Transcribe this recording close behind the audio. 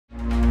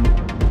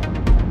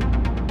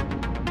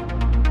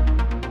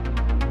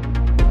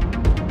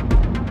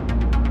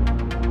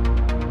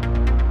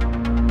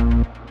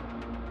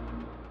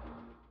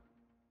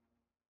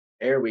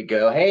There we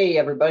go. Hey,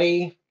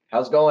 everybody.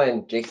 How's it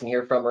going? Jason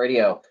here from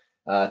Murideo.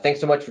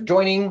 Thanks so much for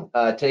joining.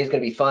 Today's going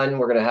to be fun.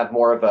 We're going to have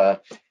more of a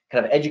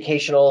kind of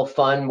educational,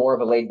 fun, more of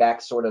a laid-back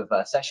sort of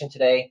session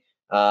today.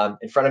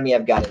 In front of me,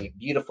 I've got a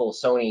beautiful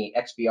Sony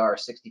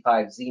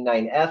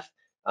XBR-65Z9f.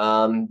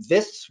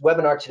 This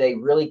webinar today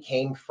really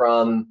came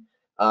from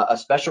a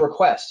special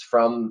request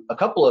from a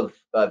couple of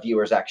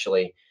viewers,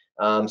 actually.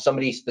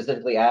 Somebody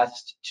specifically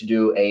asked to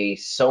do a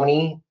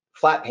Sony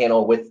flat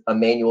panel with a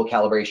manual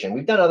calibration.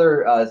 We've done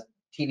other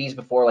TVs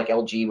before, like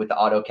LG with the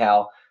auto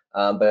cal,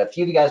 but a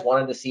few of you guys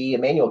wanted to see a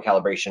manual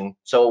calibration,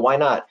 so why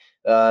not?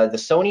 The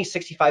Sony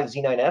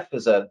 65Z9f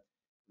is a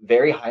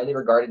very highly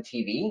regarded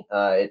TV.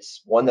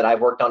 It's one that I've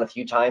worked on a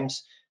few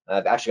times.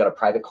 I've actually got a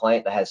private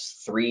client that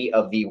has 3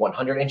 of the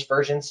 100-inch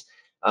versions.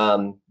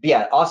 But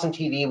yeah, awesome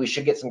TV. We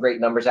should get some great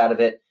numbers out of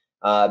it.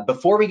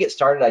 Before we get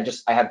started,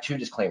 I have 2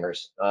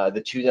 disclaimers,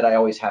 the 2 that I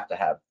always have to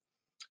have.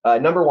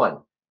 Number 1,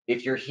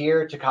 if you're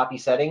here to copy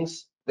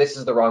settings, this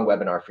is the wrong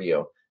webinar for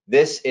you.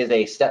 This is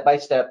a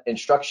step-by-step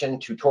instruction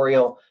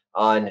tutorial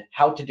on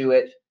how to do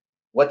it,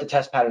 what the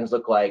test patterns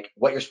look like,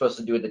 what you're supposed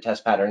to do with the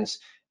test patterns,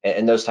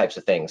 and those types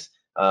of things.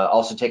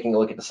 Also taking a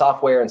look at the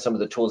software and some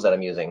of the tools that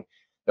I'm using.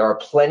 There are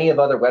plenty of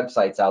other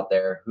websites out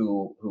there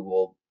who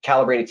will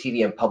calibrate a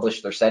TV and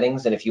publish their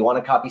settings. And if you want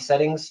to copy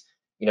settings,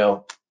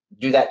 do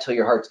that till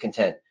your heart's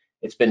content.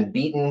 It's been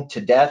beaten to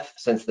death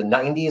since the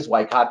 90s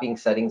why copying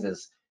settings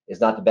is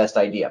not the best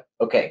idea.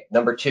 Okay,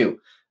 number 2,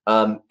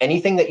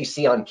 anything that you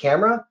see on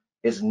camera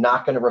is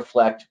not going to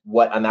reflect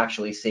what I'm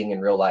actually seeing in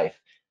real life.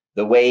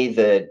 The way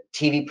the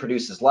TV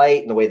produces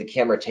light and the way the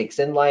camera takes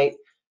in light,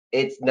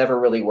 it never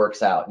really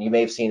works out. You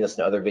may have seen this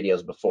in other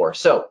videos before.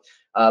 So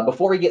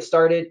before we get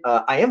started,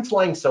 I am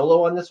flying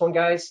solo on this one,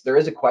 guys. There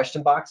is a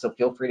question box, so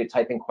feel free to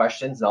type in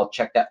questions and I'll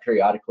check that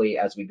periodically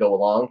as we go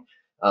along.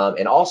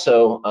 And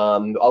also,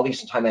 I'll leave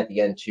some time at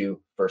the end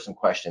too for some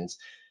questions.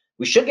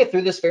 We should get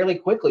through this fairly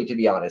quickly, to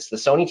be honest. The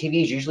Sony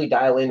TVs usually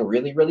dial in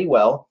really, really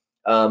well.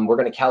 We're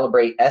going to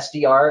calibrate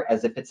SDR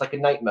as if it's like a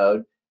night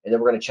mode, and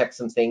then we're going to check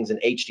some things in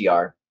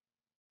HDR.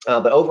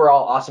 But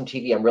overall, awesome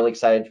TV. I'm really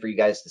excited for you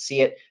guys to see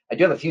it. I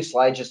do have a few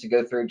slides just to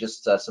go through,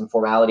 just some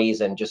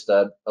formalities and just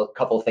a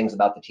couple of things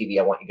about the TV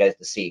I want you guys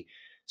to see.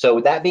 So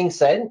with that being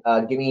said,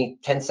 give me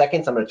 10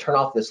 seconds. I'm going to turn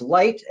off this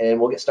light and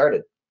we'll get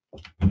started.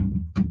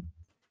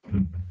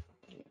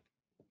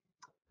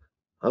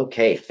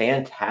 Okay,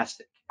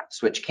 fantastic.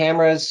 Switch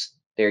cameras.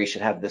 There you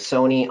should have the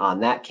Sony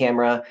on that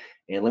camera.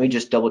 And let me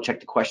just double check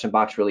the question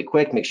box really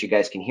quick. Make sure you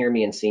guys can hear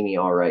me and see me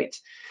all right.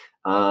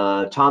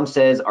 Tom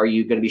says, are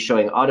you going to be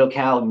showing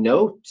AutoCal?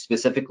 No,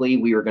 specifically,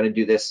 we were going to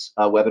do this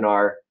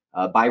webinar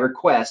by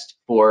request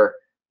for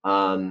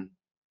manual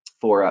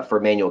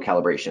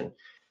calibration.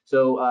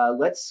 So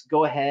let's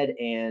go ahead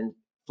and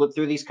flip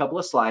through these couple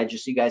of slides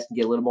just so you guys can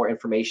get a little more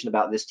information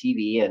about this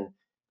TV and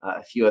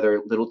a few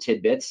other little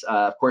tidbits.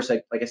 Of course,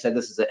 like I said,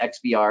 this is an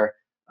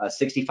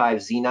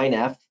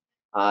XBR-65Z9f,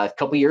 a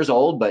couple years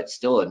old, but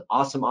still an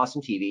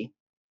awesome TV.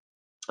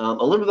 A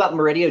little bit about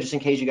Murideo, just in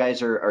case you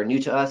guys are new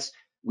to us.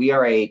 We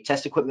are a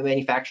test equipment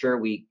manufacturer.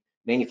 We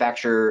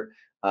manufacture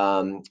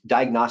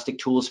diagnostic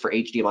tools for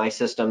HDMI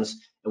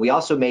systems, and we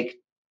also make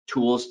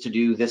tools to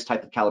do this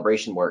type of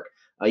calibration work.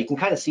 You can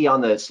kind of see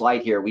on the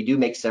slide here, we do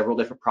make several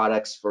different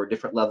products for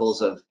different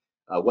levels of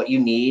what you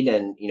need,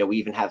 and we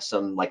even have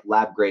some like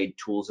lab grade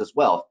tools as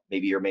well.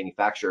 Maybe you're a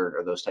manufacturer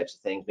or those types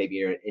of things. Maybe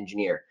you're an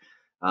engineer.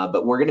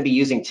 But we're going to be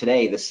using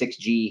today the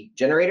 6G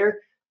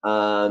generator.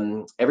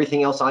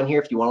 Everything else on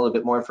here, if you want a little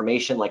bit more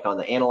information, like on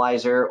the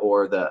analyzer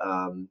or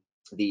the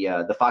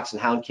Fox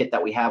and Hound kit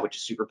that we have, which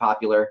is super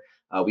popular.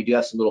 We do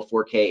have some little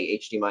 4K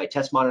HDMI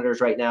test monitors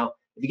right now.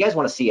 If you guys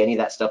want to see any of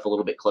that stuff a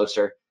little bit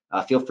closer,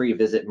 feel free to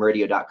visit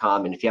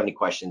murideo.com. And if you have any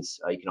questions,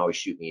 you can always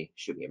shoot me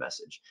a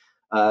message.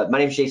 My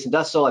name is Jason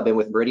Dustal. I've been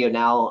with Murideo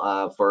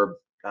now for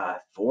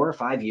 4 or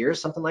 5 years,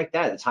 something like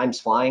that. The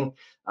time's flying.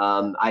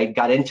 I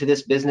got into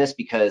this business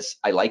because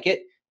I like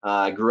it.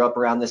 I grew up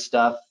around this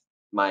stuff.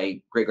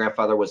 My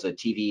great-grandfather was a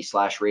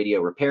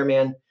TV/radio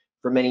repairman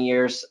for many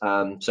years.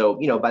 So,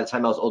 by the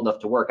time I was old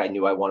enough to work, I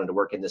knew I wanted to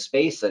work in this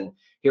space. And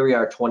here we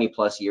are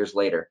 20+ years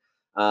later.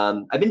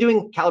 I've been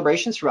doing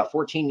calibrations for about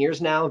 14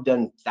 years now. I've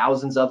done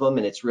thousands of them.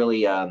 And it's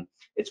really,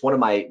 it's one of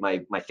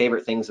my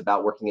favorite things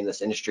about working in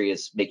this industry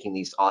is making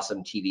these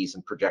awesome TVs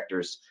and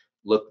projectors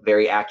look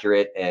very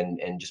accurate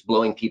and just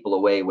blowing people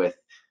away with,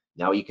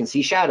 now you can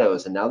see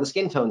shadows and now the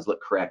skin tones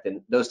look correct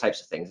and those types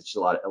of things. It's just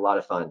a lot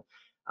of fun.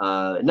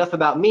 Enough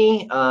about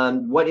me.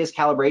 What is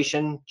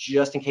calibration?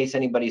 Just in case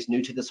anybody's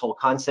new to this whole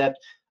concept,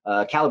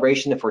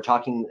 calibration, if we're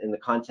talking in the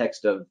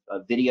context of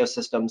video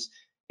systems,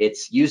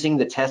 it's using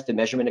the test and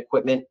measurement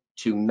equipment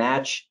to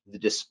match the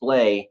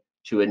display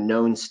to a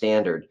known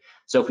standard.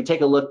 So if we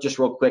take a look just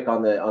real quick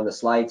on the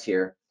slides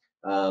here,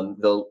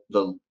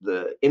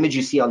 the image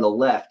you see on the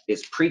left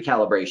is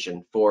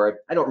pre-calibration for,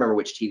 I don't remember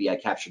which TV I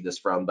captured this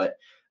from, but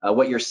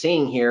what you're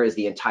seeing here is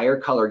the entire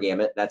color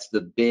gamut. That's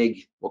the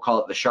big, we'll call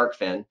it the shark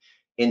fin.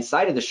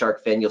 Inside of the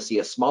shark fin, you'll see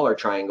a smaller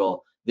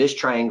triangle. This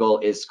triangle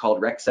is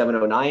called Rec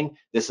 709.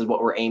 This is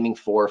what we're aiming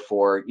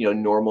for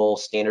normal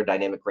standard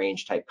dynamic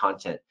range type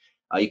content.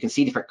 You can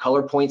see different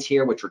color points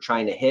here, which we're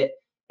trying to hit.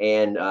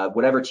 And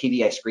whatever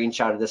TV I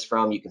screenshotted this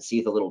from, you can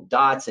see the little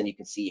dots and you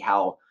can see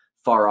how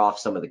far off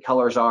some of the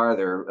colors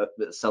are.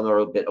 Some are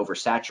a bit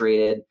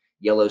oversaturated.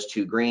 Yellow's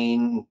too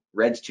green,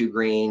 red's too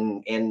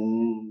green,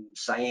 and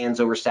cyan's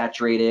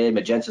oversaturated,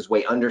 magenta's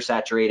way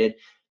undersaturated.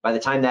 By the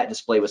time that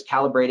display was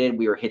calibrated,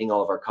 we were hitting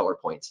all of our color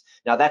points.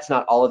 Now, that's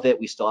not all of it.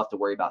 We still have to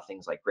worry about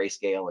things like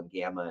grayscale and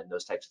gamma and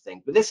those types of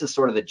things, but this is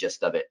sort of the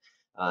gist of it.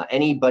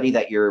 Anybody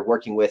that you're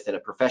working with in a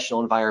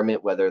professional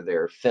environment, whether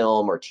they're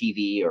film or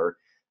TV or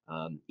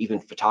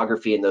even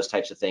photography and those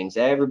types of things,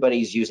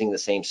 everybody's using the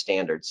same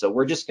standards. So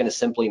we're just going to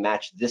simply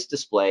match this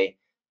display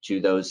to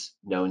those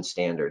known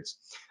standards.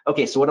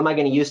 Okay, so what am I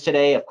going to use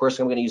today? Of course,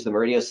 I'm going to use the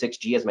Murideo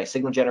 6G as my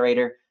signal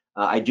generator.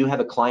 I do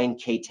have a Klein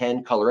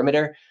K10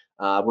 colorimeter.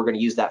 We're going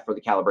to use that for the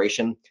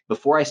calibration.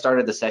 Before I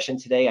started the session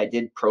today, I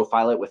did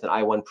profile it with an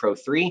i1 Pro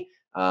 3.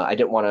 I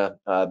didn't want to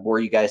bore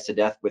you guys to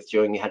death with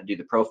showing you how to do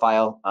the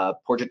profile.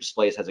 Portrait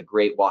Displays has a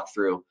great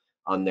walkthrough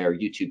on their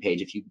YouTube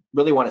page if you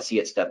really want to see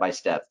it step by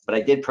step. But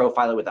I did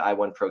profile it with the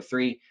i1 Pro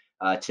 3.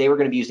 Today we're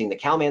going to be using the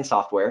CalMan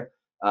software.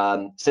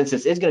 Since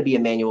this is going to be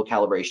a manual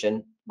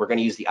calibration, we're going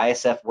to use the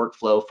ISF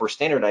workflow for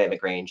standard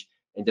dynamic range,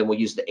 and then we'll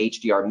use the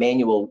HDR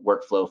manual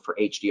workflow for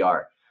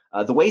HDR.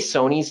 The way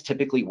Sony's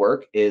typically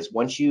work is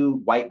once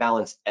you white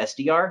balance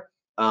SDR,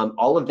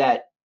 all of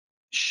that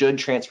should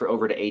transfer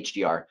over to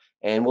HDR,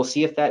 and we'll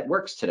see if that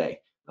works today.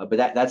 But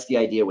that's the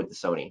idea with the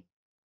Sony.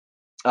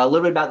 A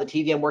little bit about the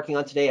TV I'm working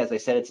on today. As I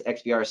said, it's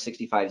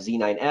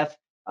XBR-65Z9f.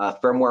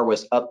 Firmware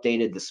was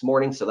updated this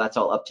morning, so that's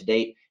all up to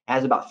date. It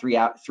has about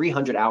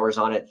 300 hours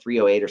on it,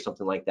 308 or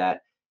something like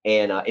that.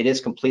 And it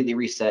is completely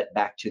reset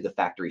back to the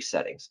factory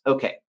settings.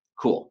 Okay,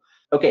 cool.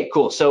 Okay,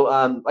 cool. So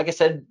like I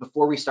said,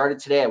 before we started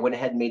today, I went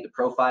ahead and made the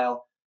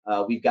profile.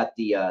 We've got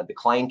the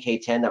Klein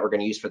K10 that we're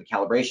going to use for the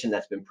calibration.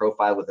 That's been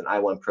profiled with an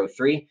i1 Pro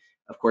 3.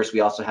 Of course,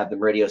 we also have the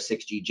Murideo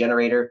 6G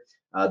generator.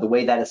 The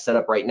way that is set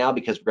up right now,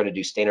 because we're going to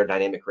do standard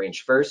dynamic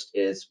range first,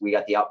 is we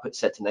got the output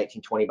set to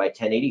 1920 by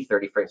 1080,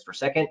 30 frames per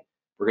second.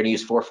 We're going to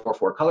use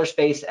 444 color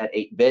space at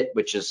 8-bit,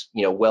 which is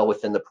well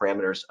within the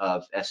parameters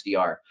of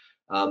SDR.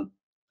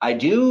 I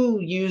do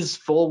use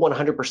full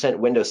 100%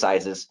 window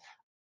sizes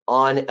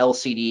on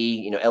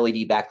LCD,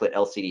 LED backlit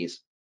LCDs.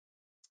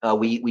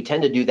 We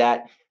tend to do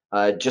that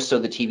just so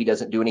the TV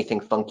doesn't do anything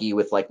funky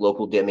with like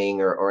local dimming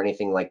or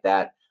anything like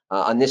that.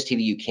 On this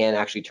TV, you can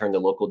actually turn the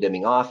local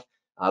dimming off,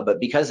 but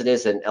because it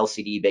is an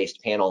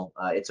LCD-based panel,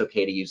 it's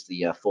okay to use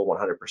the full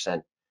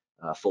 100%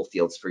 full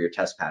fields for your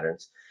test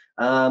patterns.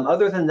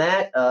 Other than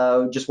that,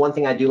 just one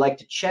thing I do like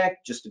to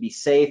check, just to be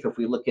safe, if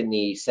we look in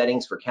the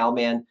settings for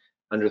CalMan,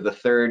 under the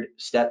third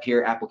step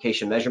here,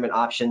 application measurement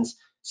options,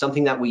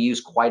 something that we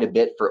use quite a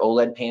bit for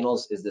OLED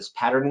panels is this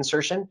pattern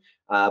insertion,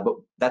 but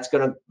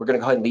we're gonna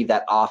go ahead and leave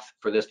that off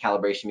for this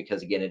calibration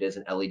because again, it is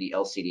an LED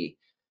LCD.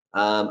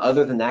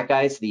 Other than that,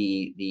 guys,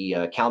 the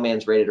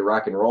CalMan's ready to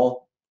rock and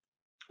roll.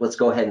 Let's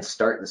go ahead and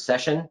start the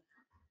session.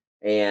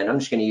 And I'm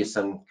just gonna use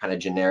some kind of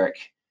generic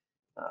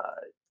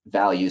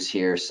values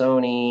here.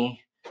 Sony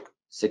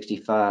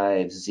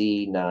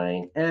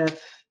 65Z9f,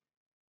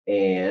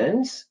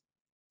 and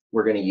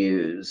we're going to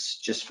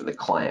use, just for the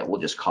client, we'll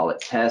just call it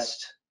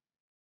test.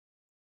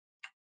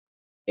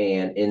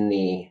 And in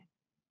the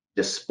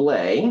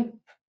display,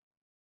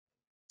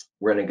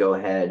 we're going to go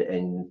ahead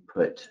and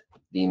put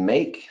the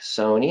make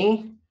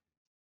Sony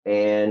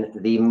and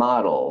the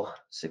model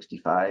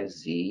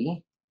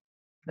 65Z9f.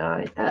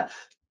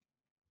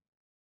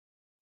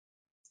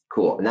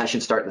 Cool, and that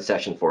should start the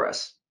session for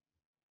us.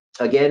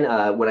 Again,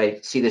 when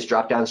I see this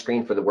drop-down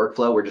screen for the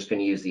workflow, we're just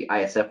going to use the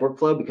ISF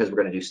workflow because we're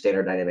going to do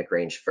standard dynamic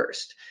range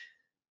first.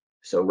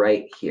 So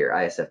right here,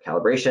 ISF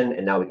calibration,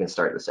 and now we can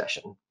start the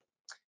session.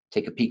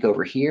 Take a peek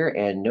over here,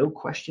 and no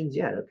questions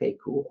yet. Okay,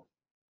 cool.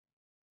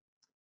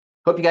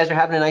 Hope you guys are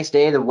having a nice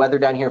day. The weather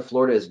down here in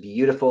Florida is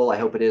beautiful. I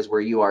hope it is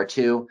where you are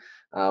too.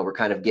 We're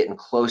kind of getting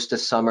close to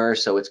summer,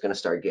 so it's going to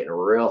start getting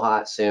real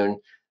hot soon.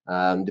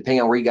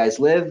 Depending on where you guys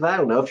live, I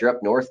don't know if you're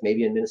up north,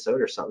 maybe in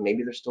Minnesota or something,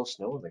 maybe there's still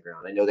snow on the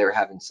ground. I know they were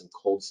having some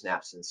cold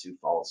snaps in Sioux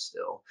Falls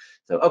still.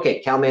 So,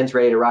 okay, CalMan's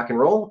ready to rock and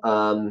roll.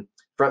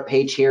 Front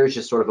page here is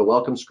just sort of a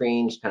welcome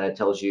screen, just kind of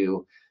tells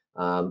you,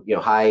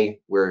 hi,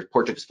 we're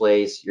Portrait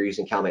Displays, you're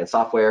using CalMan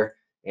software,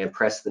 and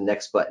press the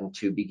next button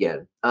to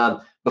begin.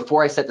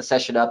 Before I set the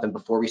session up and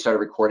before we started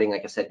recording,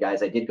 like I said,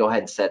 guys, I did go ahead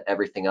and set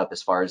everything up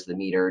as far as the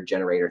meter,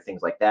 generator,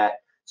 things like that.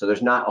 So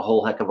there's not a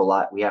whole heck of a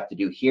lot we have to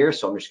do here.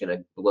 So I'm just going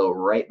to blow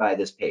right by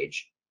this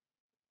page.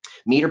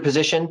 Meter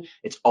position,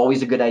 it's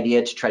always a good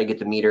idea to try to get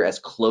the meter as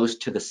close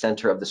to the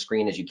center of the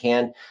screen as you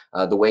can.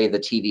 The way the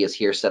TV is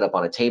here set up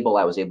on a table,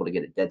 I was able to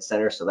get it dead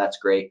center, so that's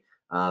great.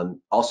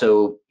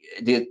 Also,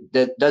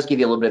 that does give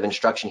you a little bit of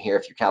instruction here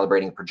if you're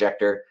calibrating a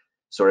projector.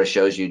 Sort of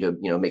shows you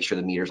to make sure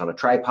the meter's on a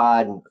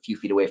tripod and a few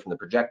feet away from the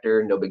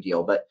projector, no big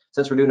deal. But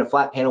since we're doing a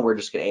flat panel, we're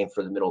just going to aim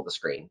for the middle of the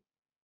screen.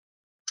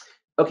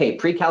 Okay,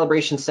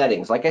 pre-calibration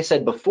settings. Like I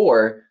said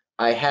before,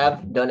 I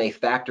have done a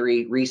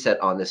factory reset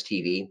on this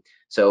TV.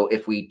 So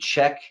if we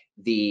check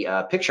the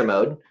picture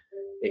mode,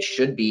 it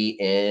should be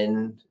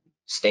in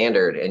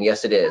standard, and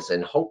yes, it is.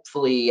 And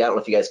hopefully, I don't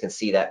know if you guys can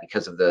see that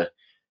because of the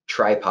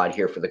tripod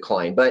here for the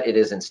client, but it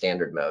is in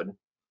standard mode.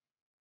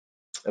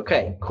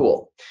 Okay,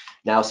 cool.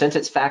 Now, since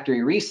it's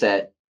factory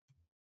reset,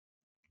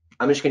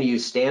 I'm just going to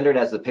use standard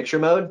as the picture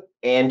mode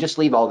and just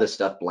leave all this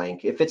stuff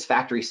blank. If it's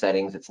factory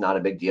settings, it's not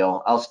a big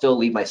deal. I'll still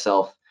leave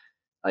myself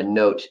a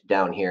note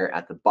down here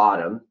at the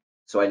bottom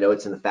so I know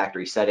it's in the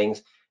factory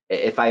settings.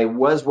 If I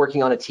was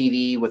working on a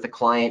TV with a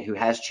client who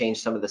has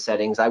changed some of the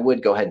settings, I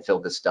would go ahead and fill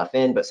this stuff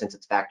in, but since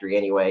it's factory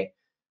anyway,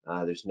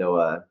 there's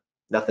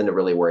nothing to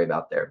really worry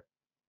about there.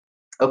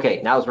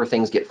 Okay, now is where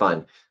things get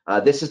fun.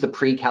 This is the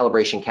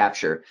pre-calibration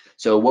capture.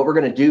 So what we're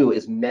going to do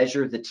is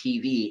measure the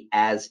TV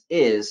as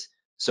is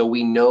so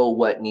we know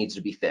what needs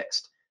to be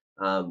fixed.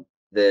 The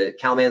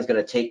CalMan's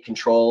going to take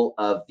control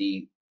of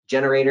the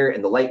generator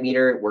and the light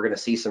meter. We're going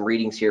to see some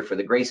readings here for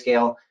the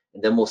grayscale,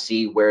 and then we'll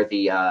see where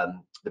the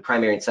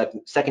primary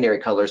and secondary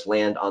colors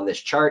land on this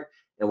chart.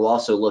 And we'll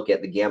also look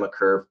at the gamma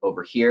curve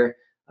over here.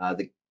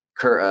 The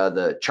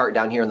chart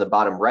down here on the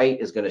bottom right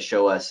is going to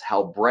show us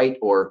how bright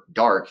or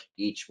dark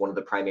each one of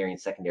the primary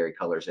and secondary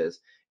colors is.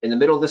 In the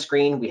middle of the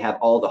screen, we have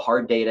all the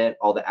hard data,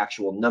 all the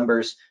actual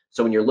numbers.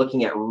 So when you're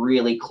looking at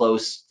really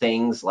close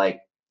things,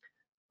 like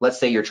let's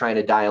say you're trying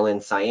to dial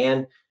in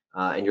cyan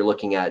and you're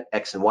looking at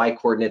X and Y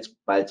coordinates,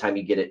 by the time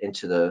you get it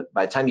into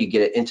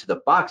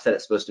the box that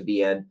it's supposed to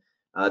be in,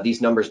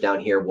 these numbers down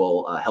here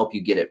will help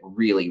you get it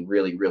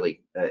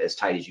really as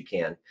tight as you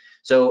can.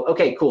 So,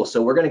 okay, cool.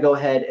 So we're going to go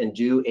ahead and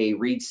do a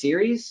read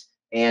series,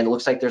 and it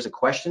looks like there's a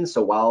question.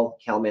 So while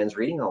CalMan's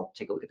reading, I'll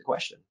take a look at the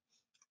question.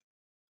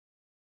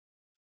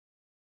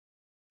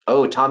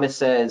 Oh, Thomas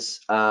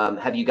says,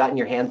 have you gotten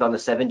your hands on the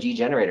 7G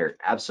generator?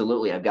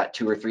 Absolutely. I've got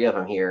 2 or 3 of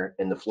them here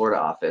in the Florida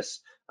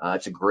office.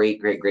 It's a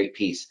great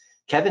piece.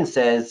 Kevin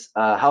says,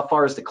 how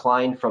far is the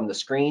decline from the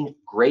screen?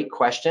 Great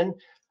question.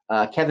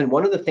 Kevin,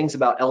 one of the things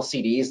about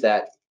LCDs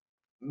that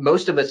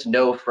most of us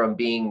know from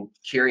being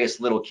curious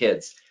little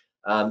kids,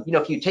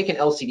 if you take an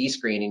LCD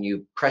screen and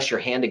you press your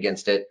hand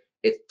against it,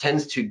 it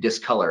tends to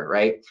discolor,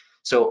 right?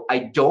 So I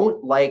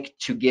don't like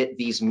to get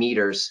these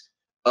meters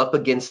up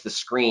against the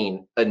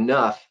screen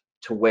enough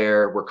to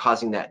where we're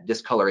causing that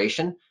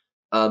discoloration.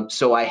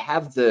 So I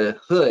have the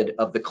hood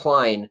of the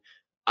Klein.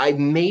 I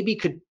maybe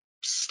could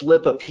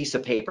slip a piece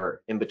of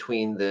paper in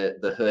between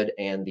the hood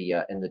and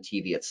the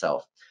TV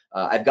itself.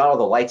 I've got all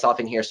the lights off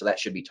in here, so that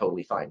should be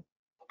totally fine.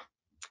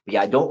 But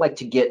yeah, I don't like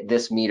to get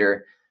this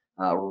meter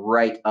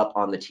right up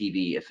on the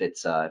TV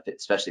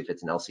especially if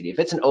it's an LCD. If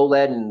it's an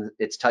OLED and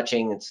it's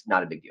touching, it's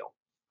not a big deal.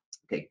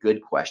 Okay,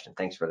 good question.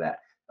 Thanks for that.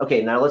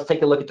 Okay, now let's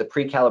take a look at the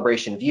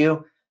pre-calibration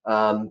view.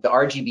 The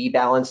RGB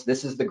balance,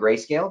 this is the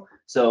grayscale.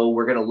 So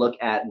we're going to look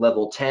at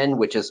level 10,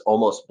 which is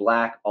almost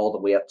black, all the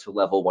way up to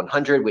level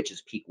 100, which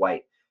is peak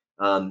white.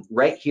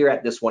 Right here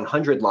at this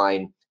 100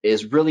 line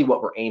is really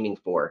what we're aiming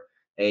for.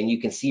 And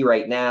you can see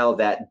right now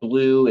that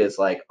blue is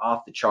like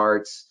off the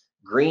charts.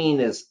 Green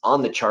is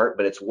on the chart,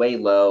 but it's way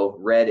low.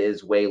 Red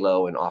is way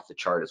low and off the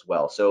chart as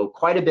well. So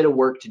quite a bit of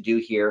work to do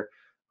here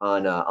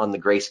on the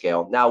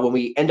grayscale. Now, when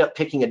we end up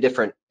picking a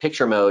different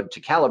picture mode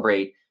to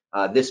calibrate,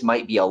 this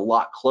might be a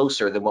lot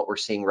closer than what we're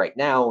seeing right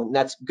now. And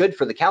that's good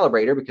for the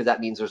calibrator because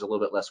that means there's a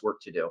little bit less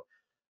work to do.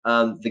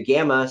 The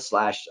gamma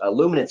 /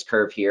 luminance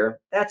curve here,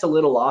 that's a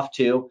little off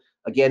too.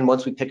 Again,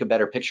 once we pick a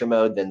better picture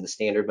mode than the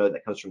standard mode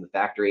that comes from the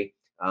factory,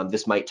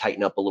 this might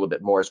tighten up a little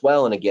bit more as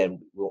well. And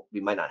again, we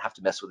might not have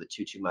to mess with it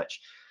too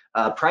much.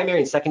 Primary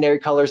and secondary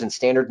colors in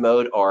standard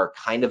mode are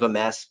kind of a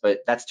mess, but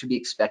that's to be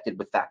expected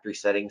with factory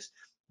settings.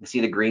 You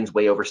see the green's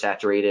way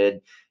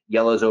oversaturated,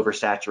 yellow's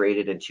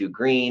oversaturated and too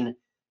green,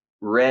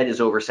 red is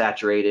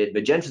oversaturated,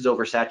 magenta's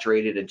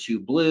oversaturated and too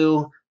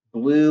blue.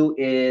 Blue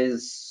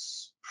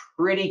is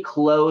pretty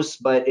close,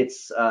 but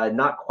it's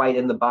not quite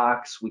in the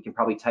box. We can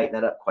probably tighten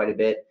that up quite a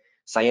bit.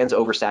 Cyan's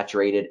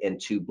oversaturated and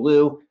too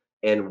blue.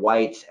 And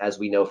white, as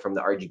we know from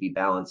the RGB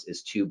balance,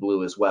 is too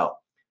blue as well.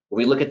 When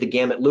we look at the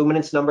gamut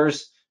luminance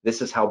numbers,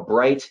 this is how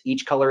bright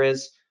each color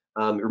is.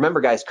 Remember,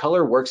 guys,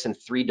 color works in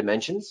 3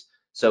 dimensions.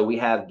 So we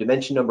have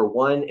dimension number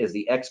 1 is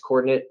the X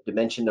coordinate,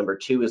 dimension number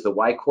 2 is the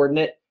Y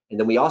coordinate. And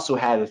then we also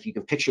have, if you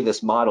can picture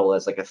this model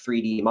as like a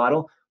 3D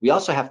model, we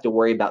also have to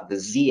worry about the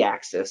Z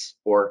axis,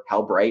 or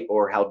how bright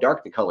or how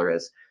dark the color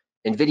is.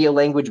 In video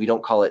language, we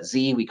don't call it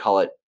Z, we call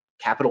it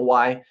capital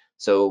Y.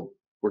 So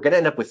we're going to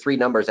end up with 3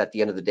 numbers at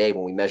the end of the day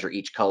when we measure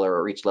each color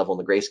or each level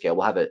in the grayscale.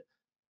 We'll have it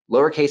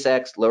lowercase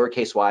x,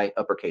 lowercase y,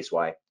 uppercase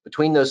y.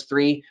 Between those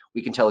 3,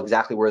 we can tell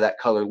exactly where that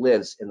color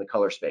lives in the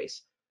color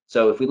space.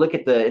 So if we look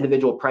at the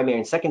individual primary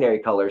and secondary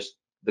colors,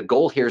 the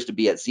goal here is to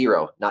be at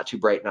 0, not too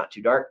bright, not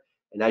too dark.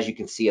 And as you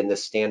can see in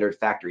this standard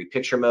factory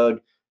picture mode,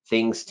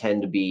 things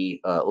tend to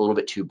be a little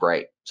bit too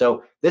bright.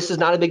 So this is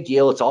not a big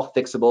deal. It's all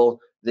fixable.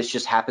 This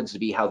just happens to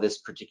be how this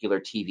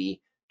particular TV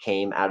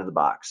came out of the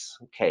box.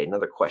 Okay,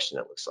 another question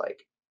it looks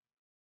like.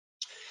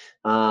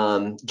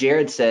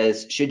 Jared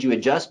says, should you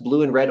adjust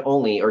blue and red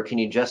only, or can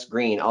you adjust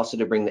green also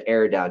to bring the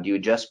error down? Do you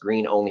adjust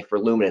green only for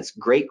luminance?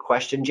 Great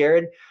question,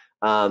 Jared.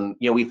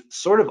 We've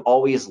sort of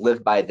always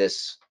lived by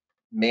this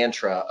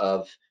mantra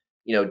of,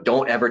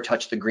 don't ever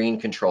touch the green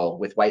control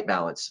with white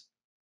balance.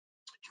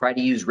 Try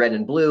to use red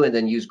and blue and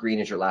then use green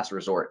as your last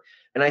resort.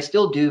 And I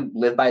still do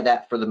live by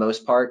that for the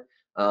most part.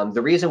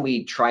 The reason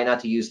we try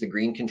not to use the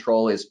green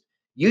control is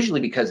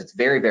usually because it's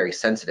very, very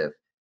sensitive.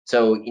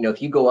 So,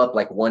 if you go up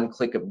like one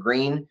click of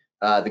green,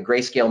 the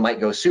grayscale might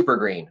go super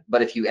green.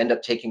 But if you end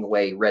up taking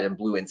away red and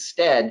blue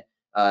instead,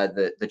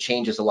 the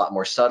change is a lot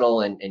more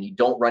subtle, and you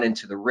don't run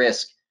into the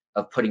risk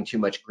of putting too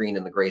much green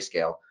in the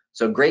grayscale.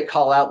 So great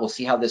call out. We'll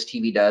see how this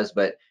TV does.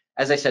 But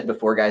as I said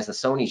before, guys, the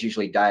Sonys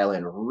usually dial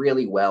in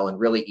really well and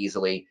really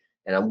easily.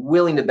 And I'm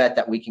willing to bet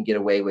that we can get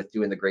away with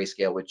doing the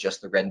grayscale with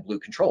just the red and blue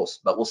controls,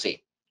 but we'll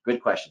see.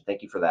 Good question.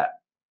 Thank you for that.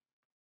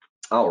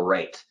 All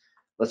right,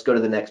 let's go to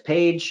the next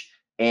page.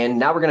 And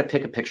now we're going to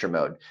pick a picture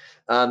mode.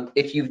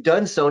 If you've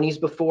done Sonys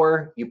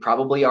before, you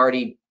probably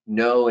already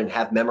know and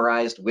have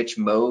memorized which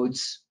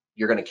modes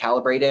you're going to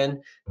calibrate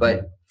in.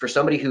 But for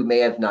somebody who may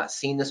have not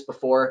seen this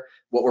before,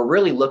 what we're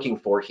really looking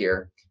for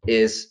here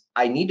is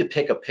I need to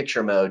pick a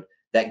picture mode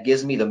that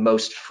gives me the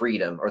most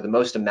freedom or the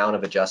most amount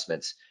of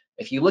adjustments.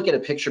 If you look at a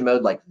picture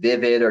mode like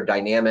vivid or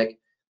dynamic,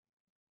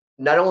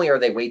 not only are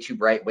they way too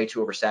bright, way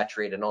too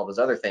oversaturated, and all those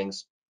other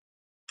things,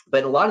 but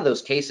in a lot of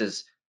those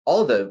cases,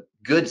 all the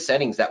good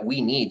settings that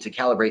we need to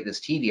calibrate this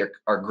TV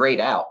are grayed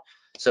out.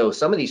 So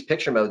some of these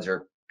picture modes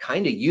are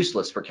kind of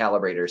useless for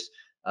calibrators.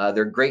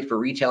 They're great for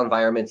retail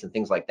environments and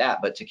things like that,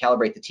 but to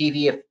calibrate the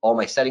TV, if all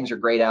my settings are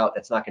grayed out,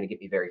 that's not going to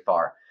get me very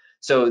far.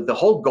 So the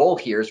whole goal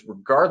here is,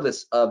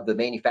 regardless of the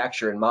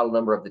manufacturer and model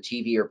number of the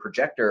TV or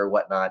projector or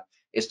whatnot,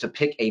 is to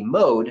pick a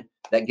mode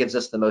that gives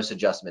us the most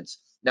adjustments.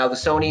 Now the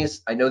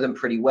Sonys, I know them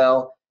pretty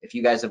well. If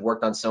you guys have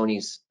worked on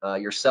Sonys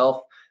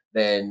yourself,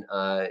 then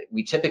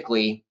we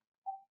typically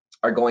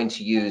are going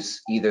to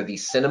use either the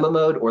cinema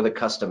mode or the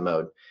custom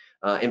mode.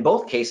 In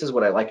both cases,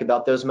 what I like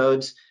about those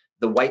modes,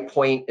 the white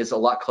point is a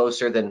lot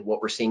closer than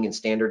what we're seeing in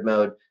standard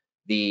mode.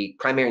 The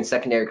primary and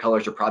secondary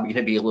colors are probably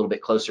going to be a little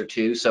bit closer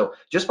too. So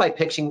just by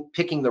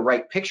picking the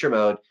right picture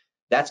mode,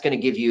 that's going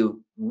to give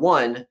you,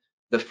 one,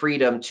 the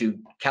freedom to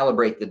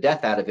calibrate the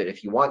death out of it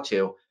if you want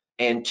to,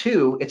 and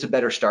two, it's a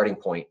better starting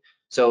point.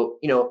 So,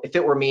 if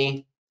it were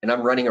me and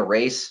I'm running a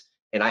race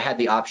and I had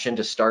the option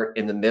to start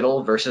in the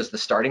middle versus the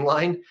starting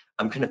line,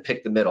 I'm going to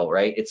pick the middle,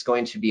 right? It's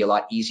going to be a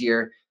lot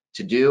easier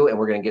to do, and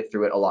we're going to get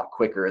through it a lot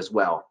quicker as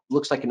well.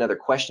 Looks like another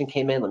question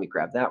came in. Let me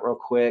grab that real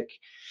quick.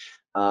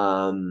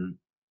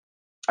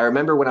 I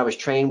remember when I was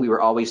trained, we were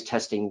always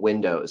testing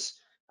windows.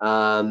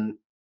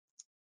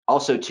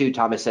 Also, too,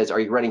 Thomas says, are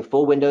you running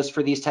full windows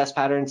for these test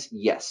patterns?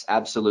 Yes,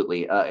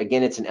 absolutely.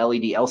 Again, it's an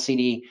LED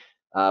LCD.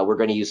 We're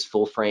going to use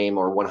full frame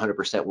or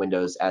 100%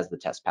 windows as the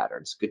test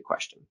patterns. Good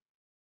question.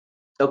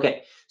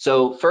 Okay,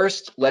 so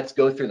first, let's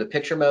go through the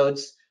picture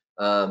modes.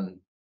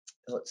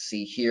 Let's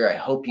see here. I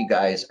hope you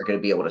guys are going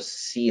to be able to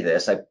see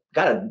this. I've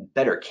got a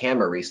better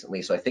camera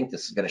recently, so I think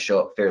this is going to show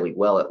up fairly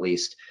well at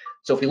least.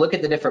 So if we look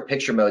at the different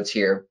picture modes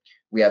here,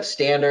 we have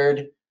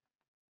standard,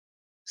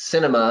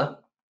 cinema,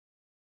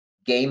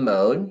 game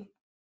mode,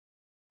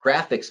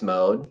 graphics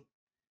mode,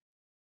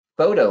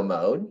 photo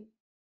mode,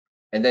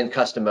 and then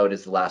custom mode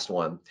is the last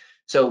one.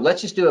 So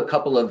let's just do a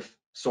couple of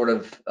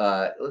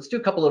let's do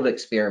a couple of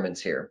experiments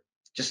here,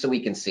 just so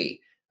we can see.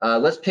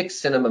 Let's pick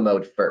cinema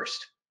mode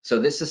first. So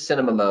this is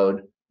cinema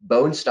mode.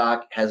 Bone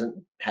stock, hasn't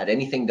had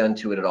anything done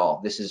to it at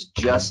all. This is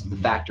just the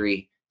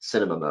factory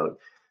cinema mode.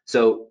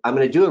 So I'm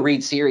going to do a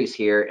read series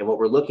here, and what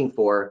we're looking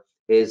for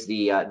is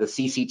the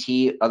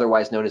CCT,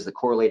 otherwise known as the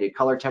correlated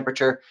color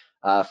temperature.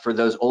 For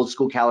those old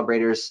school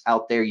calibrators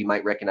out there, you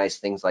might recognize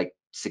things like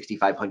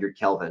 6500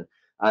 Kelvin.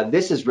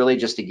 This is really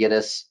just to get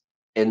us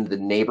in the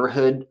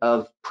neighborhood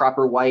of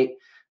proper white.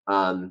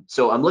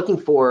 So I'm looking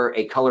for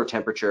a color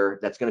temperature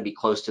that's going to be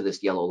close to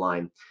this yellow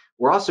line.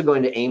 We're also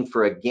going to aim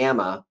for a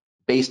gamma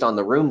based on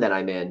the room that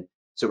I'm in.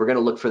 So we're going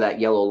to look for that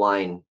yellow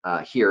line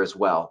here as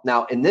well.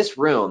 Now in this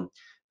room,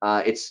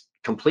 it's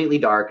completely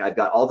dark. I've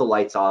got all the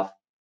lights off,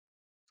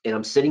 and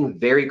I'm sitting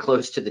very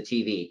close to the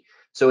TV.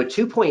 So a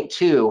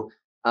 2.2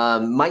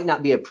 might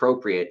not be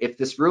appropriate. If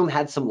this room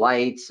had some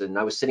lights and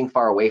I was sitting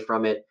far away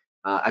from it,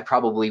 I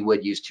probably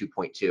would use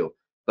 2.2.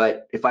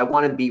 But if I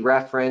want to be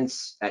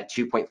reference at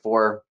 2.4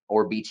 or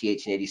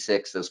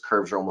BT1886, those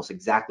curves are almost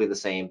exactly the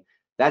same.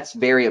 That's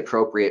very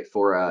appropriate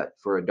for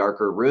a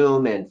darker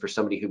room and for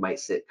somebody who might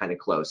sit kind of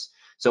close.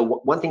 So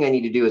one thing I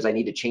need to do is I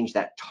need to change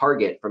that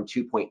target from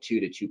 2.2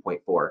 to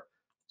 2.4.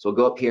 So we'll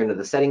go up here into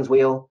the settings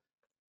wheel.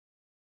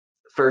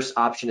 First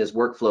option is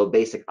workflow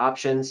basic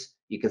options.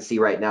 You can see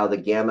right now the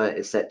gamma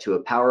is set to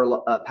a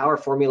power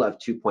formula of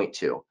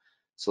 2.2.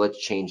 So let's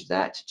change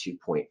that to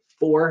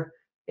 2.4.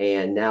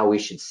 And now we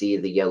should see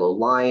the yellow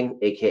line,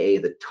 AKA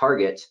the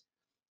target,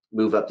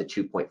 move up to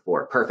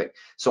 2.4. Perfect.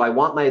 So I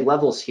want my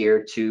levels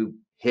here to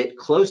hit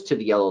close to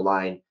the yellow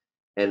line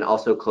and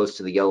also close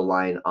to the yellow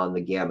line on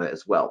the gamma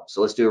as well.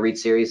 So let's do a read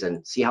series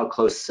and see how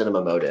close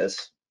cinema mode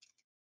is.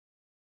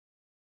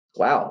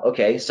 Wow.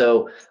 Okay.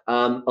 So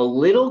a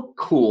little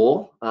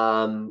cool.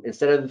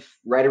 Instead of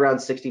right around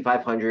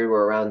 6,500,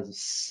 we're around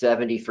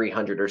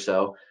 7,300 or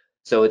so.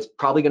 So it's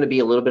probably going to be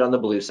a little bit on the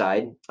blue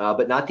side,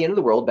 but not the end of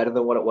the world. Better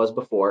than what it was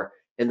before.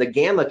 And the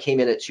gamma came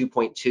in at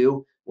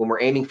 2.2 when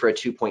we're aiming for a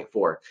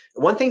 2.4.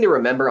 One thing to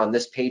remember on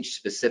this page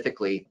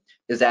specifically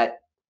is that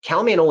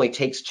CalMan only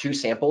takes 2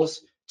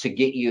 samples to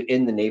get you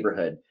in the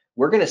neighborhood.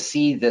 We're going to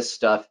see this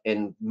stuff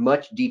in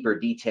much deeper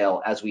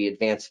detail as we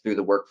advance through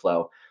the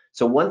workflow.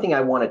 So one thing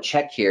I want to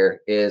check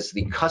here is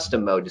the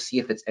custom mode to see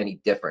if it's any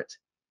different.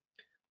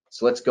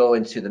 So let's go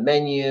into the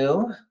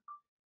menu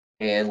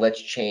and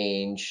let's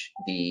change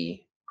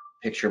the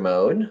picture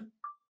mode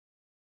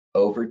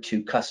over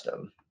to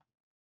custom.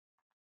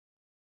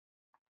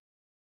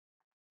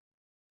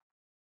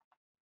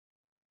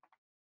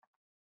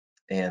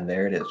 And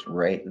there it is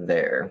right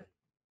there.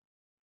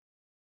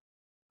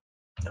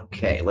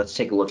 Okay, let's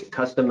take a look at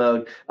custom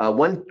mode.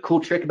 One cool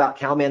trick about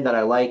CalMan that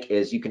I like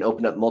is you can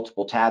open up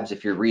multiple tabs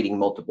if you're reading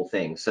multiple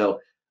things. So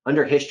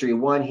under history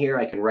 1 here,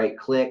 I can right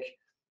click,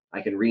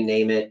 I can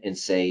rename it and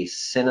say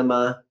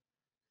cinema.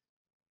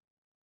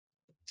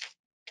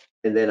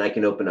 And then I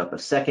can open up a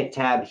second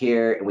tab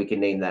here and we can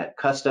name that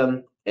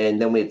custom.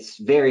 And then it's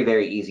very,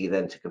 very easy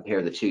then to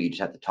compare the two. You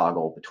just have to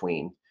toggle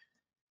between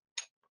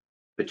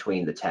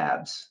the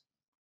tabs.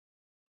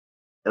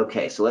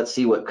 Okay, so let's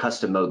see what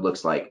custom mode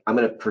looks like. I'm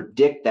going to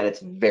predict that it's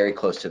very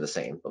close to the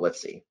same, but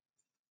let's see.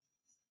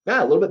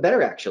 Yeah, a little bit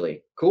better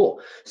actually.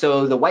 Cool.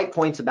 So the white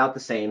point's about the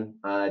same.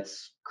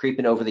 It's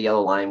creeping over the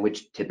yellow line,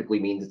 which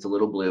typically means it's a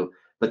little blue,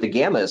 but the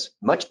gamma is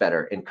much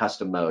better in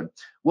custom mode.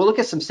 We'll look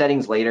at some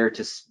settings later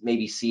to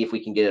maybe see if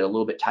we can get it a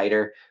little bit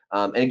tighter.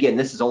 And again,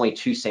 this is only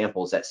 2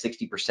 samples at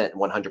 60%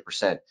 and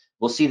 100%.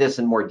 We'll see this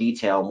in more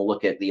detail and we'll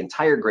look at the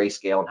entire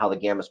grayscale and how the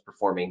gamma is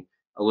performing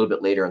a little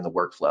bit later in the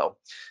workflow.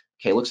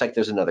 Okay, looks like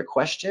there's another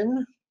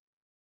question.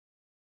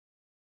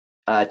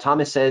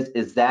 Thomas says,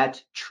 is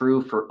that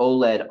true for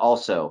OLED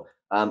also?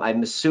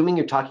 I'm assuming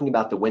you're talking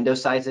about the window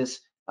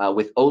sizes.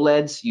 With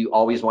OLEDs, you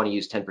always want to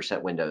use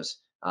 10% windows.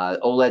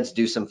 OLEDs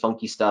do some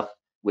funky stuff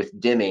with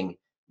dimming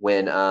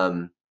when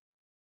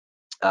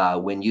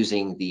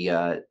using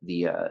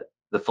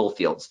the full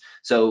fields.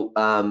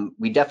 So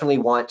we definitely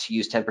want to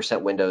use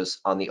 10% windows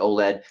on the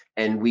OLED,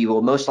 and we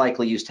will most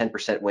likely use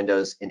 10%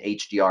 windows in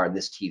HDR in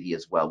this TV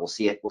as well. We'll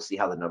see it. We'll see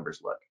how the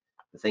numbers look.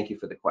 But thank you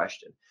for the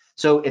question.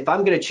 So if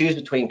I'm going to choose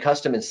between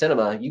custom and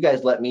cinema, you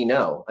guys let me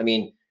know. I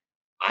mean,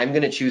 I'm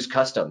going to choose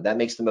custom. That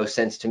makes the most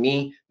sense to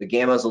me. The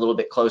gamma is a little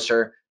bit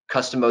closer.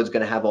 Custom mode is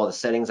going to have all the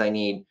settings I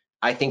need.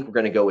 I think we're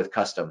going to go with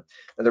custom.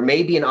 Now, there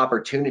may be an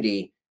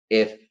opportunity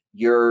if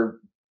you're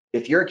a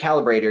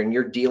calibrator and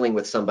you're dealing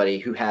with somebody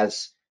who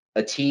has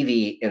a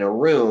TV in a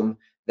room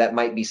that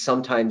might be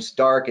sometimes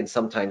dark and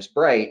sometimes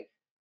bright.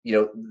 You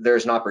know,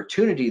 there's an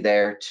opportunity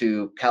there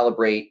to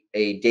calibrate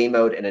a day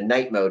mode and a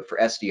night mode for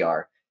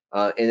SDR.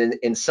 And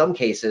in some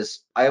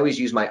cases, I always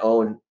use my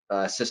own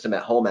system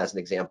at home as an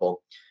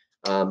example.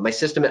 My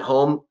system at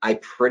home, I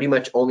pretty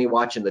much only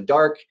watch in the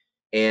dark,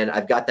 and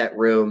I've got that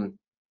room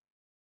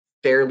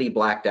fairly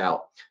blacked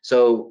out.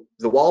 So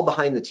the wall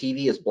behind the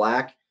TV is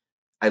black.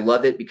 I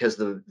love it because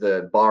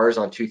the bars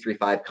on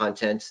 235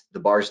 content, the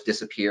bars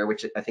disappear,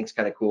 which I think is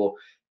kind of cool.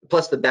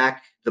 Plus the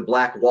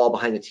black wall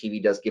behind the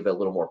TV does give it a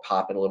little more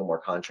pop and a little more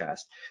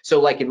contrast.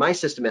 So like in my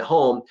system at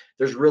home,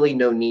 there's really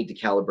no need to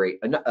calibrate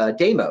a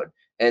day mode.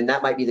 And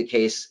that might be the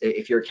case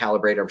if you're a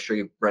calibrator. I'm sure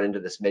you've run into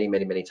this many,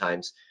 many, many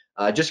times.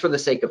 Just for the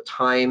sake of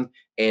time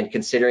and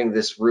considering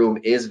this room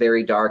is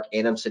very dark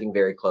and I'm sitting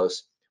very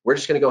close, we're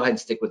just going to go ahead and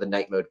stick with a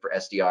night mode for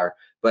SDR.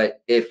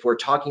 But if we're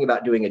talking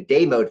about doing a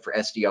day mode for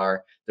SDR,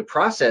 the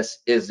process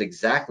is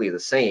exactly the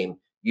same.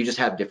 You just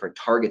have different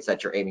targets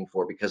that you're aiming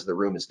for because the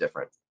room is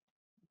different.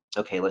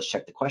 Okay, let's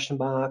check the question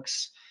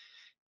box.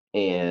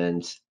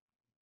 And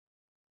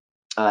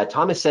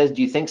Thomas says,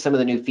 do you think some of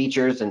the new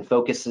features and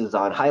focuses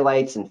on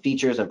highlights and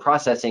features and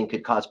processing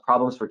could cause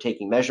problems for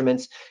taking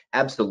measurements?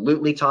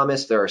 Absolutely,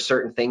 Thomas. There are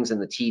certain things in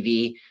the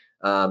TV,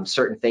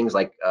 certain things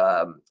like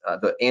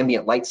the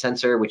ambient light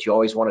sensor, which you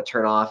always want to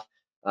turn off.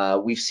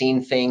 We've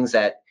seen things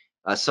that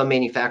some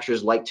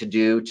manufacturers like to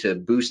do to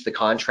boost the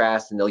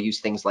contrast, and they'll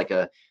use things like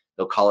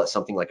they'll call it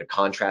something like a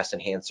contrast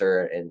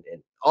enhancer, and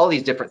all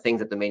these different things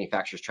that the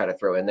manufacturers try to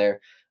throw in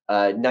there.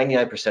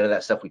 99% of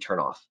that stuff we turn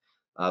off.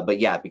 But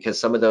yeah, because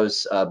some of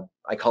those,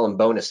 I call them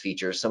bonus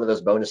features, some of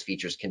those bonus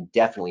features can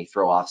definitely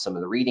throw off some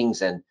of the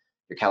readings and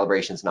your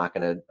calibration is not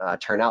going to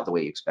turn out the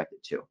way you expect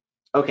it to.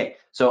 Okay,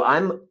 so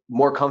I'm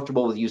more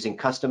comfortable with using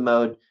custom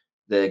mode.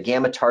 The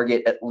gamma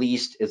target at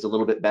least is a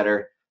little bit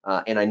better,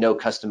 and I know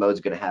custom mode is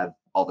going to have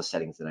all the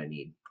settings that I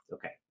need.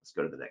 Okay, let's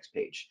go to the next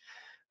page.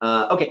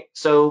 Okay,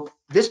 so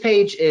this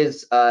page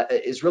is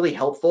really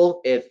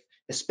helpful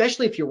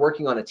especially if you're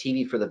working on a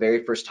TV for the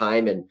very first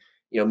time and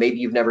maybe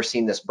you've never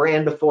seen this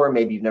brand before,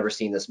 maybe you've never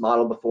seen this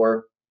model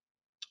before.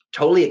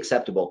 Totally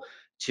acceptable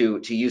to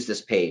use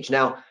this page.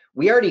 Now,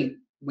 we already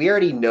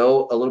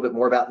know a little bit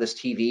more about this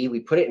TV.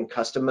 We put it in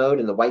custom mode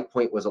and the white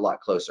point was a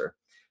lot closer.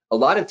 a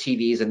lot of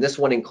TVs, and this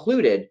one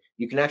included,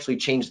 you can actually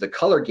change the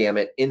color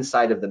gamut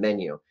inside of the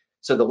menu.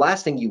 So the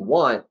last thing you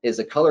want is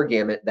a color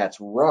gamut that's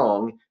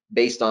wrong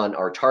based on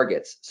our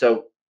targets.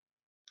 So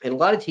in a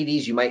lot of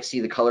TVs, you might see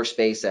the color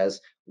space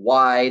as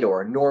wide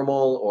or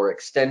normal or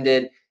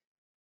extended.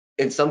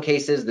 In some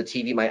cases, the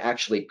TV might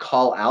actually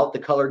call out the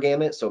color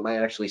gamut. So it might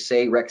actually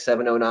say Rec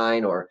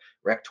 709 or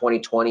Rec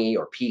 2020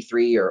 or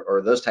P3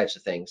 or those types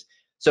of things.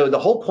 So the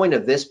whole point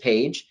of this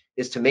page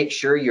is to make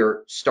sure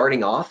you're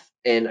starting off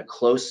in a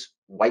close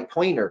white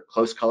point or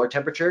close color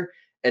temperature,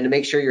 and to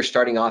make sure you're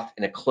starting off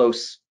in a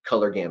close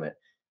color gamut.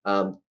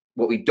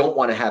 What we don't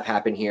want to have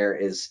happen here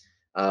is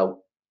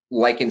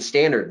like in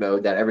standard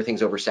mode, that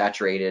everything's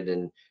oversaturated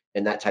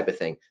and that type of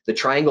thing. The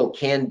triangle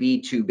can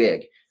be too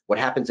big. What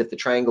happens if the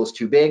triangle is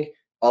too big?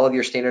 All of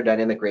your standard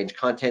dynamic range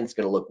content is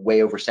going to look way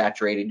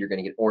oversaturated. You're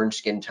going to get orange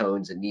skin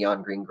tones and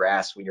neon green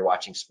grass when you're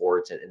watching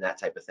sports and that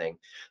type of thing.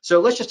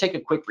 So let's just take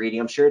a quick reading.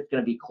 I'm sure it's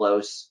going to be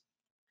close,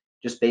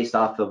 just based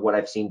off of what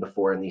I've seen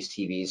before in these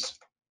TVs.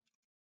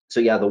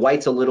 So yeah, the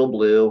white's a little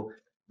blue,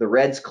 the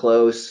red's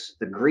close,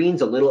 the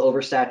green's a little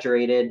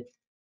oversaturated,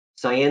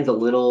 cyan's a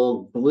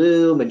little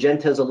blue,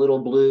 magenta's a little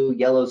blue,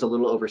 yellow's a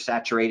little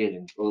oversaturated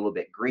and a little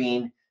bit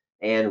green,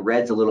 and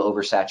red's a little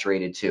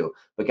oversaturated too.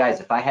 But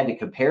guys, if I had to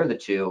compare the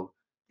two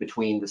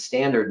between the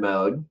standard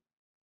mode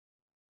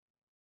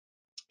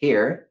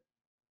here,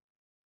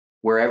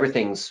 where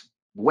everything's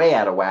way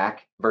out of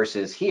whack,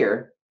 versus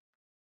here,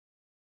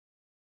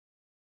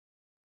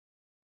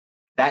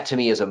 that to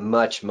me is a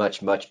much,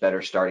 much, much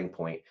better starting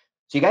point.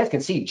 So you guys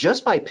can see,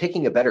 just by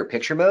picking a better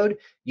picture mode,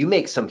 you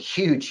make some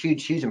huge,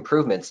 huge, huge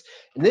improvements.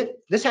 And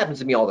this happens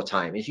to me all the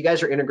time. If you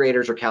guys are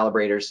integrators or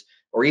calibrators,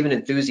 or even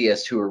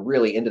enthusiasts who are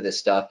really into this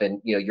stuff, and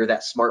you're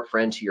that smart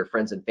friend to your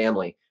friends and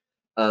family,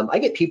 I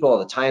get people all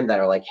the time that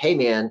are like, hey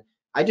man,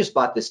 I just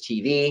bought this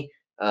TV.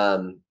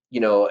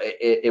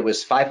 It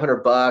was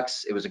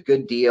 $500. It was a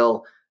good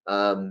deal.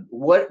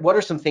 What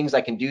are some things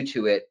I can do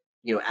to it,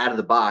 out of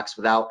the box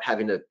without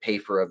having to pay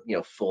for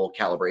a full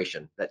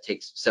calibration that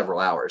takes several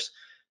hours?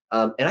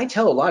 And I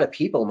tell a lot of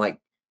people, I'm like,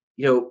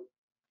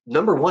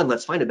 number one,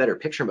 let's find a better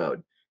picture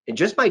mode. And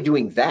just by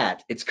doing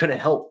that, it's going to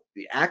help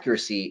the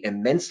accuracy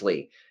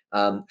immensely.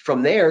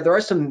 From there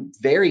are some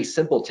very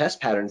simple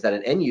test patterns that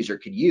an end user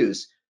could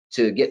use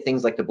to get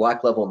things like the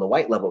black level and the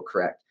white level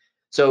correct.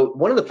 So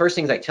one of the first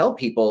things I tell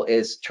people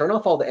is turn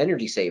off all the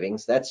energy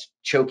savings. That's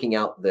choking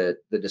out the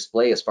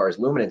display as far as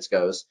luminance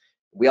goes.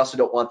 We also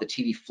don't want the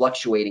TV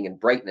fluctuating in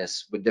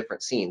brightness with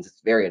different scenes.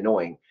 It's very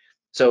annoying.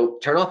 So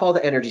turn off all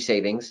the energy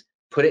savings,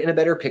 put it in a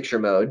better picture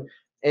mode,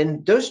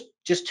 and those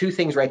just two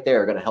things right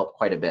there are going to help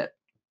quite a bit.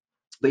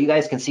 But you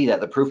guys can see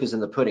that the proof is in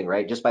the pudding,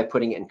 right? Just by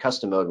putting it in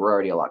custom mode, we're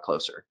already a lot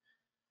closer.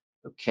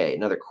 Okay,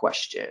 another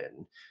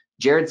question.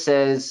 Jared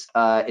says,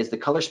 is the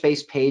color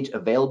space page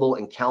available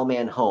in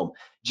CalMan Home?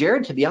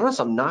 Jared, to be honest,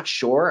 I'm not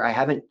sure. I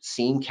haven't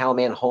seen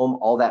CalMan Home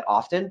all that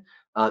often.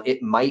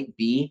 It might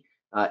be.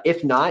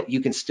 If not, you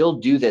can still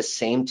do this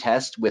same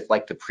test with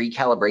like the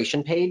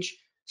pre-calibration page.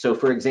 So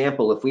for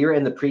example, if we were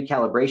in the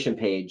pre-calibration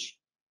page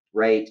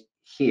right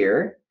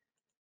here,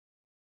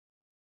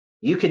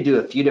 you could do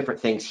a few different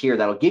things here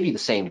that'll give you the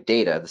same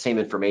data, the same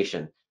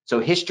information. So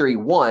history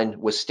 1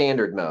 was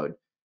standard mode.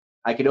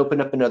 I could open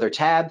up another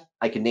tab,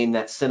 I can name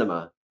that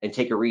cinema and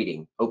take a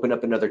reading. Open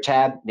up another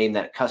tab, name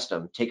that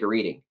custom, take a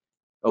reading.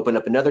 Open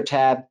up another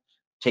tab,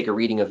 take a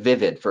reading of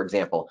vivid, for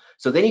example.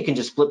 So then you can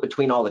just flip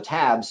between all the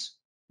tabs,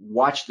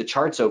 watch the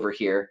charts over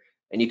here,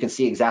 and you can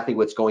see exactly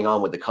what's going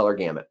on with the color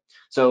gamut.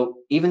 So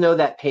even though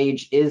that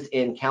page is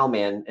in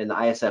CalMan in the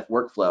ISF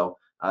workflow,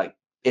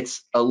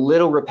 it's a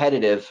little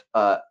repetitive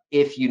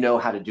if you know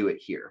how to do it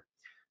here.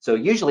 So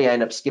usually I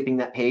end up skipping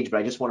that page, but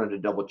I just wanted to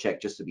double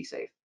check just to be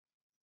safe.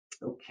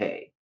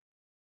 Okay.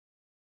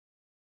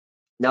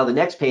 Now the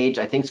next page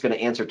I think is going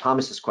to answer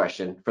Thomas's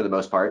question for the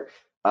most part.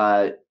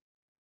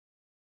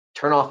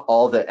 Turn off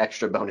all the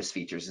extra bonus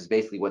features is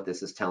basically what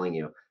this is telling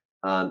you.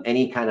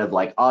 Any kind of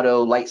like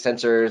auto light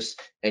sensors,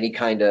 any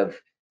kind of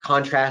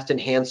contrast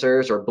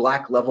enhancers or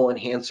black level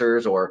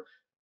enhancers or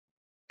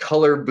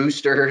color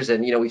boosters,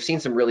 and we've seen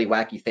some really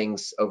wacky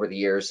things over the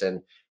years,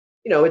 and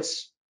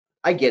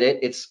I get it,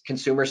 it's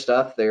consumer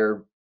stuff.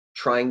 They're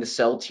trying to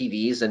sell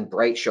TVs and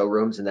bright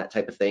showrooms and that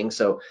type of thing,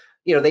 so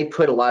they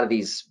put a lot of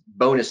these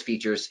bonus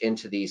features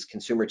into these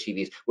consumer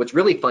TVs. What's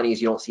really funny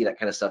is you don't see that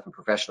kind of stuff in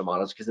professional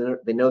models because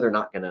they know they're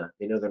not gonna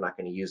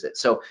use it.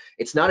 So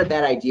it's not a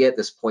bad idea at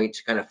this point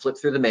to kind of flip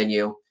through the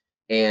menu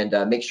and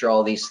make sure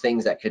all these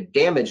things that could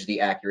damage the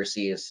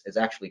accuracy is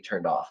actually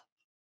turned off.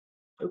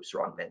 Oops,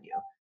 wrong menu.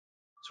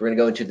 So we're going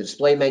to go into the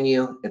display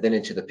menu and then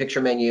into the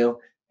picture menu,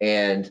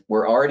 and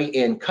we're already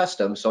in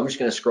custom. So I'm just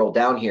going to scroll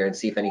down here and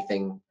see if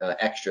anything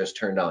extra is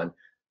turned on.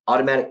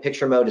 Automatic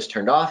picture mode is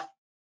turned off.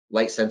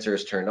 Light sensor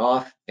is turned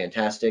off.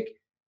 Fantastic.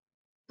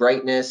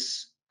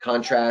 Brightness,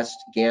 contrast,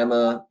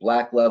 gamma,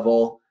 black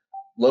level.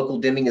 Local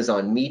dimming is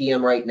on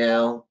medium right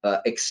now.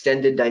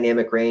 Extended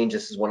dynamic range.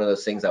 This is one of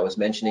those things I was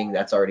mentioning.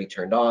 That's already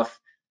turned off.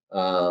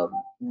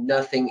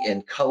 Nothing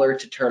in color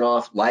to turn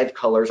off. Live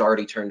color is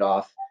already turned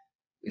off.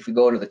 If we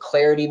go to the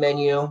clarity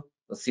menu,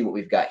 let's see what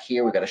we've got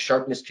here. We've got a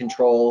sharpness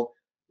control,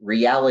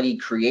 reality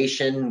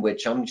creation,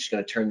 which I'm just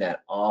going to turn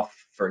that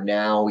off for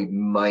now. We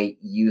might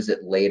use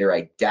it later.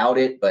 I doubt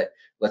it, but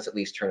let's at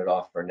least turn it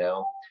off for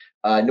now.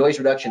 Noise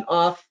reduction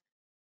off,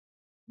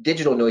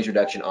 digital noise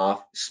reduction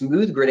off.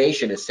 Smooth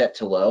gradation is set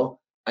to low.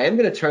 I am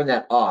going to turn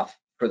that off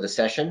for the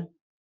session,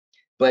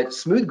 but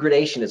smooth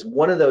gradation is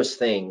one of those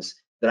things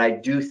that I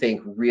do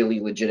think really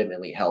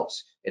legitimately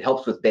helps. It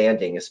helps with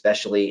banding,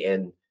 especially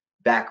in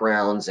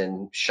backgrounds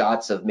and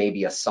shots of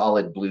maybe a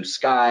solid blue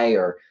sky,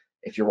 or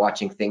if you're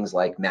watching things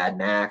like Mad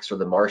Max or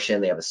The Martian,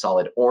 they have a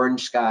solid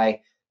orange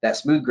sky. That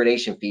smooth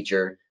gradation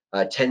feature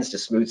tends to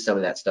smooth some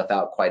of that stuff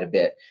out quite a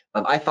bit.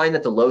 I find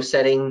that the low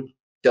setting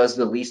does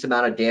the least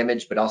amount of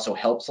damage, but also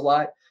helps a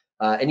lot.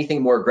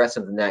 Anything more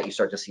aggressive than that, you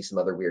start to see some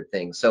other weird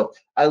things. So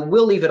I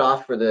will leave it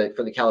off for the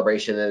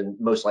calibration and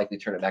most likely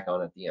turn it back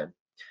on at the end.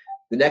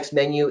 The next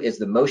menu is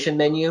the motion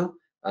menu.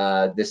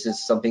 This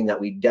is something that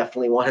we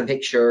definitely want to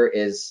make sure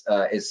is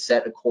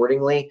set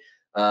accordingly.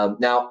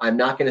 Now, I'm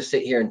not going to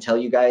sit here and tell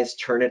you guys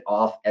turn it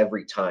off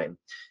every time.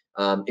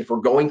 If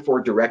we're going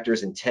for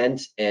director's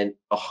intent and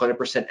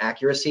 100%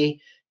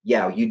 accuracy,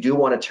 yeah, you do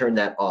want to turn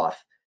that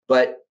off.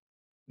 But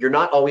you're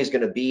not always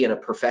going to be in a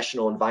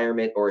professional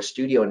environment or a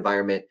studio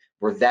environment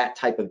where that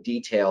type of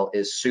detail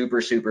is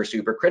super, super,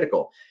 super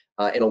critical.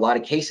 In a lot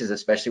of cases,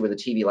 especially with a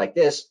TV like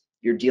this,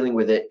 you're dealing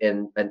with it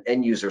in an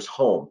end user's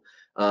home.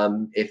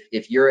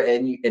 If you're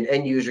an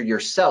end user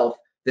yourself,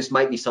 this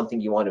might be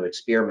something you want to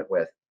experiment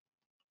with.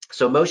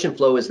 So motion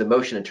flow is the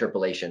motion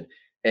interpolation,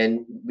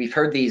 and we've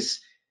heard these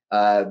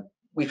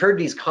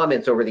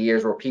comments over the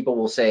years where people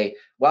will say,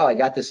 "Wow, I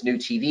got this new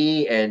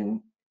TV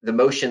and the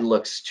motion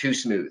looks too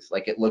smooth,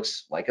 like it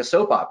looks like a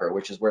soap opera,"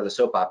 which is where the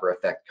soap opera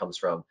effect comes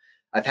from.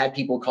 I've had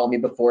people call me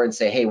before and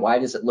say, "Hey, why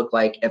does it look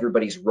like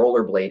everybody's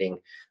rollerblading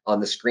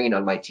on the screen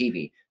on my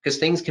TV?" Because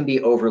things can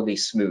be overly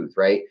smooth,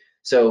 right?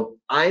 So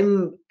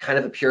I'm kind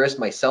of a purist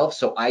myself,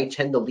 so I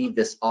tend to leave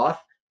this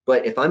off.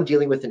 But if I'm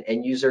dealing with an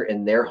end user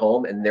in their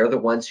home and they're the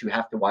ones who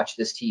have to watch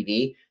this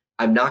TV,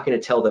 I'm not going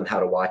to tell them how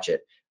to watch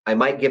it. I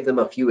might give them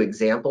a few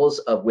examples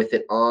of with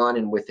it on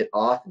and with it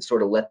off and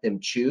sort of let them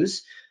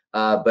choose.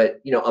 But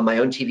you know, on my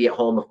own TV at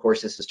home, of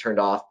course, this is turned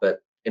off,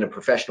 but in a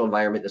professional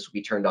environment, this will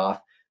be turned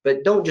off.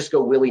 But don't just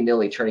go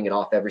willy-nilly turning it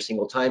off every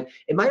single time.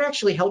 It might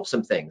actually help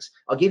some things.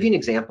 I'll give you an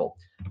example.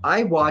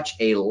 I watch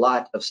a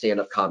lot of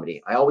stand-up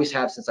comedy. I always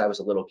have since I was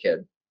a little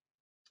kid.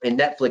 And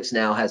Netflix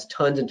now has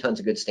tons and tons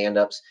of good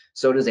stand-ups.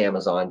 So does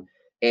Amazon.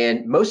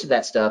 And most of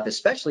that stuff,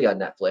 especially on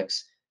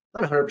Netflix,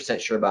 I'm not 100%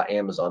 sure about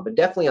Amazon, but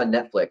definitely on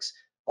Netflix,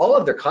 all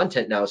of their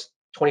content now is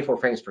 24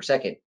 frames per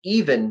second,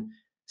 even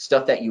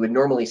stuff that you would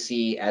normally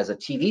see as a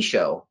TV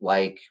show,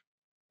 like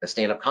a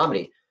stand-up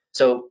comedy.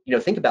 So, you know,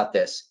 think about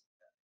this.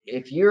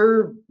 If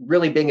you're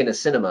really big into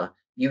cinema,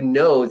 you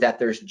know that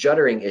there's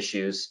juddering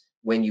issues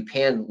when you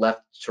pan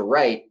left to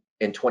right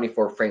in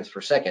 24 frames per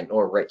second,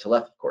 or right to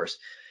left, of course.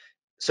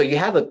 So you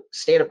have a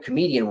stand-up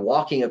comedian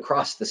walking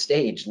across the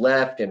stage,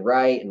 left and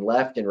right and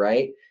left and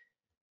right,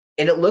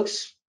 and it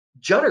looks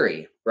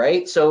juddery,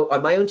 right? So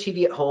on my own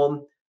TV at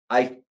home,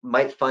 I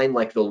might find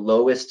like the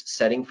lowest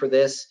setting for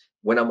this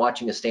when I'm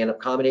watching a stand-up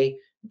comedy.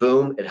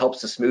 Boom, it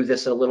helps to smooth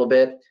this a little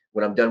bit.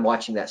 When I'm done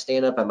watching that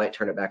stand-up, I might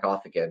turn it back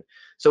off again.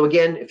 So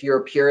again, if you're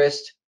a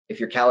purist, if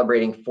you're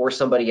calibrating for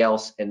somebody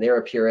else and they're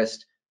a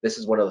purist, this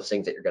is one of those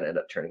things that you're going to end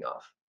up turning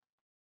off.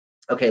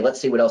 Okay, let's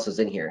see what else is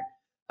in here.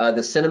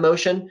 The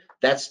Cinemotion,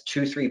 that's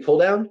 2-3 pull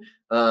down.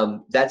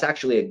 That's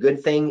actually a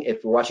good thing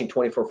if we're watching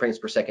 24 frames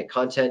per second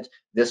content.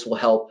 This will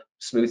help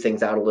smooth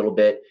things out a little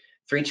bit.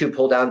 3-2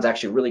 pull down is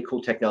actually really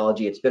cool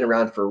technology. It's been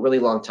around for a really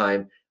long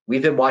time.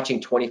 We've been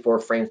watching 24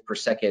 frames per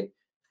second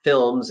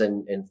films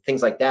and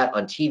things like that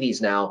on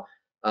TVs now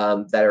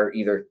that are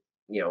either,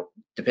 you know,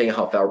 depending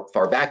on how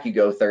far back you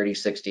go, 30,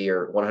 60,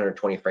 or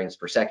 120 frames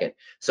per second.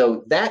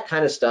 So that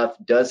kind of stuff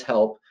does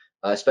help,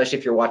 especially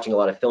if you're watching a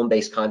lot of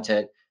film-based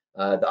content.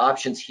 The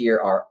options here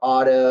are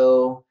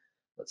auto,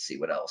 let's see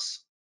what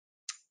else,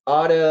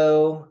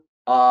 auto,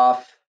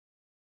 off,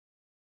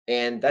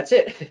 and that's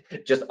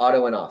it, just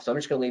auto and off. So I'm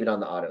just gonna leave it on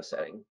the auto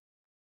setting.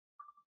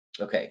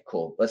 Okay,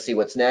 cool. Let's see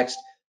what's next.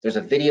 There's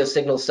a video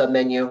signal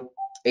submenu.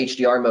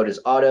 HDR mode is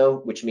auto,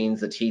 which means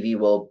the TV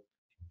will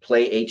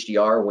play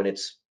HDR when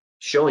it's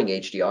showing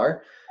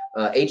HDR.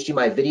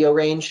 HDMI video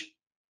range,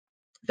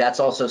 that's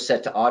also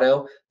set to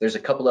auto. There's a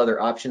couple other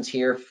options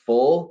here,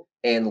 full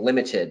and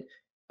limited.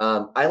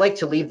 I like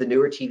to leave the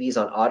newer TVs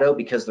on auto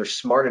because they're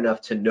smart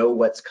enough to know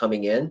what's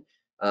coming in.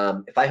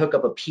 If I hook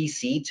up a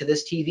PC to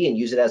this TV and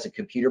use it as a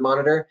computer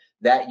monitor,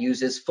 that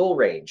uses full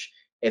range.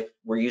 If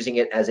we're using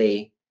it as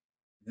a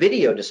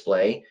video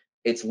display,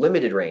 it's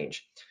limited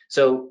range.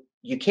 So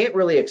you can't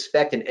really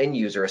expect an end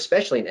user,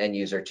 especially an end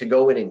user, to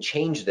go in and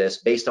change this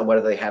based on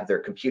whether they have their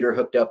computer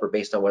hooked up or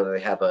based on whether they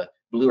have a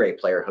Blu-ray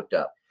player hooked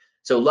up.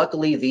 So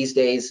luckily these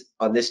days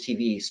on this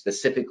TV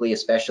specifically,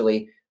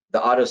 especially,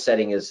 the auto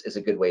setting is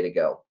a good way to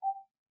go.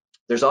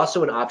 There's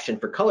also an option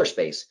for color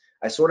space.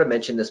 I sort of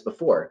mentioned this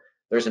before.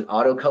 There's an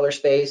auto color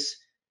space.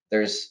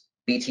 There's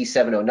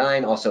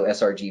BT709, also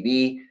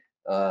sRGB,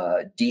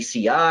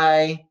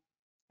 DCI,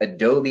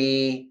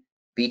 Adobe,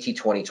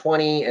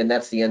 BT2020, and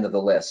that's the end of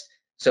the list.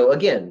 So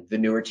again, the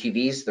newer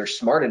TVs, they're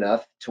smart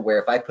enough to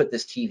where if I put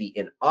this TV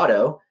in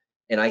auto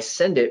and I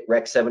send it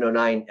Rec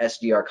 709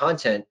 SDR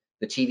content,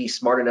 the TV's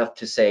smart enough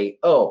to say,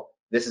 oh,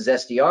 this is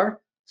SDR,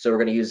 so we're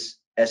going to use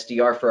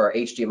SDR for our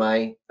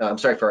HDMI, for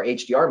our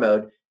HDR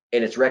mode,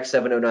 and it's Rec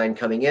 709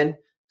 coming in,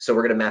 so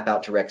we're going to map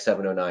out to Rec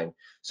 709.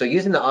 So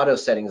using the auto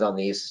settings on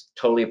these,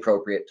 totally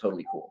appropriate,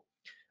 totally cool.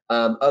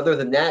 Other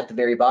than that, at the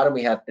very bottom,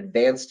 we have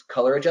advanced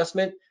color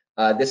adjustment.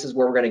 This is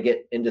where we're going to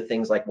get into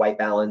things like white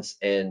balance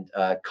and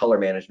color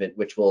management,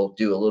 which we'll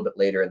do a little bit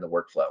later in the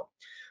workflow.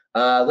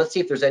 Let's see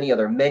if there's any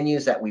other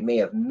menus that we may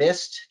have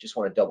missed. Just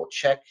want to double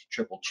check,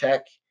 triple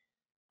check.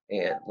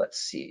 And let's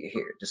see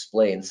here,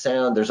 display and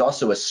sound. There's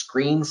also a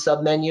screen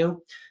submenu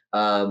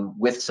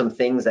with some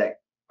things that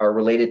are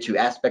related to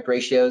aspect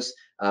ratios.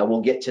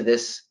 We'll get to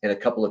this in a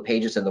couple of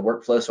pages in the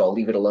workflow, so I'll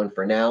leave it alone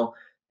for now.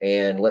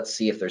 And let's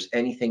see if there's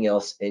anything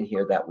else in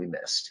here that we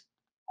missed.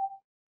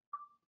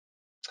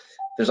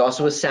 There's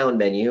also a sound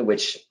menu,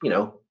 which, we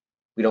don't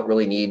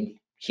really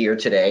need here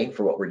today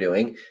for what we're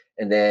doing.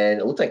 And then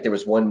it looked like there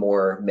was one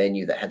more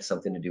menu that had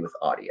something to do with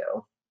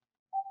audio.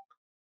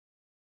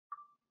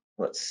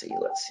 Let's see.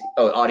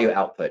 Oh, audio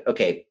output.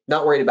 Okay,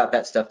 not worried about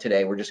that stuff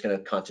today. We're just going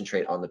to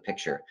concentrate on the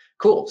picture.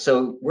 Cool.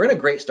 So we're in a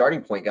great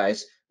starting point,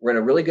 guys. We're in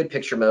a really good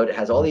picture mode. It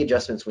has all the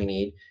adjustments we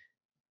need.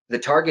 The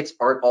targets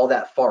aren't all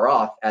that far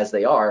off as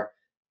they are.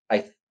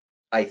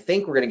 I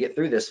think we're going to get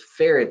through this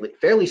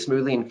fairly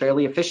smoothly and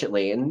fairly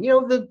efficiently. And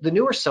the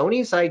newer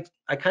Sonys,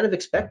 I kind of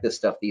expect this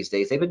stuff these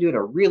days. They've been doing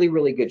a really,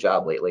 really good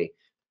job lately.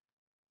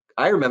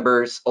 I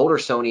remember older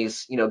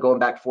Sonys, going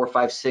back 4,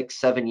 5, 6,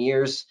 7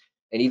 years,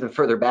 and even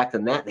further back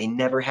than that, they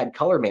never had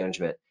color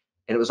management.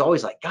 And it was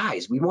always like,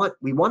 guys, we want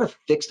to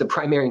fix the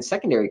primary and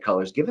secondary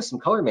colors. Give us some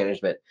color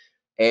management.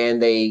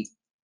 And they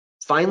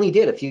finally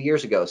did a few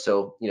years ago.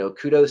 So,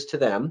 kudos to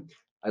them.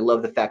 I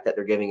love the fact that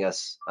they're giving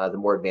us the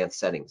more advanced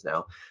settings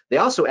now. They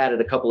also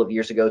added a couple of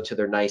years ago to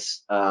their nicer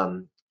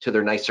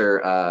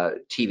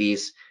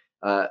TVs,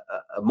 a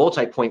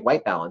multi-point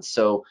white balance.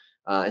 So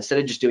instead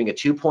of just doing a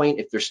 2-point,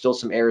 if there's still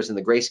some errors in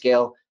the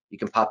grayscale, you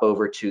can pop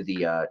over to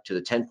the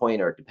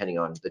 10-point, or depending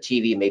on the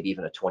TV, maybe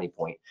even a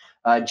 20-point.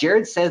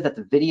 Jared says that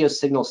the video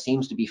signal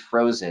seems to be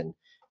frozen.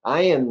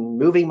 I am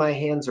moving my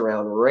hands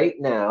around right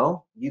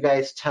now. You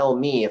guys tell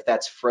me if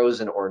that's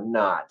frozen or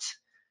not.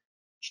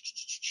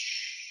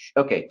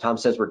 Okay, Tom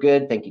says we're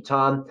good. Thank you,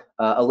 Tom.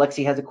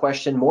 Alexi has a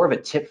question. More of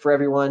a tip for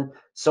everyone.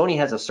 Sony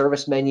has a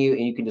service menu,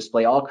 and you can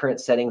display all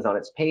current settings on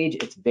its page.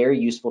 It's very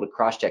useful to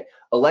cross-check.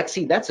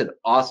 Alexi, that's an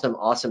awesome,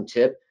 awesome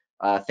tip.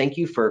 Thank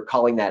you for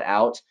calling that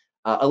out.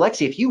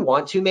 Alexi, if you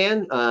want to,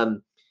 man, I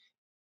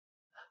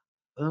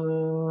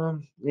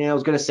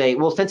was going to say,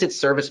 well, since it's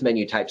service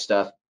menu type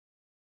stuff,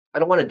 I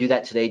don't want to do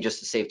that today just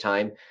to save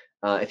time.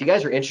 If you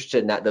guys are interested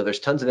in that, though, there's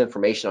tons of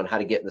information on how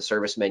to get in the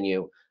service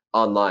menu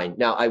online.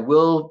 Now, I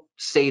will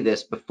say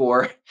this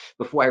before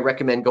I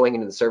recommend going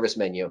into the service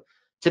menu.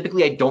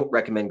 Typically, I don't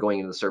recommend going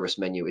into the service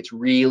menu. It's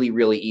really,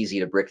 really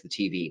easy to brick the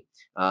TV.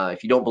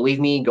 If you don't believe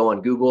me, go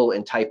on Google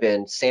and type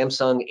in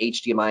Samsung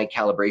HDMI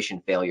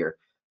calibration failure.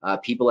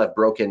 People have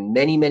broken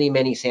many, many,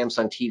 many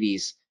Samsung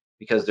TVs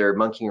because they're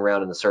monkeying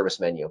around in the service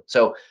menu.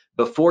 So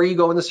before you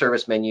go in the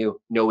service menu,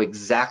 know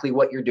exactly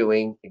what you're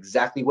doing,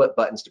 exactly what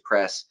buttons to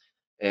press,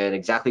 and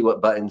exactly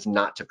what buttons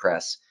not to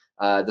press.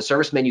 The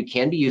service menu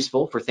can be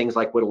useful for things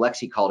like what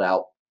Alexi called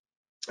out.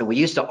 And we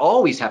used to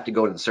always have to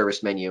go to the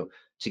service menu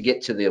to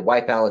get to the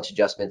white balance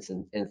adjustments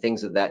and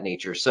things of that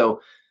nature.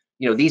 So,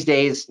 these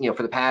days,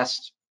 for the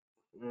past,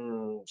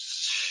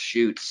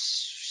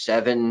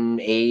 7,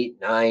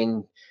 8,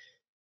 9,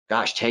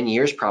 10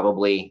 years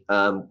probably,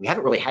 we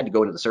haven't really had to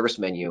go into the service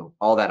menu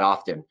all that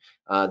often.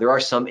 There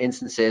are some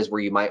instances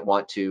where you might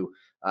want to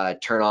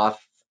turn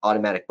off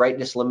automatic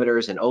brightness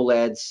limiters and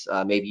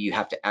OLEDs. Maybe you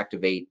have to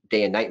activate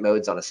day and night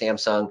modes on a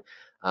Samsung.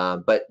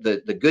 But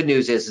the good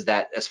news is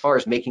that as far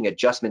as making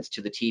adjustments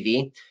to the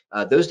TV,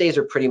 those days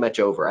are pretty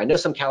much over. I know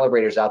some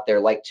calibrators out there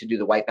like to do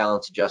the white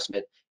balance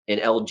adjustment in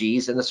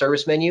LGs in the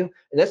service menu,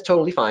 and that's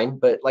totally fine.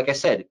 But like I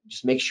said,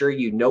 just make sure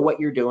you know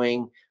what you're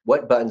doing,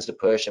 what buttons to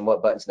push and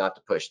what buttons not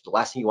to push. The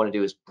last thing you want to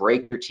do is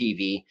break your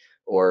TV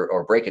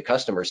or break a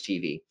customer's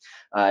TV.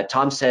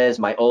 Tom says,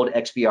 my old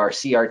XBR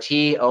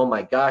CRT. Oh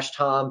my gosh,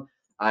 Tom.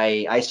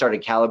 I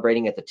started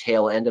calibrating at the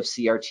tail end of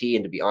CRT,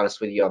 and to be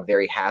honest with you, I'm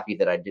very happy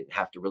that I didn't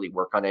have to really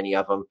work on any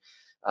of them.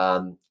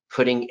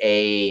 Putting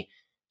a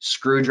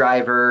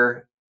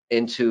screwdriver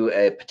into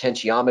a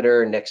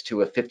potentiometer next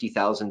to a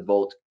 50,000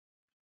 volt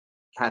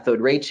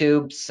cathode ray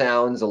tube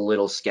sounds a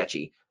little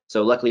sketchy.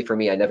 So luckily for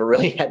me, I never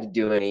really had to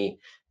do any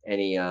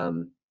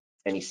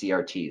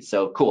CRTs.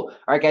 So cool. All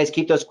right, guys,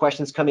 keep those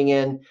questions coming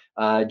in.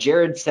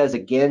 Jared says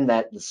again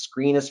that the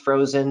screen is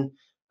frozen.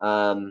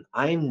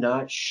 I'm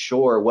not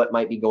sure what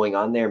might be going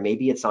on there.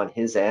 Maybe it's on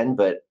his end,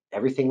 but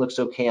everything looks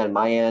okay on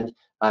my end.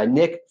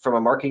 Nick from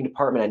our marketing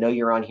department, I know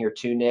you're on here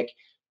too, Nick.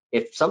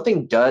 If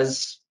something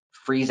does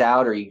freeze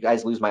out or you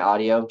guys lose my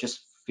audio,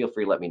 just feel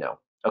free to let me know.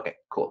 Okay,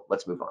 cool.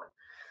 Let's move on.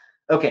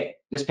 Okay,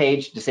 this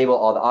page, disable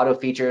all the auto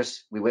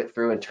features. We went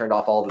through and turned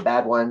off all the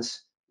bad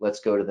ones. Let's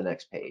go to the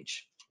next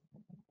page.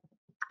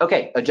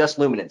 Okay, adjust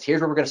luminance.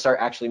 Here's where we're going to start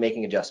actually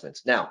making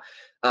adjustments. Now,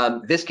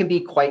 this can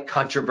be quite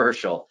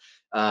controversial.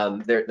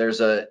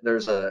 There's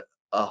a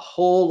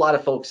whole lot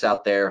of folks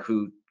out there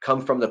who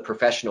come from the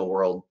professional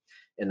world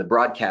and the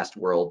broadcast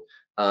world.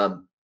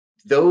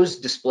 Those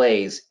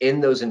displays in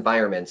those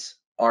environments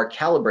are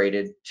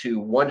calibrated to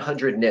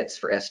 100 nits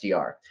for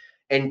SDR.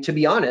 And to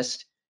be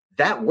honest,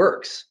 that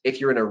works if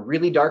you're in a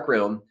really dark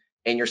room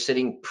and you're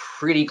sitting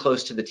pretty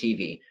close to the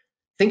TV.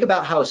 Think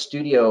about how a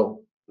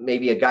studio,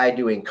 maybe a guy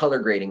doing color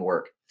grading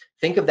work,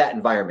 think of that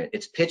environment.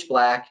 It's pitch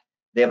black.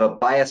 They have a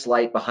bias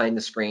light behind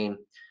the screen,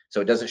 so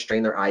it doesn't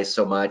strain their eyes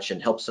so much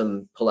and helps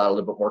them pull out a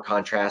little bit more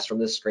contrast from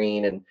the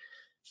screen, and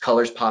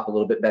colors pop a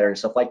little bit better and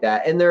stuff like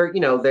that. And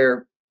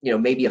they're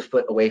maybe a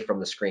foot away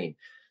from the screen.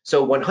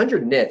 So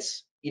 100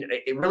 nits,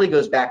 it really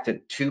goes back to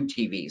tube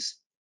TVs.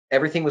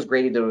 Everything was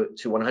graded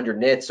to 100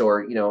 nits,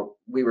 or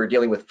we were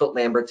dealing with foot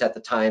Lamberts at the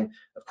time.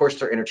 Of course,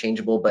 they're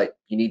interchangeable, but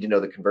you need to know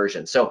the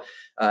conversion. So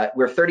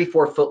we're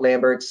 34 foot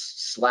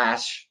Lamberts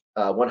 /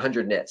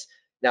 100 nits.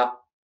 Now,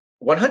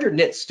 100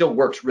 nits still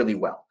works really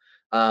well.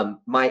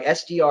 My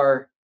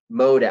SDR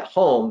mode at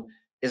home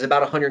is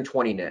about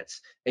 120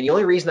 nits. And the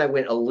only reason I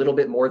went a little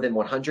bit more than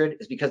 100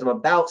 is because I'm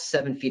about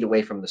 7 feet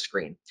away from the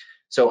screen.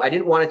 So I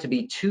didn't want it to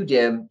be too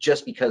dim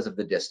just because of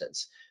the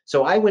distance.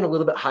 So I went a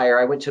little bit higher.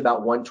 I went to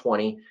about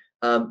 120.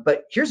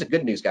 But here's the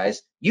good news,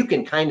 guys. You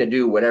can kind of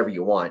do whatever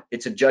you want.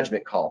 It's a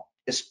judgment call,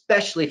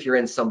 especially if you're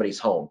in somebody's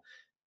home.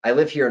 I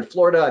live here in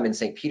Florida. I'm in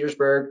St.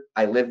 Petersburg.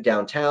 I live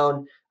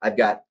downtown. I've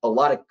got a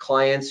lot of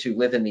clients who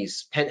live in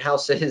these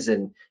penthouses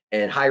and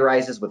high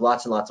rises with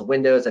lots and lots of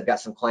windows. I've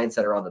got some clients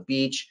that are on the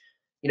beach.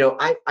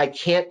 I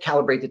can't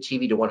calibrate the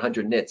TV to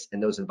 100 nits in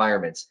those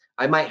environments.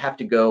 I might have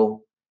to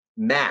go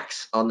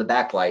max on the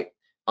backlight.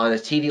 On a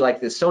TV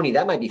like this Sony,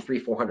 that might be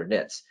 300-400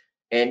 nits.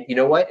 And you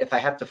know what? If I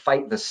have to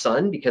fight the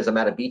sun because I'm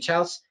at a beach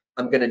house,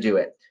 I'm going to do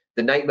it.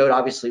 The night mode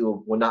obviously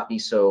will not be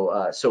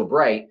so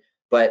bright,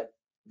 but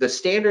the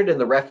standard and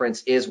the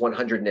reference is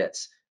 100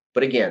 nits.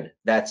 But again,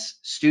 that's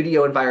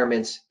studio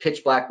environments,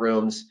 pitch black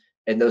rooms,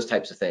 and those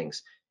types of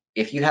things.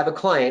 If you have a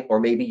client, or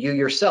maybe you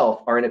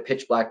yourself are in a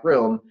pitch black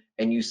room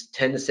and you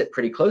tend to sit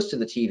pretty close to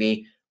the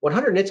TV,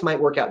 100 nits might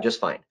work out just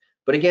fine.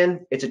 But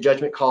again, it's a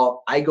judgment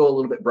call. I go a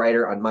little bit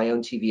brighter on my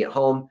own TV at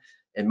home,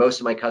 and most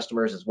of my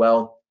customers as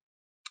well,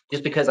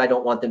 just because I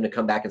don't want them to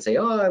come back and say,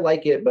 oh, I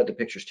like it, but the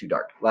picture's too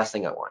dark. Last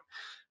thing I want.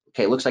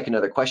 Okay, looks like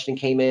another question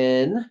came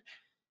in.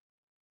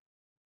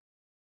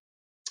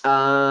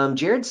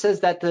 Jared says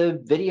that the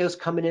video's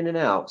coming in and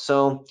out.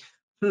 So,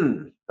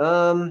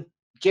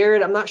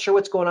 Jared, I'm not sure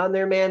what's going on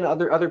there, man.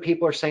 Other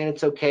people are saying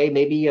it's okay.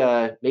 Maybe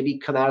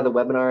come out of the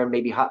webinar and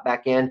maybe hop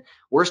back in.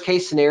 Worst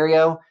case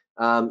scenario,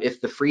 if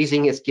the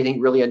freezing is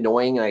getting really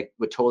annoying, I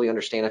would totally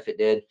understand if it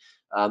did.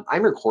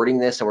 I'm recording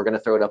this and we're going to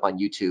throw it up on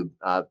YouTube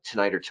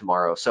tonight or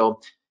tomorrow.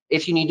 So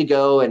if you need to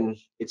go and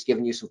it's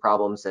giving you some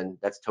problems, then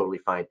that's totally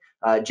fine.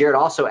 Jared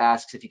also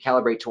asks, if you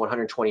calibrate to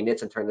 120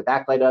 nits and turn the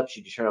backlight up,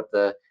 should you turn up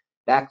the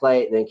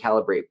backlight and then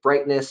calibrate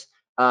brightness?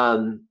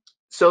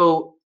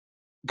 So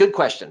good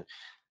question.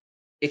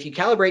 If you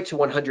calibrate to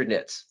 100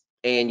 nits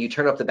and you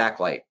turn up the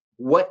backlight,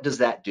 what does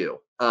that do?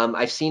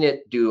 I've seen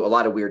it do a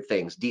lot of weird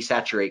things,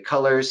 desaturate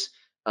colors,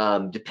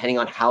 depending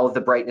on how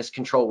the brightness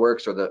control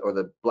works or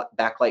the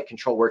backlight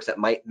control works, that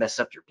might mess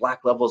up your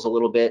black levels a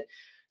little bit.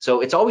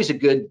 So it's always a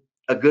good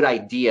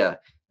idea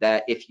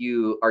that if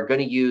you are going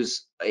to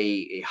use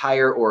a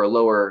higher or a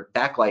lower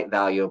backlight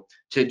value,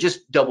 to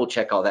just double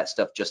check all that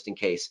stuff just in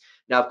case.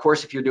 Now, of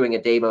course, if you're doing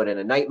a day mode and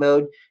a night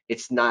mode,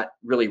 it's not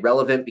really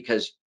relevant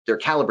because they're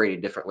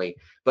calibrated differently.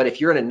 But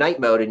if you're in a night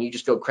mode and you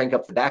just go crank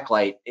up the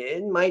backlight,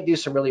 it might do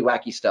some really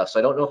wacky stuff. So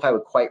I don't know if I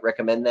would quite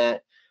recommend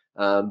that.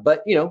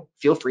 But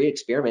feel free to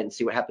experiment and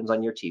see what happens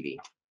on your TV.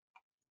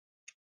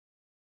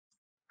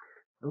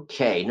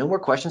 Okay, no more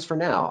questions for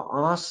now.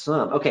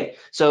 Awesome. Okay,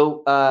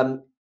 so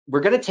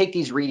we're going to take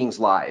these readings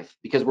live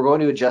because we're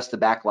going to adjust the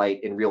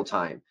backlight in real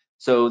time.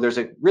 So there's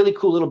a really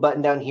cool little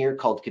button down here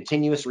called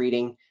continuous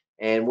reading,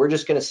 and we're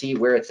just going to see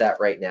where it's at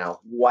right now.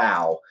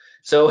 Wow.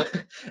 So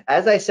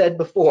as I said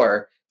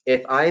before,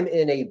 if I'm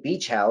in a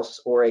beach house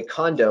or a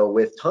condo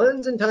with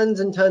tons and tons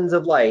and tons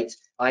of lights,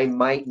 I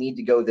might need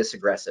to go this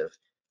aggressive.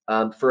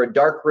 For a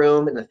dark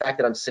room, and the fact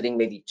that I'm sitting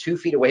maybe 2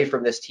 feet away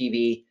from this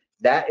TV,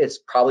 that is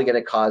probably going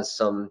to cause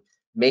some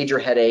major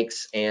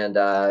headaches, and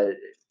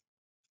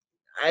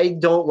I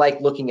don't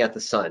like looking at the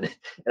sun,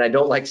 and I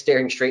don't like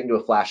staring straight into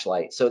a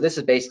flashlight. So this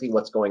is basically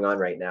what's going on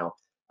right now.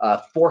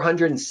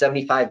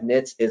 475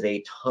 nits is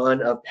a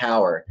ton of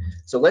power.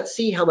 So let's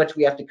see how much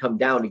we have to come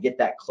down to get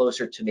that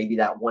closer to maybe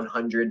that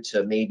 100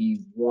 to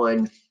maybe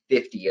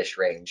 150-ish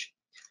range.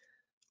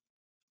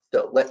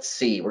 So let's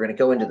see, we're going to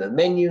go into the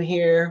menu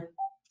here.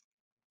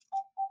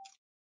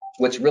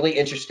 What's really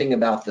interesting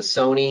about the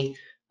Sony,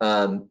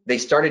 they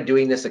started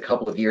doing this a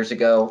couple of years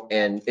ago,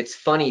 and it's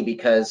funny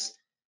because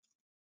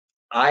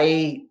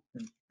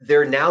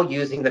they're now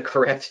using the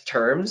correct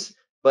terms,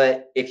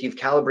 but if you've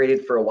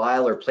calibrated for a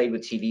while or played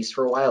with TVs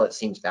for a while, it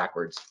seems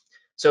backwards.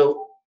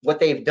 So what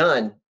they've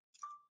done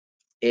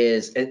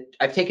is, and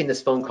I've taken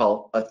this phone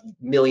call a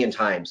million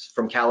times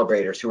from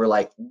calibrators who are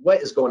like,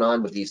 what is going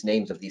on with these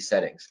names of these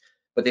settings?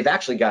 But they've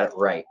actually got it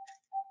right,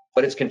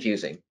 but it's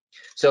confusing.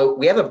 So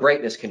we have a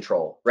brightness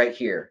control right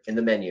here in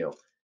the menu.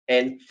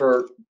 And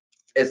for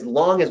as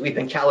long as we've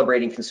been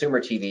calibrating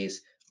consumer TVs,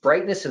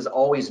 brightness has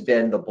always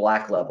been the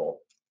black level.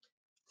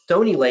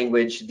 Sony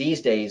language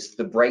these days,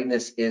 the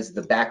brightness is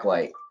the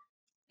backlight.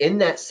 In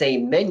that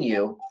same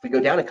menu, if we go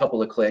down a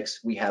couple of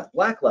clicks, we have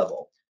black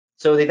level.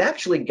 So they've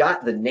actually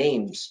got the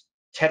names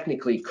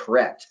technically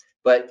correct,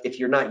 but if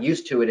you're not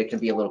used to it, it can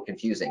be a little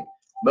confusing.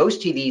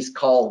 Most TVs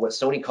call what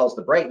Sony calls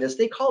the brightness,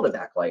 they call it a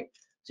backlight.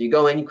 So you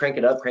go in, you crank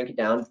it up, crank it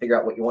down, figure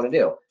out what you want to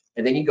do.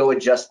 And then you go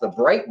adjust the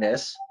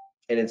brightness,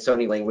 and in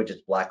Sony language,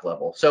 it's black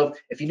level. So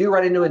if you do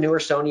run into a newer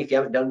Sony, if you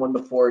haven't done one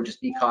before,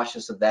 just be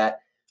cautious of that.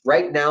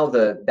 Right now,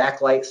 the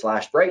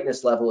backlight /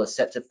 brightness level is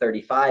set to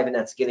 35, and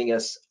that's getting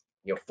us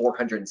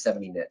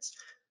 470 nits.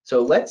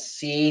 So let's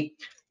see.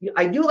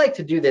 I do like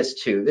to do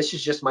this too. This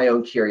is just my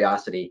own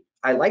curiosity.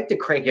 I like to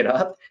crank it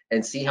up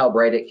and see how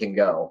bright it can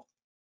go.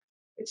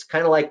 It's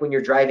kind of like when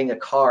you're driving a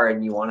car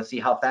and you want to see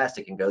how fast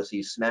it can go, so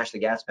you smash the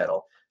gas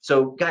pedal.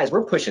 So guys,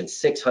 we're pushing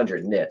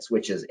 600 nits,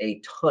 which is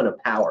a ton of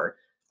power,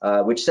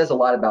 which says a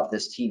lot about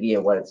this TV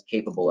and what it's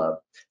capable of.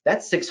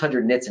 That's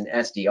 600 nits in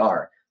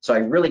SDR. So I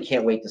really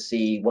can't wait to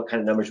see what kind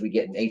of numbers we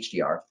get in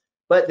HDR.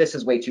 But this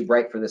is way too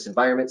bright for this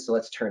environment, so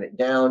let's turn it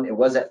down. It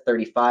was at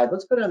 35.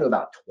 Let's go down to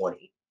about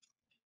 20.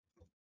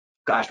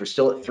 Gosh, we're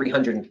still at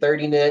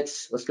 330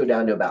 nits. Let's go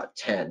down to about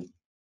 10.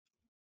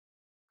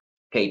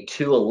 Okay,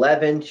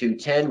 211,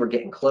 210, we're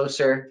getting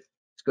closer.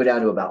 Let's go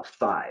down to about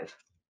 5.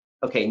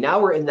 Okay, now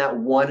we're in that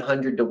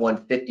 100 to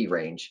 150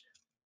 range.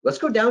 Let's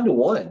go down to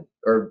 1,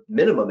 or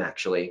minimum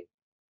actually.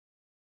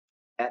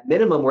 At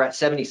minimum, we're at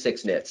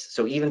 76 nits.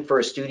 So even for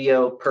a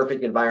studio,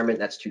 perfect environment,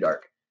 that's too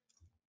dark.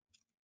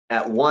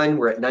 At 1,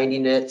 we're at 90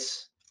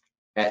 nits.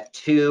 At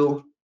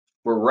 2,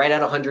 we're right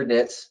at 100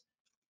 nits.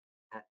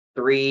 At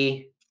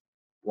 3,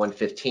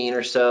 115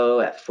 or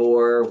so. At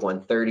 4,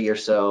 130 or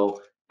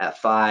so. At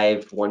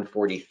 5,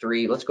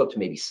 143. Let's go up to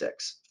maybe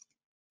 6.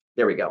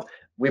 There we go.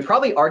 We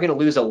probably are going to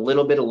lose a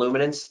little bit of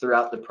luminance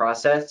throughout the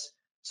process.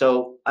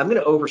 So I'm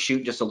going to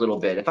overshoot just a little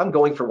bit. If I'm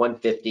going for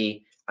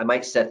 150, I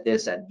might set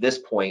this at this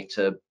point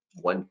to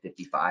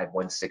 155,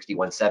 160,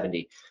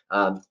 170.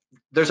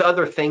 There's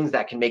other things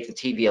that can make the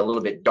TV a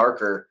little bit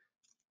darker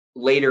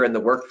later in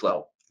the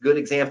workflow. Good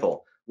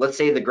example. Let's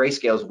say the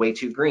grayscale is way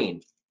too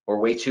green or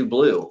way too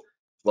blue.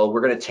 Well,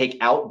 we're going to take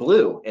out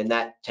blue, and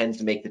that tends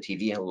to make the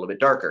TV a little bit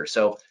darker.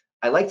 So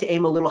I like to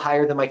aim a little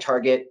higher than my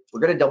target.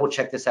 We're going to double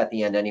check this at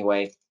the end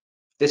anyway.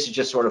 This is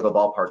just sort of a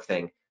ballpark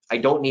thing. I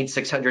don't need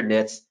 600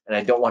 nits, and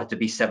I don't want it to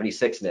be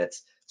 76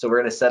 nits. So we're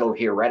going to settle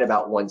here right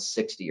about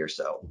 160 or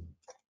so.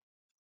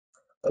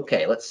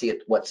 Okay, let's see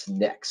what's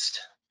next.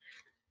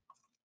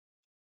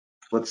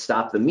 Let's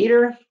stop the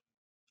meter.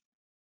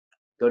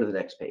 Go to the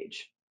next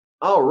page.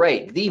 All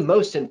right, the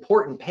most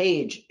important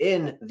page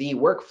in the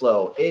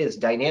workflow is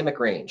dynamic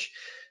range.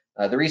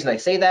 The reason I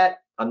say that,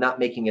 I'm not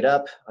making it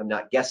up. I'm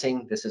not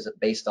guessing. This isn't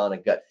based on a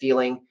gut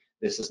feeling.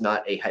 This is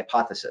not a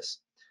hypothesis.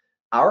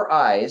 Our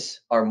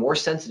eyes are more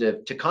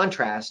sensitive to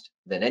contrast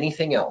than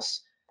anything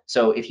else.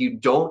 So if you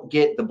don't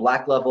get the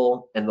black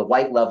level and the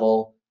white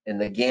level and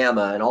the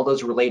gamma and all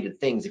those related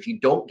things, if you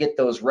don't get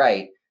those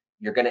right,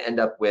 you're going to end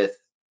up with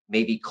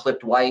maybe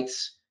clipped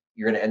whites.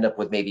 You're going to end up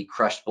with maybe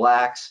crushed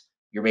blacks.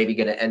 You're maybe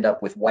going to end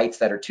up with whites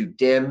that are too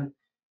dim.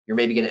 You're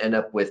maybe going to end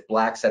up with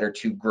blacks that are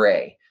too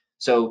gray.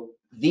 So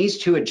these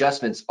two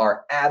adjustments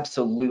are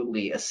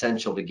absolutely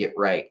essential to get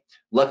right.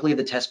 Luckily,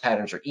 the test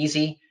patterns are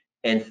easy,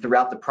 and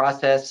throughout the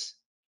process,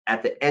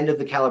 at the end of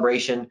the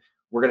calibration,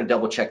 we're going to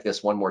double check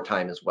this one more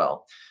time as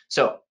well.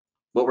 So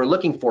what we're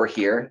looking for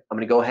here, I'm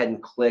going to go ahead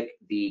and click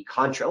the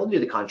contrast. I'll do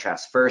the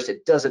contrast first.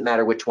 It doesn't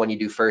matter which one you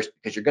do first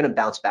because you're going to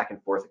bounce back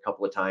and forth a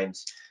couple of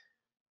times.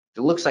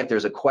 It looks like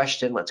there's a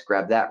question. Let's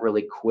grab that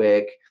really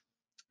quick.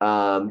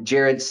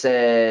 Jared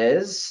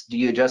says, do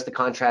you adjust the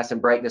contrast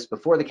and brightness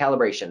before the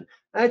calibration?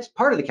 It's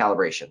part of the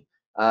calibration.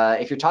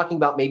 If you're talking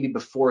about maybe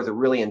before the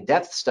really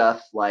in-depth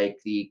stuff like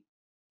the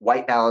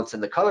white balance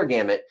and the color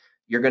gamut,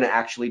 you're going to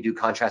actually do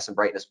contrast and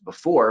brightness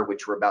before,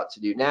 which we're about to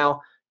do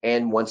now,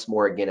 and once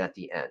more again at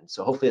the end.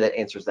 So hopefully that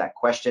answers that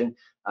question.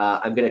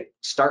 I'm going to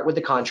start with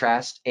the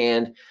contrast,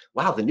 and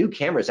wow, the new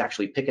camera is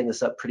actually picking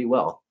this up pretty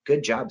well.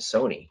 Good job,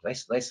 Sony.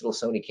 Nice little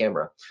Sony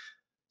camera.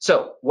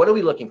 So what are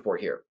we looking for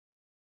here?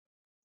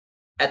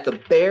 At the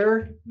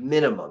bare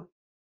minimum,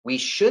 we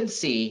should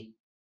see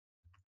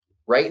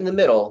right in the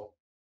middle,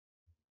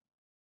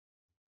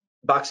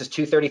 boxes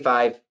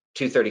 235,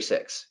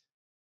 236.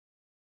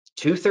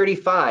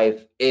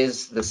 235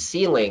 is the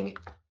ceiling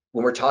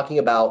when we're talking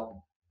about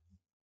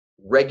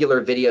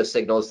regular video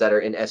signals that are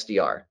in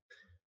SDR.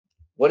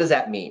 What does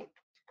that mean?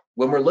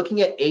 When we're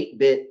looking at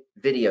 8-bit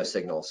video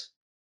signals,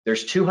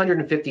 there's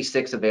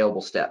 256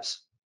 available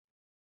steps.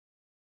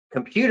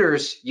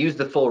 Computers use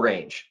the full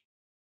range.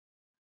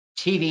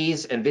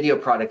 TVs and video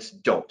products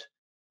don't.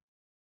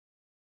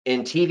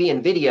 In TV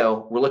and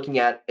video, we're looking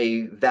at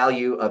a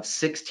value of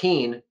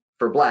 16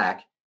 for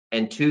black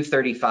and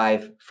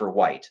 235 for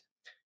white.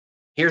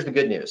 Here's the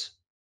good news.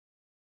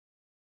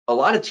 A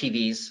lot of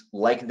TVs,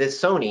 like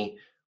this Sony,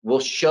 will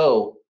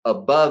show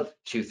above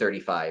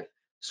 235.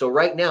 So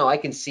right now I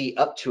can see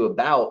up to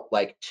about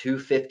like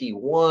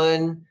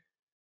 251.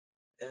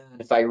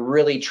 If I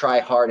really try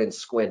hard and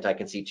squint, I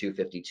can see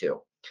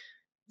 252.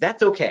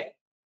 That's okay.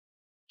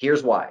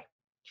 Here's why.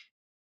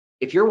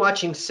 If you're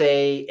watching,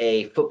 say,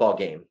 a football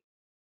game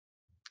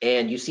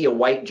and you see a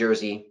white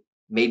jersey,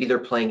 maybe they're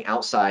playing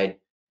outside,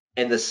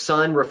 and the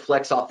sun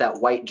reflects off that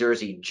white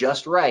jersey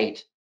just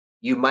right,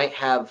 you might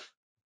have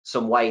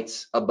some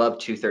whites above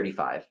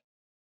 235.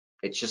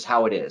 It's just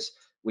how it is.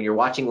 When you're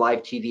watching live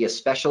TV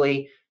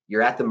especially,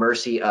 you're at the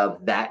mercy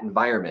of that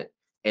environment.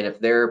 And if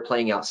they're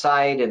playing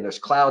outside and there's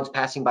clouds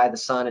passing by the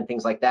sun and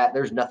things like that,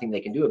 there's nothing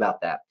they can do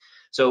about that.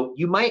 So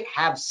you might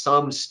have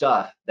some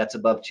stuff that's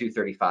above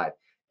 235.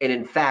 And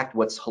in fact,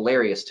 what's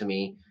hilarious to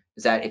me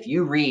is that if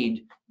you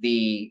read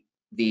the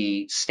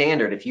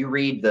standard, if you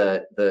read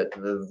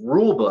the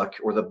rule book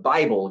or the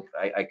Bible,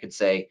 I could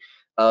say,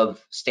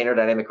 of standard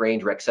dynamic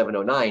range Rec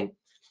 709,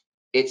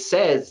 it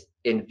says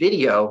in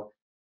video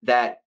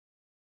that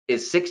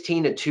is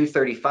 16 to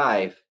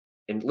 235,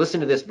 and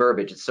listen to this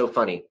verbiage, it's so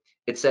funny.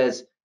 It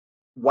says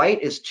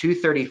white is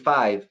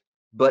 235,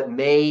 but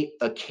may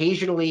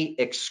occasionally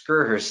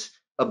excurse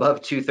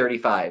above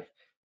 235.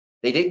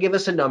 They didn't give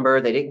us a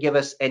number, they didn't give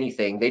us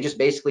anything. They just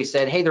basically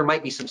said, hey, there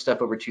might be some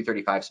stuff over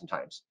 235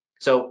 sometimes.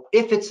 So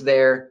if it's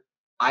there,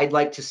 I'd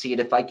like to see it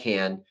if I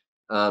can.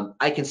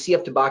 I can see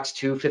up to box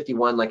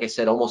 251, like I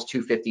said, almost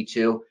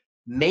 252.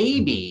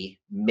 Maybe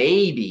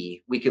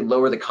we can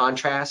lower the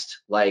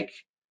contrast, like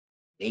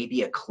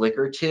maybe a click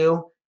or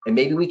two, and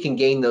maybe we can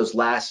gain those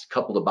last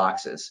couple of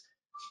boxes.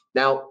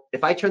 Now,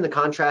 if I turn the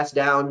contrast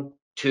down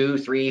 2,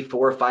 3,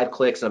 4, 5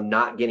 clicks, I'm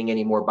not getting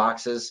any more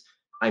boxes,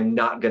 I'm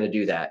not going to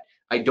do that.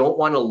 I don't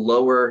want to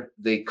lower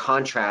the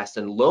contrast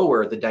and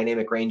lower the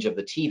dynamic range of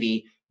the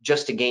TV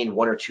just to gain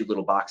 1 or 2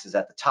 little boxes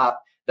at the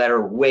top that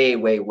are way,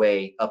 way,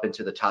 way up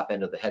into the top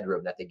end of the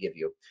headroom that they give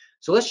you.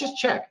 So let's just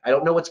check. I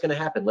don't know what's going to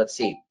happen. Let's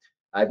see.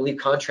 I believe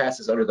contrast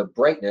is under the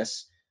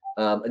brightness.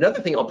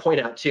 Another thing I'll point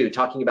out too,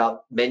 talking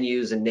about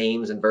menus and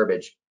names and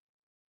verbiage.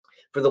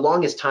 For the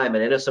longest time,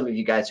 and I know some of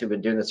you guys who've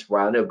been doing this for a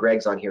while, I know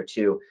Greg's on here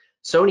too,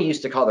 Sony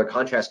used to call their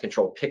contrast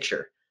control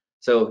picture.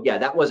 So yeah,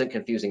 that wasn't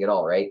confusing at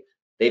all, right?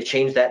 They've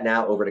changed that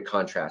now over to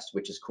contrast,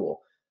 which is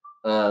cool.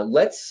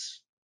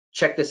 Let's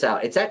check this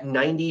out. It's at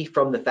 90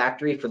 from the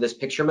factory for this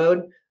picture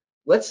mode.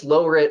 Let's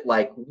lower it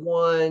like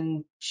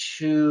 1,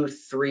 2,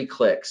 3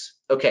 clicks.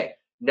 Okay,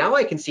 now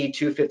I can see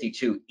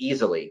 252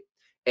 easily,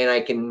 and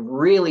I can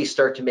really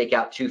start to make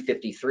out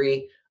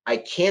 253. I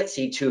can't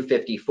see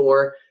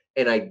 254,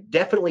 and I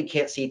definitely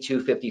can't see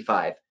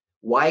 255.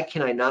 Why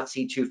can I not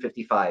see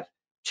 255?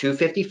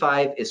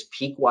 255 is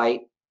peak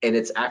white, and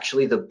it's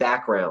actually the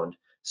background.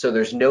 So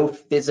there's no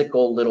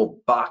physical little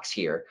box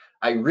here.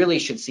 I really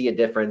should see a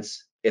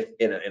difference if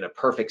in a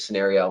perfect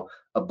scenario,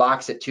 a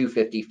box at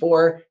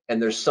 254, and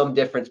there's some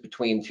difference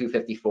between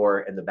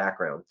 254 and the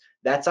background.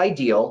 That's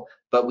ideal,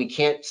 but we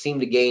can't seem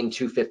to gain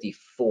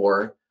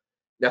 254.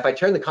 Now, if I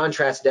turn the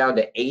contrast down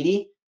to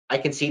 80, I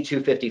can see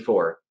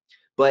 254.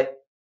 But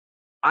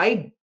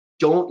I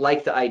don't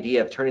like the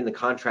idea of turning the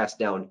contrast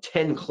down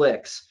 10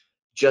 clicks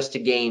just to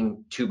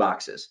gain 2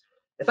 boxes.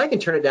 If I can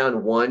turn it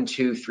down 1,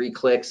 2, 3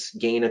 clicks,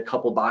 gain a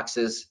couple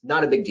boxes,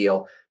 not a big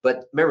deal.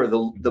 But remember,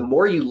 the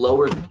more you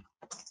lower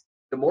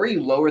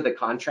the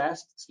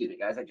contrast, excuse me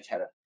guys, I just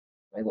had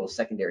my little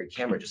secondary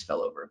camera just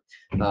fell over.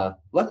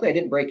 Luckily I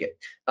didn't break it.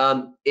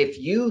 If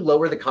you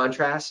lower the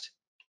contrast,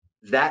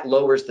 that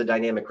lowers the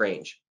dynamic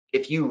range.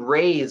 If you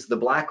raise the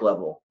black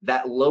level,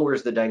 that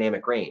lowers the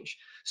dynamic range.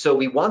 So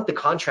we want the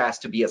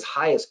contrast to be as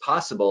high as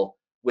possible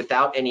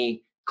without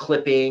any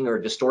clipping or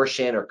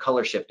distortion or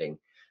color shifting.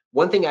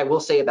 One thing I will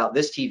say about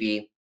this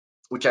TV,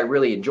 which I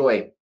really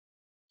enjoy,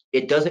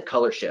 it doesn't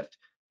color shift.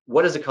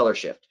 What is a color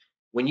shift?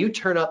 When you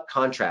turn up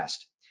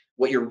contrast,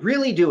 what you're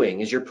really doing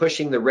is you're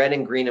pushing the red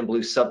and green and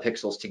blue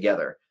subpixels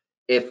together.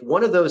 If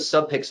one of those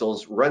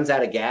subpixels runs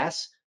out of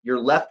gas, you're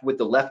left with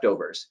the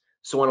leftovers.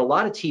 So on a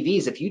lot of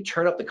TVs, if you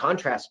turn up the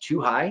contrast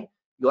too high,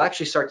 you'll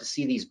actually start to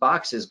see these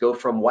boxes go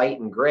from white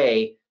and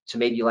gray to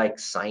maybe like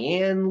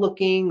cyan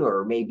looking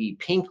or maybe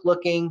pink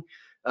looking,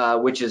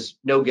 which is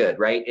no good,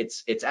 right?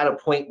 It's at a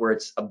point where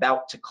it's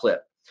about to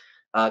clip.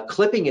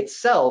 Clipping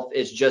itself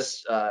is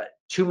just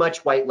too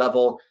much white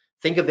level.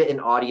 Think of it in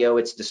audio,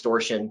 it's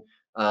distortion.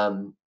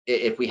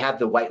 If we have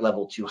the white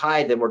level too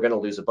high, then we're going to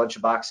lose a bunch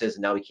of boxes,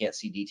 and now we can't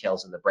see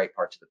details in the bright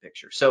parts of the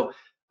picture. So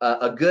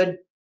a good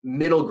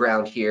middle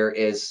ground here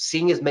is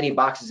seeing as many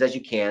boxes as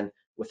you can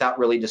without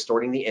really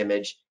distorting the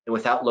image and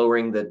without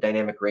lowering the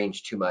dynamic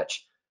range too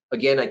much.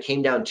 Again, I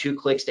came down 2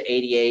 clicks to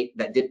 88.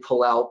 That did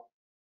pull out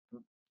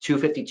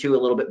 252 a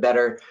little bit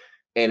better,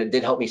 and it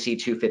did help me see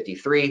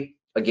 253.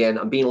 Again,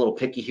 I'm being a little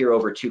picky here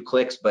over 2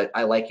 clicks, but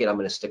I like it. I'm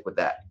going to stick with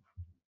that.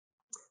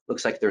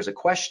 Looks like there's a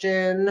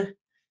question.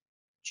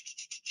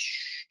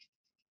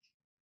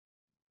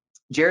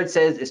 Jared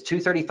says, is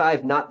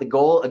 235 not the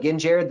goal? Again,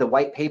 Jared, the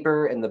white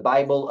paper and the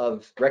Bible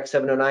of Rec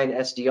 709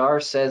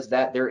 SDR says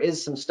that there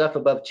is some stuff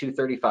above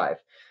 235.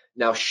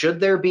 Now, should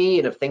there be,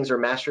 and if things are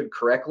mastered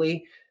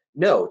correctly,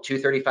 no,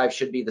 235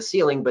 should be the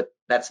ceiling, but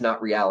that's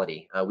not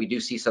reality. We do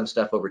see some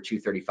stuff over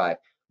 235.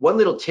 One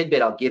little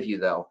tidbit I'll give you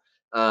though,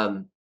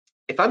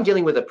 if I'm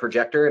dealing with a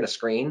projector and a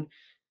screen,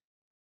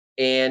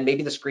 and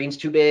maybe the screen's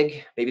too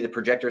big, maybe the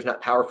projector is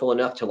not powerful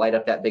enough to light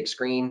up that big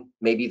screen,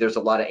 maybe there's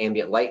a lot of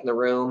ambient light in the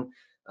room,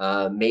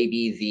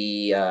 maybe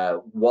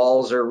the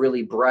walls are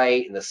really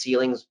bright and the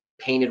ceiling's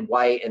painted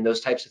white and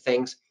those types of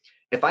things.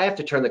 If I have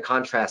to turn the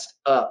contrast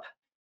up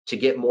to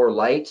get more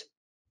light,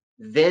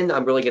 then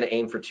I'm really going to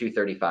aim for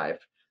 235.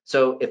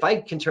 So if I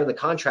can turn the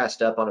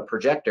contrast up on a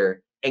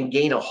projector and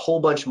gain a whole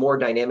bunch more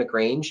dynamic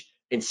range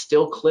and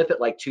still clip it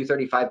like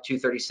 235,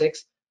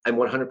 236, I'm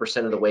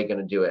 100% of the way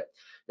going to do it.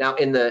 Now,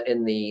 in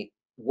the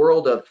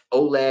world of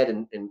OLED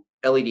and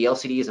LED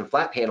LCDs and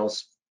flat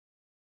panels,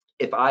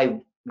 if I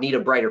need a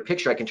brighter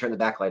picture, I can turn the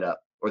backlight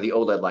up or the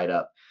OLED light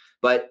up.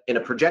 But in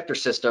a projector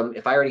system,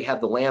 if I already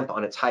have the lamp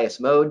on its highest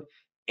mode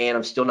and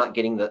I'm still not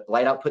getting the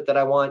light output that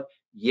I want,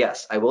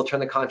 yes, I will turn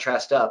the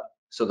contrast up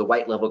so the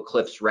white level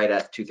clips right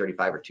at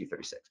 235 or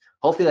 236.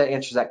 Hopefully that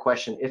answers that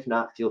question. If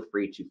not, feel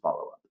free to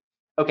follow up.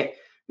 Okay,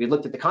 we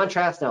looked at the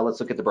contrast. Now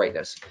let's look at the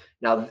brightness.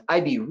 Now,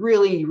 I'd be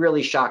really,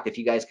 really shocked if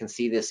you guys can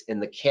see this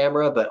in the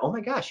camera, but oh my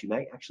gosh, you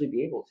might actually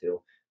be able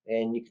to.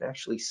 And you can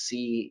actually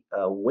see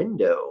a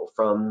window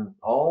from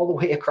all the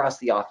way across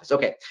the office.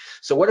 Okay,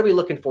 so what are we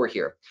looking for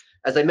here?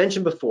 As I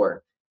mentioned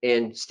before,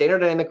 in standard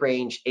dynamic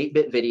range,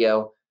 8-bit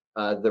video,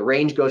 the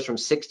range goes from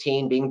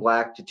 16 being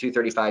black to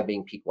 235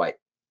 being peak white.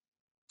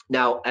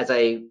 Now, as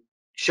I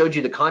showed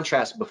you the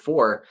contrast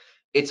before,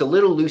 it's a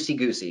little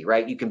loosey-goosey,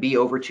 right? You can be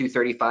over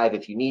 235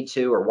 if you need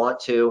to or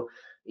want to.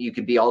 You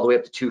could be all the way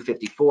up to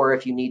 254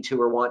 if you need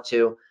to or want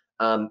to.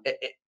 And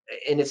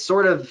it's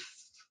sort of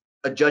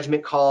a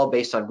judgment call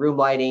based on room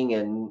lighting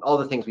and all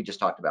the things we just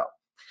talked about.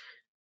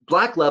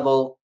 Black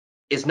level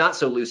is not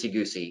so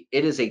loosey-goosey.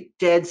 It is a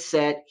dead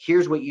set.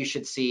 Here's what you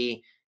should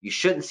see. You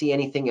shouldn't see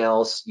anything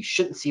else. You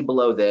shouldn't see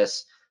below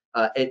this.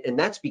 And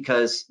that's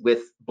because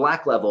with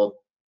black level,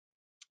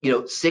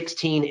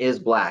 16 is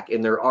black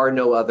and there are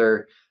no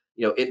other,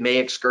 it may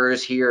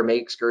excurse here, may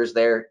excurse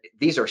there.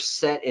 These are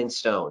set in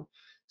stone.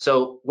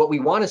 So what we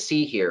want to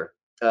see here,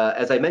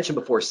 as I mentioned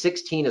before,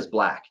 16 is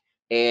black.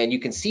 And you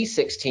can see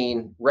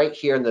 16 right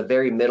here in the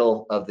very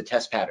middle of the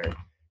test pattern.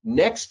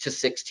 Next to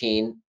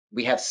 16,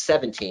 we have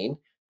 17.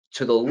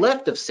 To the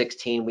left of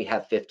 16, we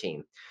have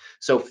 15.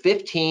 So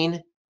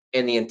 15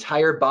 and the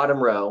entire bottom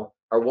row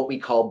are what we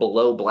call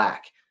below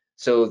black.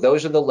 So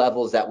those are the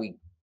levels that we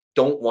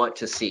don't want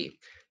to see.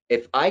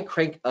 If I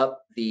crank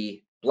up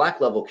the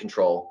black level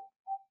control,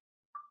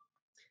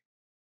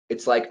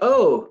 it's like,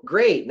 oh,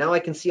 great, now I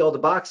can see all the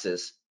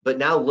boxes. But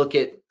now look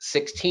at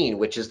 16,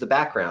 which is the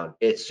background.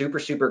 It's super,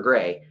 super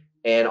gray.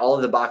 And all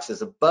of the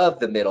boxes above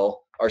the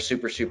middle are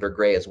super, super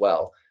gray as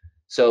well.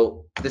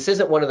 So this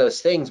isn't one of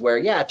those things where,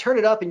 yeah, turn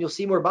it up and you'll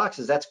see more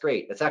boxes. That's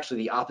great. That's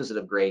actually the opposite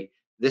of great.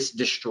 This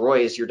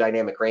destroys your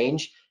dynamic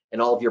range and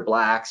all of your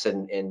blacks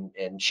and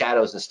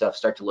shadows and stuff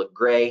start to look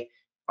gray.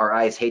 Our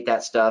eyes hate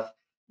that stuff.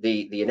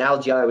 The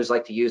analogy I always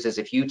like to use is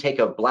if you take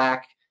a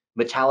black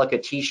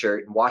Metallica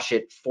t-shirt and wash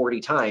it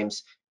 40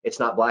 times, it's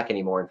not black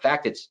anymore. In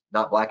fact, it's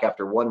not black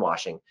after one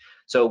washing.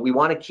 So we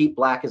want to keep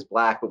black as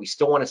black, but we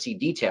still want to see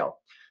detail.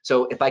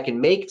 So if I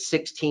can make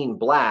 16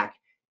 black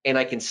and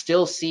I can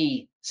still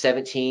see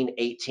 17,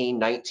 18,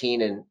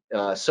 19,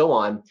 and so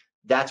on,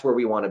 that's where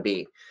we want to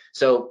be.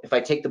 So if I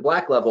take the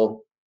black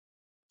level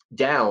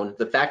down,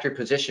 the factory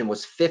position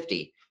was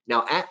 50.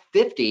 Now at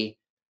 50,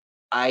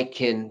 I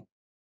can,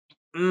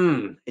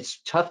 it's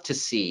tough to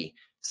see.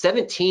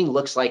 17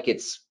 looks like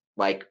it's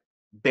like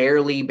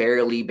barely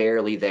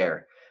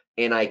there.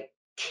 And I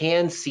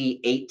can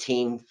see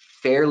 18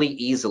 fairly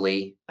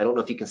easily. I don't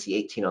know if you can see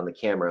 18 on the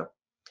camera.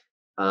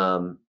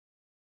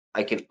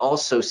 I can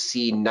also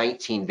see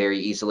 19 very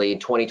easily, and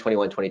 20,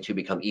 21, 22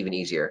 become even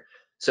easier.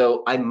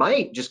 So I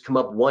might just come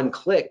up one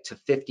click to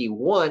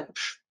 51.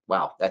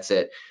 Wow, that's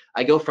it.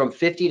 I go from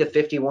 50 to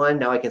 51.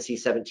 Now I can see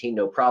 17,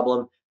 no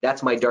problem.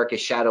 That's my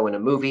darkest shadow in a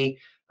movie.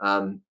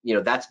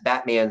 That's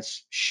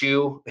Batman's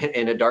shoe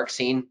in a dark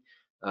scene,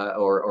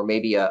 or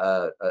maybe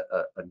a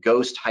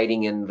ghost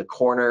hiding in the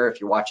corner if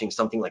you're watching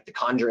something like The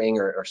Conjuring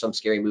or some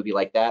scary movie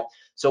like that.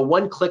 So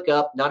one click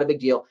up, not a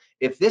big deal.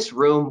 If this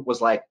room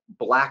was like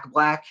black,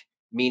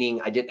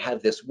 meaning I didn't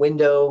have this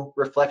window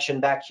reflection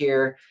back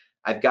here,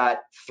 I've got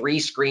 3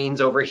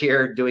 screens over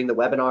here doing the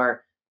webinar.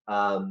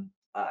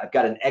 I've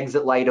got an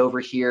exit light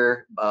over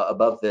here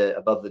above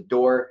the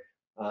door.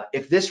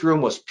 If this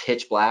room was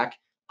pitch black,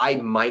 I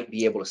might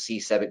be able to see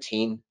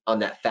 17 on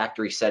that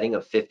factory setting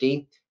of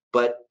 50,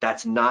 but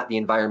that's not the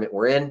environment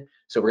we're in.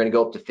 So we're going to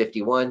go up to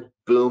 51.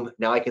 Boom.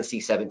 Now I can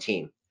see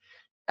 17.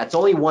 That's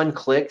only one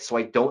click, so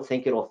I don't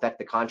think it'll affect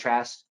the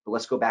contrast, but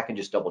let's go back and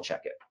just double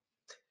check it.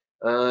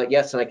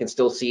 Yes, and I can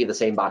still see the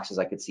same boxes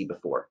I could see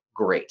before.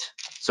 Great.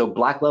 So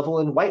black level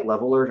and white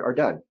level are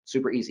done.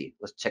 Super easy.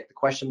 Let's check the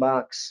question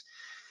box.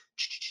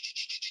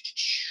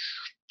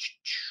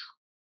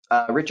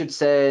 Richard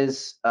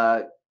says,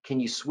 can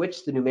you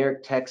switch the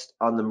numeric text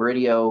on the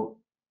Murideo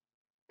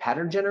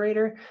pattern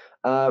generator?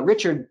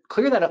 Richard,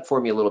 clear that up for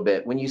me a little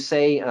bit. When you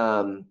say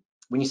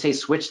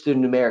switch the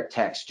numeric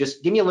text,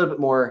 just give me a little bit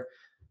more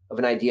of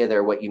an idea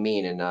there what you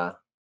mean, and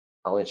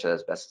I'll answer that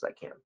as best as I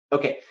can.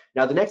 Okay,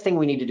 now the next thing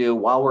we need to do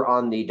while we're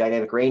on the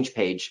dynamic range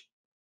page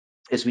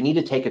is we need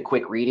to take a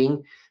quick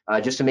reading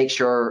just to make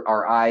sure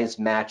our eyes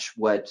match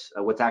what's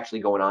actually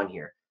going on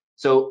here.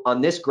 So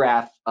on this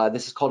graph,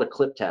 this is called a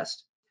clip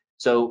test.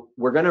 So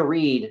we're going to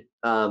read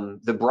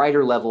the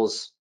brighter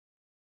levels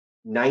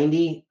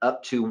 90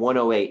 up to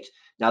 108.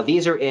 Now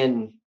these are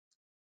in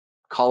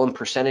column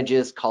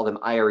percentages, call them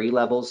IRE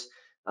levels.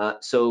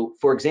 So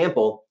for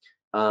example,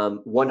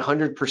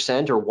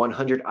 100% or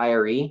 100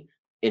 IRE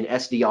in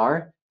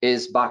SDR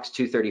is box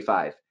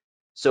 235.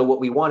 So what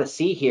we want to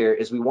see here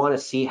is we want to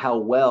see how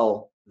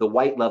well the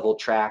white level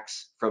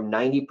tracks from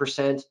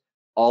 90%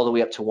 all the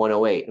way up to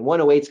 108. And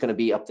 108 is going to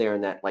be up there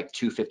in that like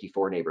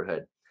 254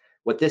 neighborhood.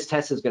 What this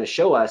test is going to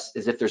show us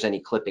is if there's any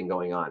clipping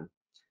going on.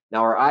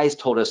 Now our eyes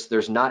told us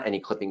there's not any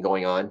clipping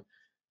going on,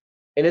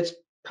 and it's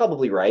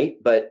probably right,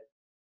 but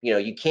you know,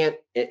 you can't,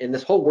 in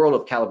this whole world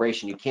of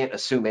calibration, you can't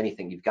assume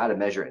anything. You've got to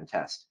measure it and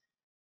test.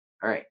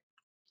 All right,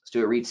 let's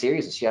do a read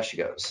series and see how she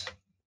goes.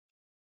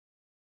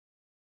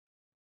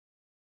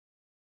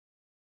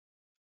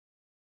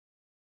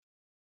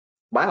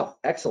 Wow,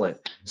 excellent.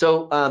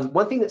 So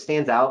one thing that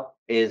stands out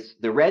is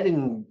the red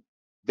and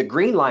the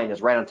green line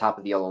is right on top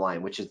of the yellow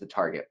line, which is the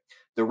target.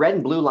 The red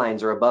and blue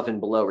lines are above and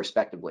below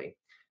respectively.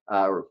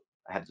 Or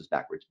I have this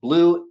backwards.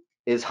 Blue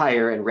is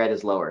higher and red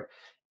is lower.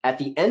 At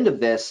the end of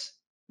this,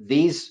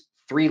 these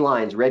three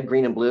lines, red,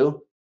 green, and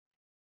blue,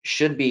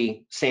 should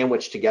be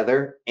sandwiched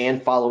together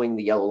and following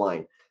the yellow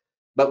line.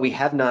 But we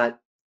have not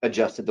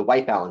adjusted the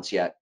white balance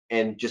yet.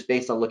 And just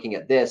based on looking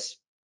at this,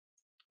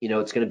 you know,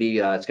 it's going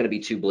to be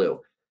too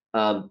blue.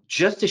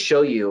 Just to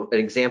show you an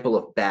example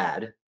of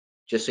bad,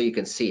 just so you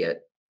can see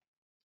it,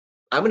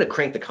 I'm going to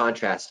crank the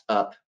contrast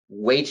up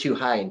way too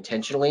high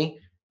intentionally,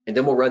 and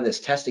then we'll run this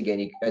test again.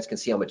 You guys can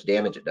see how much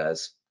damage it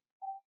does.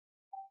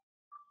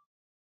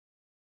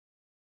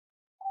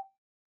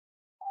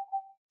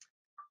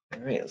 All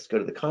right, let's go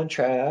to the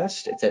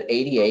contrast. It's at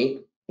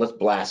 88. Let's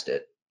blast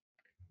it.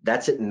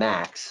 That's at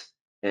max,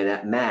 and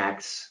at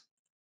max,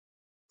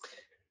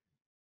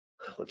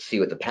 let's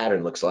see what the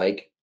pattern looks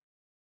like.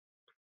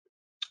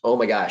 Oh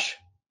my gosh,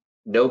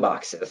 no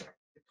boxes.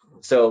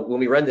 So when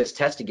we run this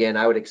test again,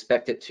 I would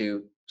expect it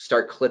to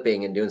start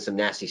clipping and doing some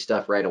nasty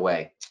stuff right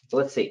away. So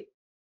let's see.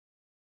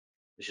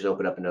 Let's just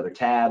open up another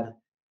tab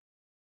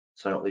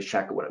so I don't lose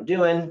track of what I'm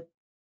doing.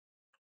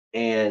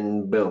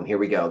 And boom, here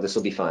we go. This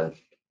will be fun.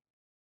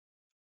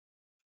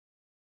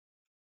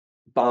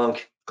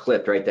 Bonk,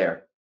 clipped right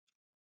there.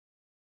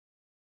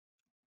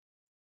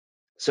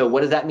 So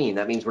what does that mean?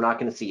 That means we're not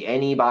going to see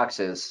any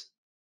boxes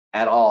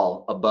at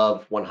all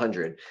above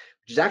 100,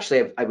 which is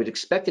actually, I would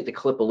expect it to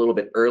clip a little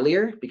bit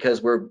earlier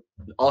because we're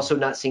also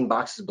not seeing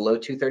boxes below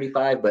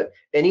 235. But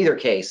in either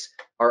case,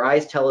 our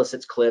eyes tell us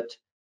it's clipped.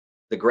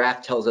 The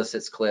graph tells us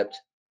it's clipped.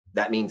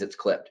 That means it's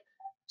clipped.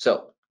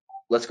 So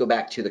let's go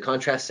back to the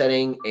contrast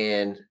setting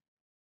and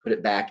put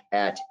it back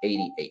at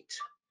 88.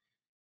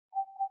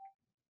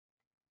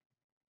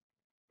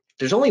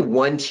 There's only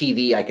one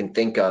TV I can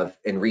think of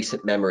in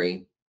recent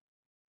memory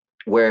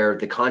where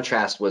the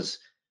contrast was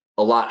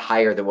a lot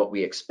higher than what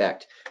we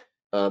expect.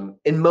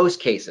 In most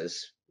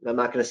cases, I'm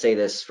not going to say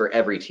this for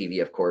every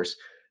TV, of course,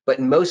 but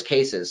in most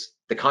cases,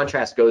 the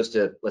contrast goes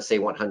to, let's say,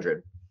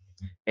 100.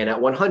 And at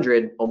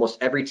 100,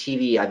 almost every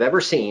TV I've ever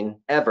seen,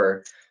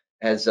 ever,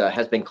 has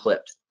been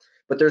clipped.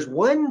 But there's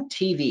one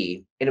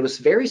TV, and it was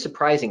very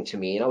surprising to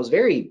me, and I was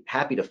very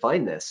happy to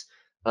find this.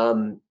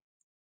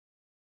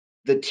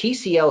 The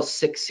TCL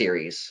 6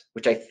 series,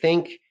 which I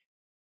think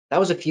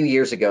that was a few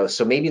years ago,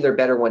 so maybe they're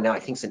better one now. I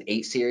think it's an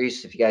 8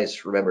 series. If you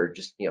guys remember,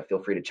 just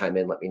feel free to chime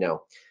in, let me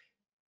know.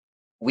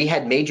 We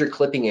had major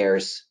clipping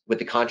errors with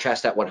the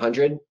contrast at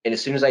 100, and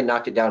as soon as I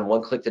knocked it down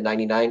one click to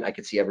 99, I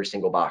could see every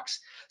single box.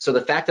 So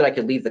the fact that I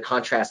could leave the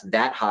contrast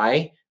that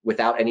high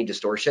without any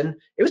distortion,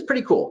 it was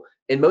pretty cool.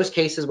 In most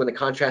cases, when the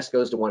contrast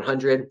goes to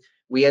 100,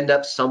 we end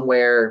up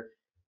somewhere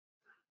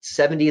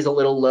 70 is a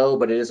little low,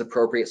 but it is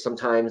appropriate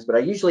sometimes. But I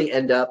usually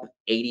end up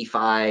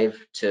 85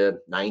 to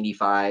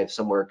 95,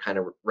 somewhere kind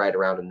of right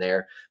around in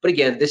there. But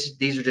again,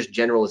 these are just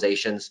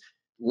generalizations.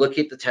 Look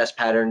at the test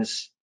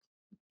patterns.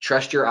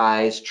 Trust your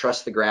eyes,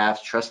 trust the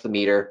graphs, trust the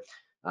meter.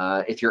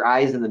 If your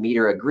eyes and the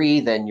meter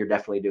agree, then you're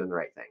definitely doing the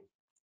right thing.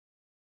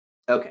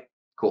 Okay,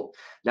 cool.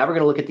 Now we're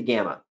going to look at the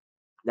gamma.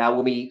 Now,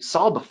 when we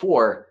saw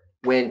before,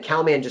 when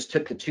Calman just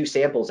took the two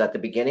samples at the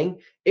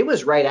beginning, it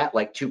was right at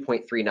like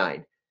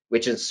 2.39,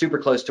 which is super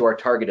close to our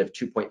target of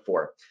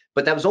 2.4.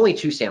 But that was only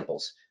two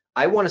samples.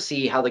 I want to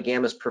see how the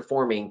gamma is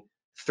performing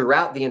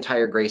throughout the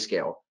entire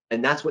grayscale,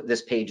 and that's what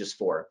this page is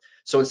for.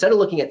 So instead of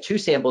looking at two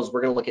samples,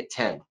 we're going to look at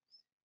 10.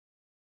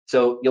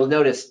 So you'll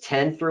notice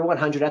 10 through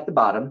 100 at the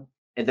bottom,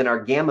 and then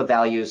our gamma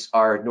values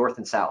are north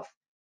and south.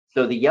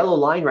 So the yellow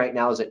line right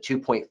now is at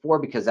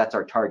 2.4 because that's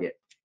our target.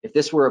 If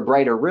this were a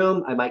brighter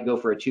room, I might go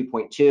for a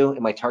 2.2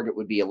 and my target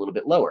would be a little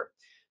bit lower.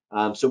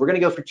 So we're gonna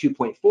go for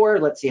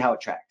 2.4. Let's see how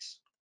it tracks.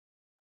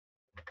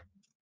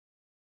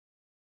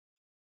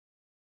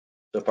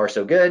 So far,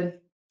 so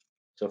good.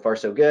 So far,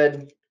 so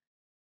good.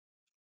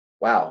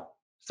 Wow,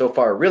 so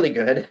far, really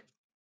good.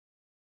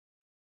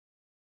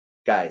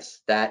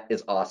 Guys, that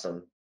is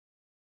awesome.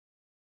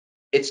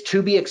 It's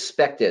to be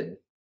expected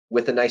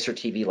with a nicer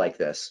TV like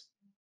this.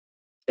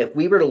 If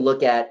we were to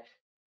look at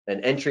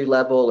an entry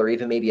level or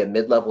even maybe a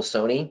mid-level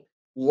Sony,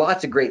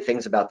 lots of great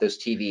things about those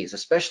TVs,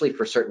 especially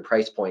for certain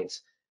price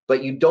points,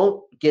 but you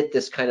don't get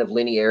this kind of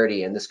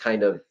linearity and this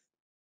kind of,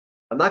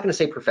 I'm not going to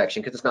say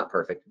perfection because it's not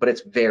perfect, but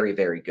it's very,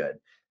 very good.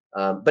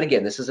 But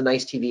again, this is a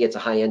nice TV. It's a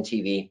high-end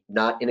TV,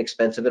 not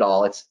inexpensive at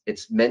all.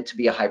 It's meant to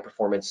be a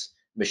high-performance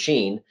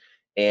machine,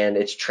 and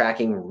it's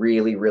tracking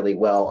really, really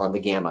well on the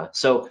gamma.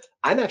 So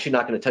I'm actually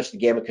not going to touch the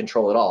gamma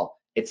control at all.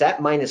 It's at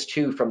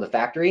 -2 from the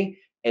factory,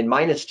 and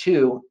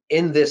 -2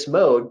 in this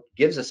mode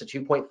gives us a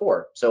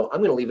 2.4. So I'm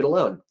going to leave it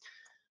alone.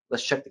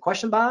 Let's check the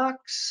question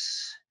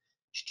box.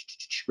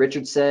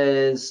 Richard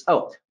says,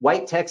 oh,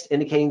 white text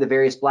indicating the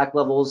various black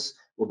levels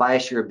will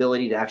bias your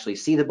ability to actually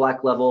see the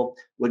black level.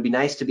 Would be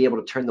nice to be able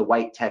to turn the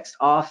white text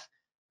off.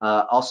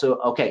 Also,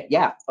 okay,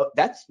 yeah,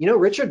 that's, you know,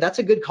 Richard, that's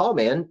a good call,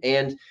 man.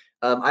 And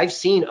I've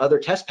seen other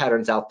test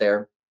patterns out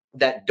there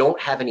that don't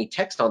have any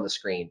text on the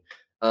screen.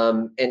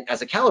 And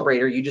as a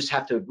calibrator, you just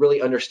have to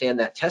really understand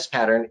that test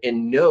pattern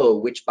and know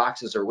which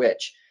boxes are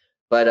which.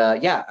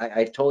 But yeah,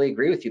 I totally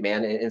agree with you,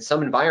 man. In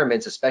some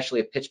environments, especially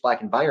a pitch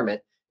black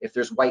environment, if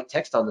there's white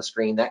text on the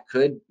screen, that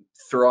could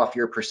throw off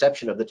your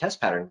perception of the test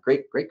pattern.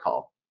 Great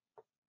call.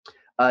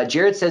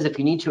 Jared says, if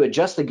you need to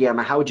adjust the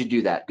gamma, how would you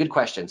do that? Good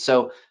question.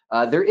 So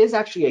there is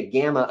actually a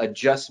gamma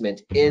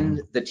adjustment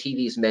in the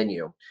TV's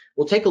menu.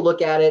 We'll take a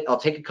look at it. I'll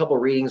take a couple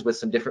readings with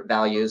some different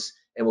values,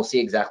 and we'll see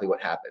exactly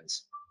what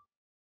happens.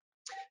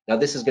 Now,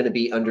 this is going to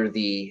be under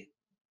the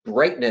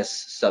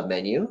brightness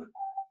submenu.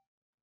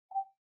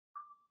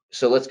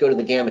 So let's go to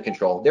the gamma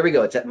control. There we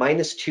go. It's at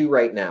 -2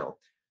 right now.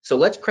 So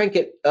let's crank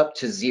it up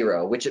to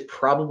 0, which it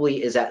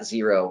probably is at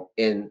 0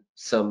 in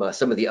some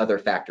of the other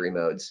factory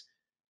modes.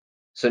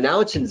 So now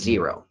it's in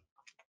 0.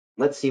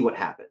 Let's see what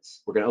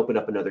happens. We're going to open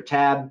up another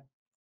tab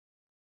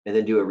and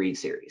then do a read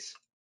series.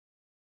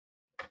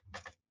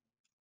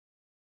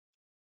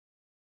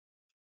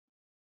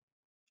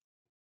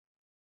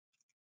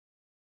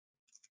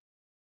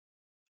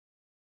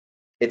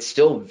 It's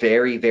still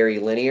very, very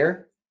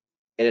linear,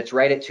 and it's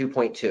right at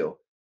 2.2.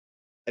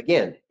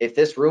 Again, if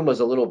this room was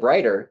a little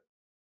brighter,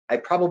 I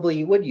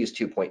probably would use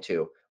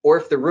 2.2. Or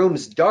if the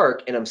room's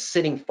dark and I'm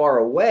sitting far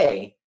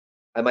away,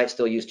 I might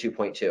still use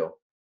 2.2.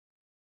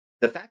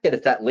 The fact that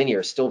it's that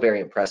linear is still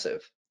very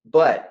impressive.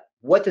 But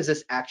what does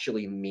this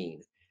actually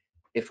mean?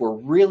 If we're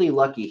really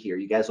lucky here,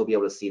 you guys will be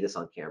able to see this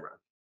on camera.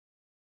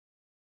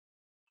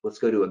 Let's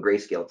go to a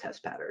grayscale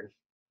test pattern.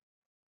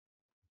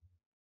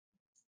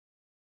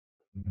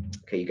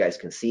 Okay, you guys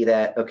can see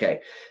that.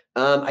 Okay,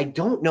 I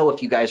don't know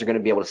if you guys are going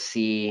to be able to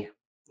see,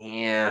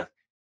 yeah,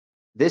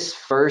 this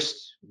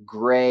first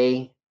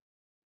gray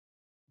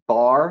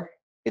bar.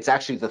 It's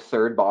actually the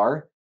third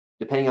bar.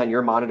 Depending on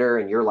your monitor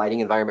and your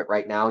lighting environment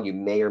right now, you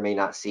may or may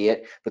not see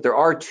it, but there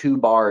are 2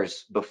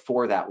 bars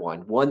before that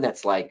one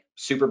that's like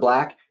super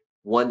black,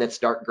 one that's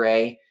dark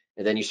gray,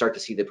 and then you start to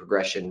see the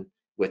progression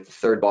with the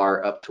third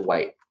bar up to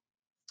white.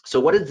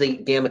 So what does the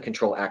gamma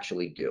control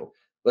actually do?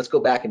 Let's go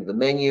back into the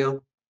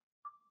menu,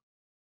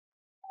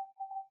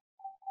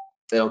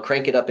 and I'll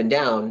crank it up and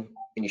down,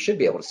 and you should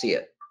be able to see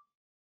it.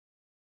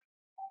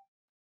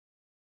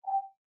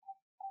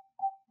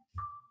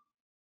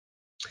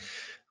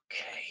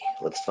 Okay,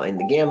 let's find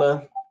the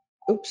gamma.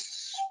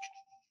 Oops,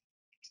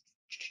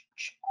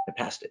 I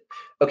passed it.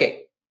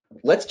 Okay,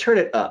 let's turn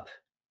it up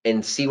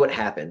and see what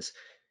happens.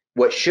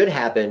 What should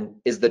happen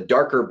is the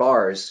darker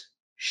bars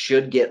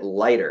should get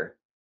lighter,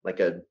 like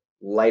a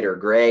lighter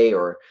gray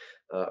or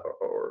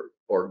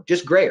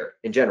just grayer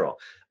in general.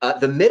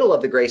 The middle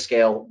of the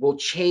grayscale will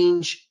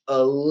change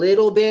a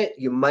little bit.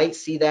 You might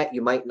see that,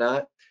 you might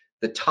not.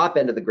 The top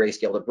end of the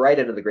grayscale, the bright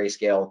end of the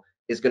grayscale,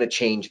 is going to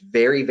change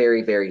very,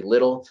 very, very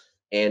little.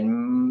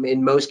 And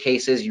in most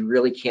cases, you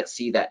really can't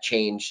see that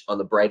change on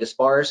the brightest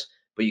bars,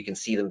 but you can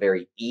see them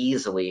very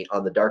easily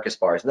on the darkest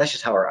bars. And that's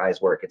just how our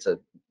eyes work. It's a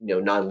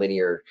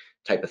non-linear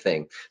type of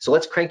thing. So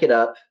let's crank it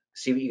up,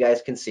 see what you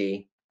guys can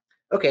see.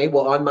 Okay,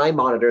 well, on my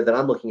monitor that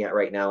I'm looking at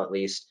right now, at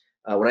least,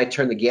 when I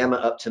turn the gamma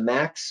up to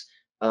max,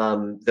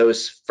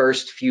 those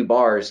first few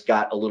bars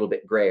got a little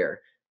bit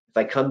grayer. If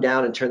I come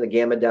down and turn the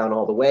gamma down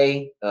all the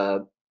way,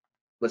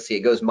 let's see,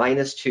 it goes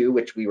 -2,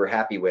 which we were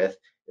happy with,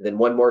 and then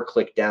one more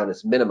click down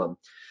is minimum.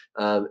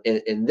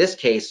 In this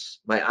case,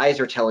 my eyes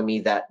are telling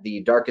me that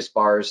the darkest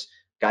bars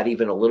got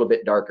even a little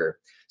bit darker.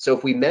 So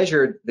if we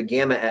measured the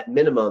gamma at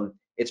minimum,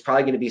 it's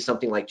probably going to be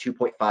something like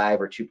 2.5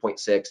 or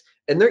 2.6.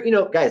 And there,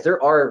 guys,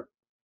 there are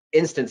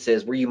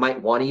instances where you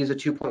might want to use a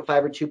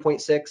 2.5 or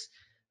 2.6.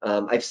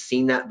 I've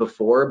seen that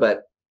before,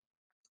 but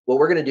what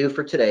we're going to do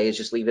for today is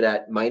just leave it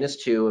at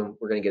 -2, and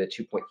we're going to get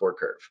a 2.4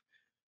 curve.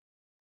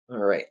 All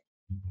right,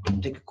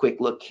 take a quick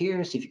look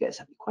here, see if you guys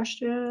have any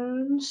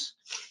questions.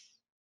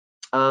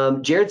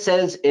 Jared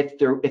says,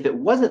 if it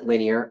wasn't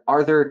linear,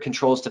 are there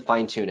controls to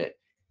fine tune it?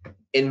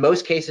 In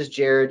most cases,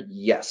 Jared,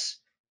 yes.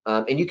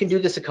 And you can do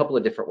this a couple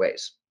of different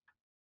ways.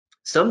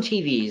 Some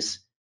TVs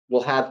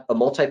will have a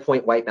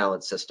multi-point white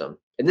balance system,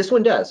 and this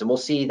one does, and we'll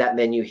see that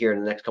menu here in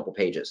the next couple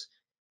pages.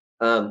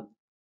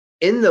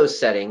 In those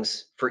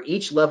settings, for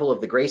each level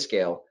of the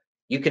grayscale,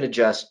 you can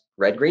adjust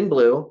red, green,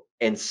 blue,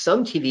 and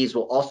some TVs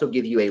will also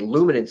give you a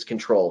luminance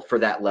control for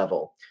that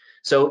level.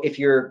 So if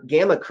your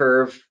gamma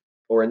curve,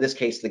 or in this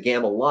case, the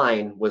gamma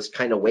line, was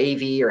kind of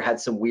wavy or had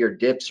some weird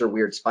dips or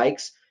weird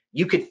spikes,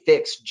 you could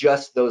fix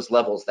just those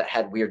levels that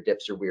had weird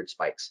dips or weird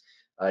spikes.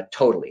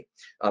 Totally,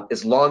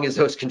 as long as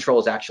those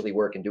controls actually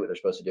work and do what they're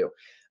supposed to do.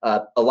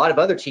 A lot of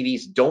other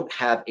TVs don't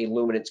have a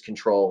luminance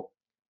control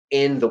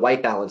in the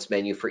white balance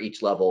menu for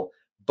each level,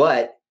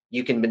 but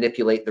you can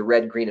manipulate the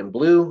red, green, and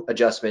blue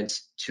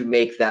adjustments to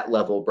make that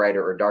level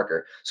brighter or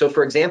darker. So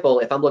for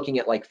example, if I'm looking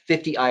at like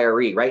 50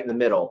 IRE right in the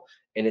middle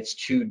and it's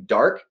too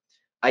dark,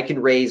 I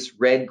can raise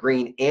red,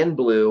 green, and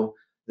blue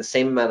the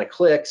same amount of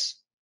clicks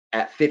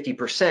at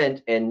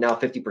 50%, and now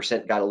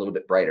 50% got a little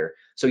bit brighter.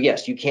 So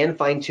yes, you can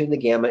fine tune the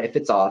gamma if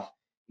it's off.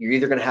 You're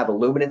either gonna have a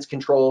luminance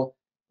control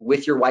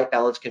with your white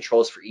balance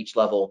controls for each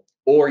level,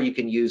 or you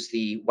can use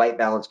the white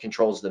balance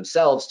controls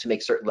themselves to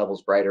make certain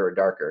levels brighter or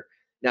darker.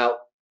 Now,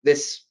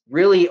 this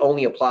really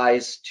only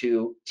applies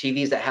to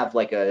TVs that have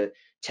like a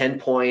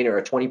 10-point or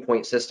a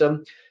 20-point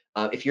system.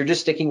 If you're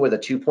just sticking with a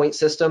 2-point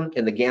system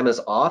and the gamma's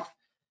off,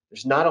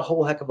 there's not a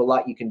whole heck of a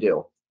lot you can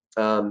do.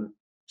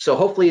 So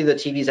hopefully the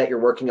TVs that you're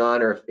working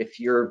on, or if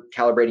you're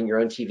calibrating your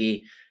own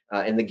TV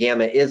and the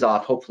gamma is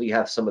off, hopefully you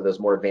have some of those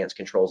more advanced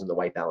controls in the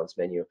white balance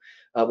menu.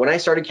 When I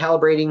started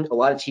calibrating, a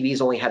lot of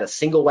TVs only had a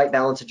single white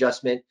balance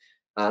adjustment.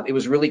 It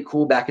was really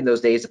cool back in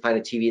those days to find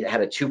a TV that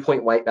had a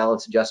 2-point white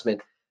balance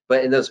adjustment.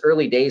 But in those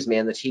early days,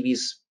 man, the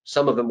TVs,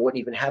 some of them wouldn't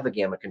even have a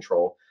gamma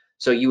control.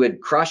 So you would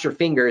cross your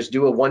fingers,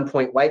 do a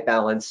 1-point white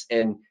balance,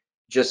 and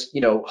just,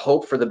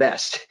 hope for the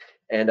best.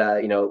 And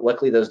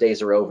luckily those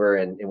days are over,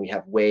 and we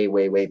have way,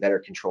 way, way better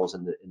controls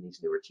in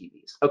these newer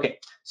TVs. Okay,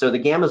 so the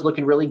gamma is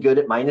looking really good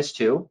at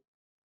 -2.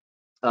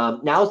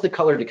 Now's the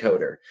color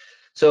decoder.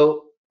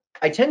 So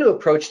I tend to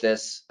approach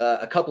this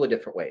a couple of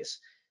different ways.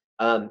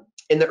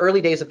 In the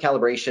early days of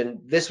calibration,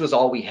 this was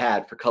all we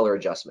had for color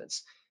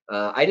adjustments.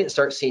 I didn't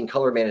start seeing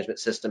color management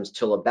systems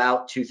till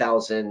about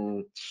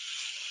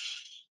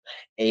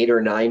 2008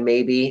 or 9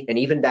 maybe, and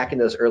even back in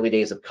those early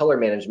days of color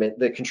management,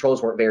 the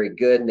controls weren't very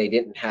good, and they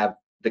didn't have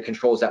the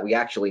controls that we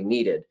actually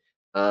needed.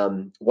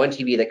 One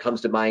TV that comes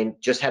to mind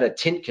just had a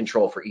tint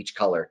control for each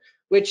color,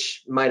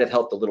 which might have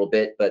helped a little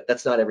bit, but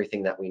that's not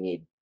everything that we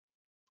need.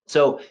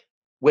 So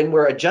when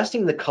we're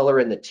adjusting the color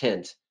and the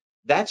tint,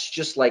 that's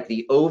just like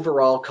the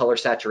overall color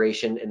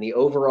saturation and the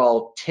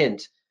overall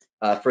tint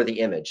for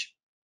the image.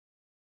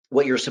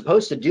 What you're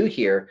supposed to do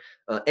here,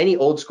 any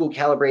old school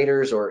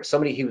calibrators or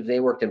somebody who they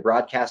worked in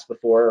broadcast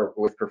before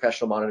or with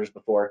professional monitors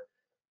before,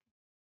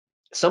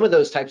 some of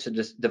those types of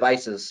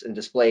devices and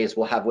displays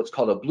will have what's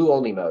called a blue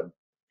only mode.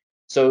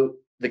 So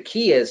the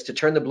key is to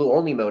turn the blue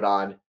only mode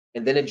on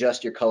and then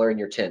adjust your color and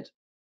your tint.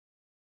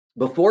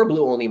 Before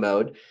blue only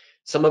mode,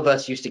 some of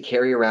us used to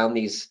carry around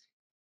these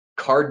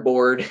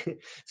cardboard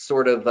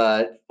sort of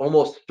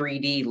almost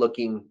 3D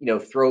looking,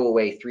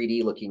 throwaway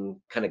 3D looking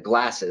kind of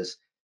glasses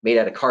made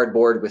out of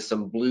cardboard with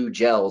some blue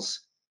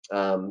gels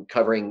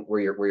covering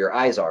where your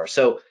eyes are.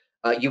 So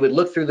you would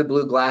look through the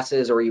blue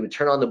glasses, or you would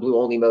turn on the blue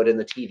only mode in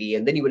the TV,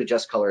 and then you would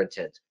adjust color and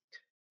tint.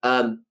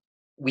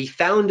 We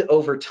found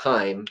over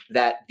time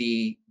that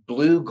the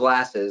blue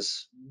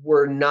glasses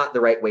were not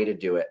the right way to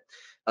do it.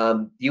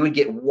 You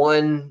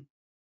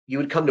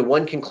would come to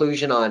one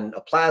conclusion on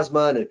a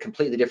plasma and a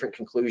completely different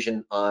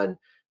conclusion on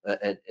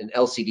an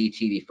LCD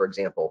TV, for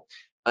example.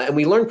 And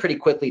we learned pretty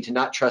quickly to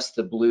not trust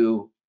the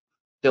blue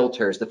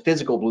filters, the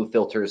physical blue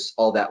filters,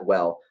 all that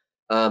well.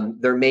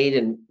 They're made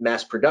in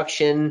mass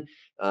production.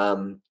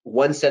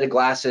 One set of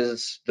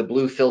glasses, the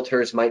blue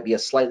filters might be a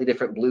slightly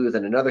different blue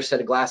than another set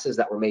of glasses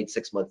that were made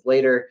 6 months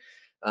later.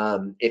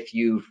 If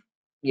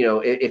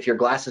your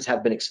glasses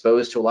have been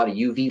exposed to a lot of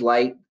UV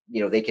light,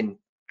 they can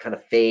kind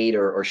of fade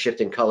or shift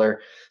in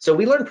color. So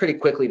we learned pretty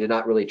quickly to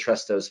not really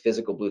trust those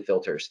physical blue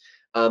filters.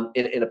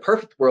 In a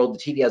perfect world, the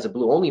TV has a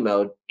blue only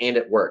mode and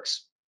it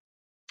works.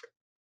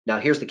 Now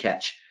here's the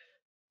catch.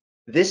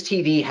 This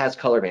TV has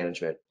color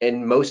management,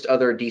 and most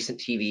other decent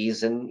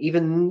TVs and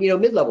even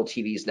mid-level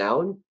TVs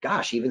now, and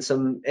gosh, even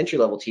some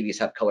entry-level TVs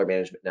have color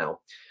management now.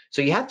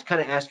 So you have to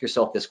kind of ask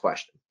yourself this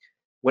question.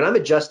 When I'm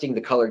adjusting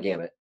the color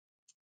gamut,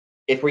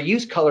 if we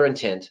use color and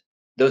tint,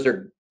 those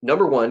are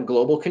number one,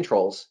 global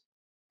controls,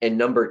 and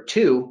number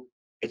two,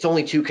 it's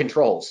only two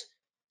controls.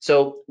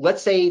 So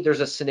let's say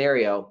there's a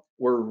scenario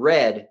where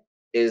red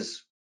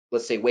is,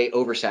 let's say, way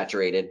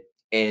oversaturated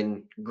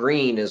and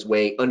green is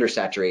way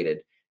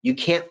undersaturated. You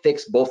can't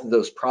fix both of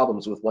those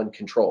problems with one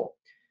control.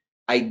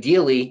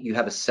 Ideally, you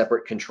have a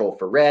separate control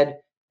for red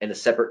and a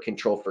separate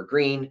control for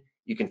green.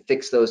 You can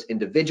fix those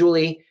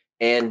individually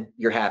and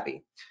you're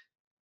happy.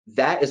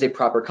 That is a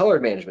proper color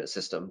management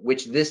system,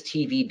 which this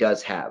TV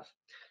does have.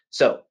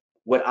 So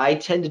what I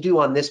tend to do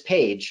on this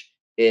page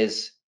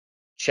is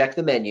check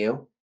the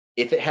menu.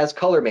 If it has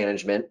color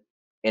management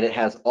and it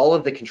has all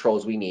of the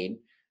controls we need,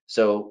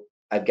 so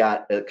I've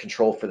got a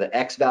control for the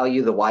X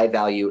value, the Y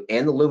value,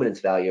 and the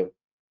luminance value,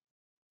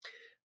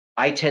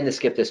 I tend to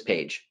skip this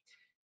page.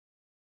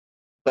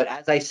 But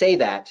as I say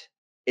that,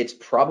 it's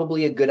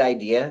probably a good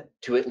idea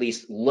to at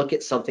least look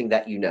at something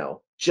that you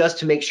know, just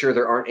to make sure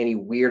there aren't any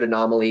weird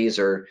anomalies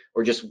or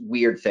just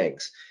weird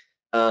things.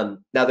 Now,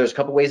 there's a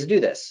couple ways to do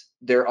this.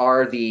 There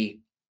are the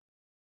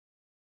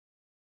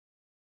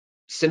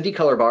SMPTE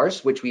color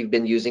bars, which we've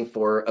been using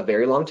for a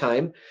very long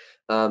time.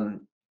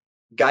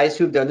 Guys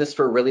who've done this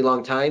for a really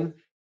long time,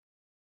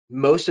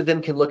 most of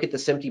them can look at the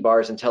SMPTE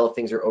bars and tell if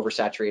things are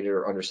oversaturated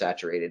or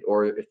undersaturated,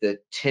 or if the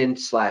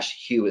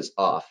tint/hue is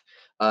off.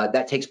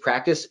 That takes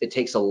practice. It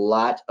takes a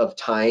lot of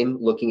time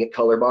looking at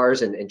color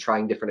bars and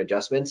trying different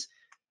adjustments.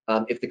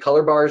 If the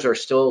color bars are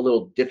still a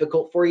little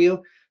difficult for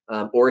you,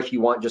 or if you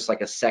want just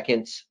like a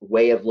second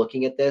way of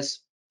looking at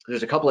this,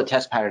 there's a couple of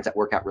test patterns that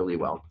work out really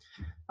well.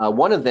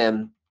 One of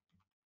them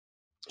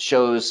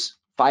shows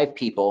 5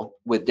 people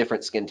with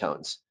different skin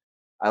tones.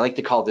 I like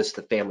to call this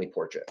the family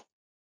portrait.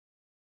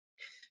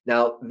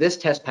 Now, this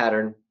test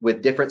pattern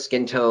with different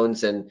skin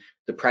tones and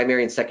the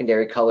primary and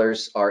secondary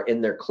colors are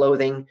in their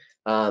clothing,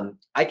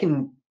 I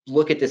can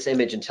look at this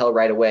image and tell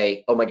right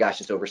away, oh my gosh,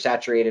 it's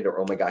oversaturated, or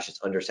oh my gosh, it's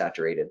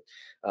undersaturated.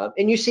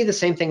 And you see the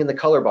same thing in the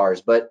color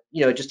bars, but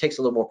it just takes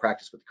a little more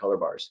practice with the color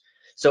bars.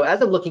 So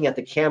as I'm looking at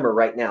the camera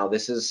right now,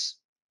 this is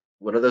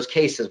one of those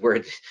cases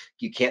where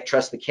you can't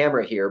trust the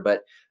camera here,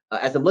 but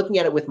as I'm looking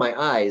at it with my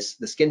eyes,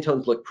 the skin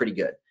tones look pretty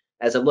good.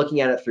 As I'm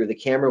looking at it through the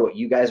camera, what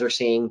you guys are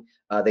seeing,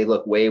 they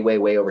look way, way,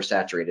 way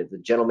oversaturated. The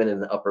gentleman in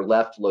the upper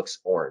left looks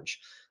orange.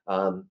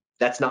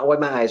 That's not what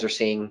my eyes are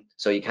seeing,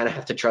 so you kind of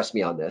have to trust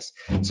me on this.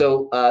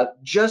 So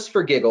just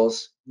for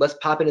giggles, let's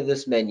pop into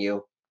this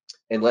menu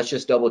and let's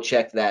just double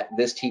check that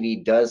this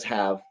TV does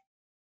have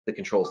the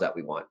controls that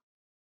we want.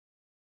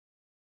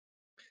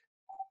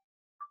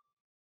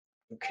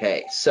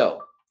 Okay,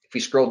 so if we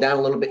scroll down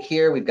a little bit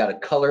here, we've got a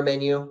color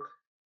menu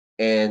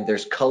and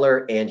there's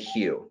color and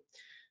hue.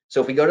 So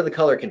if we go to the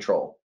color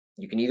control,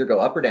 you can either go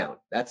up or down,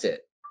 that's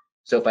it.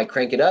 So if I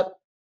crank it up,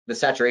 the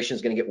saturation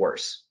is going to get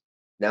worse.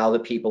 Now the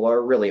people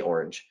are really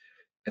orange.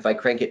 If I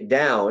crank it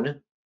down,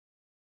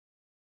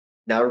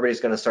 now everybody's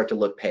going to start to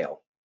look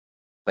pale.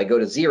 If I go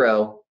to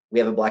 0, we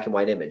have a black and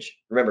white image.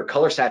 Remember,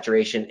 color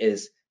saturation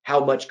is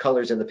how much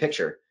color is in the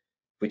picture.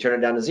 If we turn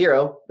it down to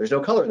 0, there's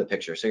no color in the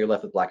picture, so you're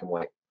left with black and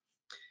white.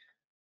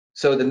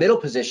 So the middle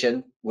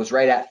position was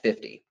right at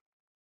 50.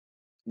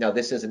 Now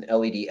this is an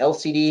LED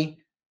LCD,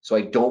 so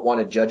I don't want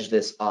to judge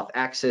this off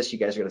axis. You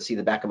guys are going to see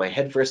the back of my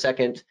head for a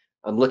second.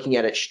 I'm looking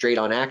at it straight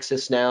on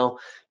axis now,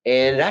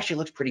 and it actually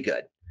looks pretty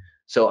good.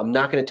 So I'm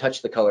not going to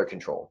touch the color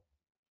control.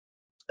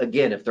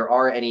 Again, if there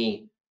are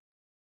any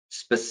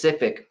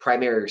specific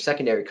primary or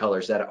secondary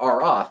colors that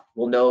are off,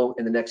 we'll know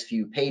in the next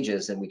few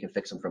pages and we can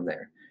fix them from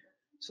there.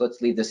 So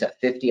let's leave this at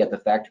 50 at the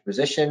factory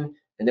position,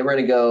 and then we're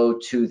going to go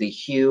to the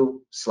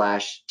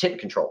hue/tint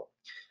control.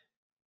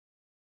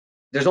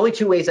 There's only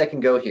 2 ways I can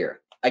go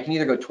here. I can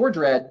either go towards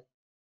red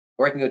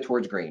or I can go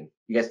towards green.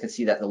 You guys can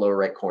see that in the lower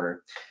right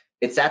corner.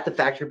 It's at the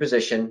factory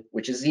position,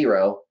 which is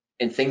 0,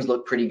 and things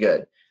look pretty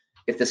good.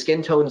 If the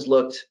skin tones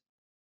looked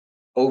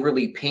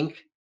overly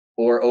pink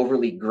or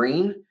overly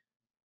green,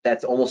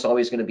 that's almost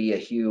always going to be a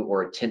hue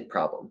or a tint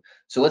problem.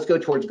 So let's go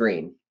towards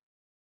green.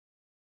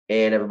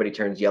 And everybody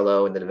turns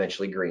yellow and then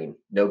eventually green.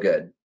 No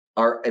good.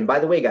 And by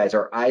the way, guys,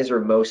 our eyes are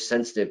most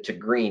sensitive to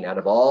green out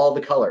of all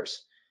the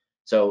colors.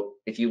 So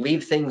if you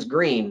leave things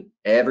green,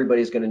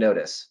 everybody's going to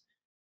notice.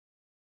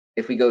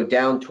 If we go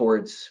down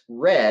towards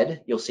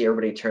red, you'll see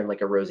everybody turn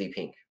like a rosy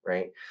pink,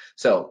 right?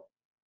 So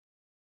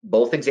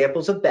both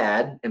examples of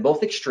bad and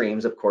both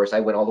extremes, of course,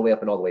 I went all the way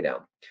up and all the way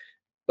down.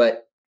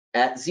 But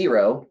at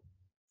 0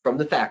 from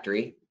the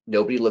factory,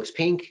 nobody looks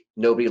pink,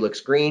 nobody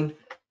looks green.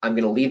 I'm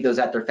going to leave those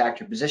at their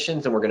factory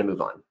positions and we're going to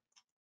move on.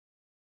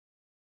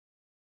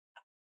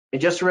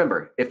 And just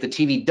remember, if the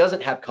TV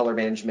doesn't have color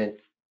management,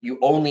 you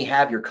only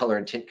have your color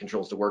and tint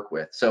controls to work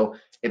with. So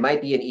it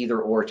might be an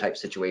either or type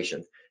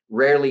situation.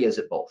 Rarely is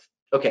it both.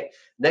 Okay,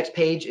 next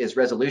page is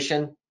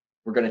resolution.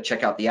 We're going to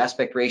check out the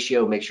aspect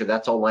ratio, make sure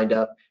that's all lined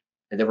up.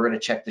 And then we're going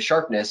to check the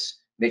sharpness,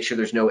 make sure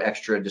there's no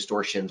extra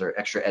distortions or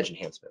extra edge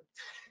enhancement.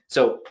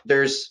 So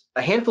there's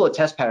a handful of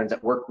test patterns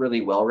that work really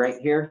well right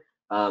here,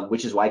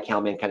 which is why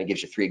CalMan kind of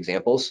gives you 3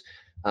 examples.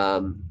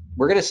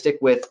 We're going to stick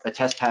with a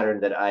test pattern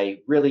that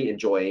I really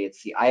enjoy.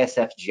 It's the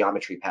ISF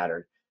geometry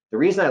pattern. The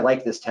reason I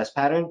like this test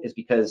pattern is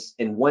because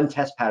in one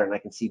test pattern, I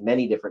can see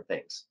many different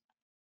things.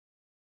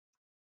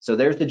 So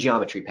there's the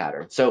geometry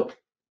pattern. So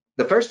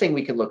the first thing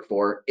we can look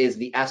for is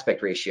the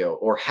aspect ratio,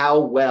 or how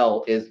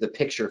well is the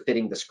picture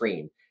fitting the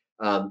screen.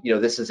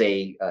 This is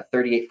a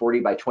 3840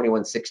 by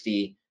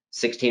 2160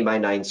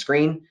 16:9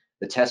 screen.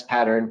 The test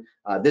pattern,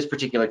 this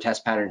particular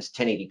test pattern is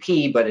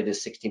 1080p, but it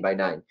is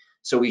 16:9.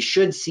 So we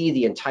should see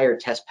the entire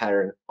test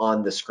pattern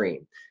on the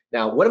screen.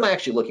 Now, what am I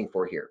actually looking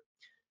for here?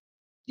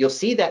 You'll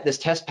see that this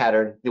test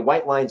pattern, the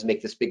white lines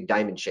make this big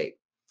diamond shape.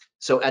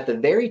 So at the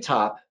very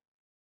top,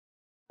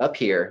 up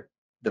here,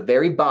 the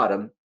very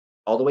bottom,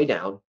 all the way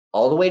down,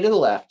 all the way to the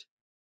left,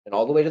 and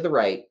all the way to the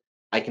right,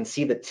 I can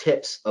see the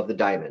tips of the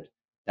diamond.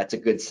 That's a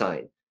good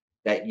sign.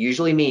 That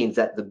usually means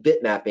that the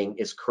bit mapping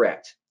is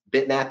correct.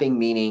 Bit mapping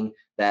meaning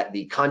that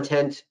the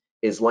content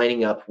is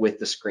lining up with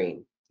the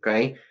screen,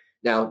 okay?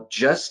 Now,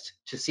 just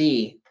to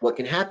see what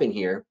can happen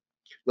here,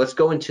 let's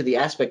go into the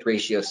aspect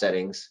ratio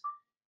settings.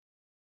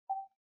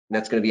 And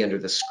that's going to be under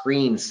the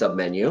screen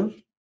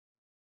submenu.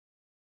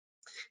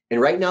 And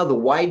right now the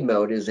wide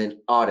mode is in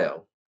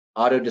auto.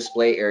 Auto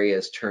display area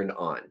is turned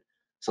on.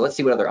 So let's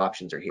see what other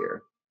options are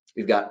here.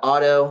 We've got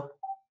auto,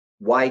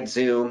 wide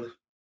zoom,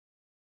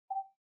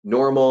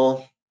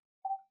 normal,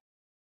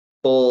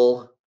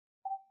 full,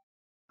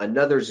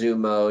 another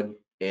zoom mode,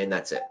 and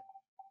that's it.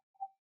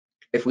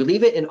 If we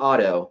leave it in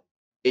auto,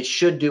 it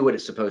should do what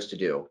it's supposed to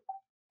do.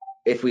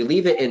 If we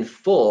leave it in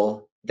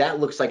full, that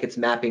looks like it's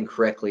mapping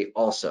correctly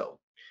also.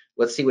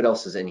 Let's see what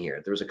else is in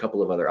here. There's a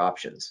couple of other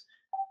options.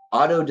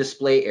 Auto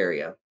display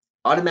area.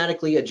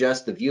 Automatically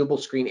adjust the viewable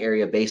screen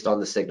area based on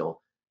the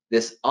signal.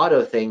 This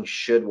auto thing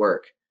should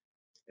work.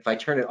 If I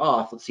turn it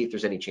off, let's see if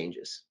there's any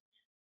changes.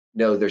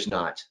 No, there's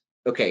not.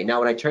 Okay, now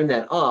when I turn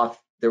that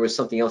off, there was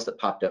something else that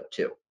popped up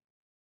too.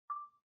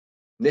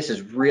 This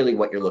is really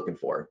what you're looking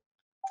for.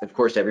 Of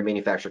course, every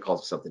manufacturer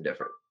calls it something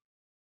different.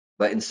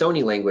 But in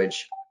Sony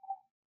language,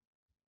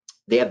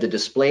 they have the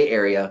display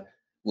area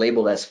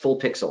labeled as full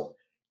pixel.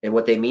 And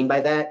what they mean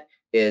by that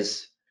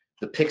is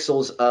the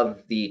pixels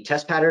of the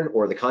test pattern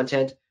or the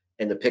content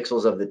and the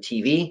pixels of the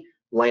TV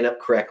line up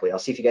correctly. I'll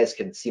see if you guys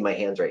can see my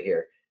hands right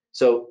here.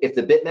 So if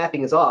the bit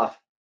mapping is off,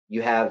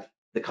 you have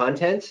the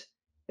content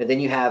and then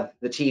you have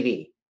the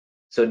TV.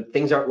 So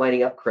things aren't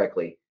lining up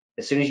correctly.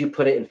 As soon as you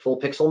put it in full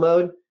pixel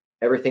mode,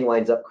 everything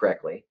lines up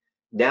correctly.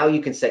 Now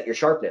you can set your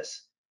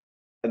sharpness.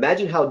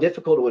 Imagine how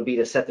difficult it would be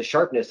to set the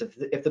sharpness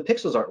if the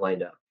pixels aren't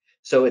lined up.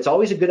 So it's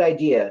always a good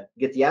idea,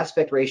 get the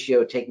aspect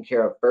ratio taken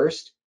care of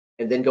first,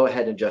 and then go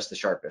ahead and adjust the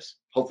sharpness.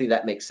 Hopefully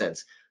that makes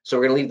sense. So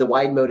we're gonna leave the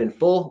wide mode in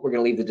full, we're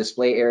gonna leave the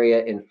display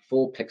area in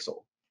full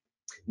pixel.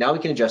 Now we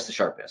can adjust the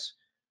sharpness.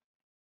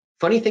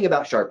 Funny thing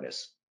about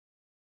sharpness,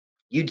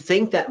 you'd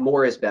think that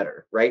more is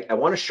better, right? I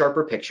want a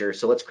sharper picture,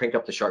 so let's crank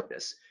up the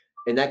sharpness.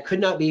 And that could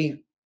not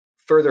be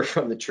further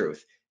from the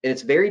truth. And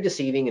it's very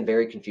deceiving and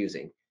very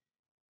confusing.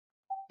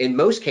 In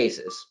most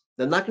cases,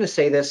 I'm not gonna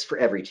say this for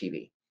every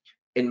TV,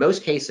 in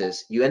most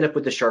cases, you end up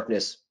with the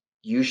sharpness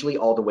usually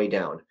all the way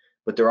down.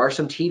 But there are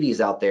some TVs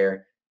out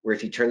there where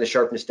if you turn the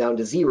sharpness down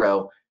to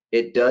 0,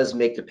 it does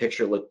make the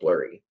picture look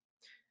blurry.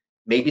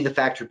 Maybe the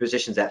factory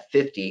position's at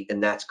 50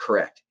 and that's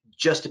correct.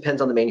 Just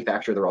depends on the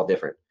manufacturer, they're all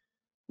different.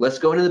 Let's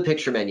go into the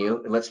picture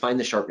menu and let's find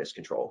the sharpness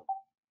control.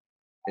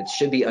 It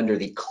should be under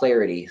the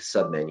clarity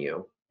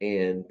submenu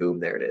and boom,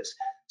 there it is.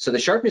 So the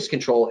sharpness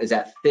control is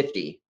at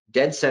 50,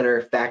 dead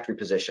center factory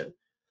position.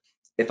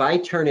 If I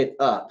turn it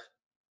up,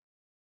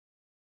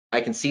 I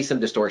can see some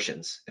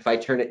distortions. If I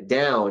turn it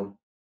down,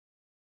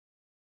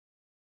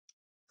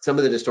 some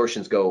of the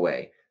distortions go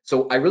away.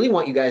 So I really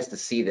want you guys to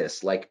see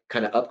this like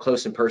kind of up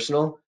close and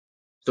personal.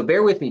 So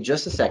bear with me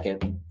just a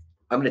second.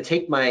 I'm going to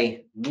take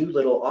my new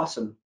little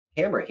awesome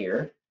camera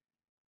here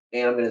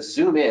and I'm going to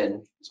zoom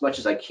in as much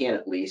as I can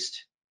at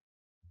least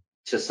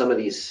to some of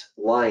these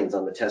lines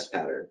on the test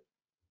pattern.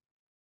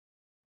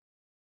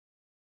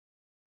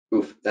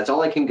 Oof, that's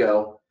all I can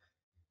go.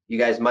 You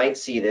guys might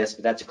see this,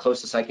 but that's the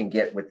closest I can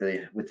get with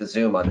the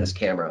zoom on this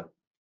camera.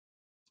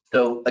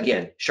 So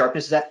again,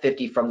 sharpness is at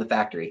 50 from the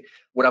factory.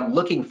 What I'm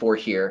looking for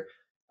here,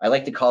 I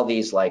like to call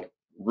these like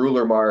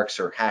ruler marks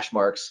or hash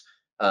marks.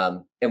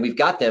 And we've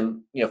got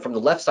them, from the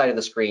left side of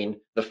the screen.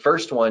 The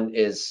first one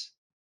is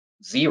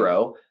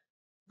 0.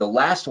 The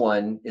last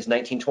one is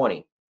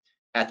 1920.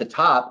 At the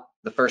top,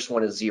 the first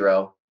one is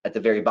 0. At the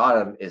very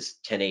bottom is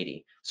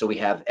 1080. So we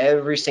have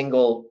every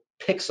single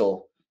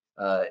pixel,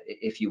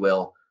 if you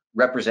will,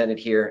 represented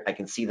here. I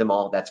can see them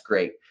all. That's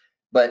great.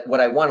 But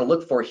what I want to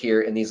look for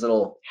here in these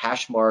little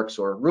hash marks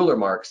or ruler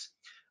marks,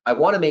 I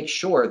want to make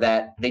sure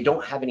that they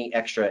don't have any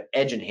extra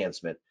edge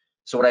enhancement.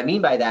 So what I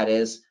mean by that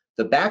is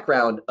the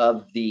background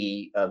of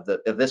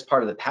this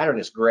part of the pattern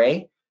is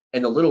gray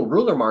and the little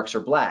ruler marks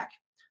are black.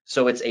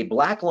 So it's a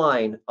black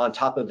line on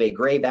top of a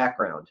gray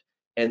background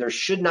and there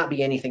should not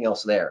be anything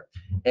else there.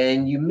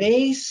 And you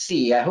may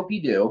see, I hope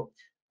you do,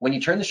 when you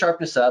turn the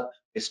sharpness up,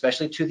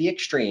 especially to the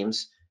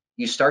extremes,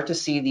 you start to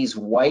see these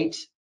white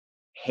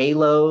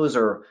halos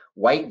or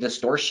white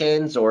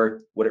distortions,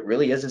 or what it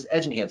really is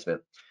edge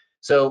enhancement.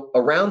 So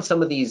around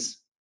some of these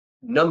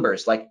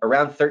numbers, like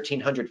around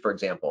 1300, for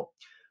example,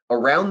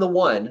 around the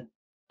 1,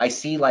 I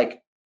see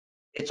like,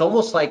 it's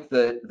almost like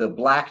the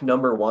black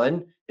number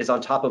 1 is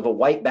on top of a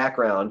white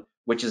background,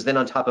 which is then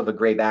on top of a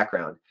gray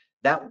background.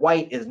 That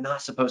white is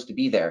not supposed to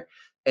be there.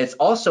 It's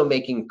also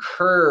making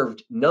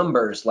curved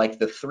numbers like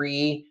the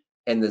 3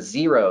 and the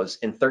zeros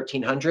in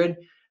 1300,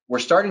 we're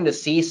starting to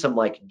see some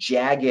like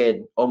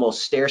jagged,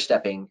 almost stair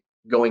stepping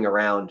going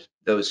around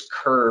those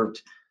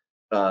curved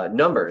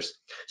numbers.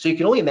 So you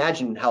can only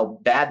imagine how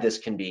bad this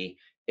can be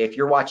if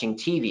you're watching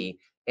TV.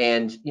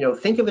 And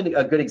think of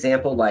a good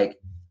example like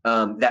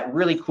that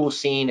really cool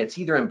scene. It's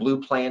either in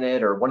Blue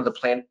Planet or one of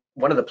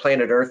the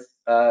Planet Earth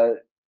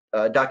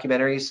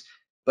documentaries.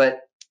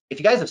 But if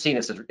you guys have seen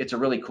it, it's a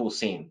really cool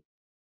scene.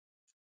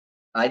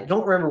 I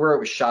don't remember where it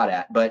was shot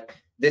at, but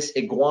this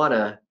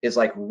iguana is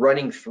like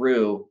running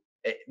through.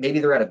 Maybe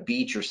they're at a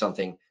beach or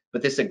something,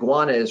 but this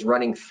iguana is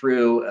running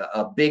through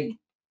a big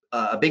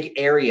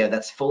area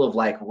that's full of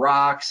like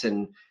rocks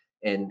and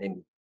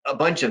a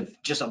bunch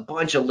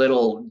of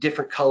little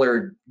different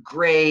colored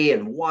gray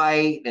and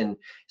white. And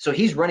so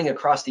he's running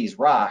across these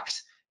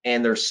rocks,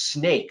 and there's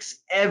snakes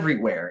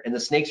everywhere, and the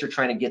snakes are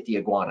trying to get the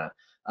iguana.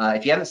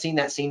 If you haven't seen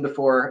that scene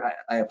before,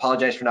 I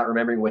apologize for not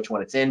remembering which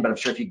one it's in, but I'm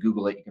sure if you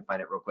Google it, you can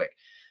find it real quick.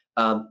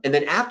 And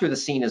then after the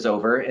scene is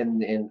over,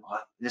 and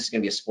this is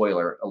going to be a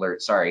spoiler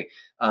alert, sorry.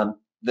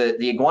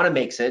 The iguana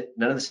makes it,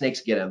 none of the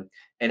snakes get him.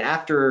 And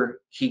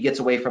after he gets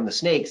away from the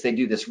snakes, they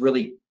do this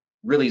really,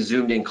 really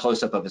zoomed in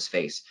close up of his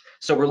face.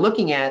 So we're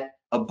looking at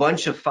a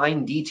bunch of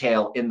fine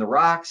detail in the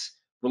rocks.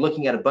 We're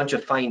looking at a bunch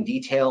of fine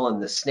detail in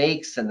the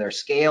snakes and their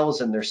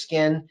scales and their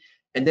skin.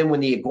 And then when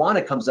the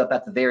iguana comes up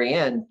at the very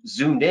end,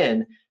 zoomed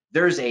in,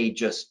 there's a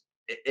just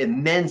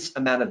immense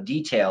amount of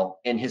detail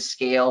in his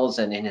scales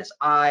and in his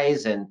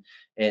eyes and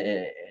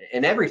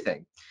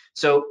everything.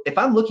 So if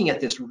I'm looking at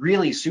this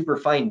really super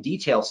fine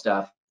detail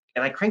stuff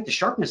and I crank the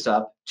sharpness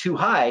up too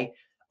high,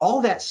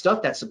 all that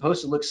stuff that's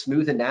supposed to look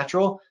smooth and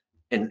natural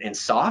and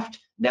soft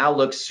now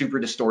looks super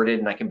distorted,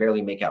 and I can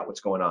barely make out what's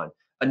going on.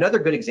 Another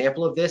good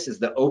example of this is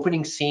the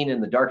opening scene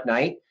in The Dark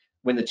Knight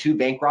when the two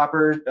bank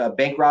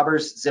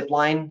robbers zip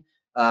line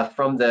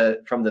from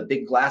the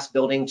big glass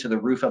building to the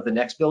roof of the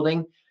next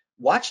building.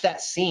 Watch that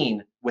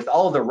scene with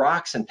all the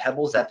rocks and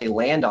pebbles that they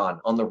land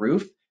on the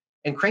roof,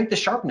 and crank the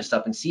sharpness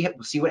up and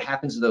see what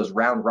happens to those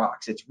round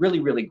rocks. It's really,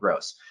 really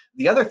gross.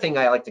 The other thing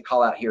I like to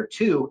call out here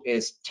too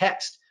is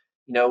text.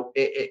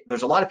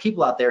 There's a lot of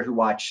people out there who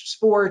watch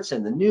sports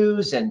and the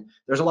news, and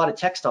there's a lot of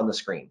text on the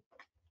screen.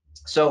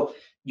 So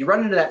you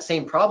run into that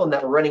same problem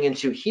that we're running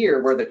into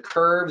here, where the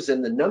curves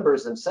and the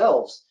numbers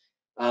themselves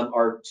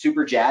are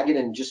super jagged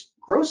and just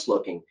gross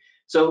looking.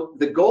 So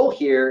the goal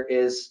here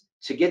is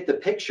to get the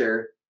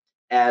picture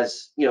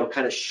as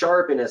kind of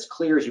sharp and as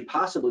clear as you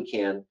possibly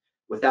can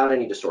without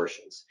any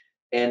distortions.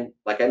 And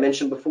like I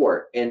mentioned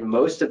before, in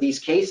most of these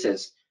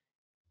cases,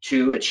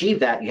 to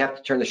achieve that, you have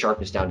to turn the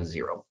sharpness down to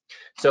 0.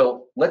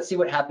 So let's see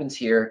what happens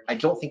here. I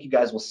don't think you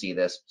guys will see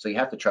this, so you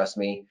have to trust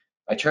me.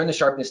 I turn the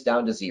sharpness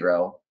down to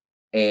 0,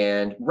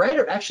 and right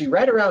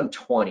around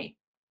 20.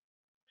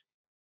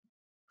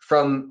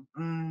 From,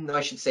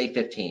 I should say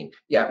 15.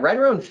 Yeah, right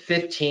around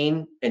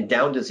 15 and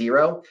down to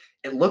 0,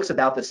 it looks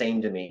about the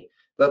same to me.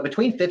 But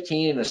between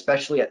 15 and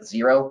especially at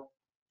 0,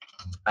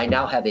 I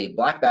now have a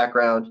black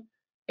background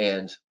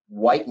and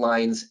white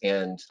lines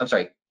and,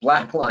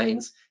 black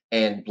lines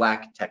and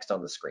black text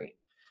on the screen.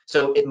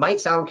 So it might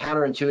sound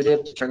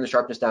counterintuitive to turn the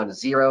sharpness down to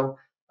 0.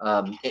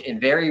 In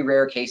very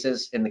rare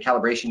cases in the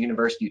calibration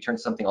universe, you turn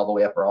something all the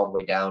way up or all the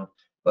way down,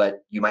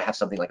 but you might have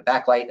something like a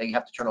backlight that you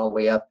have to turn all the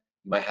way up.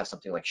 You might have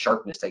something like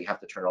sharpness that you have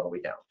to turn all the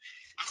way down.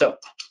 So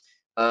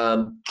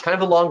kind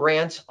of a long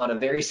rant on a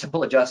very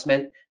simple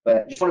adjustment, but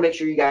I just want to make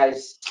sure you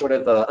guys sort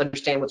of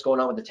understand what's going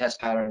on with the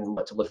test pattern and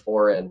what to look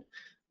for and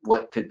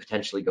what could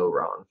potentially go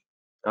wrong.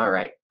 All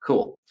right,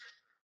 cool.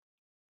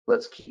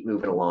 Let's keep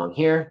moving along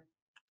here.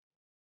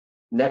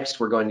 Next,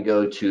 we're going to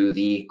go to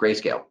the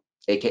grayscale,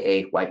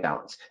 aka white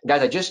balance.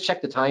 Guys, I just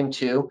checked the time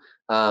too.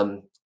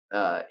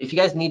 If you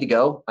guys need to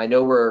go, I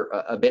know we're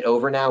a bit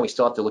over now. We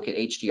still have to look at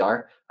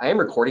HDR. I am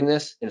recording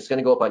this, and it's going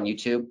to go up on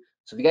YouTube.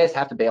 So if you guys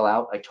have to bail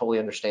out, I totally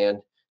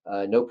understand.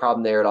 No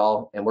problem there at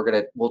all. And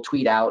we'll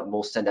tweet out and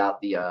we'll send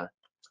out the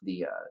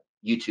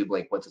YouTube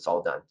link once it's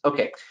all done.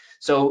 Okay,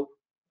 so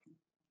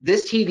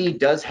this TV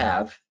does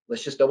have,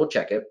 let's just double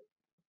check it.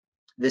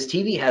 This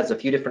TV has a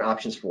few different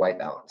options for white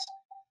balance.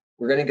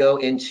 We're going to go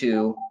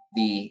into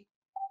the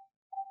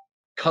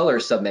color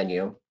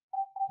submenu.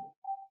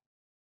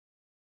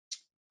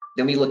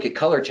 Then we look at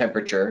color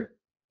temperature.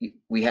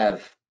 We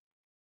have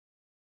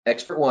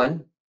expert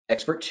 1,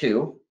 expert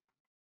 2,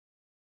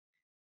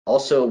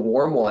 also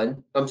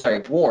warm,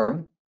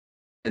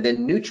 and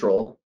then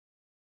neutral,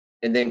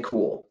 and then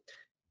cool.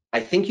 I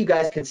think you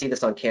guys can see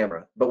this on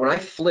camera, but when I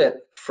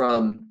flip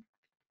from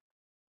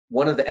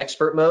one of the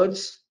expert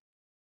modes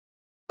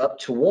up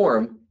to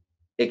warm,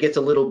 it gets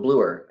a little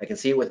bluer. I can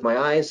see it with my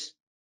eyes.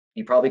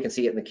 You probably can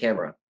see it in the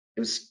camera. It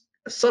was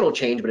a subtle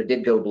change, but it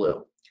did go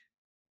blue.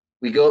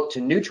 We go up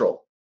to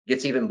neutral,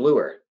 gets even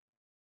bluer.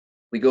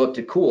 We go up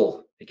to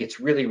cool, it gets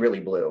really, really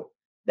blue.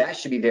 That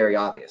should be very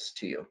obvious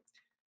to you.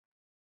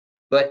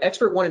 But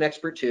expert 1 and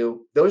expert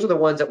 2, those are the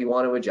ones that we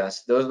want to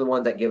adjust. Those are the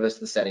ones that give us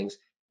the settings.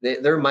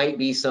 There might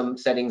be some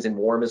settings in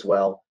warm as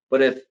well,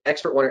 but if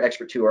expert 1 or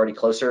expert 2 are already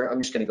closer,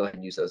 I'm just going to go ahead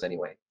and use those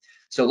anyway.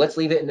 So let's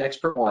leave it in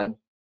expert 1.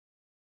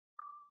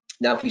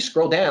 Now, if you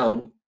scroll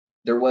down,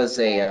 there was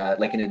a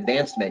like an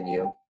advanced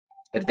menu,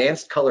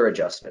 advanced color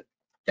adjustment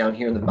down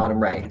here in the bottom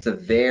right. It's the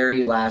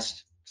very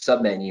last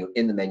submenu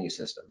in the menu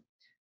system.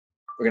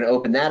 We're going to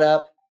open that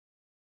up.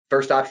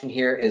 First option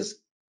here is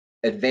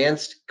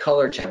advanced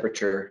color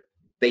temperature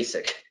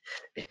basic.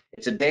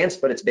 It's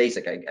advanced, but it's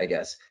basic, I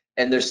guess.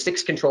 And there's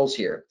 6 controls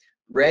here: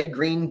 red,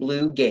 green,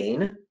 blue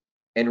gain,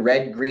 and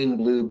red, green,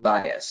 blue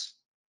bias.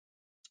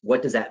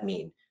 What does that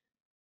mean?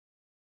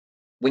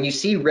 When you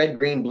see red,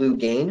 green, blue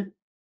gain,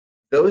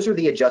 those are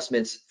the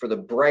adjustments for the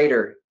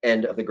brighter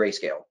end of the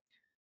grayscale.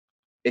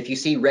 If you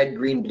see red,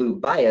 green, blue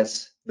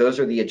bias, those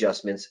are the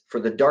adjustments for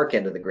the dark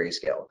end of the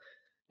grayscale.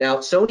 Now,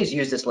 Sony's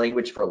used this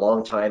language for a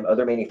long time.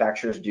 Other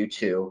manufacturers do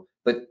too,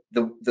 but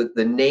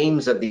the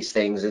names of these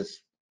things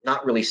is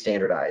not really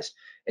standardized.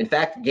 In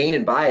fact, gain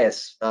and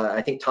bias,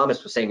 I think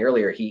Thomas was saying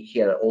earlier, he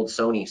had an old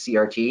Sony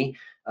CRT.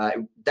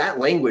 That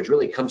language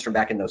really comes from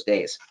back in those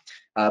days.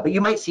 But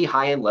you might see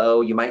high and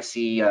low, you might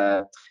see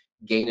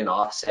gain and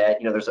offset.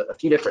 You know, there's a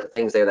few different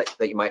things there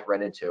that you might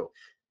run into.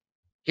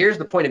 Here's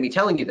the point of me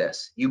telling you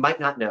this: you might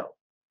not know.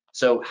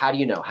 So how do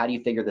you know? How do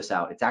you figure this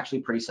out? It's actually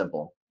pretty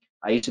simple.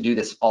 I used to do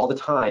this all the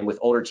time with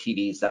older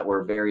TVs that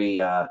were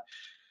very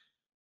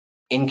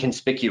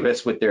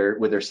inconspicuous with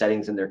their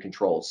settings and their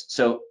controls.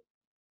 So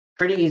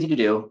pretty easy to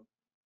do.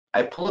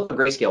 I pull up a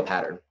grayscale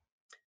pattern,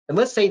 and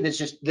let's say this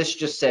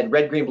just said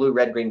red, green, blue,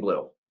 red, green,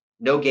 blue.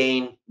 No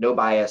gain, no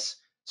bias.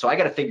 So I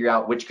got to figure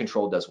out which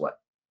control does what.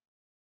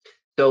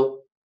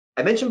 So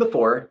I mentioned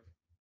before,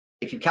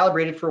 if you've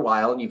calibrated for a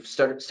while and you've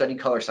studied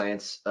color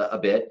science a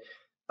bit,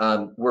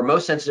 we're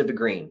most sensitive to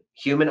green.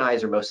 Human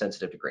eyes are most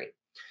sensitive to green.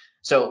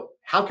 So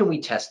how can we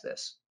test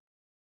this?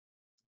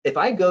 If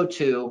I go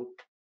to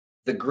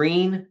the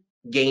green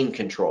gain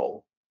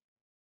control,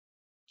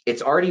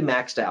 it's already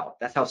maxed out.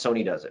 That's how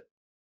Sony does it.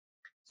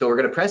 So we're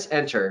going to press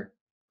enter.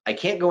 I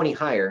can't go any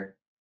higher,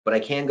 but I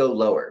can go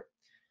lower.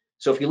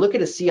 So if you look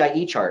at a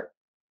CIE chart,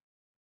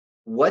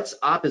 what's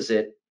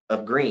opposite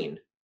of green?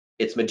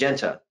 It's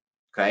magenta,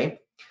 okay?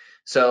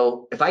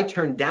 So if I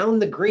turn down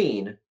the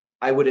green,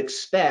 I would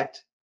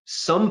expect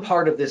some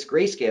part of this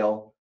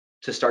grayscale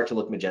to start to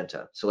look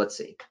magenta. So let's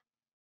see.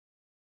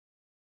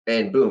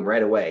 And boom,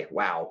 right away.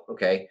 Wow,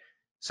 okay.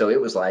 So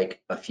it was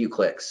like a few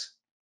clicks.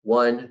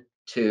 1,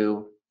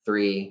 2,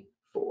 3,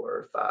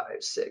 4, 5,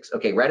 6.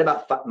 Okay, right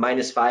about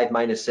 -5,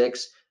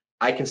 -6,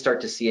 I can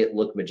start to see it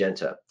look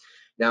magenta.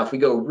 Now, if we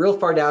go real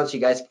far down so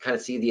you guys can kind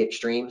of see the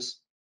extremes,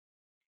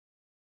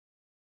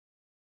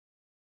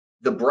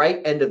 the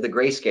bright end of the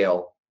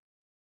grayscale,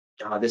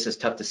 this is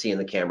tough to see in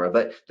the camera,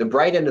 but the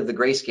bright end of the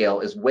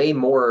grayscale is way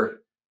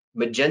more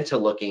magenta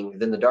looking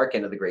than the dark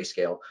end of the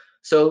grayscale.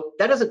 So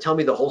that doesn't tell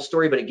me the whole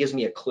story, but it gives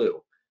me a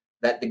clue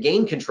that the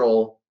gain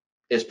control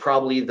is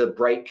probably the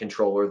bright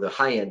control or the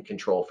high end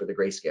control for the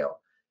grayscale.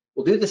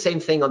 We'll do the same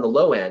thing on the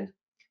low end.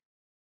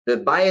 The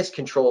bias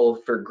control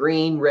for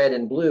green, red,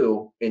 and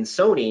blue in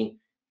Sony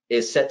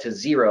is set to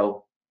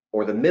 0,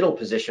 or the middle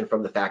position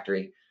from the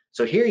factory.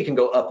 So here you can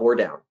go up or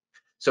down.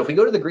 So if we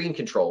go to the green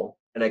control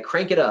and I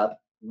crank it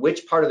up,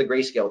 which part of the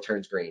grayscale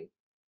turns green?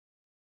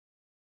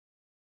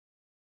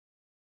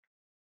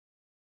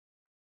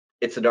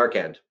 It's the dark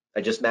end.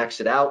 I just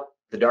maxed it out.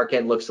 The dark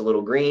end looks a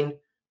little green.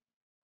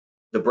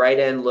 The bright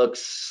end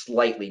looks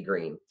slightly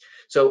green.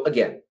 So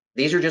again,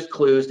 these are just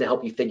clues to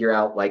help you figure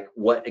out like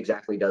what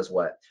exactly does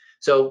what.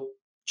 So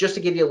just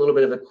to give you a little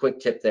bit of a quick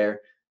tip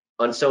there,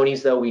 on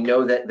Sony's though, we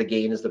know that the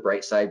gain is the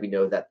bright side. We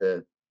know that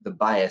the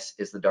bias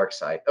is the dark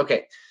side.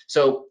 Okay,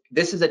 so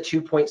this is a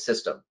 2-point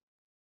system.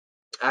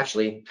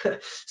 Actually,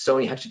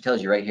 Sony actually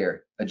tells you right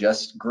here,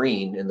 adjust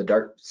green in the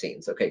dark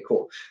scenes. Okay,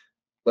 cool.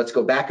 Let's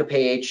go back a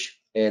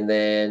page and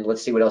then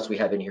let's see what else we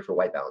have in here for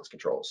white balance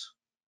controls.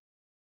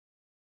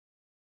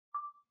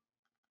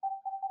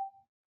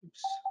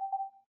 Oops.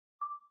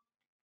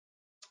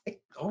 I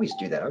always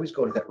do that. I always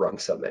go to that wrong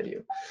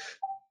submenu.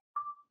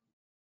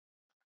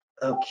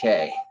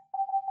 Okay,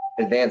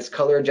 advanced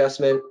color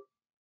adjustment.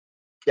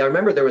 Now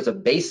remember, there was a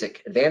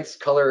basic, advanced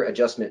color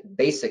adjustment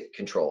basic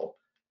control.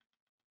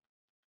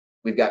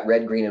 We've got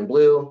red, green, and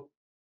blue,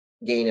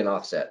 gain and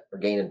offset, or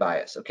gain and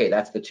bias. Okay,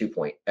 that's the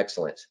 2-point.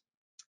 Excellent.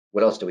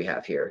 What else do we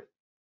have here?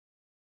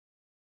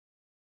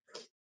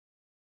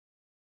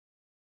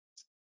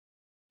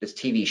 This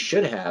TV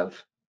should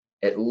have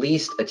at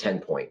least a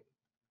 10-point.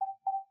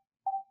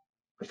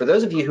 For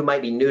those of you who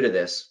might be new to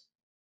this,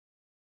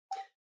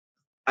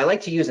 I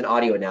like to use an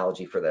audio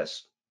analogy for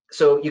this.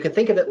 So you can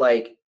think of it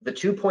like the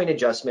 2-point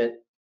adjustment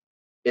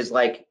is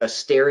like a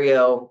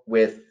stereo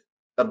with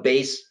a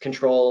bass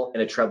control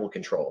and a treble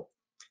control.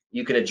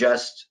 You can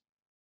adjust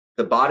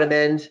the bottom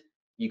end,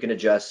 you can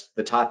adjust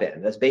the top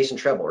end. That's bass and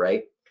treble,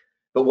 right?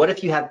 But what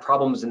if you have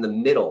problems in the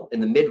middle,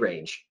 in the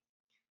mid-range?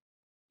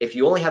 If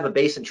you only have a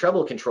bass and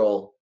treble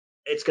control,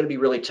 it's going to be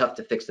really tough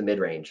to fix the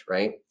mid-range,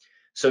 right?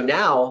 So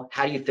now,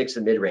 how do you fix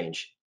the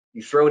mid-range?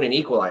 You throw in an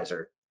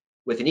equalizer.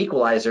 With an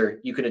equalizer,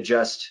 you can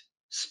adjust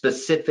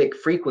specific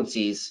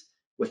frequencies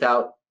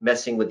without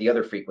messing with the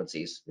other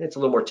frequencies. It's a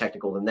little more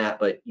technical than that,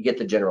 but you get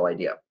the general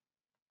idea.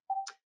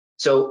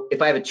 So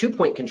if I have a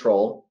 2-point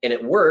control and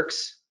it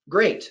works,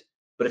 great.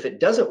 But if it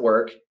doesn't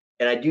work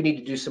and I do need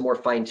to do some more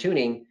fine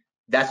tuning,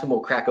 that's when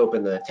we'll crack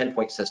open the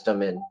 10-point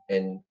system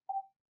and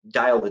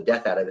dial the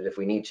death out of it if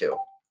we need to.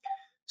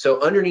 So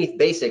underneath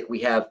basic, we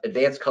have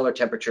advanced color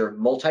temperature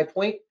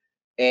multi-point,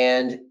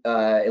 and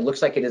it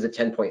looks like it is a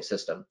 10-point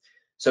system.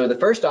 So the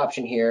first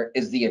option here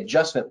is the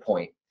adjustment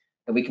point,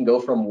 and we can go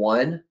from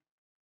 1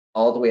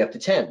 all the way up to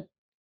 10.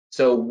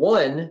 So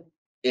 1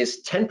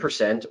 is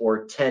 10%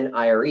 or 10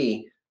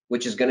 IRE,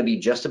 which is going to be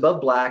just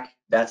above black.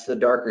 That's the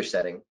darker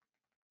setting,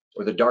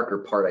 or the darker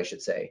part, I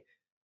should say.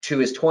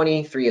 2 is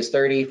 20, 3 is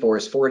 30, 4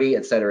 is 40,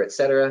 et cetera, et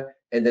cetera.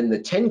 And then the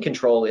 10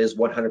 control is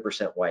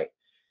 100% white.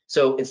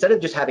 So instead of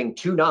just having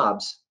 2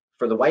 knobs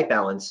for the white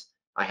balance,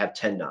 I have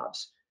 10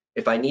 knobs.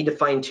 If I need to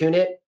fine tune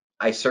it,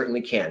 I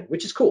certainly can,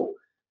 which is cool.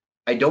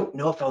 I don't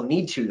know if I'll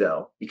need to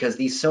though, because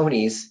these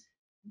Sonys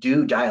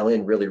do dial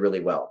in really, really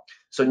well.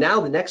 So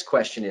now the next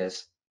question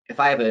is, if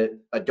I have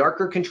a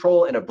darker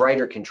control and a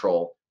brighter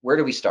control, where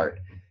do we start?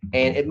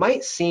 And it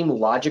might seem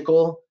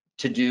logical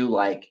to do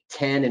like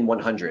 10 and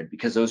 100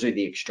 because those are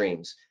the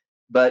extremes,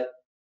 but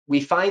we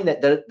find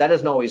that that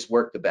doesn't always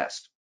work the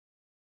best.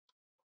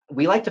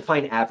 We like to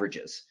find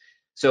averages.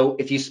 So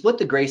if you split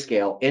the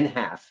grayscale in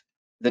half,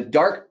 the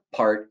dark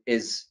part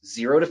is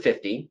 0 to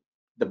 50,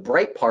 the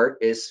bright part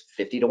is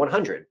 50 to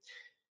 100.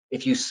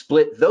 If you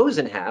split those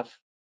in half,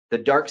 the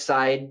dark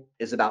side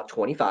is about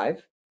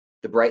 25,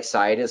 the bright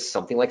side is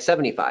something like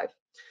 75.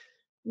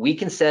 We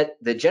can set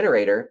the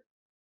generator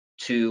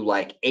to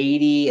like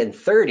 80 and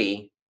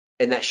 30,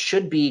 and that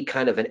should be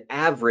kind of an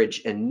average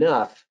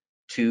enough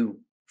to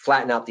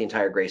flatten out the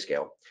entire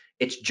grayscale.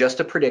 It's just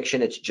a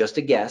prediction, it's just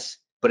a guess,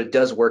 but it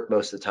does work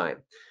most of the time.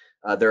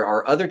 There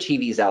are other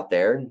TVs out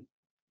there,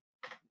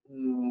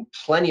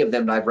 plenty of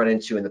them that I've run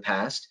into in the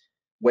past,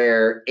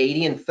 where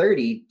 80 and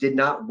 30 did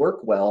not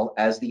work well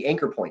as the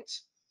anchor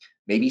points.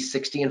 Maybe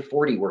 60 and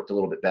 40 worked a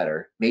little bit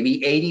better.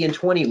 Maybe 80 and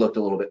 20 looked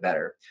a little bit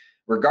better.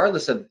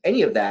 Regardless of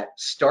any of that,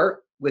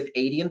 start with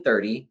 80 and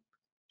 30,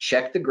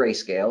 check the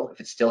grayscale. If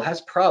it still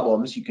has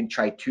problems, you can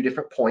try 2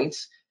 different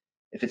points.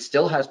 If it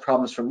still has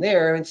problems from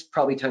there, it's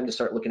probably time to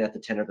start looking at the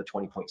 10 or the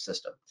 20-point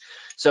system.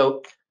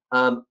 So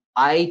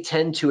I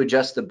tend to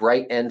adjust the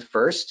bright end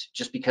first,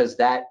 just because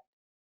that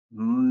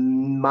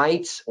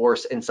might, or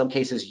in some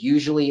cases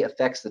usually,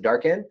 affects the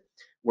dark end,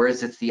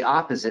 whereas it's the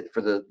opposite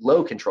for the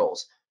low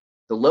controls.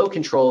 The low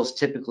controls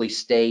typically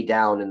stay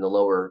down in the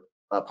lower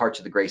parts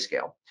of the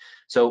grayscale.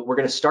 So we're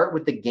going to start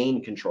with the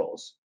gain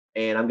controls,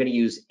 and I'm going to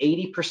use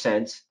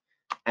 80%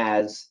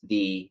 as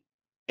the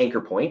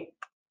anchor point,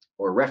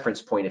 or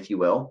reference point, if you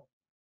will.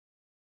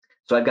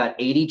 So I've got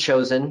 80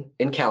 chosen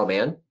in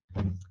Caliban.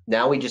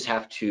 Now we just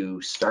have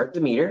to start the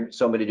meter.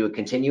 So I'm going to do a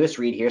continuous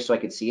read here so I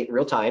can see it in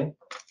real time.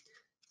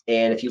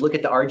 And if you look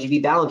at the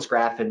RGB balance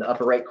graph in the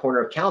upper right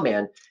corner of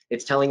Calman,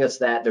 it's telling us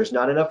that there's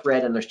not enough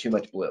red and there's too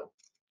much blue.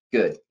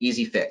 Good,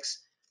 easy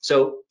fix.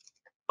 So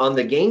on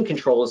the gain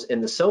controls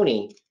in the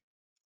Sony,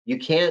 you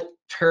can't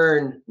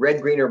turn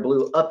red, green, or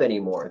blue up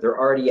anymore. They're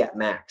already at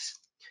max.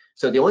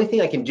 So the only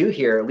thing I can do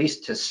here, at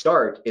least to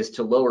start, is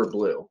to lower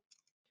blue.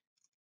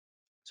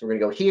 So we're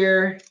gonna go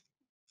here,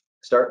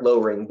 start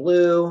lowering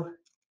blue,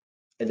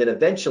 and then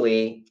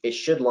eventually it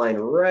should line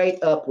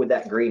right up with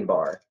that green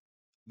bar.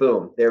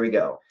 Boom, there we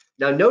go.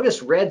 Now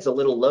notice red's a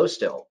little low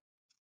still.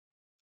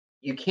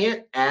 You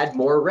can't add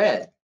more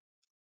red.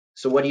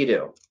 So what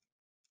do?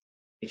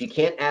 If you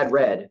can't add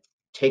red,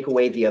 take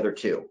away the other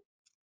 2.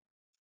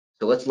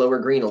 So let's lower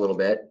green a little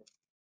bit.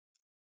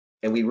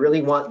 And we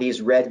really want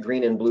these red,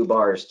 green, and blue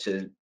bars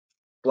to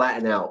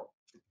flatten out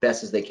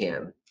best as they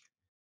can.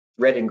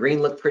 Red and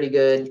green look pretty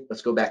good.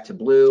 Let's go back to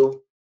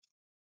blue.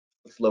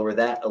 Let's lower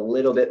that a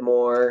little bit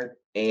more.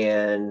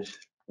 And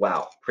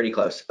wow, pretty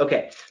close.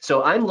 Okay,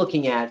 so I'm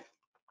looking at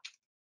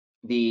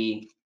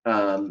the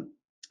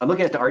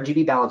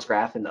RGB balance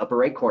graph in the upper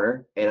right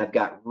corner, and I've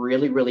got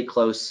really, really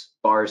close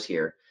bars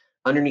here.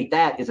 Underneath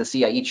that is a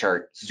CIE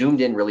chart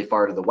zoomed in really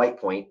far to the white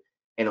point,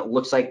 and it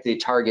looks like the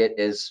target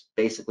is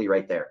basically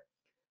right there.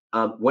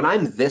 When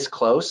I'm this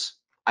close,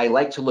 I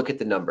like to look at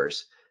the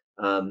numbers.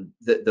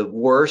 The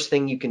worst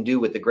thing you can do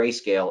with the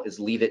grayscale is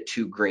leave it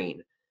too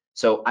green.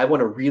 So I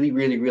want to really,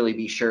 really, really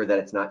be sure that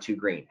it's not too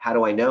green. How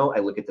do I know? I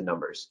look at the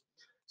numbers.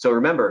 So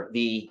remember,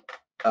 the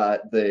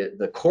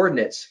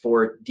coordinates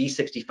for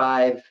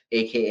D65,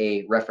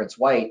 aka reference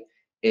white,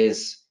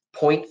 is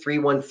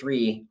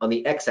 0.313 on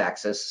the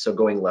x-axis, so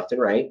going left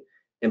and right,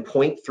 and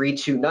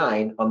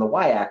 0.329 on the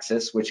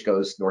y-axis, which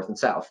goes north and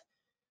south.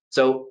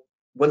 So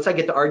once I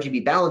get the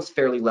RGB balance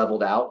fairly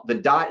leveled out, the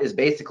dot is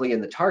basically in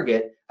the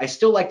target. I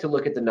still like to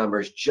look at the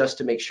numbers just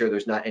to make sure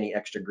there's not any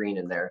extra green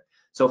in there.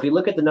 So if we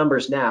look at the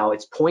numbers now,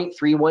 it's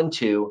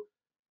 0.312,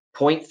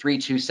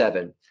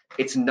 0.327.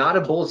 It's not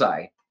a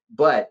bullseye,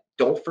 but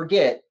don't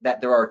forget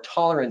that there are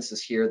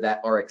tolerances here that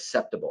are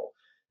acceptable.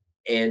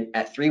 And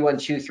at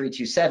 312,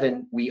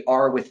 327, we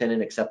are within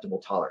an acceptable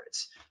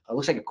tolerance. It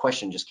looks like a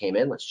question just came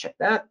in. Let's check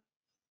that.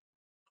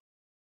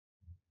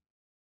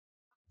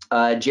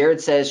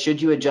 Jared says,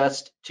 should you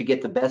adjust to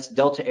get the best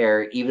delta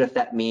error, even if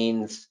that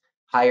means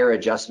higher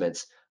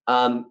adjustments?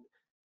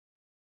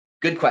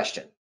 Good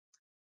question.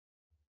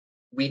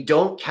 We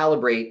don't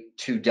calibrate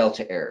to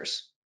delta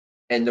errors.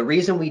 And the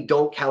reason we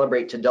don't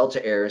calibrate to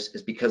delta errors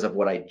is because of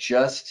what I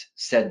just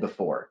said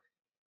before.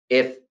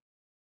 If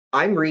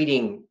I'm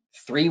reading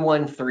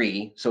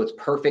 313, so it's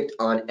perfect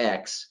on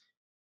X,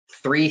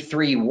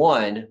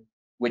 331,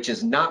 which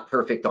is not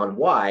perfect on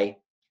Y,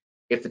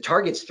 if the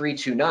target's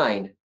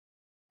 329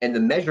 and the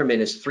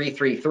measurement is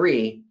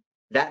 333,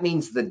 that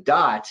means the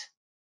dot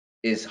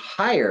is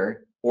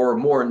higher or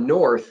more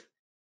north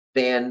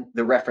than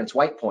the reference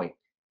white point.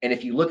 And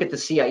if you look at the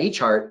CIE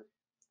chart,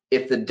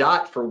 if the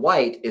dot for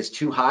white is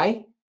too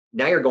high,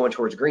 now you're going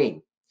towards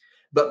green.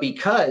 But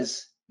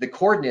because the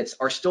coordinates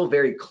are still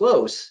very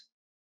close,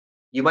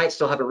 you might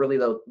still have a really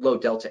low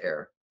delta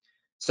error.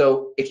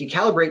 So if you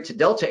calibrate to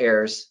delta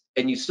errors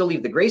and you still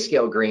leave the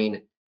grayscale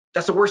green,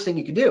 that's the worst thing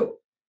you can do.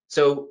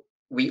 So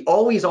we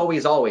always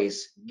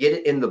get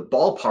it in the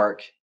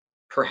ballpark,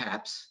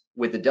 perhaps,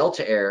 with the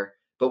delta error,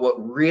 but what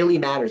really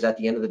matters at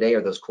the end of the day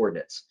are those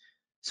coordinates.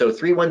 So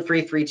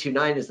 313,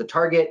 329 is the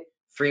target,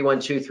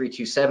 312,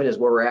 327 is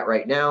where we're at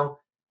right now.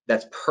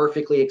 That's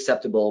perfectly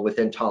acceptable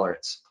within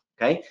tolerance,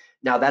 okay?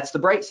 Now that's the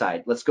bright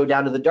side. Let's go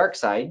down to the dark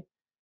side,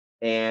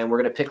 and we're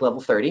gonna pick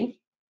level 30.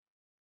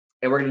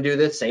 And we're gonna do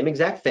the same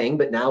exact thing,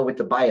 but now with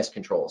the bias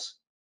controls.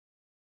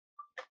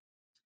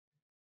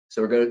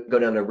 So we're gonna go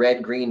down to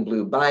red, green,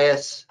 blue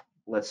bias.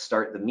 Let's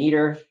start the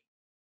meter.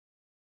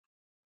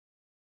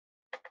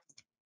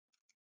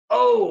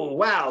 Oh,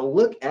 wow,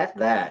 look at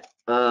that.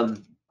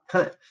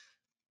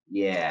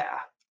 Yeah.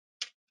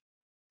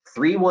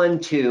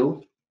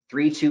 312,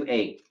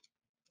 328.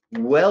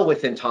 Well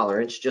within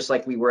tolerance, just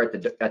like we were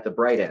at the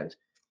bright end.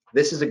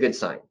 This is a good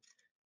sign.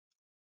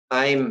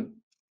 I'm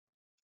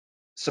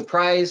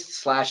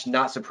surprised /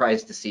 not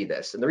surprised to see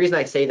this. And the reason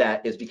I say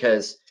that is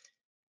because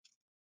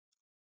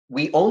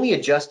we only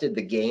adjusted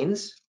the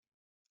gains,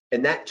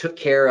 and that took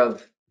care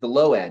of the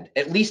low end,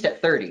 at least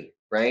at 30,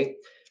 right?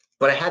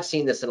 But I have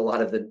seen this in a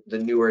lot of the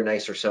newer,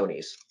 nicer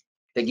Sonys.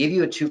 They give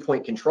you a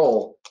 2-point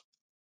control,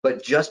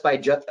 but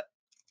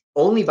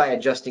only by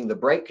adjusting the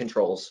bright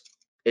controls,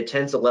 it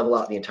tends to level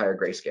out the entire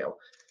grayscale.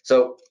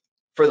 So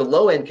for the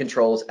low end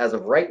controls, as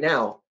of right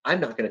now, I'm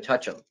not going to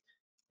touch them.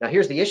 Now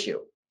here's the issue.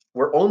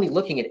 We're only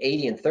looking at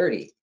 80 and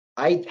 30.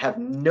 I have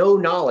no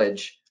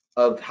knowledge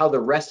of how the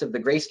rest of the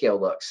grayscale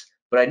looks,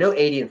 but I know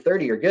 80 and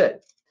 30 are good.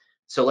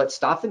 So let's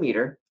stop the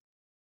meter.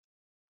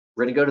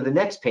 We're going to go to the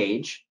next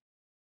page,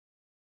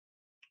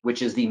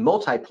 which is the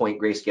multi-point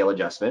grayscale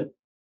adjustment.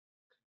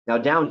 Now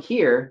down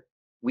here,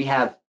 we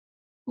have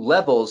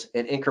levels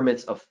and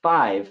increments of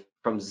 5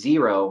 from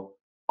 0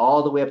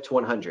 all the way up to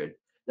 100.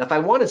 Now, if I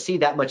want to see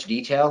that much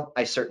detail,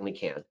 I certainly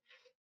can.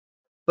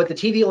 But the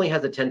TV only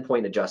has a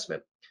 10-point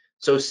adjustment.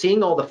 So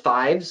seeing all the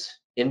 5s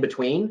in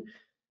between,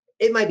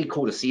 it might be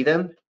cool to see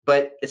them,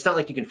 but it's not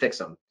like you can fix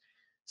them.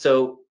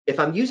 So if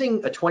I'm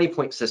using a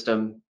 20-point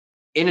system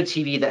in a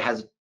TV that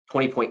has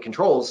 20-point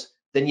controls,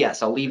 then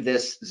yes, I'll leave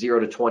this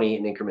 0 to 20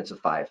 in increments of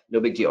 5. No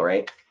big deal,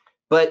 right?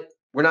 But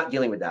we're not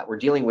dealing with that. We're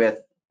dealing with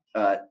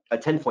a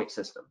 10-point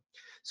system.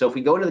 So if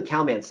we go into the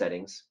CalMan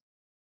settings,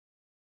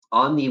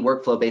 on the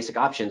workflow basic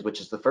options,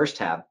 which is the first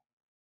tab,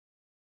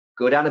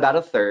 go down about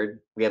a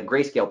third, we have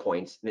grayscale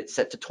points, and it's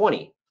set to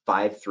 20,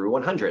 5 through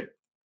 100.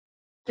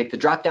 Take the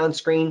drop-down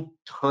screen,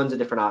 tons of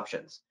different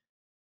options.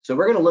 So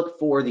we're gonna look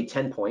for the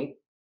 10-point.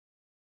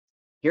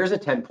 Here's a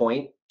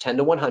 10-point, 10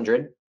 to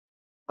 100.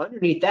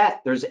 Underneath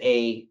that, there's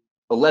a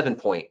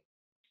 11-point,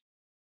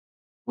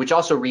 which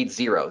also reads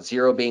 0,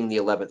 0 being the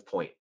 11th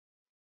point.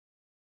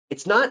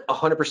 It's not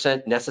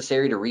 100%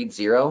 necessary to read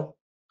 0,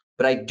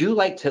 but I do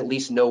like to at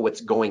least know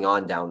what's going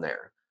on down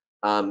there.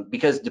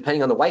 Because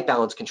depending on the white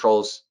balance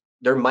controls,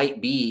 there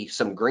might be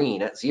some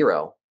green at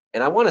 0,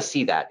 and I wanna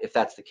see that if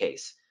that's the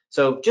case.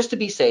 So just to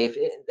be safe,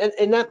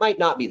 and that might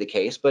not be the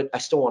case, but I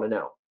still wanna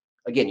know.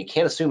 Again, you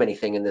can't assume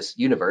anything in this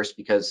universe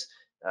because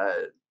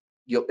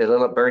it'll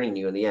end up burning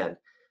you in the end.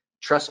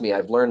 Trust me,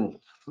 I've learned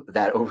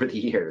that over the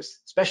years,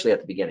 especially at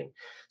the beginning.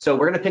 So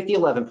we're gonna pick the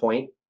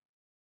 11-point,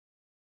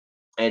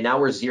 and now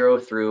we're 0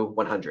 through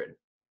 100.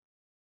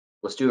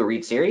 Let's do a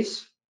read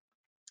series,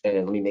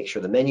 and let me make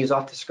sure the menu's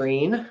off the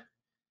screen,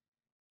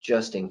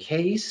 just in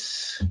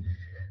case.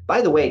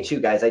 By the way,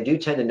 too, guys, I do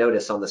tend to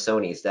notice on the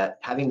Sonys that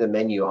having the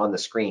menu on the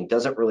screen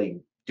doesn't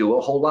really do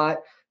a whole lot.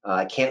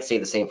 I can't say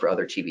the same for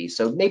other TVs.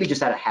 So maybe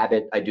just out of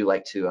habit, I do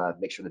like to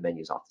make sure the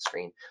menu's off the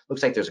screen.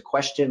 Looks like there's a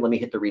question. Let me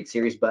hit the read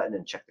series button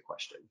and check the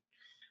question.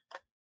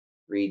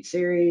 Read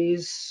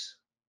series,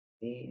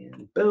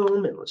 and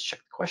boom, and let's check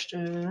the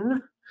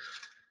question.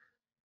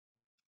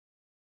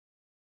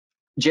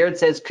 Jared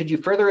says, could you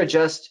further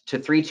adjust to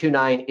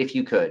 329 if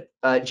you could?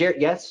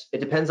 Jared, yes, it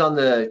depends on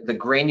the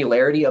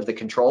granularity of the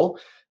control.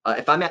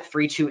 If I'm at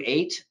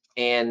 328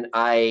 and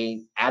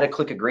I add a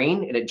click of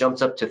green and it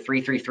jumps up to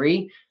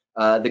 333,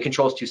 the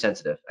control is too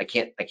sensitive. I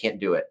can't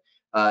do it.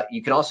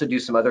 You can also do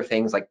some other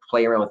things like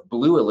play around with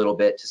blue a little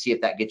bit to see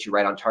if that gets you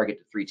right on target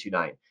to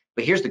 329.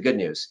 But here's the good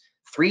news: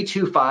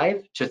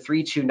 325 to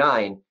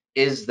 329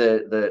 is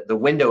the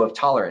window of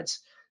tolerance.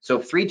 So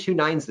if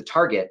 329 is the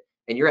target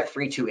and you're at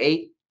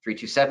 328,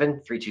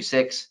 327,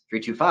 326,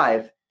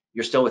 325,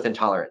 you're still within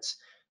tolerance.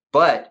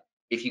 But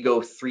if you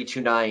go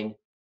 329,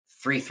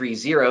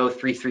 330,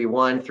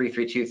 331,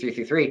 332,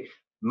 333,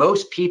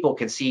 most people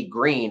can see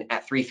green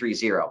at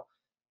 330.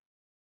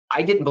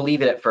 I didn't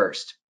believe it at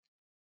first.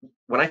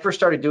 When I first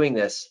started doing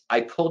this,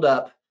 I pulled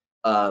up,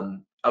 I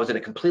was in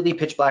a completely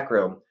pitch black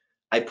room.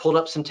 I pulled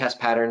up some test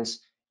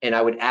patterns and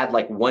I would add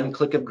like one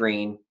click of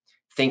green,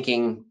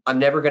 thinking I'm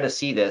never going to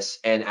see this,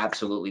 and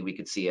absolutely we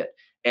could see it.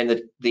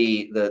 And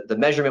the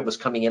measurement was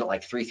coming in at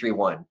like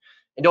 331.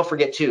 And don't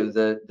forget too,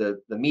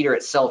 the meter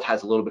itself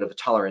has a little bit of a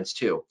tolerance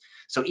too.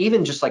 So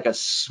even just like a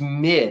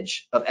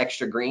smidge of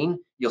extra green,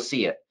 you'll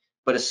see it.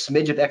 But a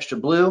smidge of extra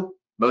blue,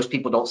 most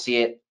people don't see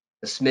it.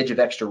 A smidge of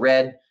extra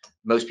red,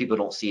 most people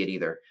don't see it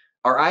either.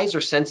 Our eyes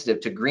are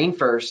sensitive to green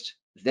first,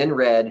 then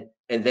red,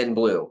 and then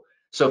blue.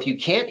 So if you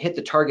can't hit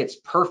the targets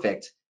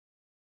perfect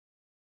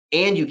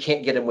and you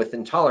can't get them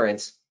within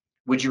tolerance,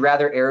 would you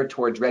rather err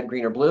towards red,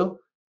 green, or blue?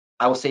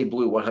 I will say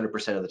blue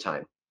 100% of the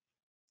time.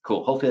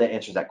 Cool, hopefully that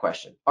answers that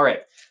question. All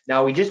right,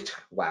 now we just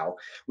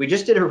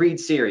did a read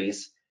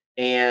series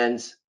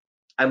and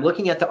I'm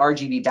looking at the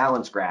RGB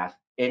balance graph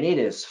and it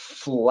is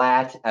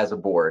flat as a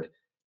board.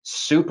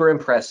 Super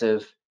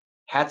impressive.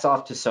 Hats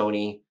off to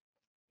Sony,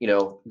 you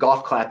know,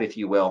 golf clap if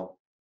you will.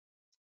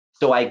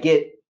 So I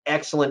get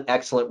excellent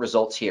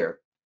results here.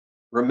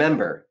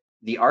 Remember,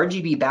 the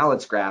RGB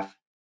balance graph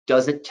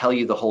doesn't tell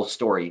you the whole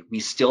story.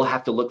 We still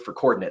have to look for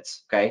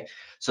coordinates, okay?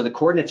 So the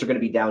coordinates are going to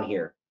be down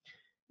here.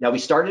 Now we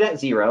started at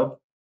 0.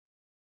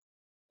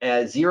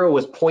 0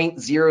 was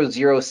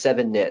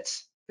 0.007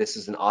 nits. This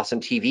is an awesome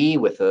TV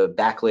with a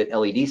backlit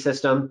LED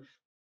system.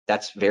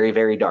 That's very,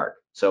 very dark.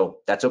 So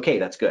that's okay,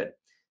 that's good.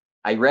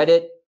 I read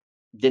it,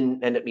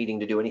 didn't end up needing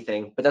to do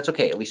anything, but that's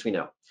okay, at least we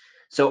know.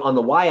 So on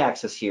the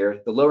y-axis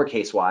here, the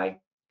lowercase y,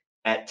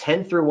 at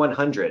 10 through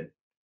 100,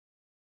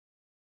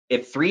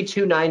 if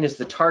 329 is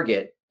the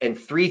target and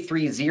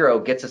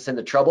 330 gets us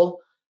into trouble,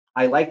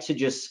 I like to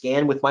just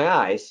scan with my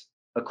eyes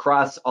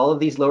across all of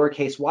these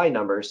lowercase y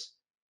numbers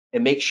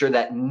and make sure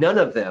that none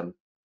of them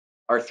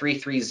are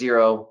 330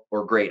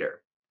 or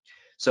greater.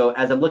 So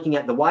as I'm looking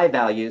at the y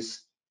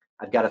values,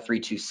 I've got a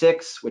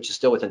 326, which is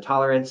still within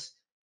tolerance,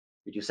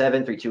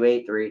 327,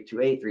 328,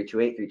 328,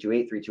 328,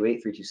 328,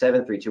 328,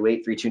 327,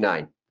 328,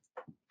 329.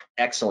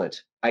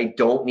 Excellent. I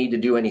don't need to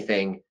do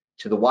anything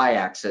to the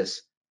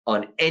y-axis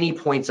on any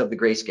points of the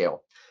grayscale.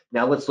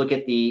 Now let's look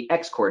at the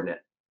x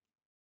coordinate.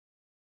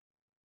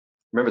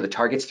 Remember the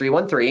target's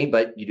 313,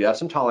 but you do have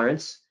some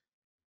tolerance.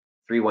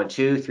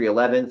 312,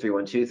 311,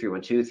 312,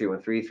 312,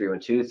 313,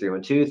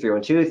 312,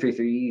 312,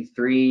 312,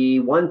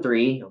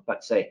 313. I was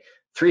about to say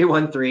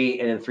 313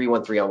 and then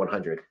 313 on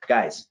 100.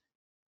 Guys,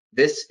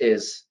 this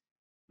is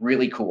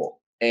really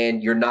cool.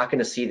 And you're not going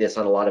to see this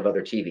on a lot of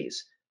other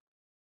TVs.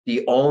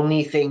 The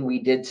only thing we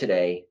did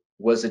today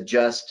was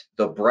adjust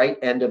the bright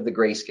end of the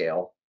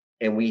grayscale,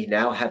 and we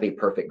now have a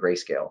perfect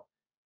grayscale.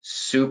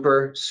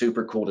 Super,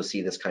 super cool to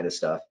see this kind of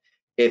stuff.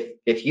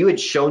 If you had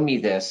shown me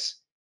this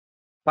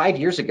 5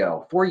 years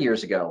ago, 4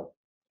 years ago,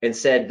 and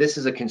said this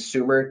is a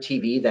consumer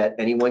TV that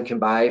anyone can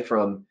buy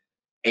from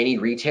any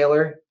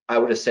retailer, I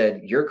would have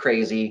said, you're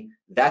crazy.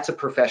 That's a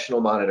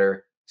professional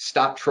monitor.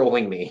 Stop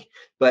trolling me.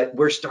 But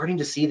we're starting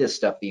to see this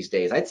stuff these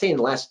days. I'd say in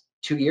the last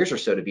 2 years or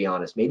so, to be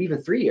honest, maybe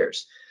even 3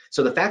 years.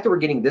 So the fact that we're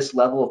getting this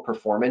level of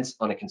performance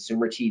on a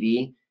consumer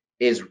TV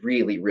is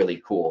really,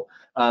 really cool.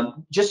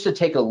 Just to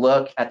take a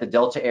look at the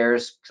Delta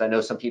Airs, because I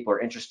know some people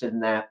are interested in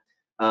that.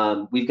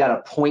 We've got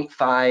a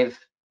 0.5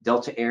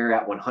 Delta Air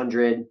at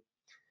 100,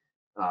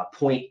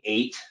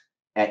 0.8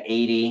 at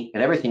 80,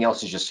 and everything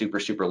else is just super,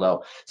 super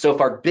low. So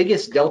if our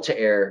biggest Delta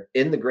Air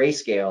in the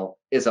grayscale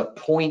is a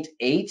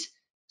 0.8,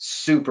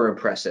 super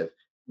impressive.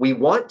 We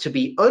want to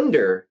be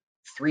under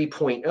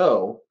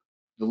 3.0,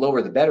 the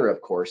lower the better,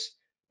 of course.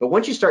 But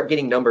once you start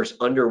getting numbers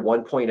under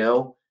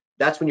 1.0,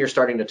 that's when you're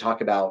starting to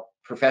talk about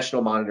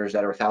professional monitors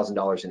that are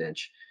 $1,000 an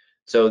inch.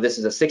 So this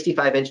is a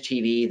 65-inch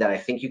TV that I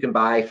think you can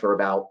buy for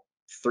about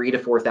 $3,000 to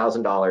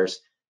 $4,000,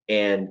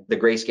 and the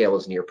grayscale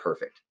is near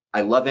perfect.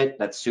 I love it.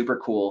 That's super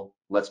cool.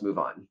 Let's move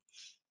on.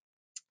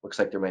 Looks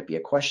like there might be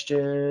a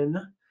question.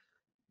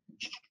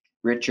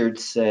 Richard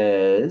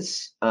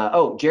says,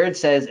 Jared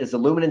says, is the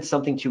luminance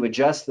something to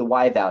adjust the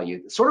Y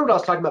value? Sort of what I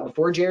was talking about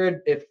before,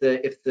 Jared. If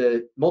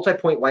the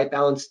multi-point white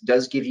balance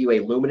does give you a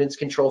luminance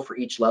control for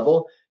each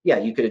level, yeah,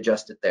 you could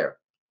adjust it there.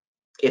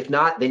 If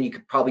not, then you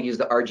could probably use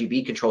the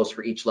RGB controls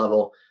for each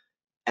level,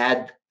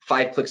 add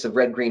 5 clicks of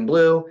red, green,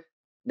 blue.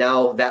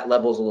 Now that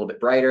level is a little bit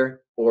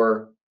brighter,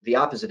 or the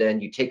opposite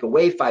end, you take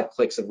away 5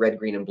 clicks of red,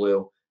 green, and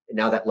blue, and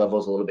now that level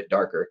is a little bit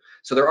darker.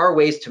 So there are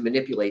ways to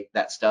manipulate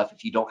that stuff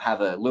if you don't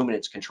have a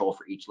luminance control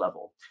for each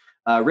level.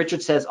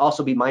 Richard says,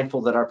 also be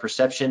mindful that our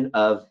perception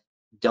of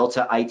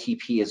Delta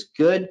ITP is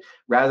good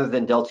rather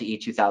than Delta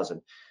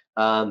E2000.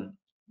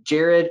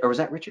 Jared, or was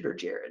that Richard or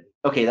Jared?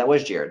 Okay, that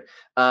was Jared.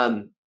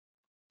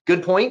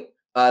 Good point.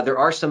 There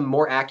are some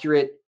more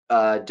accurate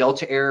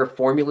Delta Air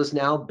formulas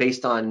now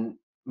based on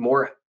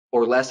more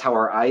or less how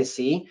our eyes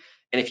see.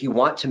 And if you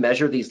want to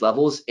measure these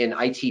levels in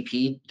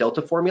ITP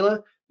delta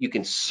formula, you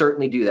can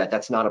certainly do that.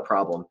 That's not a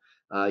problem.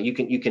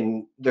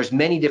 There's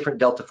many different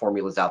delta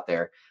formulas out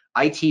there.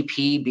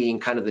 ITP being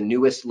kind of the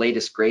newest,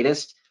 latest,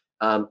 greatest.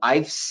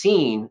 I've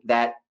seen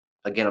that,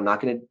 again, I'm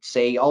not going to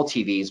say all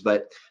TVs,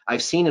 but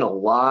I've seen in a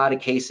lot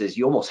of cases,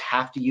 you almost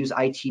have to use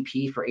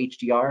ITP for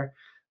HDR.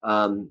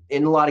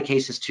 In a lot of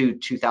cases too,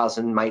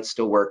 2000 might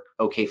still work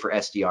okay for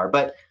SDR,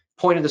 but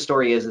point of the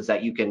story is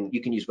that you can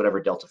use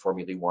whatever delta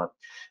formula you want.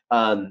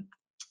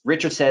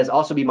 Richard says,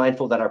 also be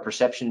mindful that our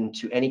perception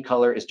to any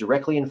color is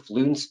directly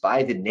influenced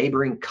by the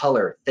neighboring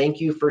color. Thank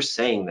you for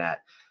saying that.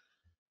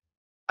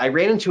 I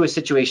ran into a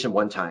situation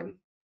one time.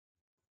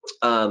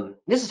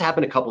 This has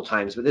happened a couple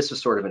times, but this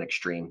was sort of an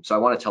extreme, so I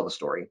want to tell the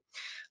story.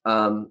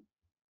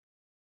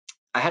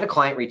 I had a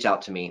client reach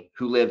out to me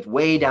who lived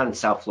way down in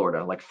South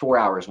Florida, like 4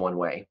 hours one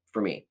way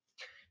for me.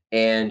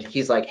 And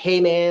he's like,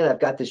 hey man, I've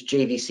got this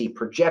JVC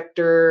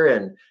projector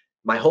and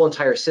my whole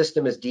entire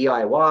system is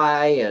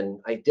DIY and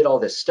I did all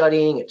this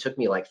studying. It took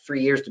me like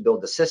 3 years to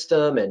build the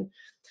system. And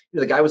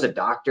the guy was a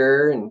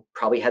doctor and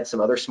probably had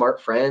some other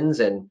smart friends.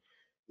 And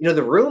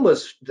the room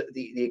was,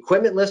 the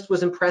equipment list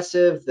was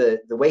impressive.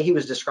 The way he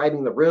was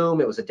describing the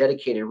room, it was a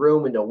dedicated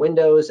room with no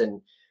windows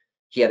and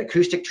he had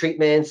acoustic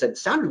treatments and it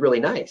sounded really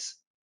nice.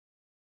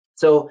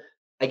 So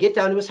I get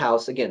down to his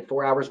house, again,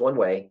 4 hours one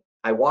way.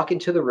 I walk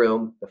into the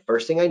room. The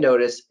first thing I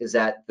notice is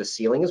that the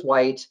ceiling is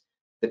white,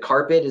 the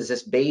carpet is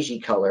this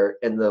beigey color,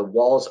 and the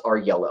walls are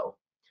yellow.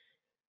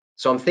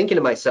 So I'm thinking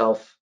to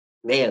myself,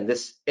 man,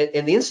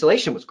 and the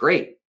installation was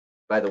great,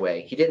 by the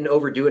way. He didn't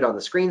overdo it on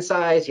the screen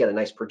size. He had a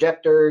nice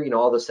projector,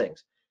 all those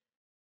things.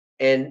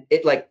 And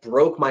it like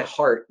broke my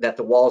heart that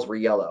the walls were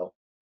yellow.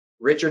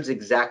 Richard's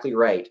exactly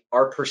right.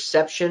 Our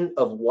perception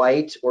of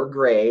white or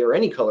gray, or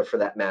any color for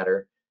that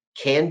matter,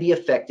 can be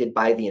affected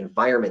by the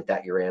environment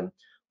that you're in.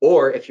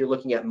 Or if you're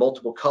looking at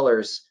multiple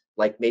colors,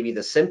 like maybe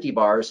the SMPTE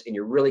bars, and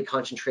you're really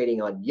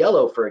concentrating on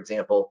yellow, for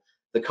example,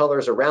 the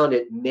colors around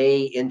it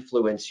may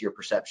influence your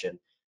perception.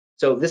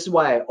 So this is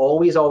why I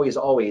always, always,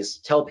 always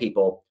tell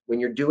people when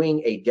you're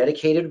doing a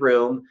dedicated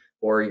room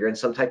or you're in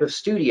some type of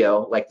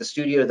studio, like the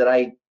studio that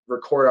I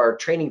record our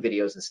training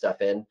videos and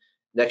stuff in,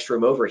 next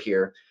room over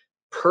here,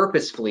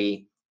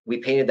 purposefully, we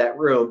painted that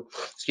room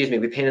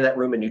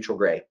in neutral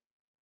gray.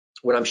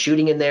 When I'm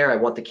shooting in there, I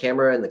want the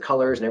camera and the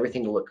colors and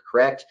everything to look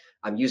correct.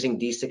 I'm using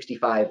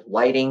D65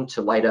 lighting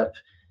to light up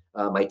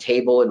my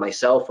table and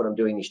myself when I'm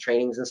doing these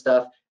trainings and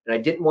stuff. And I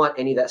didn't want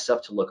any of that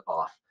stuff to look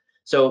off.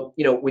 So,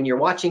 when you're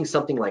watching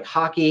something like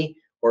hockey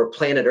or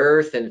Planet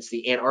Earth and it's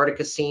the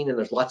Antarctica scene and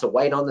there's lots of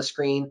white on the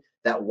screen,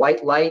 that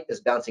white light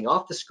is bouncing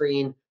off the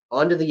screen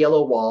onto the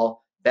yellow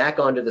wall, back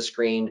onto the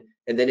screen,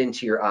 and then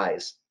into your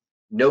eyes.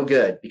 No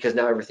good, because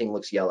now everything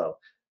looks yellow.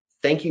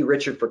 Thank you,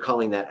 Richard, for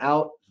calling that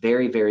out.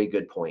 Very, very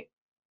good point.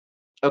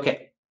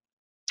 Okay,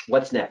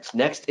 what's next?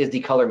 Next is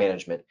the color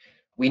management.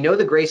 We know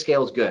the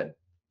grayscale is good.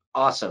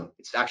 Awesome.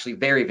 It's actually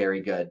very,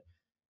 very good.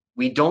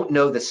 We don't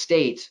know the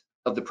state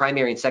of the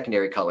primary and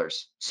secondary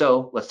colors.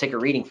 So let's take a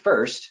reading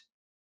first,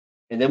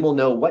 and then we'll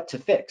know what to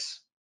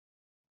fix.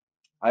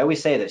 I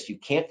always say this, you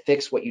can't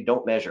fix what you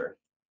don't measure.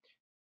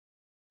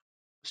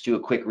 Let's do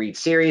a quick read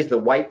series. The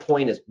white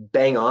point is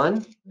bang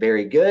on.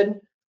 Very good.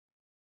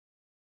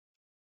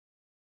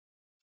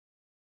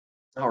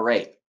 All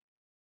right.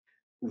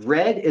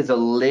 Red is a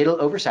little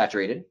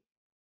oversaturated.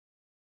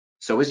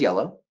 So is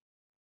yellow.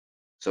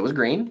 So is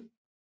green.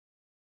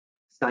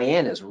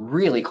 Cyan is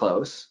really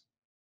close.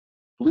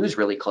 Blue is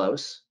really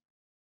close.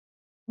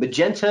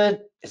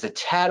 Magenta is a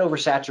tad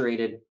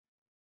oversaturated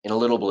and a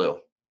little blue.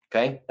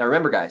 Okay. Now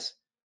remember, guys,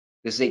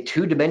 this is a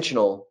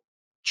two-dimensional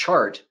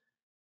chart,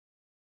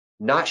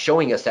 not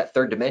showing us that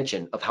third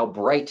dimension of how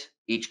bright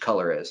each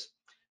color is.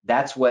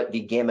 That's what the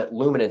gamut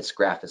luminance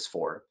graph is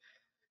for.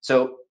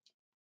 So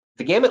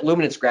the gamut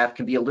luminance graph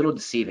can be a little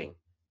deceiving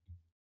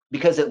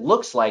because it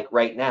looks like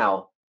right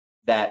now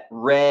that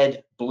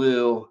red,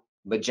 blue,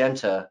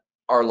 magenta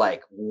are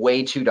like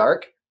way too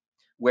dark,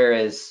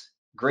 whereas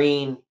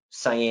green,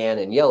 cyan,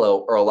 and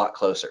yellow are a lot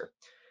closer.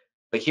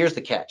 But here's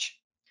the catch.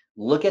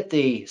 Look at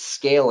the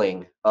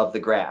scaling of the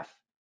graph.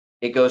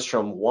 It goes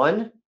from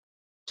 1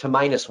 to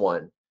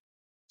 -1.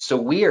 So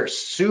we are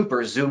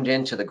super zoomed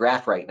into the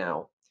graph right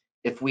now.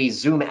 If we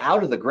zoom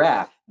out of the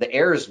graph, the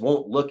errors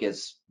won't look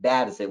as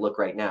bad as they look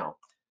right now.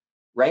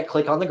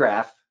 Right-click on the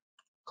graph,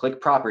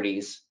 click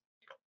Properties,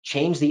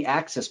 change the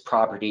axis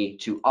property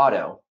to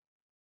Auto.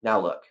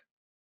 Now look.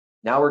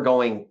 Now we're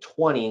going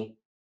 20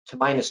 to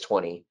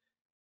 -20.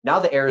 Now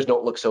the errors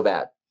don't look so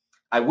bad.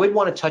 I would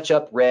want to touch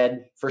up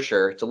red for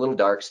sure. It's a little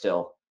dark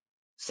still.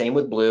 Same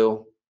with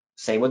blue,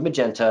 same with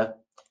magenta.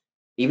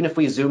 Even if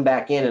we zoom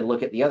back in and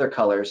look at the other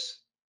colors,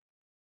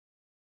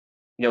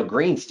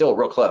 green's still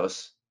real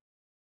close.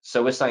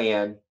 So is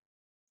cyan,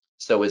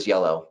 so is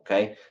yellow,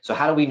 okay? So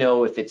how do we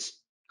know if it's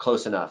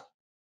close enough?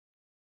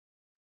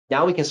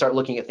 Now we can start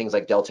looking at things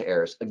like delta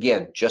errors,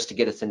 again, just to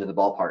get us into the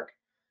ballpark.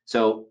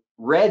 So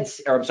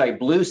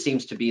blue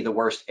seems to be the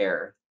worst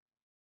error.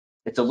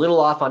 It's a little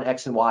off on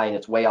X and Y and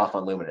it's way off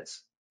on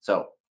luminance.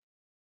 So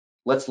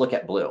let's look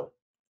at blue.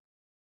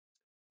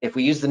 if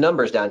we use the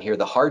numbers down here,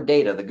 the hard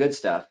data, the good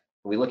stuff,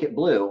 we look at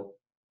blue,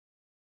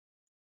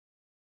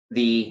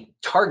 the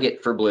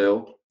target for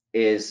blue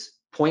is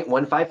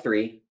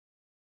 0.153.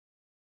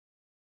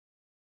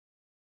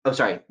 I'm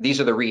sorry,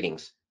 these are the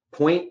readings.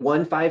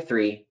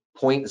 0.153,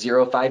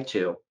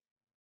 0.052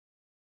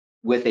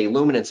 with a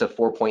luminance of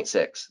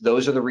 4.6.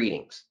 Those are the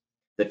readings.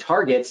 The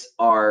targets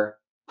are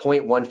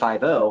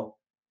 0.150,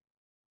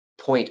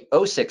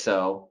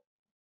 0.060,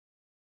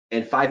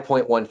 and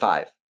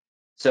 5.15.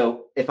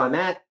 So if I'm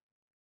at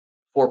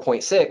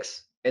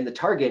 4.6 and the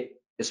target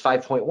is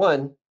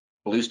 5.1,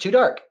 blue's too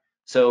dark.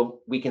 So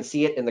we can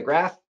see it in the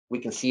graph, we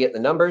can see it in the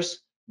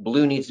numbers,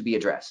 blue needs to be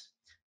addressed.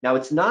 Now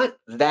it's not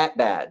that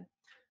bad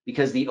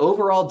because the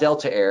overall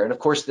delta error, and of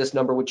course this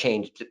number would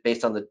change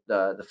based on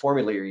the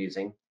formula you're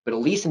using, but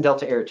at least in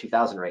delta error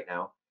 2000 right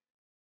now,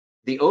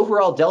 the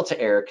overall delta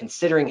error,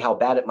 considering how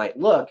bad it might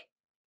look,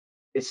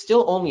 is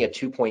still only a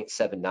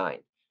 2.79.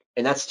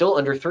 And that's still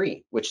under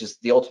 3, which is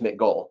the ultimate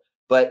goal.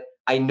 But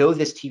I know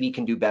this TV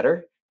can do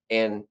better,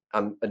 and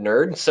I'm a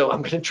nerd, so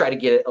I'm gonna try to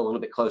get it a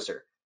little bit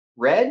closer.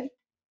 Red,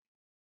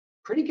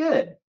 pretty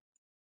good.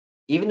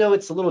 Even though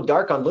it's a little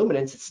dark on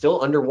luminance, it's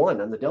still under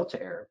 1 on the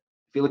delta error.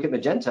 If you look at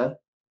magenta,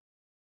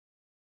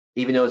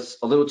 even though it's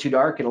a little too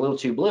dark and a little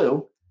too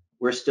blue,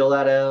 we're still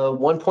at a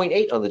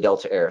 1.8 on the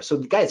delta error. So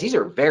guys, these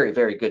are very,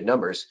 very good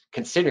numbers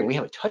considering we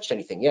haven't touched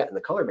anything yet in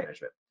the color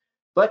management.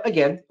 But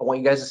again, I want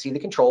you guys to see the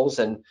controls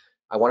and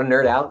I want to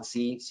nerd out and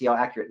see how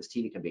accurate this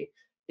TV can be.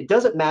 It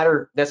doesn't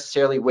matter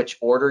necessarily which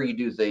order you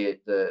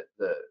do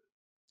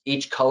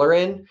each color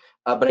in,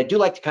 but I do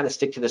like to kind of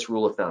stick to this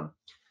rule of thumb.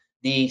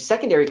 The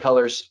secondary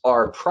colors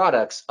are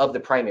products of the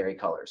primary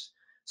colors.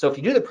 So if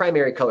you do the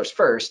primary colors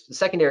first, the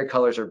secondary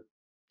colors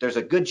there's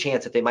a good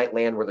chance that they might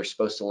land where they're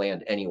supposed to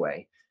land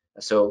anyway.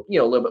 So, a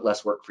little bit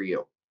less work for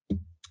you.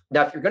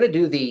 Now, if you're going to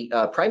do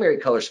the primary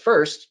colors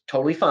first,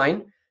 totally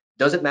fine.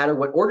 Doesn't matter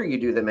what order you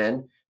do them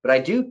in, but I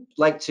do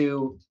like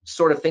to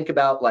sort of think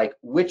about like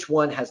which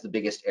one has the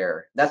biggest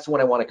error. That's the one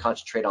I want to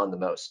concentrate on the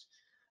most.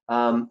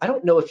 I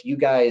don't know if you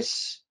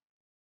guys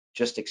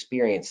just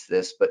experienced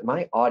this, but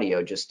my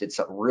audio just did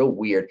something real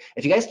weird.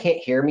 If you guys can't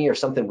hear me or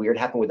something weird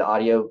happened with the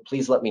audio,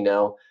 please let me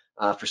know.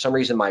 For some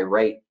reason, my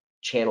right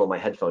channel of my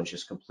headphones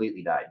just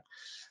completely died.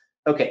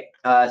 Okay,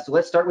 so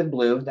let's start with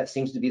blue. That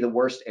seems to be the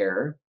worst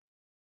error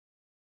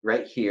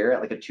right here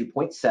at like a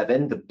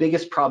 2.7. The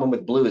biggest problem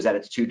with blue is that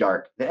it's too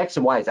dark. The X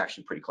and Y is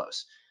actually pretty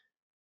close.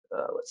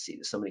 Let's see,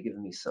 is somebody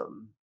giving me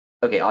some?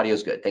 Okay,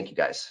 audio's good. Thank you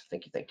guys.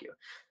 Thank you.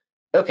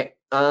 Okay,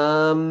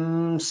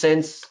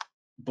 since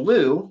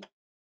blue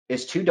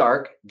is too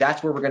dark,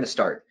 that's where we're going to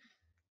start.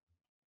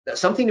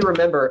 Something to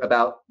remember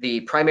about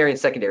the primary and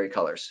secondary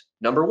colors.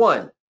 Number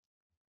one,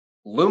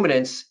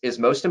 luminance is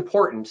most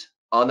important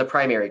on the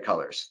primary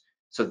colors.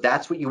 So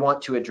that's what you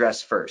want to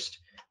address first.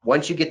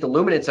 Once you get the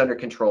luminance under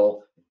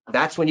control,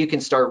 that's when you can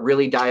start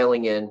really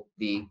dialing in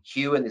the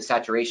hue and the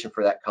saturation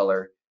for that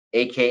color,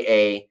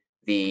 aka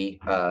the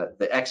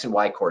X and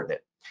Y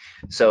coordinate.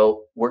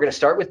 So we're going to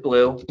start with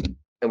blue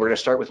and we're going to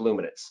start with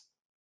luminance.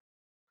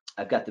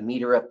 I've got the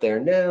meter up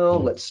there now.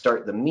 Let's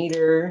start the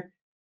meter.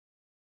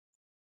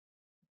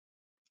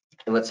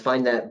 And let's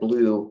find that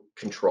blue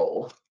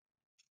control.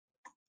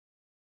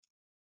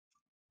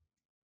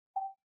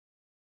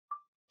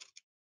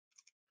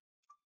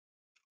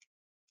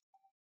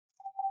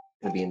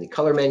 Going to be in the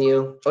color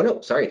menu. Oh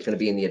no, sorry, it's going to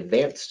be in the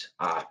advanced.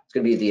 It's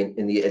going to be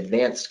in the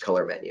advanced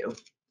color menu.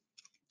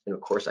 And of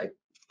course, I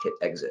hit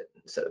exit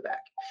instead of back.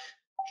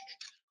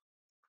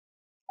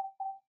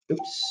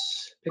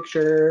 Oops,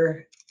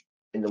 picture.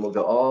 And then we'll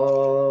go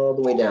all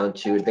the way down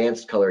to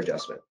advanced color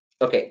adjustment.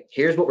 Okay,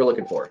 here's what we're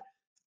looking for.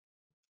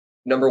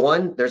 Number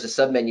one, there's a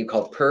submenu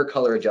called per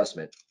color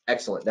adjustment.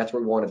 Excellent, that's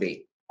where we want to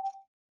be.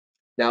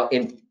 Now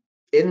in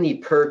the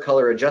per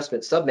color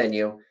adjustment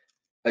submenu,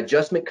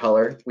 adjustment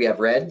color, we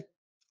have red,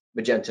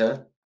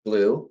 magenta,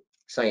 blue,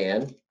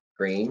 cyan,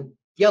 green,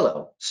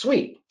 yellow.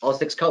 Sweet, all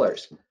 6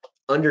 colors.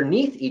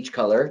 Underneath each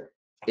color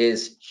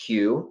is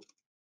hue,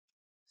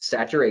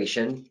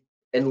 saturation,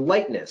 and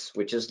lightness,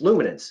 which is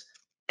luminance.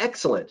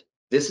 Excellent.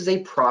 This is a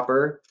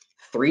proper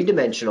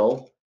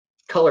 3-dimensional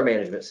color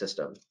management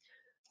system.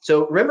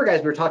 So remember,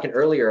 guys, we were talking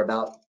earlier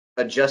about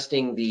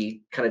adjusting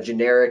the kind of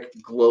generic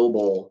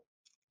global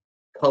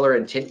color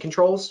and tint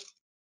controls.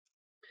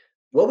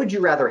 What would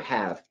you rather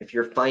have if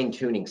you're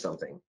fine-tuning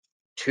something?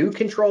 2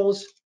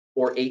 controls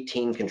or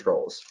 18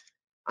 controls?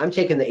 I'm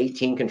taking the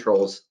 18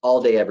 controls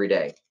all day, every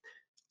day.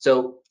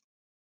 So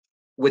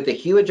with the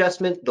hue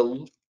adjustment,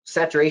 the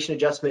saturation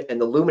adjustment,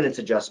 and the luminance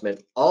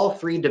adjustment, all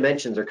 3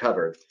 dimensions are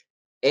covered.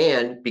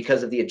 And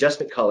because of the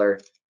adjustment color,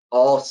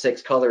 all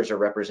 6 colors are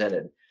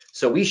represented.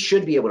 So we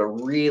should be able to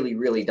really,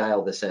 really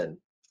dial this in.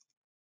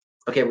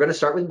 Okay, we're going to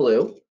start with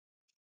blue.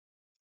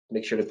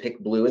 Make sure to pick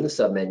blue in the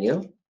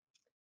submenu.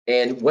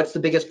 And what's the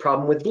biggest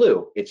problem with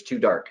blue? It's too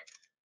dark.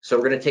 So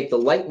we're going to take the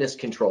lightness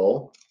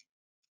control,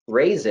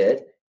 raise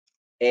it,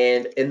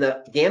 and in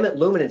the gamut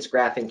luminance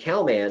graph in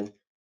CalMan,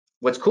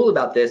 what's cool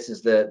about this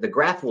is the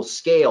graph will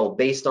scale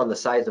based on the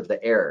size of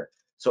the error.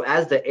 So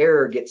as the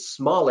error gets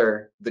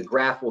smaller, the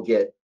graph will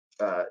get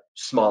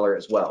smaller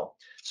as well.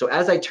 So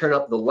as I turn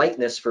up the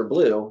lightness for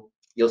blue,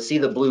 you'll see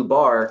the blue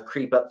bar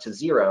creep up to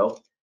 0,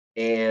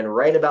 and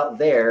right about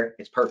there,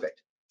 it's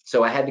perfect.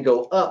 So I had to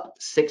go up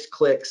 6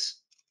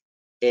 clicks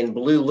in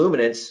blue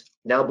luminance.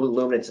 Now blue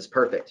luminance is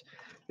perfect.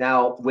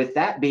 Now, with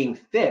that being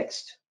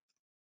fixed,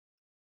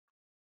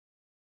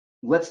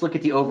 let's look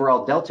at the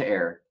overall delta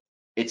error.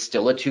 It's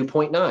still a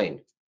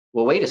 2.9.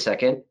 Well, wait a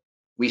second.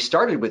 We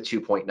started with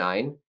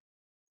 2.9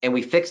 and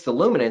we fixed the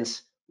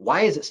luminance.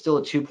 Why is it still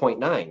a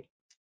 2.9?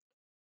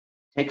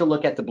 Take a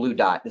look at the blue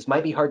dot. This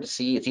might be hard to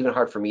see. It's even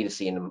hard for me to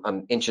see, and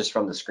I'm inches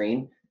from the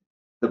screen.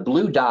 The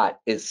blue dot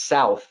is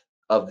south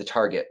of the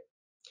target,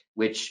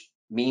 which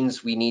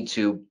means we need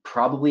to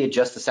probably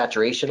adjust the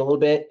saturation a little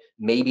bit,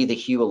 maybe the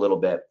hue a little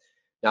bit.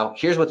 Now,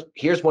 here's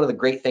one of the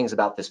great things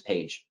about this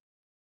page.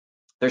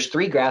 There's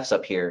 3 graphs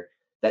up here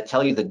that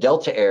tell you the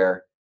delta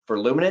error for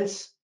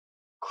luminance,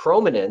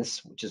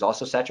 chrominance, which is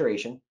also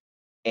saturation,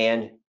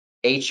 and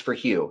H for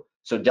hue.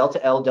 So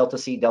delta L, delta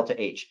C, delta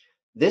H.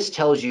 This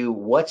tells you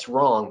what's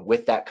wrong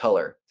with that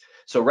color.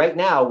 So right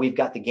now we've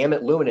got the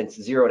gamut luminance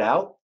zeroed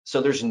out,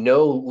 so there's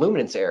no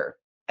luminance error.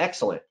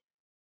 Excellent.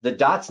 The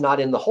dot's not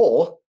in the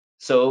hole,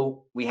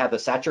 so we have a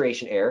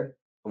saturation error,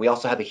 and we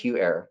also have a hue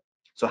error.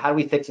 So how do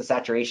we fix the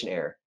saturation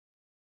error?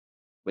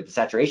 With the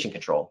saturation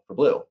control for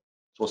blue. So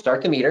we'll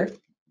start the meter.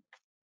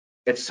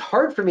 It's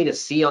hard for me to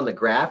see on the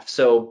graph,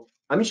 so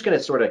I'm just going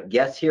to sort of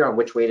guess here on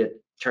which way to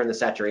turn the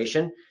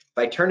saturation. If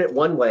I turn it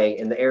one way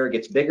and the error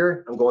gets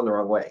bigger, I'm going the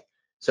wrong way.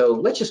 So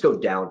let's just go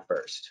down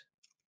first.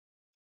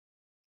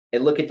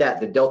 And look at that,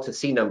 the delta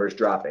C numbers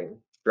dropping,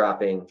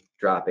 dropping,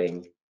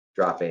 dropping,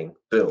 dropping,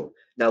 boom.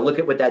 Now look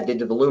at what that did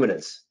to the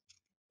luminance.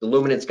 The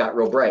luminance got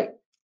real bright.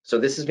 So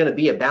this is going to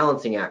be a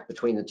balancing act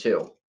between the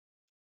two.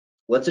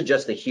 Let's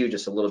adjust the hue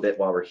just a little bit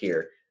while we're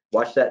here.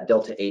 Watch that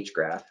delta H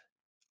graph.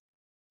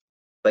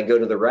 If I go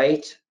to the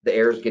right, the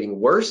error is getting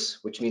worse,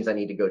 which means I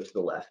need to go to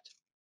the left.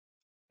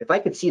 If I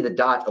could see the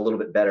dot a little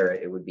bit better,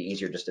 it would be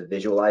easier just to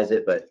visualize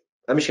it, but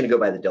I'm just going to go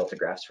by the delta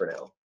graphs for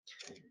now.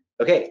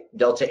 Okay,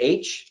 delta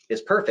H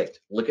is perfect.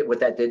 Look at what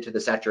that did to the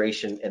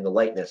saturation and the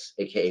lightness,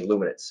 aka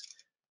luminance.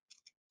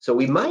 So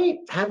we might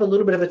have a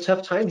little bit of a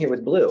tough time here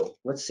with blue.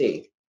 Let's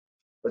see.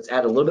 Let's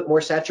add a little bit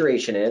more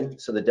saturation in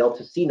so the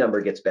delta C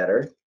number gets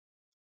better.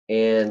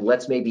 And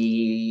let's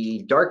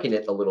maybe darken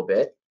it a little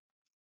bit.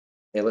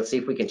 And let's see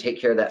if we can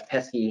take care of that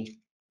pesky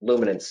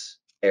luminance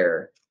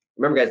error.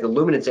 Remember guys, the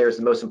luminance error is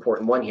the most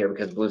important one here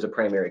because blue is a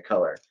primary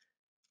color.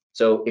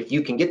 So if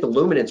you can get the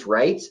luminance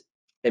right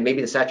and maybe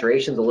the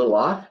saturation's a little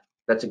off,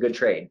 that's a good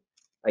trade.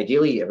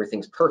 Ideally,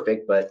 everything's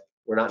perfect, but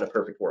we're not in a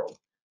perfect world.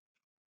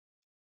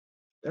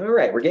 All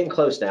right, we're getting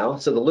close now.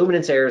 So the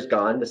luminance error is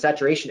gone. The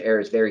saturation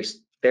error is very,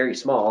 very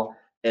small,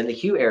 and the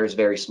hue error is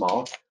very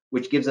small,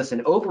 which gives us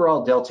an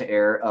overall delta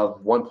error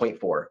of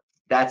 1.4.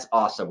 That's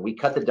awesome. We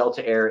cut the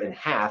delta error in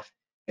half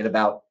in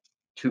about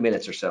 2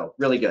 minutes or so.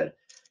 Really good.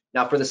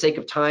 Now, for the sake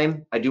of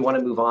time, I do want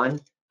to move on,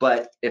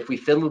 but if we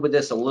fiddled with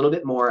this a little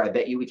bit more, I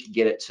bet you we could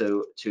get it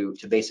to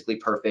basically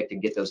perfect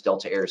and get those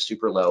delta errors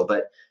super low,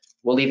 but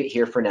we'll leave it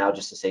here for now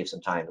just to save some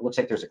time. It looks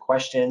like there's a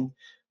question.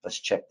 Let's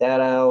check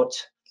that out.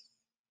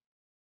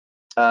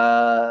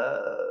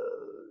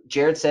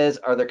 Jared says,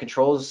 are there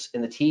controls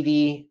in the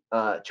TV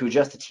to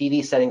adjust the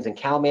TV settings in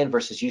CalMan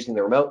versus using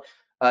the remote?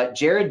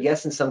 Jared,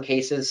 yes, in some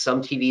cases,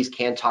 some TVs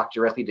can talk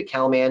directly to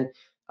CalMan.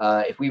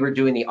 If we were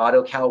doing the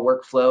AutoCal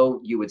workflow,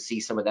 you would see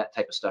some of that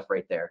type of stuff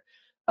right there.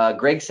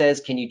 Greg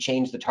says, can you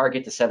change the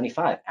target to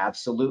 75?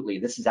 Absolutely.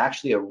 This is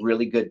actually a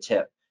really good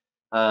tip.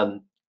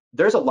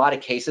 There's a lot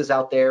of cases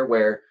out there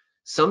where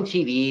some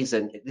TVs,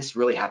 and this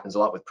really happens a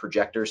lot with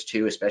projectors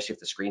too, especially if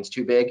the screen's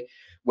too big,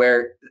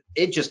 where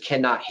it just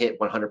cannot hit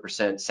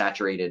 100%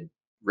 saturated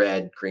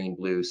red, green,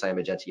 blue, cyan,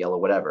 magenta, yellow,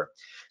 whatever.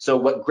 So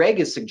what Greg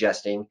is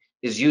suggesting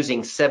is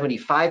using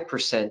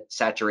 75%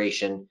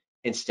 saturation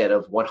instead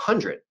of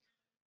 100.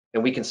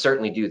 And we can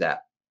certainly do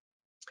that.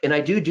 And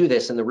I do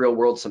this in the real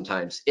world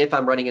sometimes. If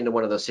I'm running into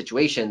one of those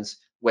situations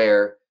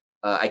where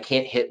I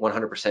can't hit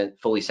 100%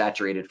 fully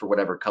saturated for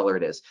whatever color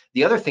it is.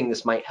 The other thing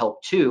this might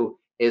help too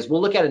is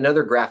we'll look at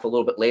another graph a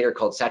little bit later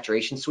called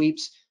saturation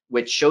sweeps,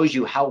 which shows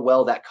you how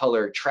well that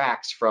color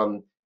tracks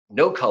from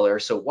no color,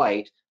 so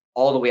white,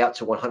 all the way out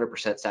to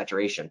 100%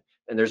 saturation.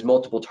 And there's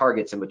multiple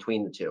targets in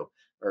between the two,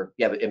 or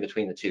yeah, in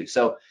between the two.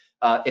 So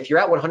if you're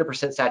at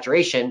 100%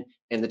 saturation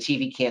and the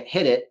TV can't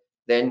hit it,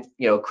 then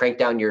crank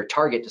down your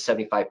target to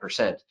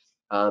 75%.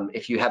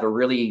 If you have a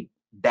really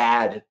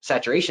bad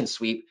saturation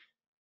sweep,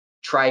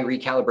 try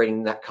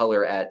recalibrating that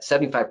color at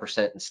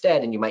 75%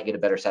 instead, and you might get a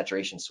better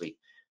saturation sweep.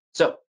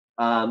 So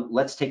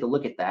let's take a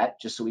look at that,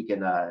 just so we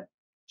can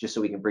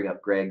bring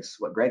up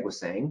what Greg was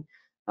saying.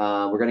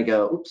 We're gonna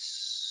go,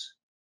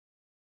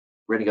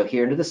 we're gonna go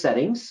here into the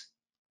settings,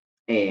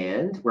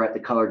 and we're at the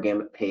color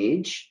gamut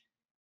page,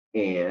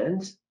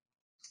 and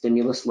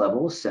stimulus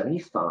level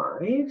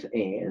 75,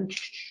 and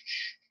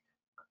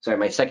sorry,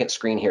 my second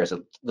screen here is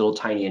a little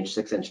tiny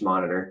 6-inch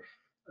monitor.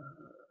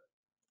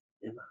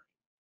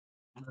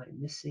 Am I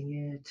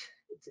missing it?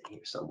 It's in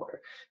here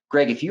somewhere.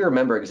 Greg, if you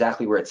remember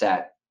exactly where it's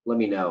at, let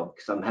me know,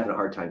 because I'm having a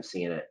hard time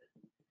seeing it.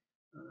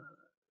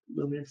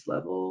 Luminance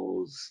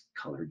levels,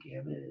 color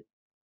gamut,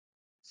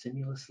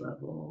 simulus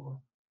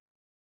level.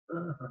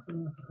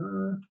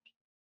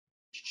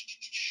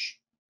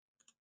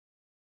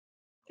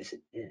 Is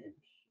it in?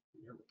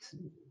 No, it's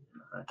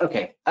not.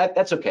 Okay,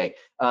 that's okay.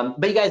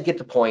 But you guys get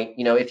the point.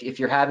 You know, if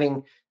you're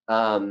having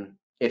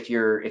if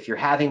you're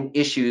having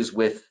issues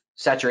with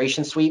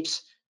saturation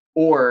sweeps,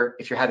 or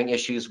if you're having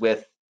issues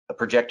with a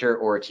projector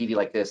or a TV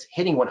like this,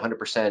 hitting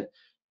 100%,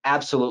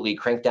 absolutely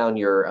crank down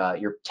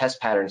your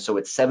test pattern so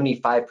it's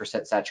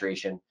 75%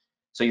 saturation.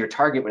 So your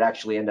target would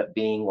actually end up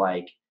being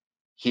like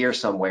here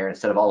somewhere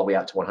instead of all the way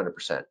out to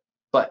 100%.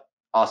 But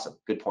awesome,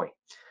 good point.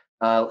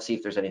 Let's see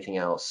if there's anything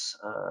else.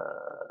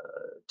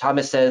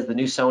 Thomas says the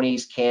new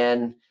Sonys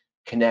can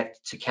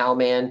connect to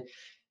CalMan.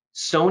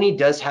 Sony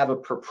does have a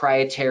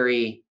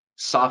proprietary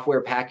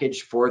software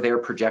package for their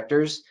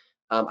projectors.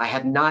 I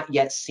have not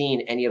yet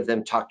seen any of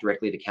them talk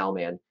directly to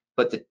CalMan,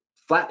 but the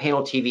flat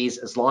panel TVs,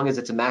 as long as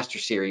it's a master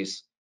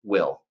series,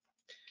 will.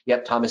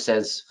 Yep, Thomas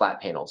says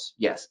flat panels.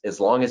 Yes, as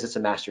long as it's a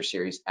master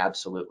series,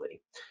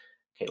 absolutely.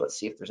 Okay, let's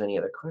see if there's any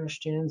other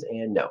questions.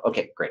 And no.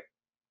 Okay, great.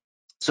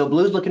 So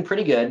blue's looking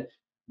pretty good.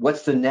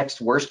 What's the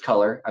next worst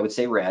color? I would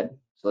say red.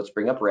 So let's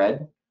bring up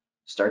red,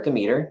 start the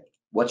meter.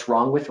 What's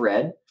wrong with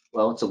red?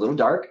 Well, it's a little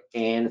dark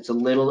and it's a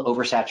little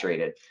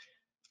oversaturated.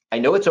 I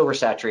know it's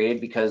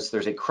oversaturated because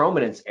there's a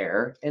chrominance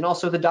error and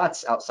also the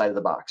dots outside of the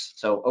box.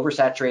 So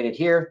oversaturated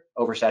here,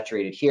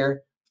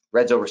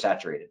 red's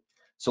oversaturated.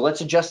 So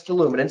let's adjust the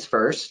luminance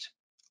first.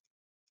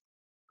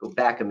 Go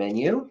back a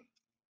menu.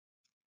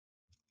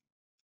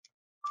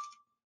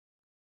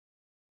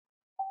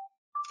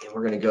 And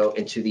we're going to go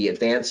into the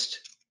advanced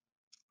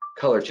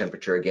color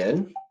temperature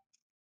again.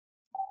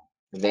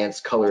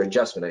 Advanced color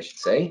adjustment, I should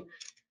say.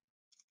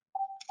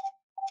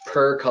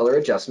 Per color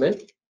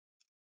adjustment.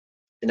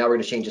 And now we're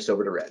going to change this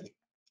over to red.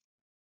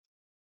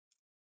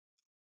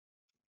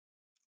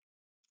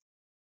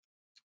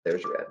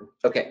 There's red.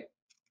 Okay.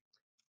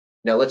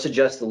 Now let's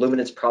adjust the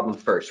luminance problem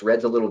first.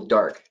 Red's a little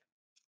dark.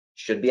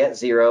 Should be at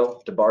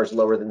 0. The bar's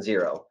lower than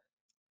 0.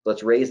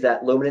 Let's raise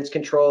that luminance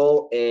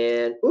control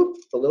and oop,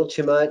 a little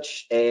too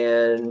much,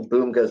 and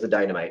boom goes the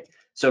dynamite.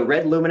 So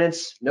red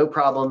luminance, no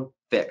problem,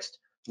 fixed.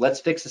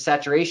 Let's fix the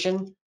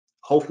saturation.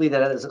 Hopefully that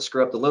doesn't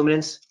screw up the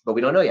luminance, but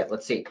we don't know yet.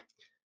 Let's see.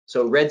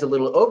 So red's a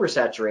little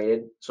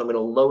oversaturated, so I'm going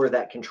to lower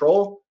that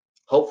control.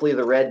 Hopefully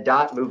the red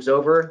dot moves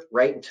over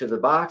right into the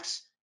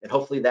box, and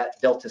hopefully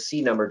that delta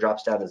C number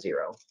drops down to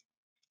 0.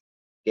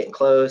 Getting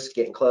close,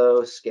 getting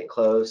close, getting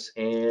close,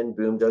 and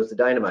boom goes the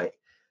dynamite.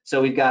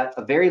 So we've got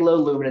a very low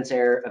luminance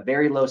error, a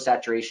very low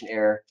saturation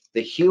error.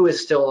 The hue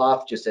is still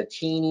off just a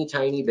teeny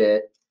tiny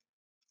bit.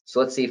 So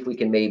let's see if we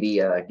can maybe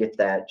get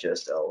that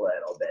just a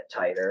little bit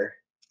tighter.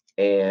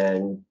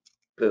 And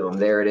boom,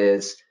 there it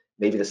is.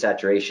 Maybe the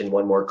saturation,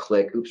 one more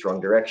click. Oops, wrong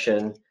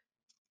direction.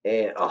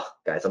 And oh,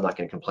 guys, I'm not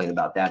going to complain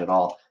about that at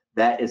all.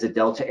 That is a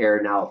delta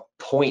error now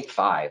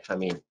 0.5. I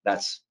mean,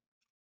 that's,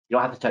 you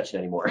don't have to touch it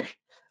anymore.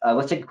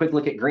 Let's take a quick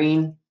look at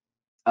green.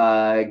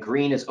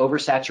 Green is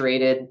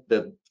oversaturated.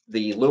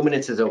 The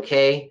luminance is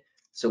okay.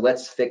 So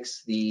let's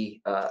fix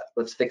the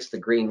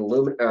green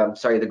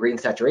the green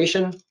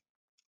saturation.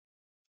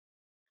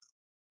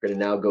 We're going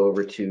to now go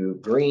over to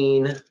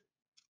green,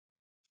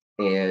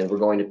 and we're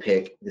going to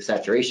pick the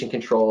saturation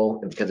control.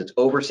 And because it's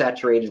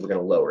oversaturated, we're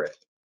going to lower it.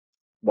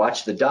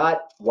 Watch the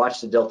dot. Watch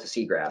the delta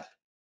C graph.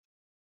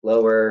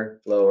 Lower,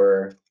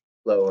 lower,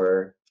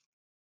 lower,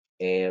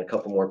 and a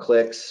couple more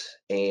clicks,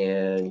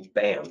 and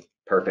bam,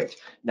 perfect.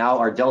 Now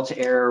our delta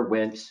error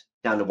went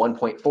down to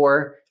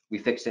 1.4. We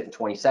fixed it in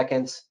 20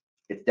 seconds.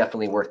 It's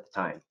definitely worth the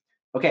time.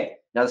 Okay,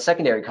 now the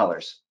secondary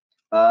colors.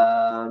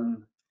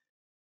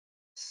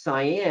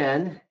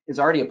 Cyan is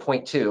already a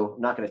 0.2.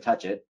 I'm not going to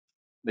touch it.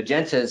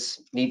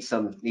 Magentas needs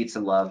some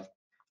love.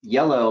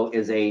 Yellow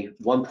is a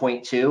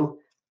 1.2.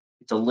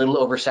 It's a little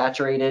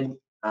oversaturated.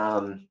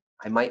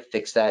 I might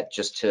fix that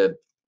just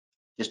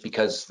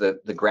because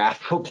the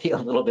graph will be a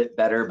little bit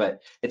better,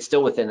 but it's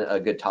still within a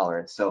good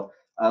tolerance. So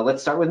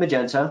let's start with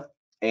magenta.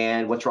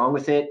 And what's wrong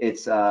with it?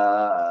 It's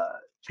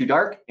too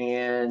dark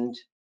and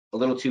a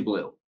little too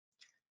blue.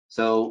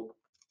 So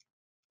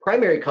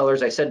primary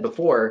colors, I said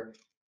before,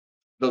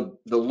 the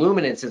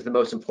luminance is the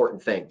most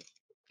important thing.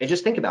 And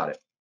just think about it.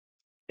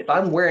 If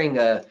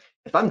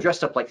I'm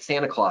dressed up like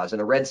Santa Claus in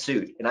a red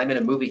suit and I'm in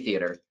a movie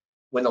theater,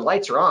 when the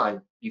lights are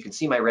on, you can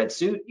see my red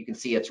suit, you can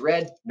see it's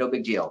red, no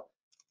big deal.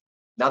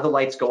 Now the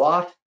lights go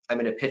off, I'm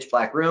in a pitch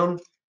black room.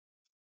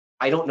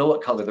 I don't know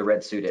what color the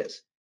red suit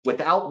is.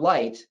 Without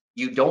light,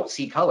 you don't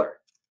see color.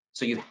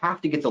 So you have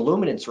to get the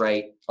luminance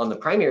right on the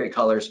primary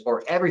colors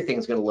or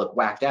everything's gonna look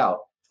whacked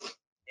out.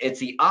 It's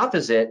the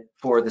opposite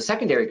for the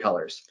secondary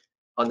colors.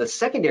 On the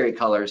secondary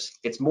colors,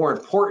 it's more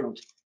important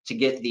to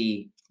get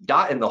the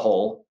dot in the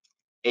hole,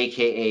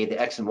 AKA the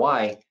X and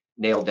Y,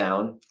 nailed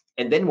down,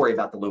 and then worry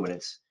about the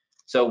luminance.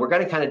 So we're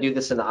gonna kind of do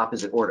this in the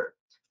opposite order.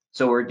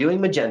 So we're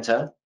doing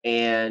magenta,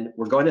 and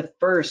we're going to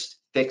first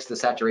fix the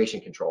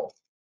saturation control.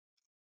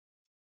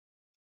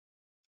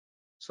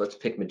 So let's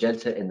pick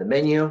magenta in the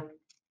menu.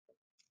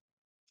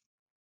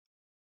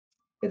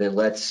 And then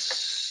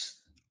let's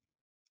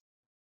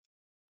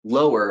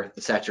lower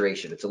the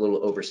saturation. It's a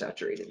little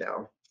oversaturated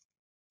now.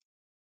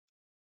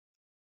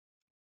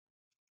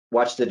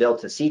 Watch the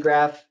delta C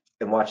graph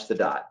and watch the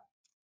dot.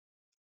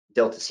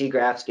 Delta C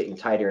graph's getting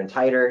tighter and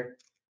tighter.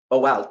 Oh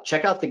wow,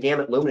 check out the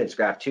gamut luminance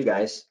graph too,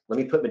 guys. Let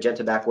me put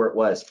magenta back where it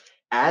was.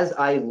 As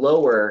I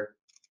lower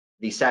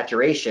the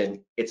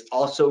saturation, it's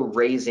also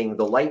raising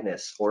the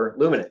lightness or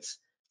luminance.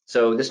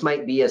 So this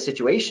might be a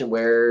situation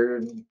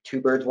where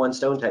two birds, one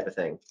stone type of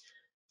thing.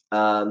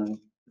 The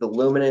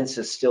luminance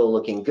is still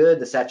looking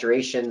good. The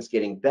saturation's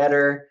getting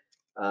better,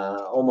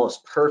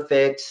 almost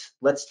perfect.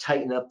 Let's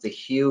tighten up the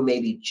hue,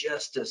 maybe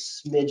just a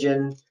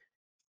smidgen.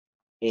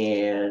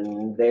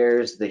 And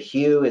there's the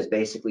hue is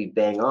basically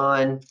bang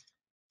on.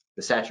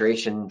 The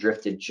saturation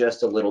drifted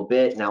just a little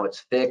bit. Now it's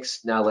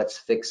fixed. Now let's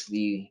fix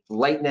the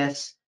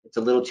lightness. It's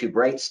a little too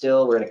bright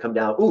still. We're gonna come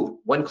down. Ooh,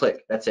 one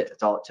click. That's it.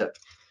 That's all it took.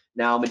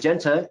 Now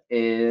magenta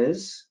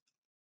is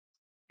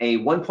a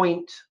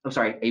 0.14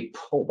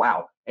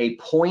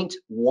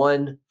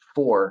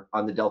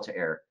 on the delta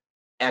error.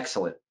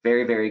 Excellent.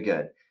 Very, very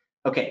good.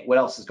 Okay, what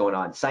else is going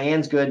on?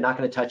 Cyan's good. Not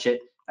going to touch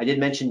it. I did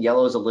mention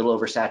yellow is a little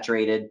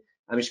oversaturated.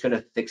 I'm just going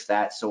to fix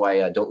that so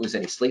I don't lose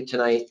any sleep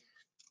tonight.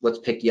 Let's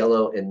pick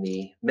yellow in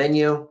the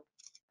menu.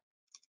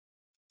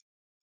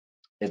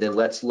 And then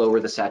let's lower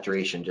the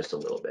saturation just a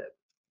little bit.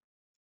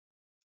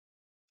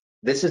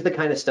 This is the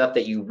kind of stuff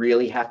that you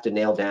really have to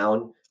nail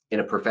down in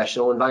a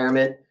professional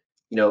environment.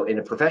 You know, in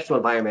a professional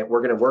environment,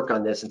 we're going to work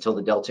on this until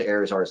the delta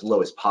errors are as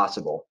low as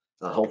possible,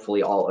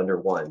 hopefully all under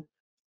 1.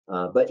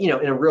 But you know,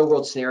 in a real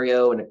world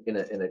scenario, in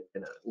a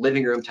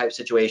living room type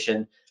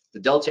situation,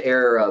 the delta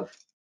error of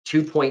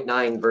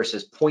 2.9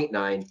 versus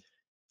 0.9,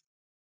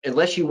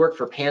 unless you work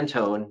for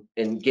Pantone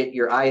and get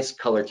your eyes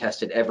color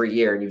tested every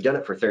year, and you've done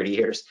it for 30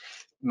 years,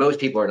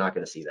 most people are not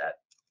going to see that.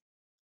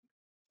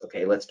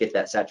 Okay, let's get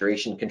that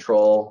saturation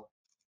control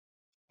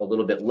a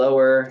little bit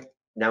lower.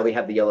 Now we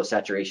have the yellow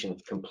saturation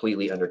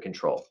completely under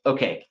control.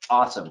 Okay,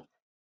 awesome.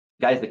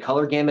 Guys, the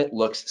color gamut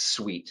looks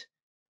sweet.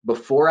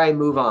 Before I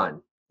move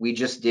on, we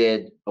just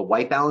did a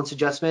white balance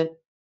adjustment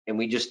and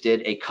we just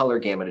did a color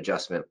gamut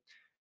adjustment.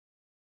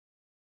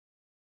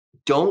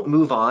 Don't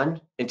move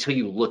on until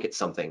you look at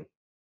something,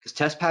 because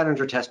test patterns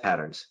are test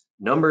patterns.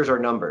 Numbers are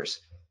numbers.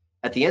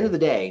 At the end of the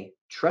day,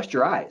 trust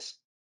your eyes.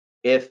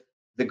 If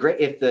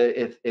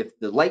the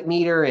light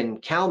meter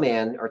and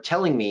CalMan are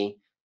telling me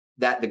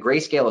that the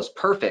grayscale is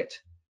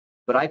perfect,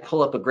 but I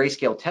pull up a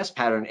grayscale test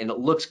pattern and it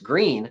looks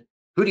green,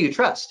 who do you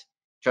trust?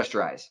 Trust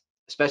your eyes,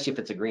 especially if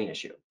it's a green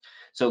issue.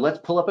 So let's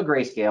pull up a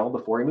grayscale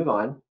before we move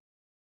on.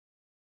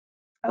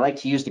 I like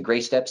to use the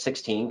gray step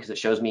 16 because it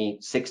shows me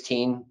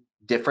 16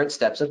 different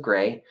steps of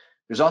gray.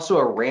 There's also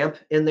a ramp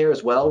in there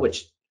as well,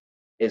 which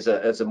is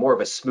a more of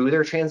a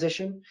smoother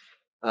transition.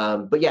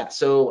 But yeah,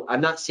 so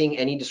I'm not seeing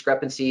any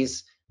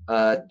discrepancies.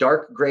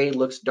 Dark gray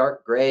looks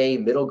dark gray,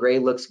 middle gray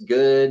looks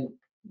good,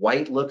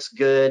 white looks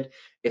good.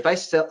 If I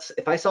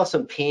saw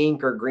some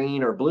pink or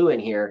green or blue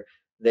in here,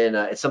 then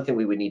it's something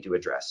we would need to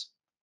address.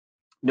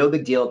 No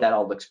big deal, that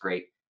all looks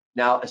great.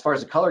 Now, as far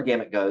as the color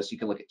gamut goes, you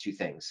can look at two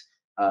things.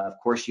 Of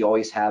course, you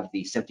always have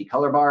the SMPTE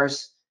color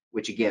bars,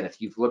 which again, if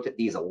you've looked at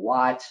these a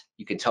lot,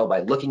 you can tell by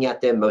looking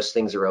at them, most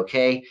things are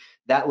okay.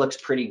 That looks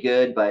pretty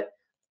good, but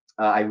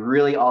I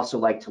really also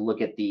like to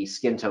look at the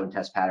skin tone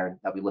test pattern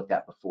that we looked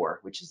at before,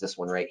 which is this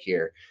one right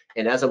here.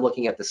 And as I'm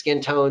looking at the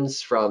skin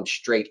tones from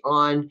straight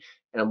on,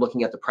 and I'm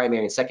looking at the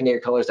primary and secondary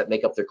colors that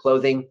make up their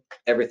clothing,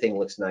 everything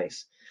looks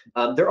nice.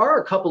 There are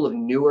a couple of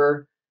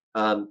newer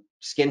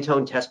skin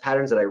tone test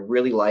patterns that I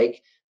really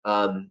like.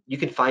 You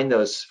can find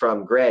those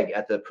from Greg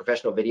at the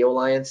Professional Video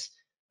Alliance.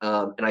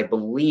 And I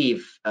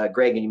believe,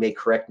 Greg, and you may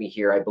correct me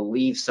here, I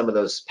believe some of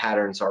those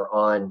patterns are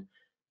on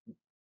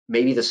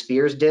maybe the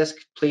Spears disc.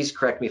 Please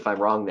correct me if I'm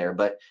wrong there,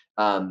 but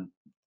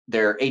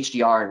they're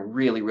HDR and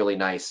really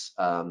nice,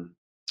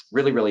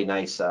 really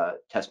nice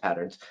test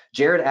patterns.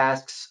 Jared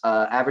asks,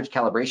 average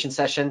calibration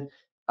session.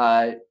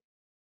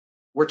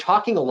 We're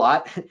talking a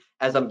lot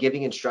as I'm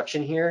giving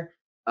instruction here.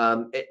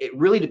 It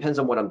really depends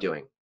on what I'm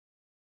doing.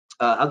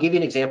 I'll give you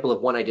an example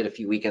of one I did a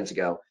few weekends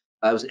ago.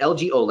 It was an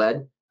LG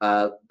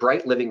OLED,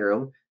 bright living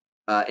room,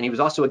 and he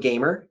was also a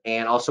gamer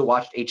and also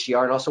watched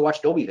HDR and also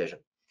watched Dolby Vision.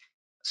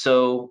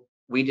 So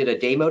we did a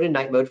day mode and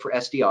night mode for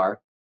SDR.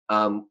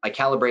 I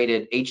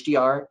calibrated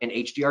HDR and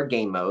HDR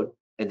game mode,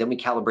 and then we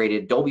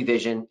calibrated Dolby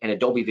Vision and a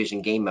Dolby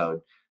Vision game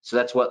mode. So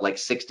that's what, like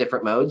 6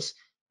 different modes.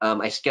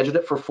 I scheduled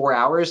it for 4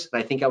 hours,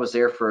 and I think I was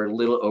there for a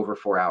little over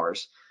 4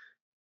 hours.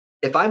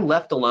 If I'm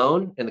left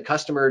alone and the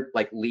customer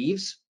like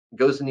leaves,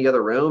 goes in the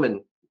other room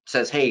and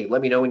says, hey,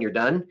 let me know when you're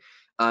done,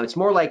 it's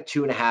more like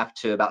 2.5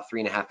 to about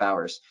 3.5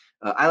 hours.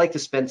 I like to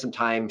spend some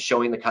time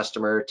showing the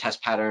customer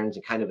test patterns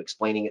and kind of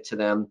explaining it to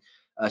them,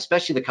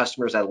 especially the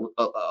customers that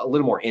are a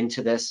little more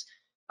into this.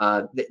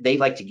 They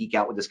like to geek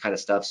out with this kind of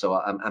stuff, so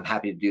I'm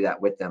happy to do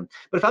that with them.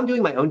 But if I'm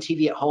doing my own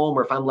TV at home,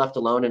 or if I'm left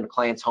alone in a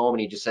client's home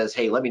and he just says,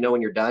 hey, let me know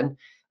when you're done,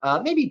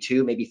 maybe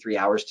 2, maybe 3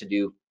 hours to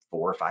do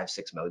 4, 5,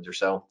 6 modes or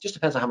so. Just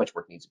depends on how much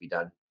work needs to be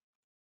done.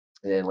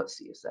 And then let's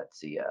see, is that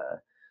the,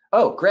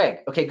 oh, Greg,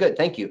 okay, good,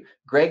 thank you.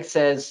 Greg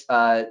says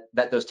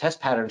that those test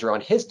patterns are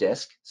on his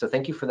disk. So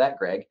thank you for that,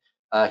 Greg.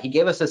 He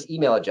gave us this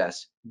email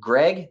address,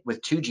 Greg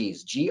with 2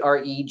 G's,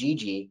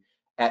 G-R-E-G-G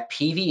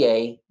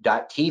 @pva.tv.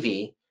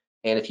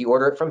 And if you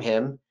order it from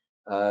him,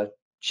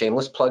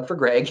 shameless plug for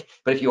Greg,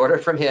 but if you order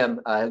it from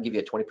him, he'll give you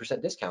a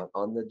 20% discount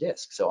on the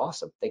disc. So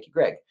awesome, thank you,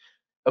 Greg.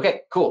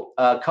 Okay, cool.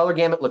 Color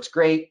gamut looks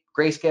great.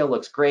 Grayscale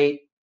looks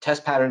great.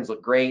 Test patterns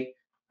look great.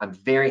 I'm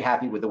very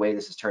happy with the way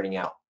this is turning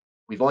out.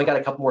 We've only got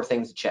a couple more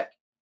things to check.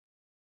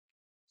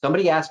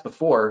 Somebody asked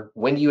before,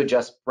 when do you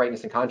adjust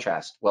brightness and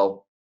contrast?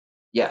 Well,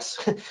 yes,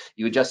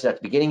 you adjust it at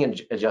the beginning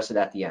and adjust it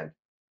at the end.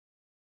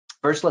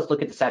 First, let's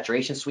look at the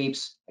saturation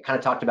sweeps. I kind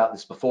of talked about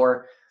this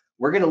before.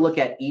 We're going to look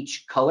at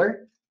each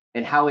color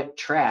and how it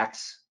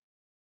tracks.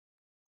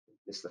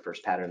 This is the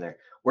first pattern there.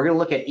 We're going to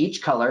look at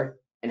each color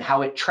and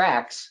how it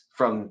tracks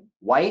from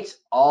white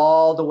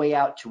all the way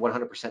out to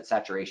 100%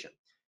 saturation.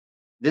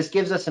 This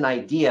gives us an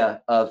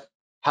idea of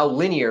how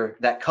linear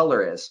that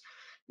color is.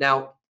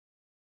 Now,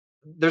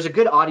 there's a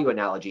good audio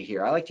analogy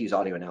here. I like to use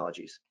audio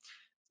analogies.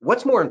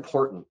 What's more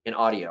important in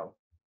audio?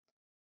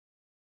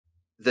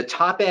 The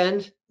top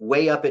end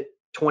way up at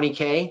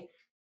 20K,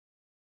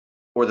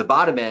 or the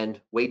bottom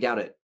end way down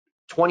at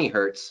 20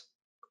 hertz,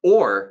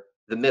 or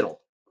the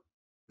middle?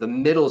 The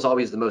middle is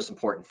always the most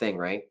important thing,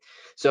 right?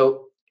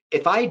 So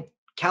if I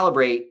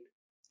calibrate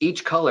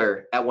each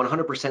color at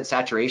 100%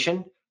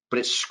 saturation, but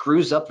it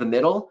screws up the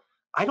middle,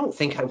 I don't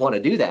think I want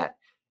to do that.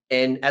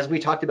 And as we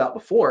talked about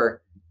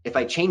before, if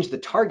I change the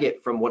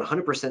target from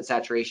 100%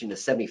 saturation to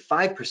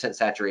 75%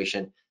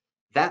 saturation,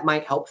 that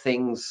might help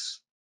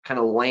things kind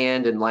of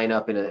land and line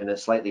up in a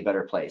slightly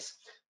better place.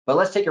 But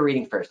let's take a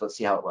reading first. Let's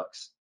see how it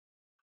looks.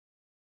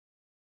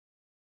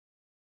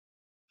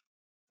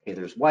 Okay,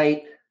 there's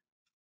white.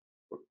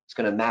 It's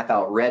going to map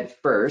out red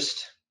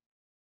first.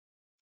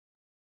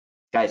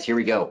 Guys, here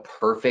we go.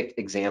 Perfect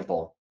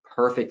example.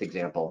 Perfect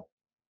example.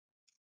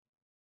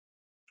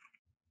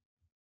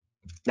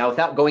 Now,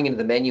 without going into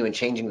the menu and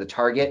changing the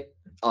target,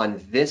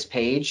 on this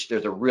page,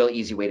 there's a real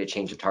easy way to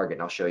change the target,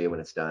 and I'll show you when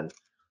it's done.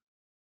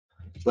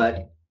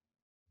 But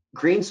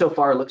green so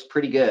far looks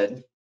pretty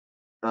good.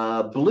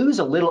 Blue's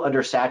a little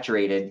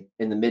undersaturated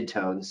in the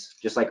midtones,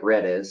 just like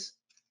red is.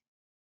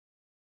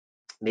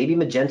 Maybe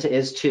magenta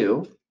is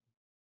too.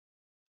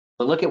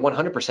 But look at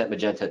 100%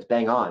 magenta, it's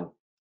bang on.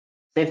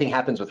 Same thing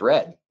happens with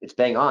red, it's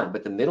bang on,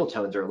 but the middle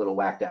tones are a little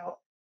whacked out.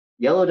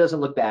 Yellow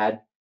doesn't look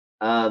bad.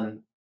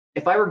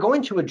 If I were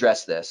going to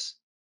address this,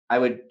 I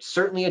would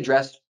certainly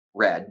address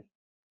red.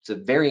 It's a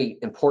very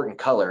important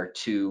color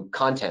to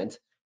content.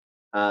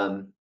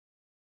 And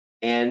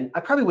I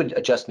probably would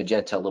adjust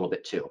magenta a little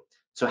bit too.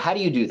 So how do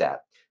you do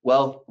that?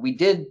 Well, we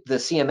did the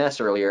CMS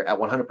earlier at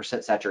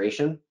 100%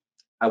 saturation.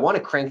 I want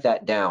to crank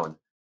that down.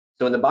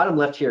 So in the bottom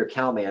left here,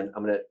 CalMan,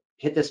 I'm going to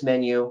hit this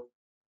menu.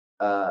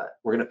 We're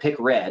going to pick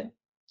red,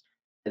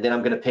 and then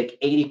I'm going to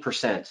pick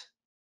 80%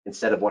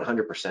 instead of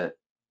 100%.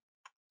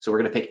 So we're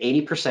going to pick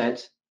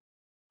 80%,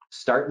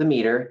 start the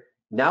meter.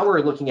 Now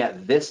we're looking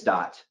at this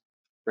dot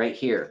right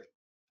here.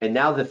 And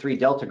now the 3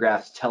 delta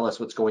graphs tell us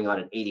what's going on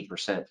at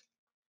 80%.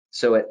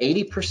 So at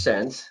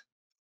 80%,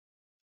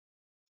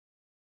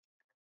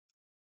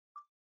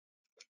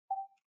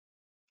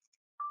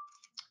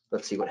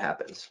 let's see what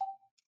happens.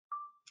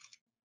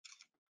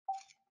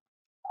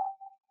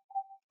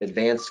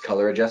 Advanced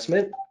color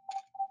adjustment,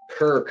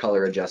 per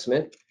color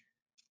adjustment,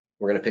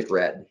 we're going to pick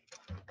red.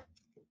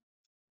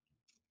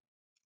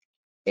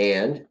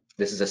 And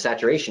this is a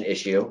saturation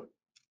issue.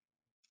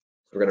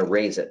 We're going to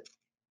raise it.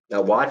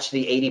 Now watch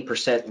the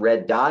 80%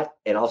 red dot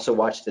and also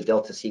watch the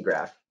delta C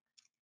graph.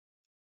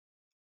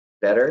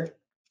 Better,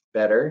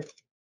 better,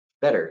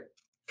 better.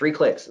 3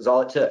 clicks is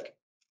all it took.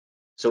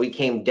 So we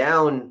came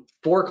down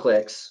 4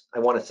 clicks, I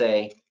want to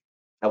say,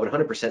 at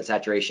 100%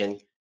 saturation,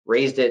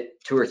 raised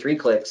it 2 or 3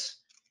 clicks,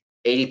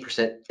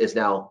 80% is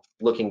now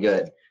looking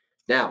good.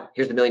 Now,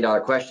 here's the $1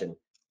 million question.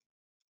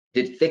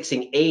 Did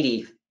fixing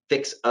 80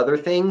 fix other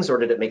things, or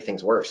did it make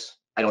things worse?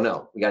 I don't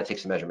know. We got to take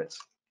some measurements.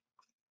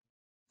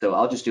 So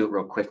I'll just do it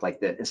real quick like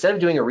this. Instead of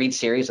doing a read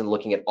series and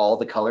looking at all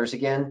the colors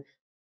again,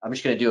 I'm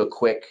just going to do a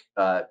quick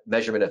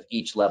measurement of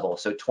each level.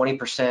 So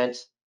 20%,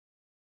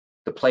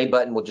 the play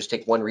button will just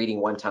take 1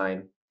 reading 1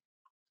 time.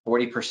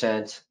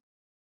 40%,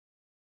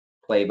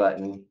 play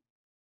button.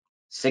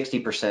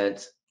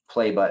 60%,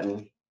 play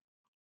button.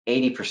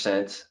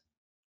 80%,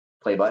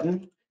 play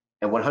button.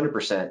 And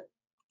 100%,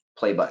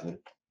 play button.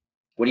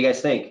 What do you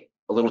guys think?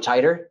 A little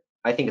tighter?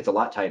 I think it's a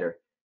lot tighter.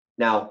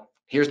 Now,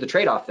 here's the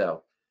trade-off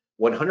though.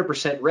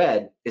 100%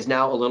 red is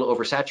now a little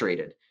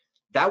oversaturated.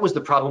 That was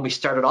the problem we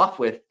started off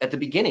with at the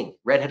beginning.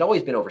 Red had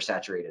always been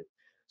oversaturated.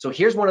 So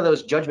here's one of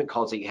those judgment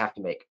calls that you have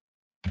to make.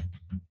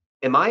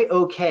 Am I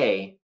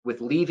okay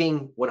with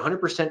leaving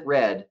 100%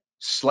 red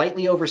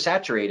slightly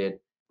oversaturated,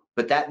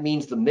 but that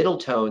means the middle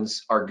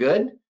tones are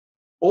good?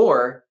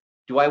 Or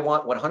do I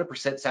want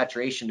 100%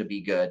 saturation to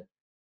be good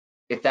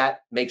if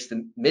that makes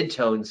the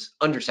midtones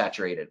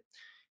undersaturated?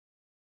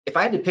 if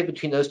I had to pick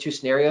between those two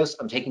scenarios,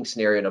 I'm taking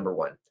scenario number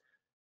one.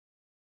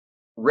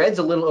 Red's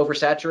a little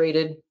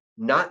oversaturated,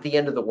 not the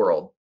end of the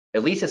world.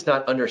 At least it's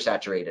not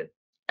undersaturated,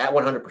 at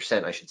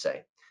 100%, I should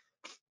say.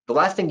 The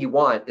last thing you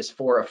want is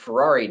for a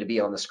Ferrari to be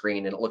on the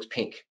screen and it looks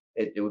pink.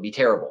 It would be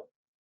terrible.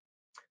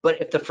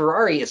 But if the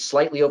Ferrari is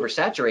slightly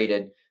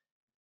oversaturated,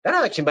 that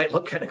actually might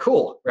look kind of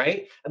cool,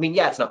 right? I mean,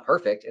 yeah, it's not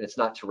perfect and it's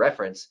not to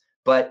reference,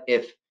 but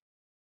if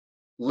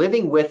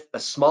living with a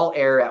small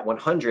error at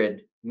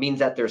 100 means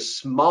that there's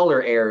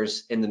smaller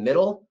errors in the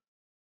middle,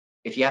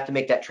 if you have to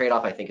make that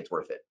trade-off, I think it's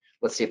worth it.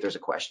 Let's see if there's a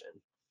question.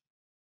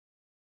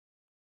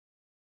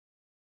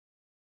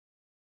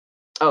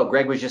 Oh,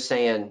 Greg was just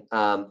saying,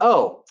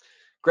 oh,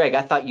 Greg,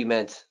 I thought you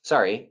meant,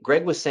 sorry,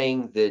 Greg was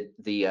saying that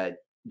the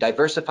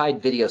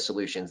diversified video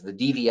solutions, the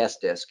DVS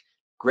disk,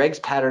 Greg's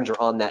patterns are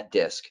on that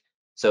disk.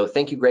 So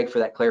thank you, Greg, for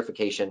that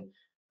clarification.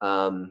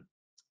 Yeah,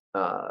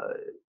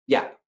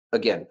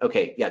 again,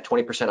 okay, yeah,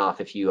 20% off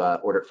if you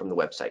order it from the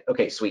website.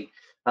 Okay, sweet.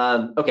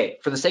 Okay,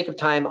 for the sake of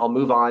time, I'll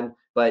move on,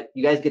 but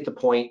you guys get the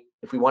point.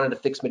 If we wanted to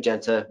fix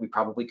magenta, we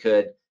probably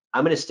could.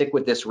 I'm gonna stick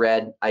with this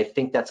red. I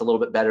think that's a little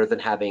bit better than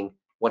having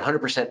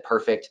 100%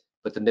 perfect,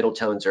 but the middle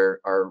tones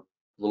are a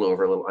little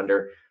over, a little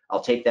under.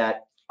 I'll take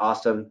that,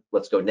 awesome.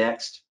 Let's go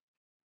next.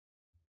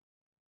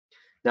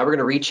 Now we're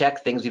gonna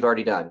recheck things we've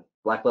already done.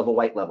 Black level,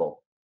 white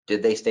level.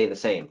 Did they stay the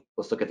same?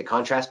 Let's look at the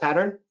contrast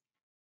pattern.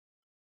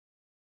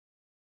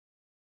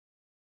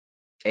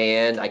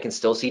 And I can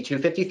still see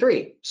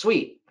 253,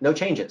 sweet, no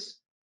changes.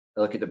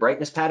 I look at the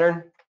brightness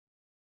pattern,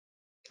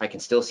 I can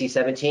still see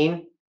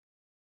 17,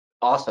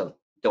 awesome,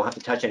 don't have to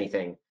touch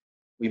anything.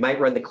 We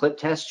might run the clip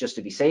test just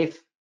to be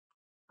safe.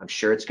 I'm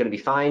sure it's gonna be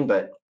fine,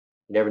 but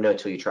you never know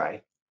until you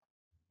try.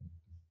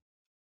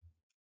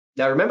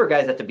 Now remember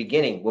guys, at the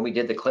beginning, when we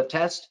did the clip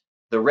test,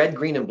 the red,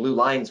 green, and blue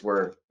lines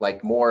were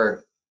like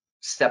more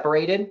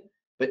separated,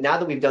 but now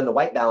that we've done the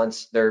white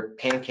balance, they're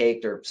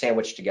pancaked or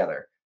sandwiched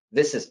together.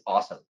 This is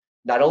awesome.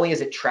 Not only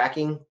is it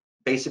tracking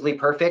basically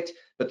perfect,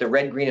 but the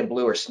red, green, and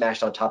blue are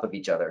smashed on top of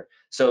each other.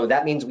 So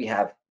that means we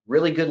have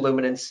really good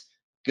luminance,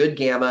 good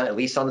gamma, at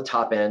least on the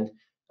top end.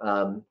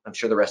 I'm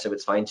sure the rest of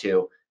it's fine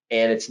too.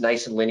 And it's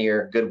nice and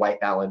linear, good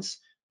white balance.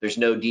 There's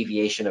no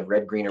deviation of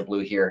red, green, or blue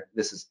here.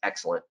 This is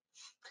excellent.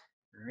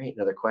 All right,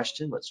 another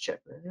question. Let's check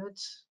that.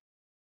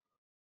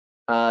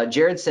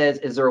 Jared says,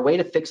 is there a way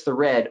to fix the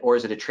red or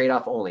is it a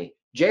trade-off only?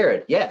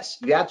 Jared, yes,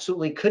 you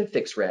absolutely could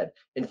fix red.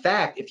 In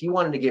fact, if you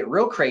wanted to get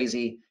real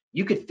crazy,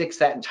 you could fix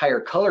that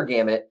entire color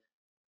gamut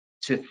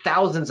to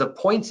thousands of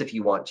points if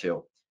you want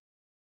to.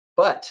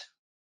 But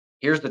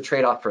here's the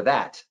trade-off for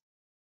that.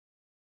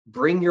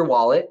 Bring your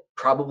wallet,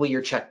 probably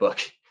your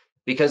checkbook,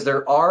 because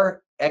there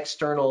are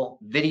external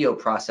video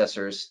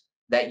processors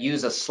that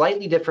use a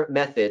slightly different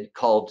method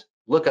called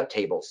lookup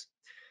tables.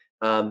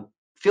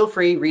 Feel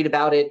free, read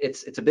about it.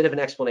 It's a bit of an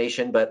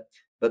explanation, but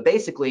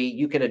basically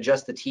you can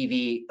adjust the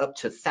TV up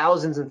to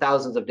thousands and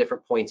thousands of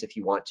different points if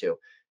you want to.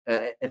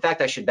 In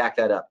fact, I should back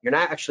that up. You're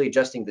not actually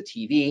adjusting the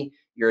TV,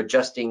 you're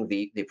adjusting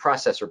the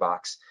processor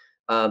box.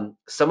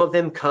 Some of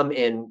them come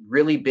in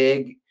really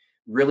big,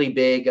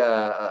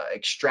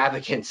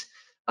 extravagant,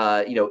 10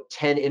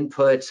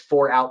 inputs,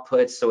 4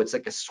 outputs, so it's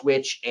like a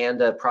switch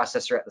and a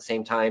processor at the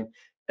same time.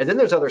 And then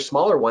there's other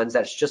smaller ones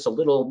that's just a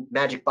little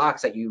magic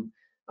box that you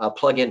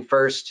plug in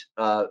first,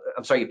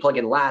 you plug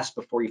in last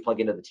before you plug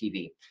into the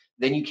TV.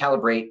 Then you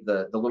calibrate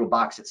the little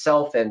box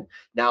itself, and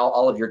now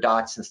all of your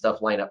dots and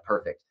stuff line up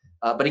perfect.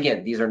 But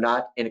again, these are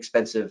not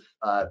inexpensive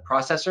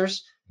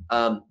processors.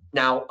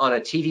 Now on a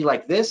TV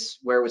like this,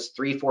 where it was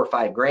 3, 4,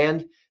 5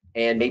 grand,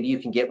 and maybe you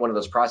can get one of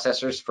those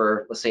processors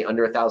for, let's say,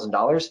 under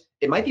 $1,000,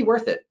 it might be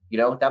worth it.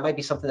 That might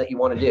be something that you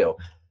want to do.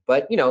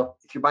 But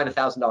if you're buying a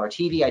 $1,000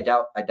 TV, I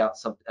doubt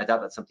that's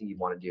something you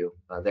want to do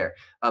there.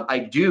 I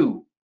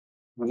do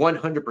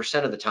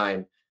 100% of the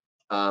time,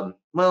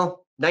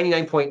 well,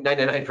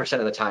 99.99%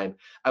 of the time,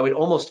 I would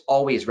almost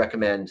always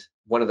recommend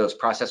one of those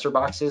processor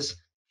boxes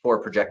for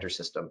a projector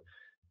system,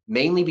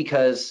 mainly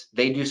because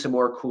they do some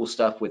more cool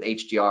stuff with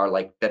HDR,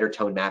 like better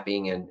tone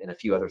mapping and a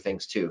few other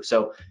things too.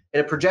 So in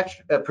a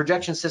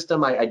projection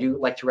system, I do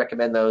like to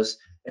recommend those.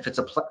 If it's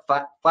a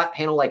flat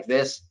panel like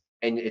this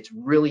and it's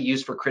really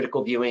used for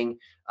critical viewing,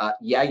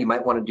 yeah, you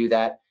might want to do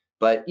that.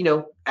 But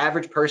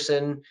average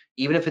person,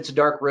 even if it's a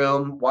dark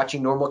room,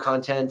 watching normal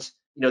content,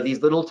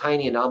 these little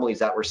tiny anomalies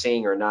that we're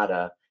seeing are not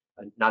a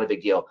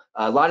big deal.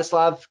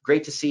 Ladislav,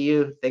 great to see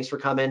you. Thanks for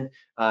coming.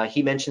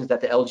 He mentions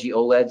that the LG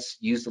OLEDs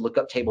use the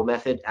lookup table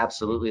method.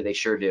 Absolutely, they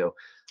sure do.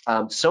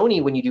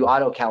 Sony, when you do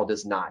AutoCal,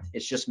 does not.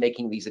 It's just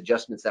making these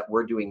adjustments that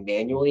we're doing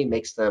manually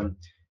makes them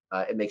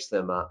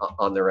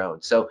on their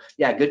own. So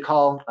yeah, good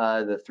call.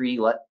 The 3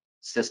 LUT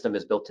system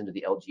is built into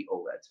the LG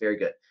OLEDs. Very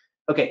good.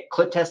 Okay,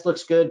 clip test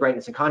looks good.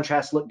 Brightness and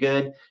contrast look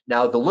good.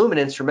 Now the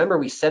luminance, remember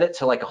we set it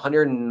to like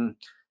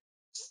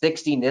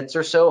 160 nits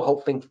or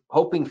so,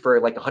 hoping for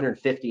like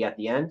 150 at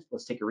the end.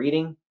 Let's take a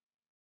reading.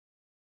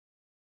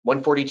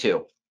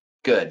 142.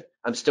 Good.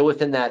 I'm still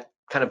within that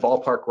kind of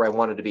ballpark where I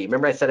wanted to be.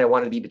 Remember I said I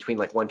wanted to be between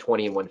like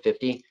 120 and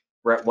 150.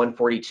 We're at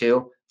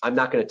 142. I'm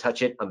not going to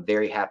touch it. I'm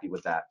very happy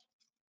with that.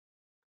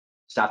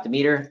 Stop the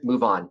meter,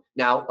 move on.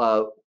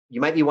 Now,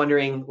 you might be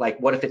wondering, like,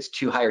 what if it's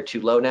too high or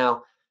too low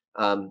now?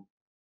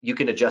 You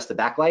can adjust the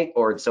backlight,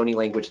 or in Sony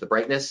language, the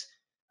brightness.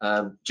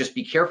 Just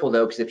be careful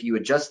though, because if you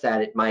adjust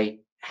that, it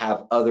might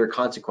have other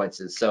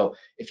consequences. So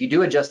if you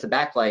do adjust the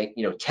backlight,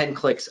 10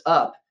 clicks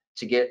up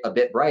to get a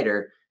bit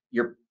brighter,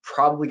 you're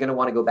probably going to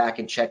want to go back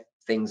and check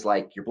things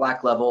like your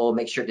black level,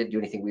 make sure it didn't do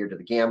anything weird to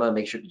the gamma,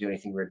 make sure it didn't do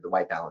anything weird to the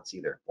white balance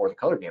either, or the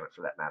color gamut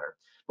for that matter.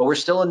 But we're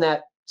still in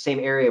that same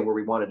area where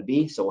we wanted to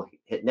be, so we'll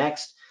hit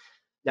next.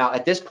 Now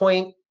at this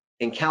point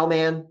in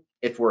CalMan,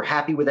 if we're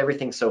happy with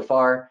everything so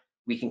far,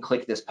 we can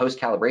click this post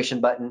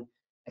calibration button.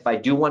 If I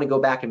do want to go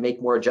back and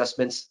make more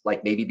adjustments,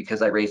 like maybe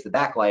because I raised the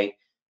backlight,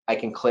 I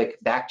can click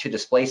back to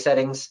display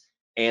settings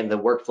and the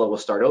workflow will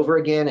start over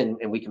again,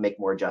 and we can make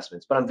more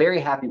adjustments. But I'm very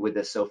happy with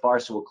this so far,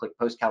 so we'll click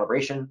post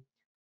calibration.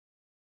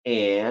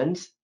 And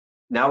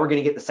now we're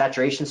going to get the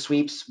saturation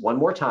sweeps one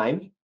more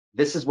time.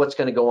 This is what's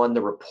going to go on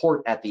the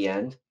report at the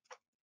end.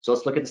 So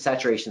let's look at the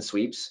saturation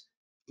sweeps.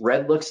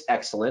 Red looks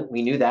excellent.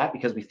 We knew that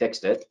because we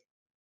fixed it.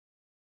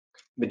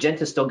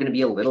 Magenta is still going to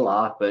be a little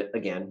off, but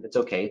again, it's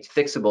okay. It's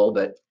fixable,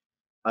 but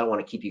I don't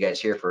want to keep you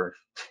guys here for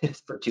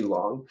for too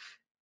long.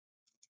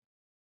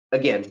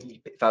 Again,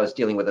 if I was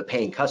dealing with a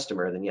paying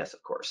customer, then yes,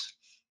 of course.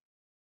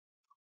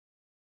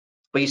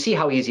 But you see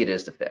how easy it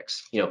is to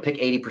fix. Pick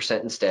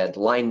 80% instead,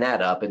 line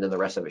that up, and then the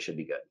rest of it should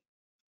be good.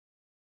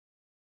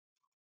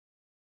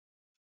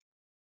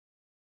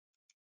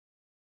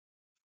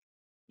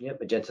 Yep,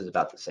 magenta is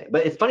about the same.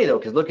 But it's funny though,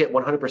 because look at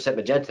 100%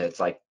 magenta. It's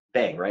like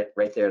bang,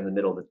 right there in the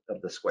middle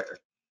of the square.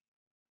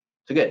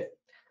 So good.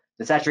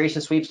 The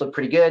saturation sweeps look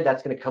pretty good.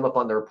 That's going to come up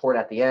on the report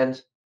at the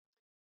end.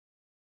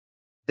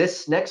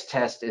 This next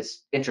test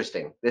is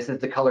interesting. This is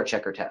the color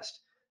checker test.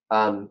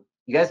 You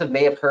guys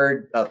may have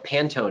heard of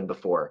Pantone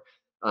before.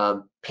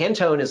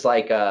 Pantone is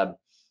like, how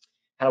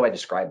do I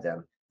describe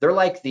them? They're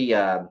like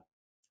the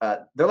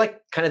they're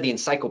like kind of the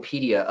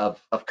encyclopedia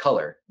of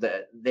color.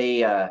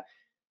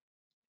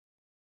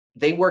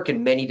 They work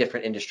in many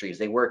different industries.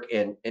 They work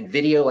in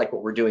video, like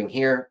what we're doing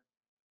here.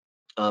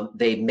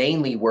 They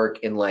mainly work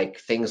in like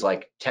things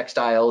like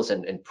textiles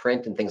and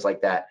print and things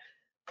like that.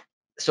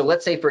 So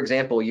let's say, for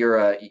example,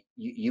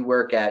 you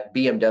work at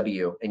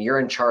BMW and you're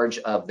in charge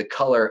of the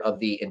color of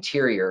the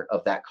interior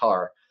of that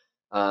car.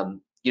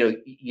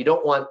 You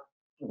don't want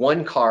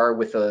one car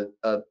with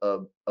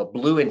a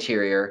blue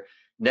interior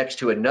next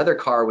to another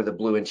car with a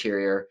blue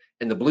interior,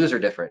 and the blues are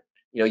different.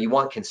 You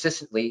want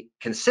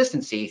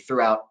consistency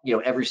throughout,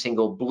 every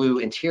single blue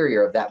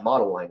interior of that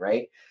model line,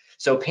 right?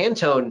 So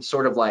Pantone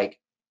sort of like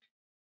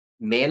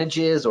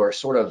manages or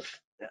sort of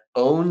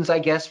owns, I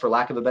guess, for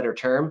lack of a better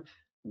term,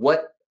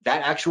 what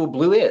that actual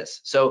blue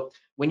is. So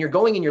when you're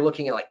going and you're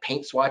looking at like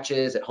paint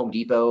swatches at Home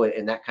Depot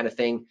and that kind of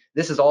thing,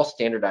 this is all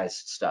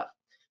standardized stuff.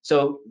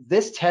 So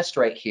this test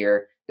right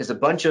here is a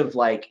bunch of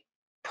like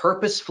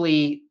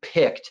purposefully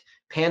picked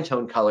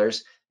Pantone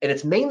colors, and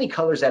it's mainly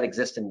colors that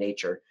exist in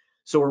nature.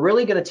 So we're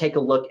really going to take a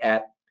look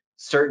at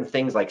certain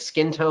things like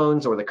skin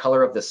tones or the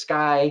color of the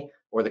sky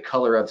or the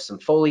color of some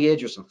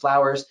foliage or some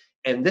flowers.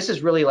 And this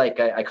is really like,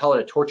 I call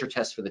it a torture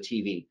test for the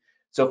TV.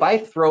 So if I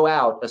throw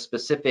out a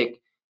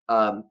specific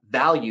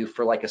value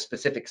for like a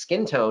specific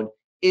skin tone,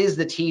 is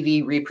the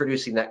TV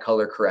reproducing that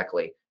color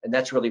correctly? And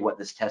that's really what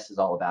this test is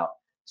all about.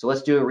 So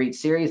let's do a read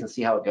series and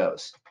see how it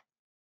goes.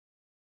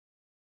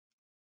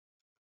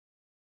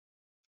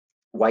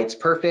 White's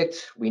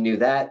perfect. We knew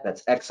that.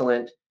 That's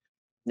excellent.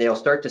 Now you'll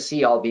start to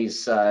see all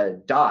these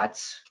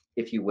dots,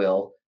 if you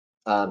will,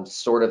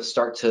 sort of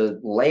start to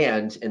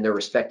land in their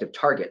respective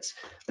targets.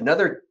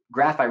 Another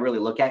graph I really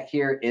look at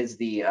here is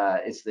the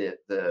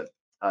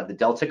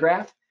delta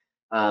graph.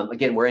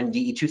 Again, we're in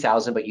DE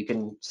 2000, but you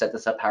can set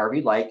this up however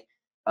you'd like.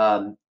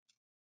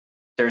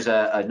 There's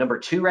a number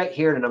 2 right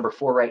here and a number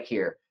 4 right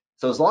here.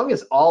 So as long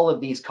as all of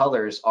these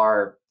colors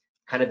are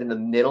kind of in the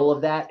middle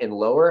of that and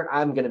lower,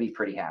 I'm going to be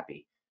pretty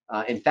happy.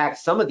 In fact,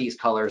 some of these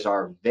colors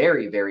are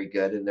very, very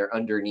good, and they're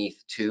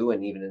underneath 2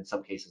 and even in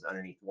some cases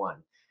underneath 1.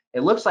 It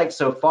looks like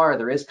so far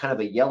there is kind of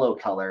a yellow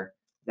color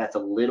that's a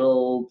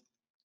little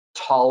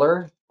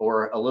taller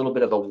or a little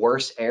bit of a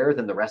worse error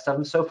than the rest of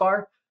them so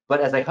far.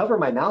 But as I hover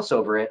my mouse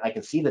over it, I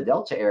can see the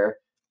delta error,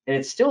 and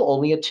it's still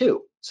only a 2.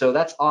 So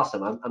that's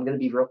awesome. I'm going to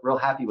be real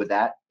happy with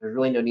that. There's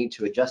really no need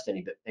to adjust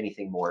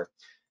anything more.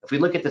 If we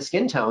look at the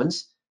skin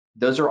tones,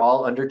 those are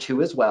all under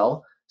 2 as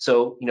well.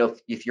 So,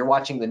 if you're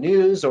watching the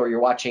news or you're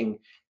watching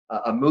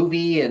a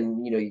movie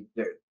and,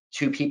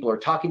 2 people are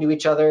talking to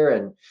each other,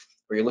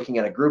 or you're looking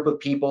at a group of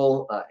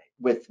people,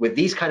 with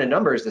these kind of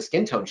numbers, the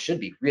skin tone should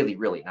be really,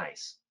 really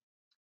nice.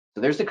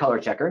 So there's the color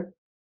checker.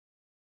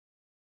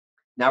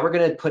 Now we're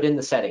going to put in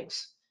the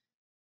settings.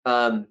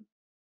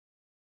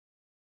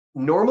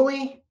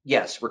 Normally,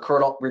 yes,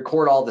 record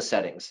all the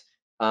settings.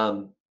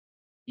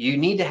 You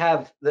need to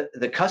have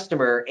the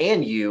customer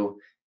and you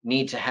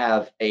need to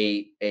have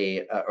a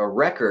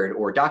record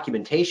or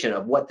documentation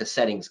of what the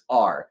settings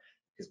are,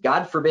 because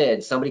God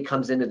forbid somebody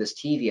comes into this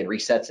TV and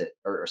resets it,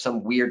 or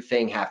some weird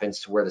thing happens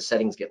to where the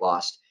settings get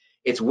lost.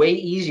 It's way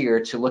easier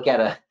to look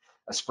at a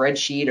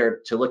spreadsheet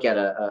or to look at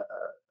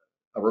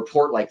a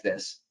report like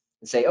this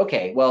and say,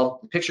 okay, well,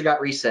 the picture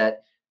got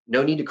reset.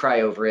 No need to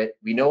cry over it.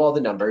 We know all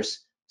the numbers.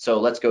 So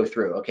let's go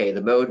through. Okay,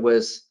 the mode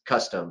was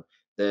custom.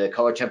 The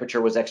color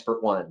temperature was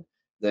expert 1.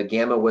 The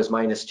gamma was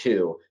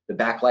 -2. The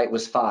backlight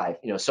was 5.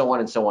 You know, so on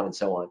and so on and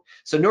so on.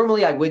 So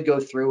normally I would go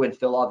through and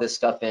fill all this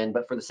stuff in,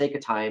 but for the sake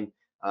of time,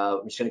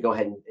 I'm just going to go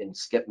ahead and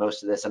skip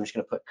most of this. I'm just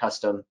going to put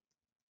custom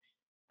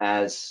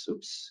as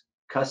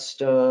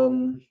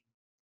custom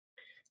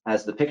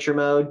as the picture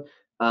mode.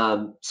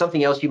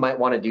 Something else you might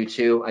want to do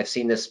too, I've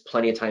seen this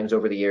plenty of times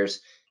over the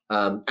years,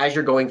 as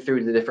you're going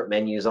through the different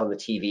menus on the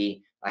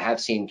TV, I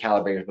have seen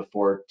calibrators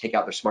before take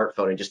out their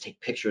smartphone and just take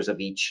pictures of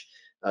each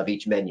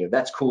menu.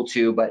 That's cool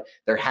too, but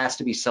there has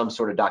to be some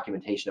sort of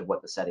documentation of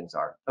what the settings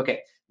are.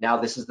 Okay, now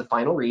this is the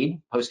final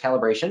read,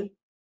 post-calibration.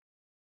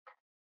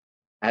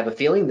 I have a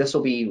feeling this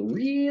will be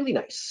really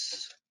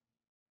nice.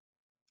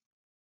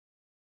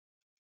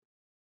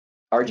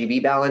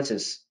 RGB balance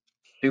is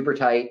super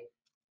tight.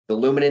 The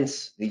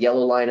luminance, the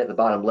yellow line at the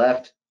bottom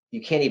left, you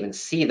can't even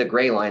see the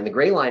gray line. The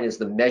gray line is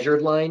the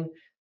measured line.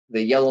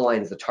 The yellow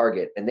line is the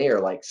target, and they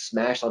are like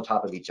smashed on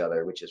top of each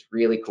other, which is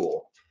really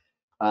cool.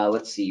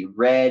 Let's see,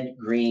 red,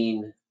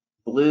 green,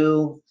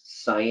 blue,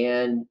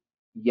 cyan,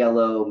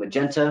 yellow,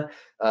 magenta.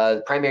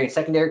 Primary and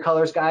secondary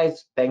colors,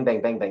 guys, bang,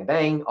 bang, bang, bang,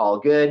 bang, all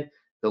good.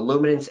 The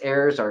luminance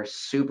errors are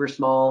super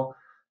small.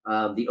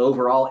 The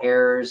overall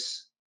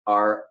errors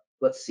are,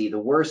 let's see, the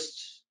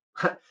worst,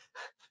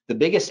 the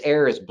biggest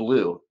error is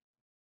blue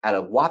at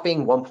a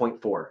whopping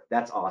 1.4.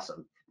 That's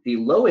awesome. The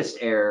lowest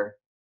error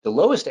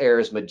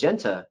is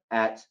magenta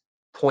at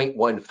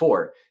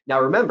 0.14. Now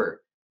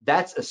remember,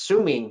 that's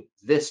assuming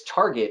this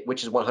target,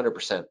 which is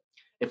 100%.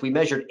 If we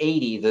measured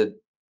 80, the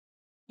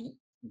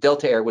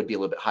delta error would be a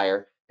little bit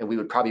higher, and we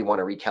would probably want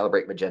to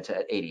recalibrate magenta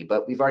at 80.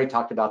 But we've already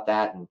talked about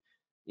that, and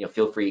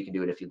feel free, you can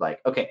do it if you'd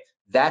like. Okay,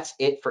 that's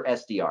it for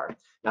SDR.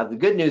 Now the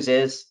good news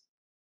is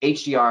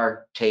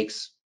HDR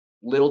takes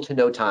little to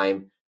no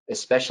time,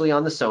 especially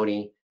on the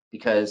Sony,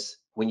 because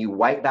when you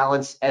white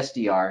balance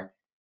SDR,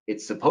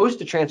 it's supposed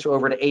to transfer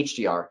over to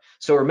HDR.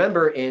 So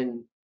remember,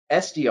 in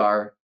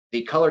SDR,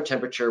 the color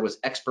temperature was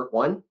expert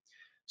 1.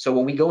 So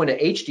when we go into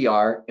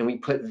HDR and we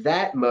put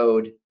that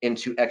mode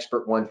into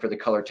expert 1 for the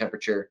color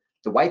temperature,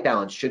 the white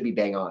balance should be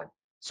bang on.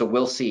 So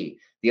we'll see.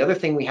 The other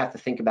thing we have to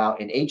think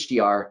about in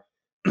HDR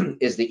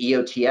is the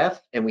EOTF,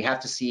 and we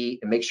have to see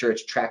and make sure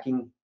it's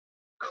tracking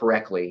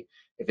correctly.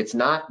 If it's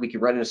not, we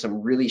could run into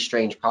some really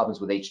strange problems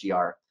with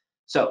HDR.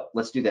 So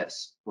let's do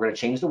this. We're going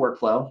to change the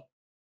workflow.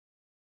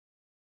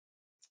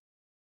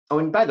 Oh,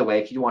 and by the way,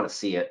 if you want to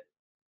see it,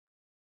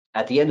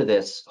 at the end of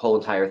this whole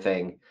entire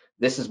thing,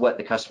 this is what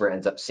the customer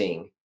ends up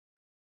seeing.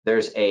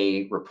 There's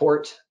a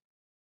report.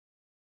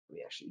 Let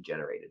me actually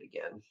generate it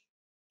again.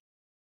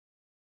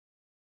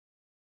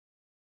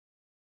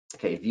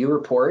 Okay, view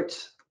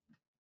report.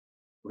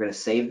 We're going to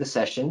save the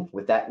session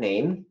with that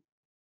name.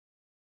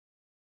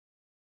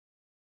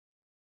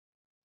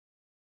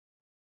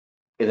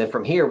 And then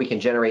from here, we can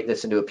generate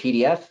this into a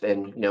PDF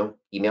and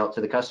email it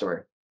to the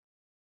customer.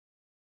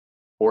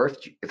 Or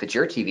if it's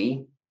your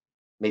TV,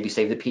 maybe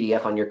save the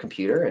PDF on your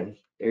computer, and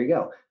there you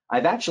go.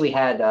 I've actually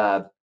had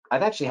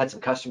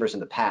some customers in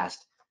the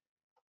past,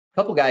 a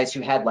couple guys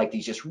who had like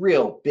these just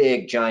real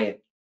big, giant,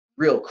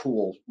 real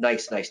cool,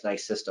 nice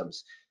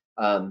systems.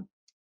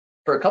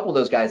 For a couple of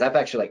those guys, I've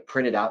actually like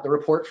printed out the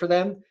report for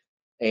them,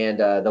 and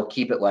they'll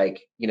keep it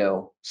like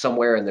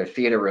somewhere in their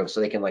theater room so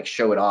they can like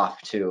show it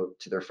off to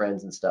their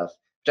friends and stuff,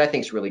 which I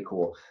think is really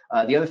cool.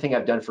 The other thing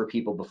I've done for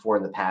people before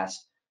in the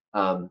past,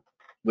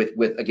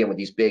 with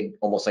these big,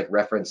 almost like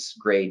reference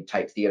grade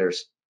type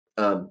theaters,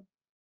 you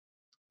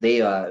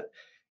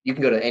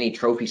can go to any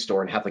trophy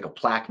store and have like a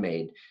plaque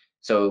made.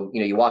 So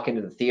you walk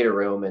into the theater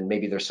room and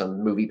maybe there's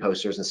some movie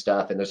posters and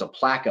stuff, and there's a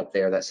plaque up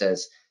there that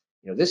says,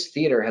 this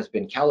theater has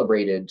been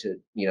calibrated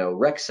to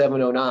Rec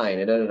 709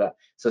 and da, da, da.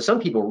 So some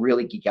people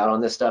really geek out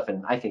on this stuff,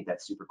 and I think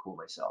that's super cool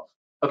myself.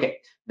 Okay,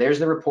 there's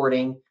the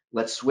reporting.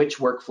 Let's switch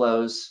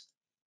workflows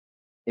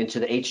into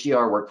the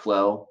HDR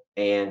workflow,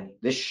 and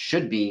this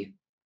should be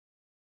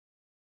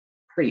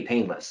pretty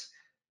painless.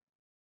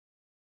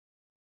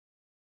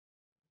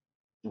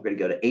 We're going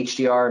to go to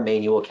HDR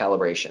manual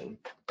calibration.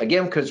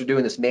 Again, because we're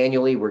doing this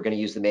manually, we're going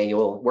to use the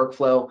manual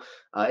workflow.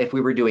 If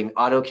we were doing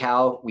auto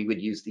cal, we would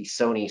use the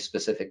Sony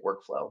specific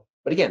workflow.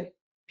 But again,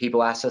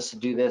 people asked us to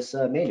do this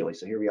manually,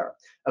 so here we are.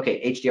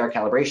 Okay, HDR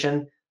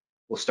calibration.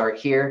 We'll start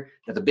here.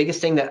 Now, the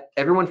biggest thing that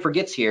everyone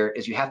forgets here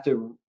is you have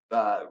to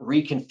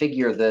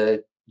reconfigure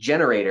the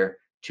generator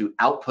to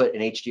output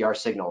an HDR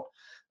signal.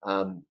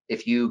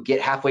 If you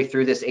get halfway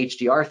through this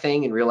HDR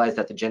thing and realize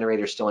that the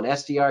generator is still in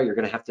SDR, you're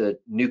going to have to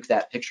nuke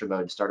that picture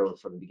mode and start over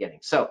from the beginning.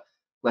 So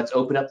let's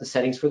open up the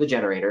settings for the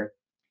generator.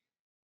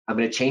 I'm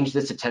going to change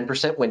this to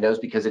 10% Windows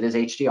because it is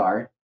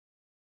HDR.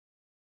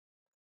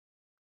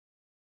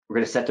 We're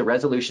going to set the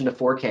resolution to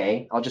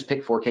 4K. I'll just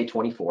pick 4K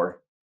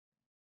 24.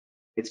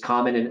 It's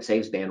common and it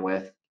saves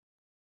bandwidth.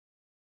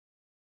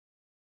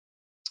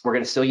 We're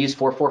going to still use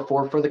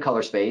 444 for the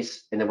color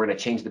space, and then we're going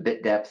to change the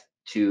bit depth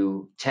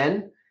to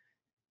 10.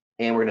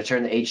 And we're going to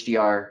turn the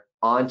HDR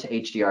onto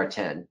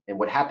HDR10. And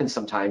what happens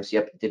sometimes,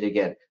 yep, did it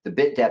again. The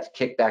bit depth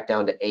kicked back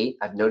down to 8.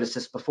 I've noticed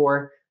this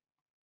before.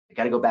 I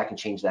got to go back and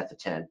change that to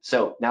 10.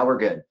 So now we're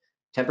good.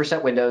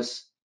 10%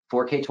 Windows,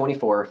 4K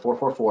 24,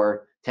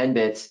 444, 10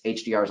 bits,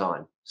 HDR's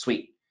on.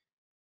 Sweet.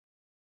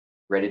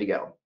 Ready to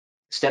go.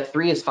 Step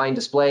 3 is fine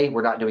display.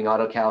 We're not doing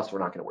auto cal, so we're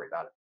not going to worry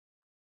about it.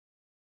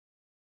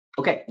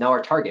 Okay, now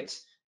our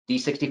targets.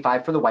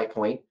 D65 for the white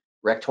point,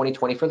 Rec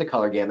 2020 for the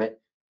color gamut,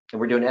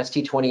 and we're doing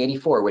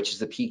ST2084, which is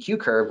the PQ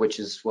curve, which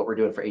is what we're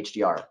doing for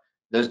HDR.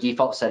 Those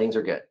default settings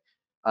are good.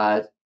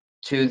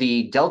 To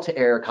the delta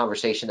error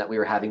conversation that we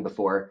were having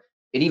before,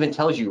 it even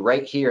tells you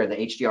right here in the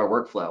HDR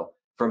workflow,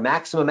 for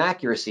maximum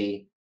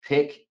accuracy,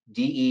 pick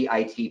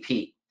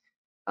DEITP.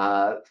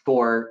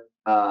 For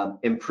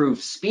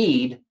improved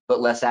speed,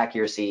 but less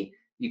accuracy,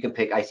 you can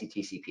pick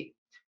ICTCP.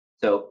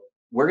 So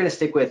we're going to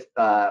stick with,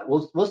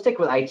 we'll stick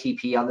with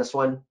ITP on this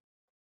one,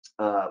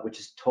 which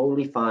is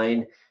totally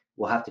fine.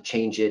 We'll have to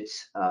change it,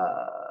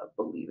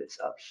 believe it's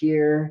up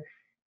here.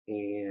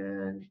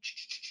 And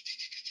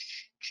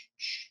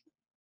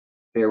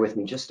bear with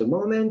me just a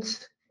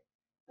moment.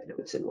 I know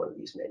it's in one of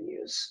these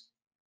menus.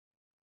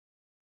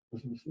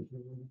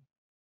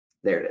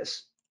 There it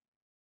is.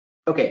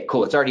 Okay,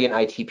 cool. It's already in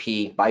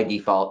ITP by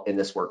default in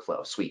this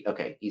workflow. Sweet.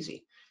 Okay,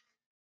 easy.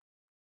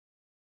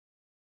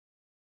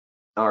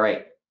 All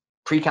right.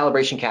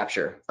 Pre-calibration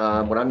capture.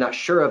 What I'm not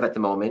sure of at the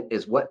moment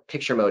is what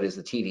picture mode is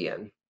the TV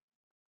in.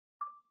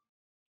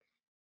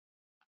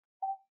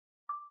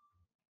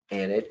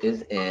 And it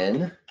is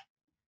in,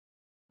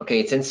 okay,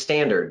 it's in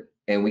standard,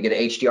 and we get an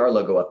HDR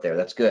logo up there.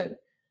 That's good.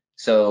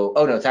 So,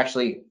 oh no, it's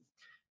actually,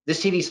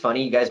 this TV is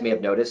funny. You guys may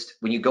have noticed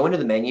when you go into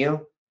the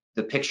menu,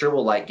 the picture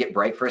will like get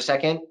bright for a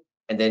second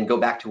and then go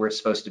back to where it's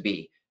supposed to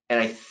be. And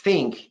I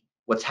think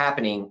what's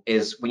happening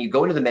is when you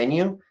go into the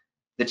menu,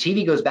 the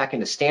TV goes back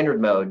into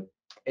standard mode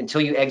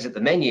until you exit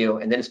the menu,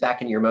 and then it's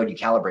back in your mode you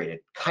calibrated.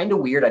 Kind of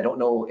weird. I don't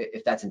know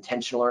if that's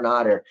intentional or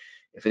not, or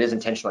if it is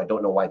intentional, I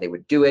don't know why they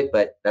would do it,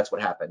 but that's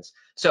what happens.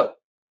 So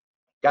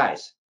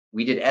guys,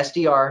 we did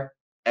SDR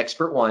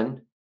Expert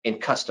 1 in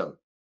custom.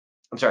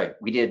 I'm sorry,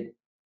 we did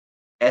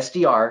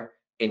SDR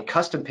in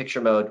custom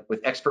picture mode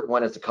with Expert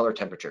 1 as the color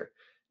temperature.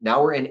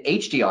 Now we're in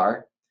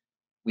HDR.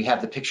 We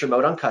have the picture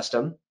mode on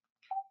custom,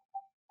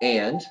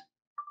 and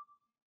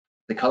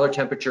the color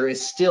temperature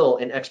is still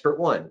in Expert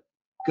 1.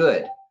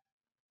 Good.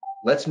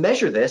 Let's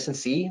measure this and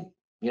see,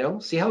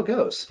 see how it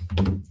goes.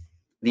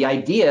 The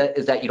idea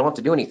is that you don't have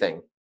to do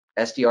anything.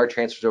 SDR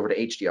transfers over to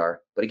HDR,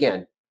 but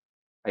again,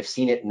 I've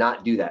seen it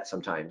not do that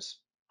sometimes.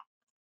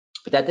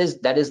 But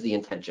that is the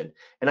intention,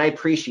 and I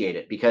appreciate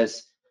it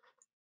because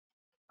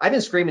I've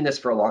been screaming this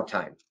for a long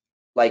time.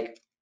 Like,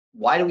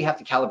 why do we have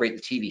to calibrate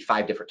the TV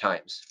 5 different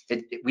times?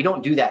 We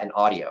don't do that in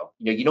audio.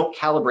 You don't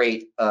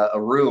calibrate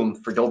a room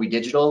for Dolby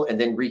Digital and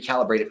then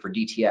recalibrate it for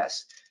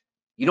DTS.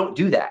 You don't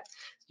do that.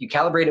 You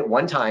calibrate it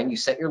one time, you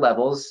set your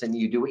levels, and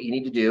you do what you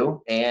need to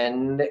do,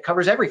 and it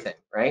covers everything,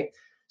 right?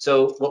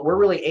 So what we're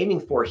really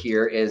aiming for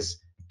here is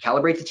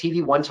calibrate the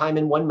TV one time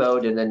in one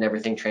mode, and then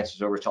everything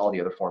transfers over to all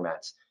the other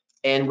formats.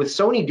 And with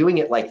Sony doing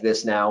it like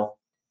this now,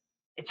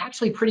 it's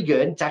actually pretty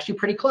good. It's actually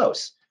pretty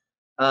close.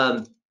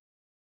 Other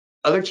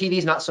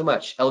TVs, not so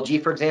much.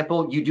 LG, for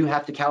example, you do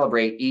have to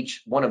calibrate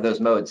each one of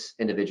those modes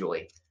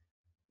individually.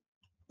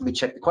 Let me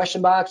check the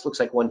question box. Looks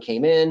like one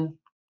came in.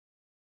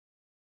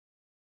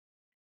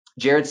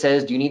 Jared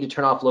says, do you need to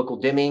turn off local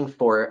dimming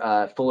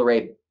for full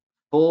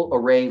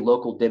array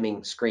local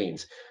dimming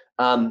screens?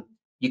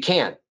 You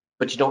can,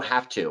 but you don't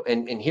have to.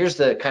 And here's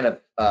the kind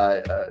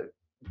of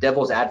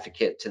devil's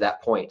advocate to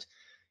that point.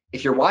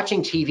 If you're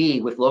watching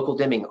TV with local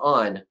dimming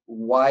on,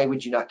 why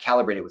would you not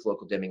calibrate it with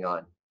local dimming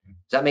on?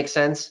 Does that make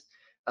sense?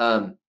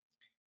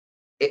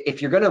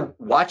 If you're gonna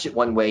watch it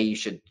one way, you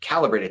should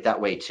calibrate it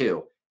that way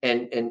too.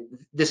 And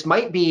this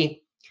might be,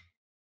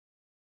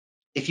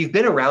 if you've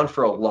been around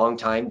for a long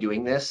time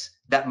doing this,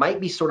 that might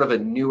be sort of a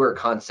newer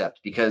concept,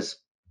 because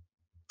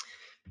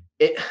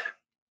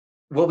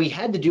what we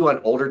had to do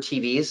on older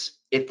TVs,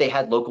 if they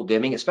had local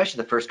dimming,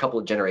 especially the first couple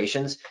of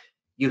generations,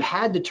 you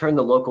had to turn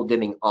the local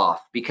dimming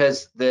off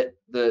because the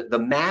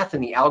math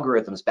and the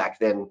algorithms back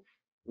then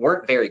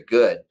weren't very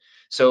good.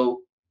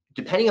 So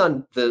depending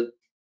on the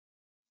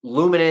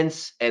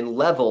luminance and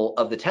level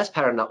of the test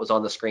pattern that was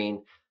on the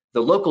screen,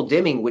 the local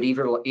dimming would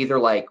either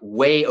like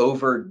way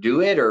overdo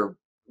it or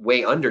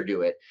way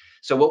underdo it.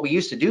 So what we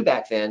used to do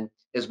back then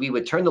is we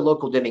would turn the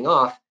local dimming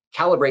off,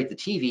 calibrate the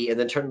TV, and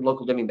then turn the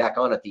local dimming back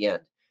on at the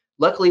end.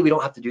 Luckily, we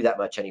don't have to do that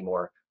much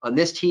anymore. On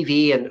this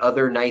TV and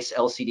other nice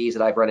LCDs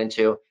that I've run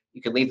into,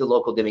 you can leave the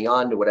local dimming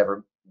on to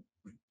whatever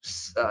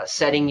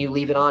setting you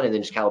leave it on, and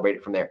then just calibrate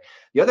it from there.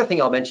 The other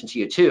thing I'll mention to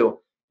you too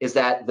is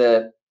that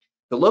the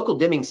local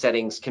dimming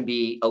settings can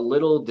be a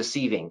little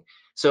deceiving.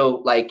 So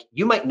like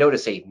you might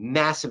notice a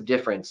massive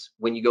difference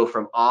when you go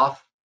from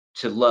off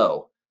to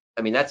low.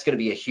 I mean, that's going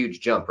to be a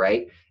huge jump,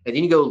 right? And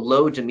then you go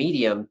low to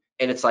medium,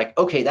 and it's like,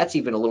 okay, that's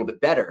even a little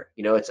bit better.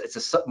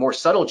 It's a more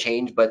subtle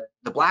change, but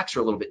the blacks are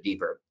a little bit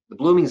deeper. The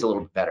blooming's a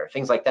little bit better,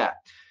 things like that.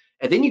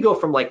 And then you go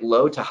from like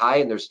low to high,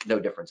 and there's no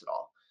difference at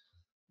all.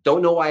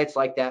 Don't know why it's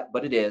like that,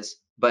 but it is.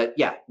 But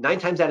yeah, 9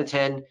 times out of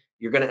 10,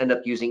 you're going to end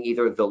up using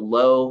either the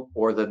low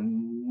or the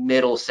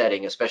middle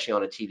setting, especially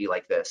on a TV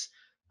like this.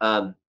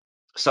 Some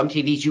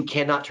TVs you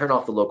cannot turn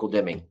off the local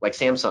dimming, like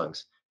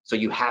Samsung's. So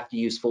you have to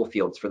use full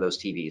fields for those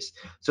TVs.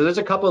 So there's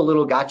a couple of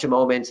little gotcha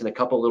moments and a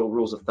couple of little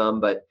rules of thumb,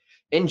 but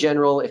in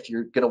general, if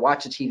you're going to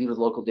watch a TV with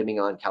local dimming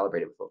on,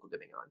 calibrate it with local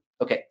dimming on.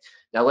 Okay,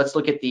 now let's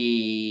look at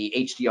the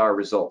HDR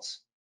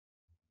results.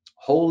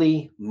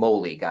 Holy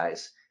moly,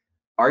 guys.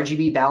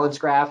 RGB balance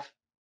graph,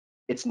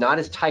 it's not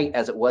as tight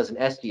as it was in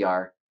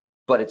SDR,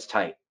 but it's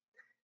tight.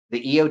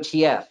 The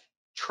EOTF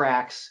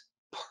tracks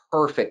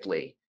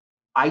perfectly.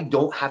 I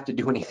don't have to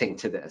do anything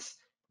to this.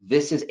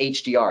 This is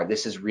HDR.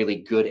 This is really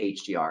good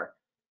HDR.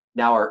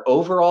 Now our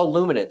overall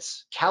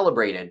luminance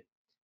calibrated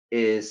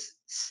is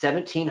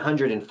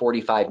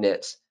 1745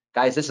 nits.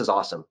 Guys, this is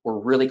awesome. We're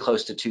really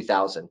close to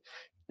 2000.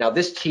 Now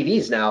this TV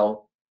is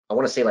now, I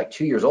want to say like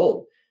 2 years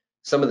old.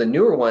 Some of the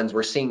newer ones,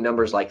 we're seeing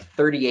numbers like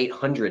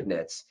 3800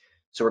 nits.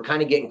 So we're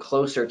kind of getting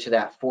closer to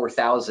that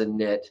 4000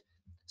 nit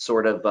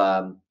sort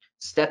of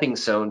stepping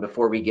stone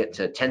before we get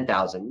to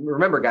 10,000.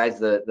 Remember, guys,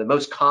 the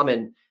most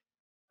common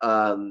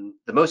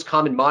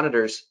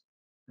monitors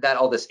that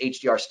all this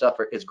HDR stuff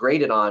is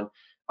graded on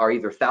are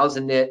either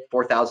 1000 nit,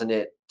 4000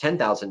 nit,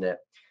 10,000 nit.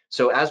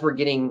 So as we're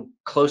getting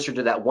closer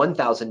to that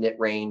 1000 nit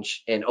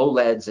range and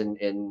OLEDs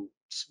and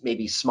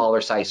maybe smaller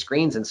size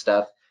screens and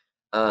stuff,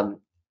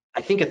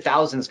 I think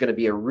 1000 is going to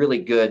be a really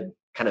good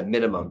kind of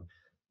minimum.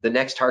 The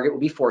next target will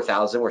be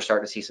 4000. We're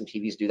starting to see some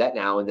TVs do that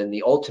now. And then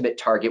the ultimate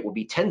target will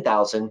be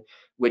 10,000,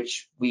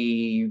 which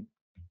we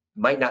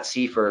might not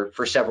see for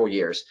several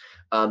years.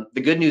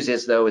 The good news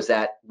is, though, is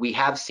that we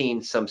have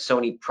seen some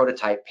Sony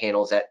prototype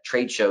panels at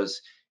trade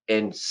shows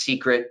in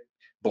secret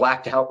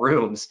blacked out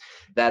rooms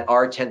that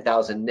are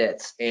 10,000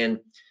 nits. And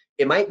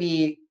it might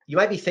be, you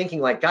might be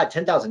thinking like, God,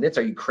 10,000 nits,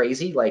 are you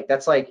crazy? Like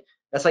that's like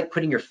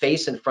putting your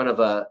face in front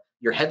of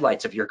your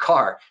headlights of your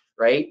car,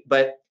 right?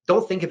 But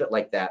don't think of it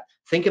like that.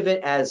 Think of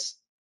it as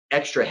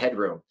extra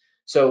headroom.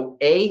 So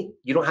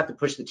you don't have to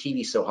push the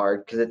TV so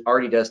hard because it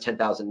already does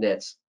 10,000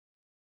 nits.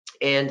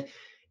 And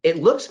it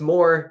looks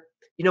more,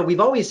 we've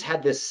always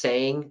had this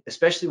saying,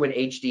 especially when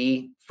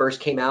HD first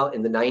came out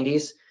in the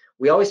 90s,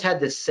 we always had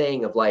this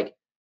saying of like,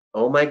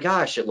 oh my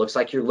gosh, it looks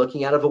like you're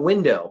looking out of a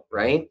window,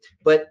 right?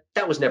 But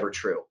that was never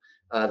true.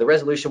 The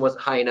resolution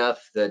wasn't high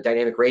enough, the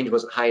dynamic range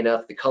wasn't high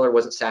enough, the color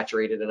wasn't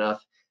saturated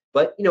enough,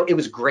 but it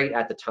was great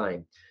at the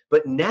time.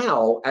 But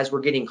now, as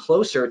we're getting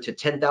closer to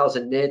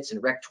 10,000 nits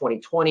and Rec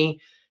 2020,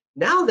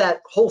 now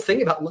that whole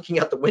thing about looking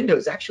out the window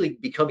is actually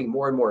becoming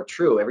more and more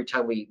true every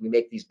time we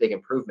make these big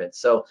improvements.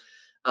 So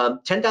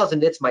 10,000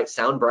 nits might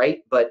sound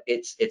bright, but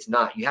it's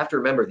not. You have to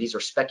remember these are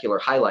specular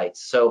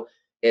highlights. So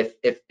if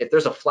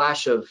there's a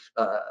flash of,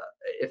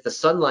 if the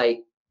sunlight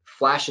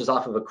flashes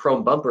off of a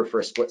chrome bumper for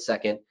a split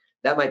second,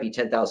 that might be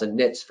 10,000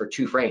 nits for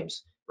 2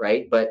 frames,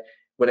 right? But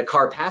when a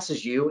car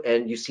passes you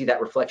and you see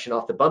that reflection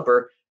off the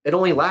bumper, it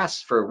only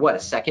lasts for what, a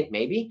second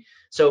maybe?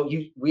 So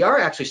we are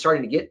actually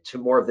starting to get to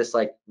more of this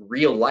like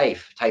real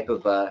life type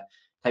of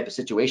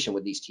situation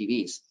with these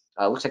TVs.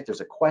 Looks like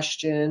there's a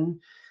question.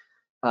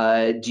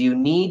 Do you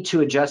need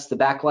to adjust the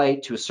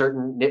backlight to a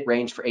certain nit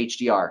range for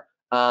HDR?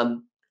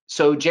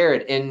 So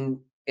Jared,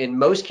 in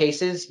most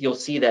cases, you'll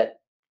see that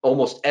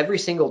almost every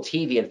single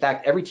TV, in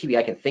fact, every TV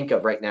I can think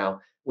of right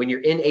now, when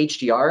you're in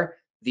HDR,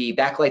 the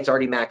backlight's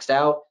already maxed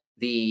out,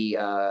 the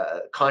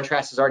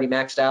contrast is already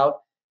maxed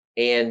out,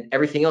 and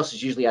everything else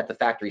is usually at the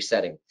factory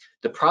setting.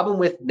 The problem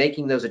with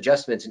making those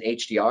adjustments in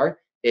HDR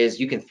is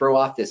you can throw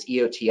off this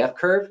EOTF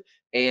curve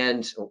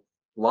and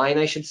line,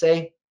 I should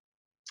say,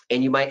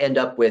 and you might end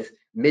up with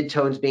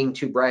midtones being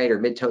too bright or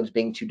midtones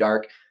being too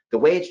dark. The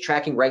way it's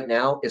tracking right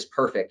now is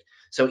perfect.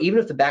 So even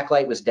if the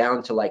backlight was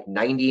down to like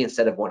 90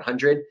 instead of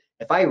 100,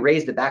 if I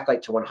raise the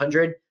backlight to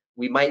 100,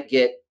 we might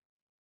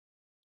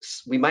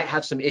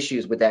have some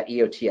issues with that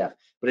EOTF,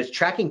 but it's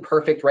tracking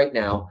perfect right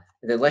now.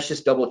 And then let's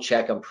just double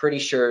check. I'm pretty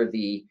sure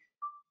the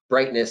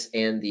brightness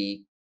and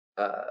the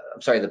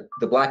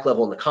black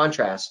level and the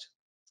contrast,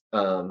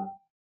 the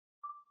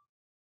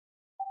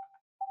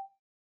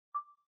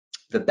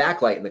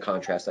backlight and the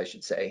contrast, I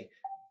should say,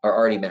 are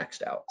already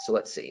maxed out. So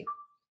let's see.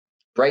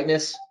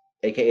 Brightness,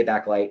 aka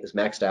backlight, is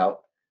maxed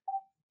out.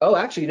 Oh,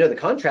 actually, the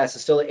contrast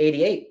is still at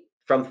 88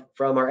 from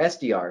our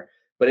SDR,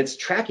 but it's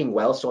tracking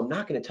well, so I'm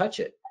not going to touch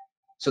it.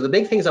 So the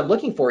big things I'm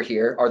looking for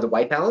here are the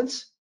white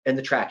balance and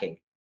the tracking,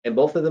 and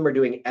both of them are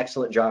doing an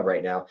excellent job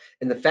right now.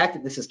 And the fact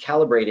that this is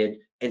calibrated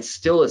and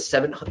still is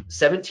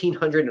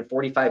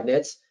 1745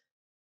 nits,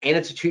 and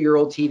it's a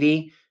 2-year-old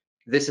TV,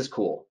 this is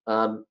cool.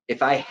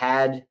 If I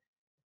had,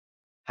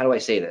 how do I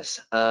say this?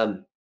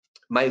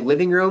 My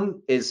living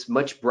room is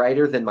much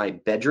brighter than my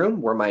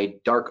bedroom, where my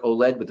dark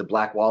OLED with the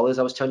black wall is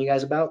I was telling you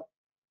guys about.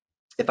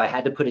 If I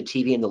had to put a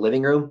TV in the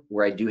living room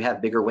where I do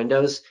have bigger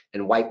windows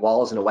and white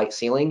walls and a white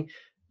ceiling,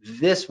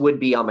 this would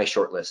be on my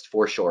short list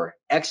for sure.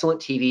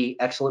 Excellent TV,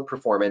 excellent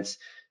performance.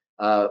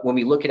 When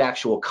we look at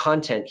actual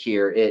content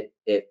here, it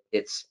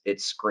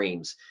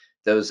screams.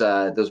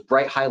 Those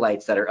bright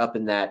highlights that are up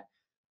in that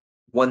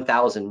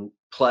 1000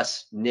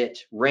 plus nit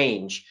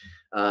range,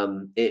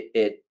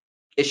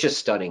 it's just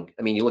stunning.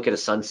 I mean, you look at a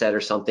sunset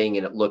or something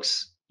and it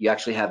looks, you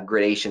actually have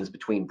gradations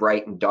between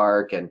bright and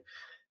dark, and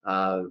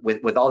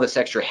with all this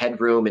extra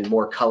headroom and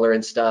more color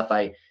and stuff.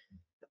 I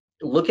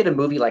look at a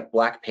movie like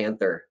Black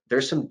Panther.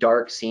 There's some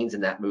dark scenes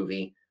in that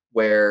movie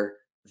where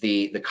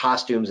the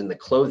costumes and the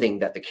clothing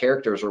that the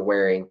characters are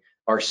wearing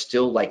are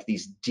still like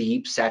these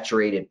deep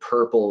saturated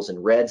purples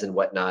and reds and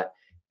whatnot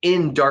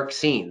in dark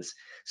scenes.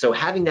 So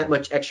having that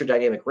much extra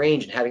dynamic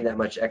range and having that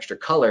much extra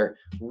color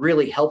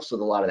really helps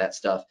with a lot of that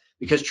stuff,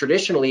 because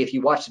traditionally, if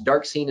you watch a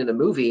dark scene in a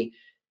movie,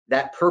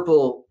 that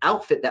purple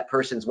outfit that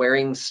person's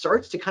wearing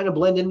starts to kind of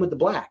blend in with the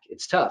black.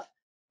 It's tough.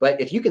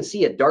 But if you can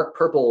see a dark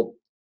purple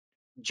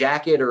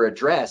jacket or a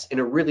dress in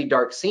a really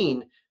dark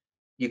scene,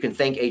 you can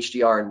thank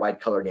HDR and wide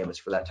color gamuts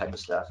for that type of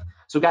stuff.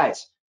 So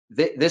guys,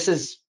 this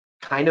is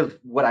kind of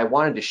what I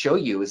wanted to show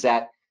you, is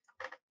that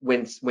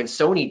when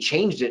Sony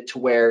changed it to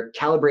where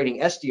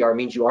calibrating SDR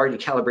means you already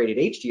calibrated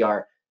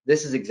HDR,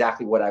 this is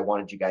exactly what I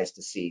wanted you guys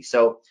to see.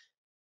 So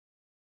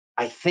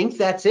I think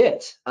that's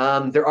it.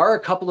 There are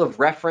a couple of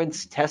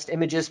reference test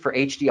images for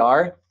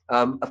HDR.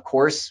 Of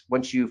course,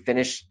 once you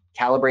finish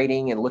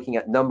calibrating and looking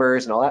at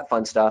numbers and all that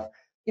fun stuff,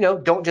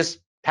 don't just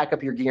pack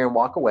up your gear and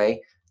walk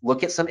away.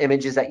 Look at some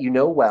images that you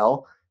know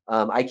well.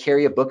 I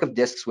carry a book of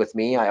discs with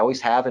me. I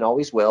always have and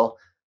always will.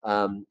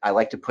 I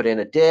like to put in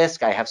a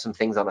disc. I have some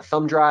things on a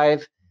thumb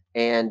drive,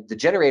 and the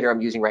generator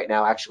I'm using right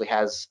now actually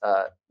has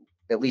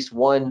at least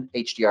one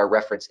HDR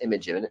reference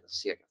image in it.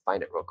 Let's see if I can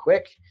find it real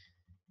quick.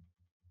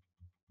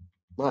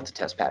 Lots of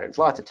test patterns,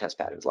 lots of test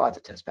patterns, lots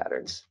of test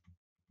patterns.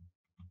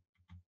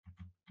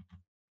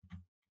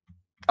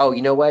 Oh,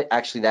 you know what?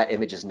 Actually, that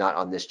image is not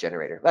on this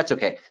generator. That's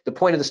okay. The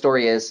point of the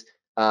story is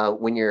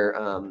when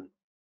you're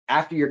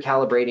after you're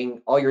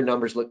calibrating, all your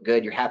numbers look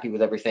good, you're happy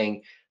with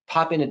everything,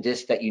 pop in a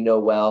disc that you know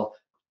well.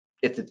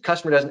 If the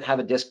customer doesn't have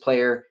a disc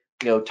player,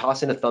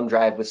 toss in a thumb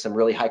drive with some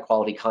really high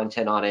quality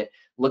content on it.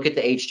 Look at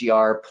the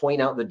HDR,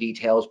 point out the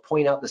details,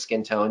 point out the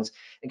skin tones.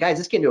 And guys,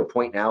 it's getting to a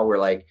point now where,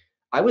 like,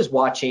 I was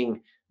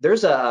watching,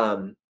 there's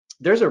a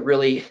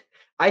really,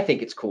 I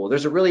think it's cool.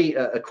 There's a really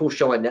a cool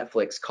show on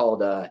Netflix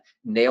called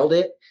Nailed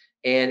It.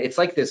 And it's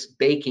like this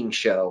baking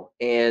show.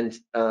 And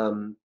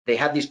they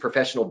have these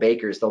professional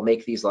bakers. They'll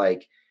make these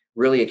like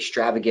really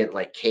extravagant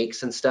like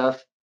cakes and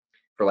stuff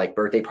for like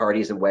birthday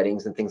parties and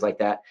weddings and things like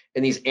that.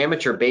 And these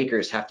amateur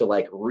bakers have to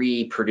like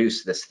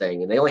reproduce this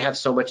thing, and they only have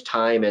so much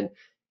time, and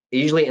it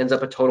usually ends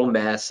up a total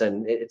mess.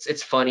 And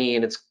it's funny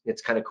and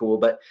it's kind of cool.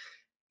 But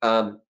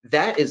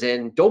that is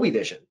in Dolby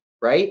Vision,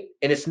 right?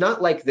 And it's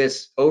not like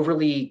this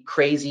overly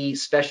crazy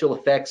special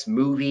effects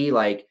movie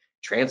like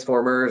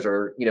Transformers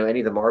or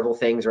any of the Marvel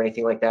things or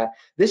anything like that.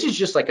 This is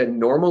just like a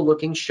normal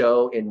looking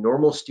show in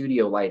normal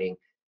studio lighting.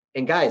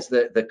 And guys,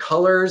 the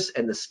colors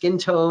and the skin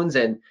tones,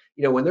 and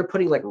when they're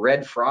putting like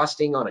red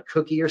frosting on a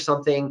cookie or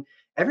something,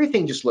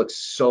 everything just looks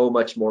so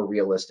much more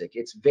realistic.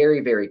 It's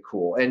very, very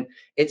cool, and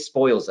it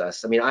spoils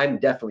us. I mean, I'm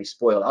definitely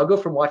spoiled. I'll go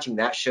from watching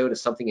that show to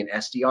something in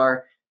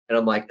SDR, and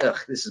I'm like, ugh,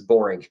 this is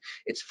boring.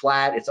 It's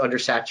flat, it's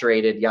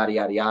undersaturated, yada,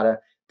 yada, yada.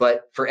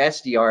 But for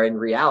SDR, in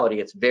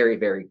reality, it's very,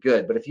 very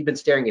good. But if you've been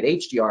staring at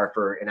HDR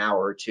for an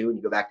hour or two and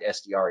you go back to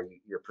SDR,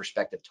 your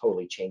perspective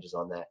totally changes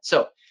on that.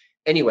 So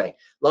anyway,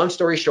 long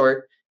story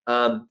short,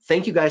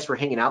 thank you guys for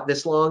hanging out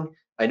this long.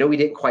 I know we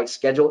didn't quite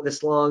schedule it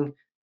this long.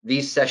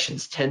 These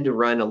sessions tend to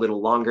run a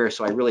little longer,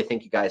 so I really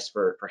thank you guys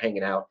for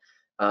hanging out.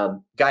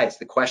 Guys,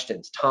 the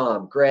questions,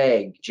 Tom,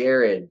 Greg,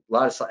 Jared,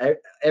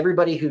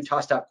 everybody who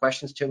tossed out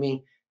questions to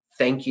me,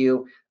 thank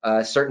you.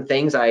 Certain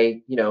things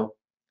I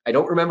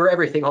don't remember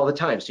everything all the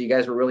time, so you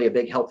guys were really a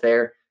big help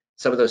there.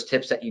 Some of those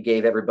tips that you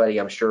gave everybody,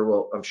 I'm sure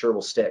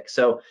will stick.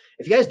 So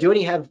if you guys do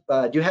have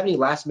any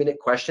last minute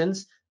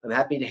questions, I'm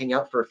happy to hang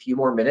out for a few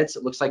more minutes.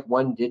 It looks like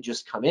one did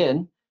just come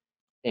in,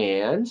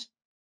 and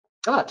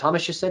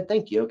Thomas just said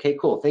thank you. Okay,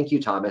 cool. Thank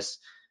you, Thomas.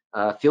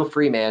 Feel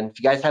free, man. If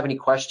you guys have any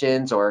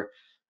questions or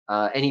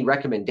any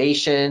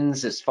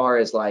recommendations as far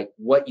as like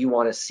what you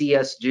want to see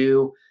us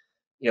do,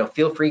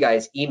 feel free,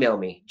 guys. Email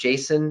me,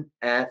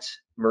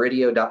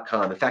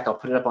 jason@murideo.com. In fact, I'll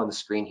put it up on the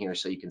screen here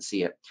so you can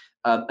see it.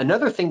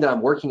 Another thing that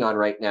I'm working on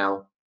right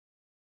now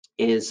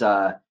is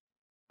I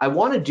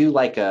want to do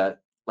like a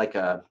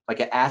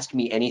Ask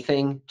Me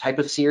Anything type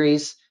of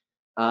series.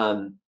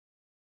 And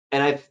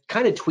I've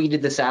kind of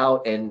tweeted this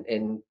out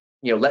and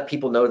let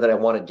people know that I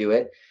want to do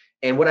it.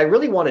 And what I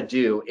really want to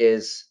do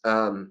is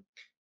I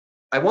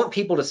want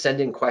people to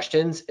send in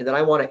questions, and then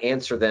I want to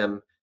answer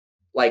them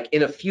like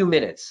in a few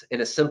minutes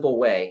in a simple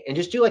way, and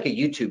just do like a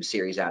YouTube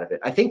series out of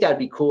it. I think that'd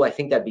be cool. I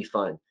think that'd be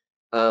fun.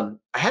 I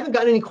haven't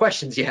gotten any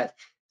questions yet.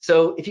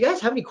 So if you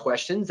guys have any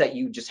questions that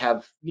you just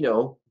have,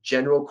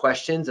 general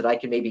questions that I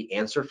can maybe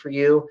answer for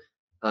you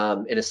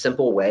in a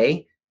simple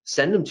way,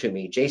 send them to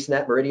me,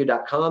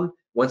 jason@murideo.com.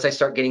 Once I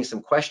start getting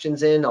some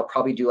questions in, I'll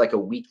probably do like a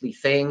weekly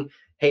thing.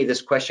 Hey,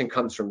 this question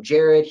comes from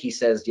Jared. He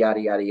says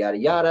yada, yada, yada,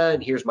 yada,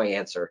 and here's my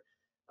answer.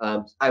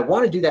 I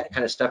want to do that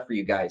kind of stuff for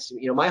you guys.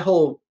 My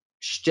whole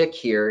shtick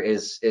here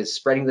is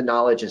spreading the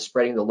knowledge and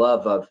spreading the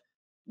love of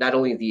not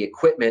only the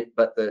equipment,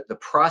 but the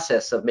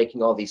process of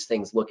making all these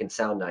things look and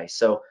sound nice.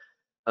 So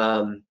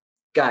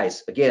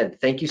guys, again,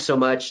 thank you so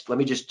much. Let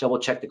me just double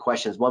check the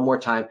questions one more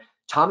time.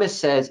 Thomas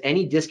says,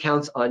 any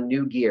discounts on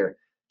new gear?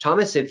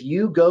 Thomas, if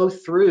you go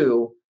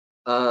through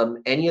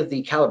any of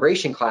the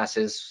calibration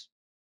classes,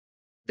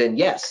 then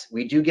yes,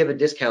 we do give a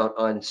discount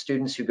on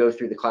students who go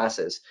through the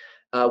classes.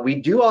 We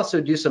do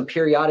also do some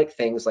periodic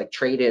things like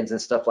trade-ins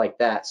and stuff like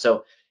that.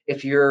 So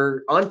if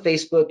you're on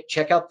Facebook,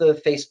 check out the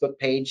Facebook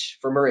page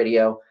for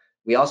Murideo.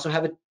 We also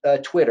have a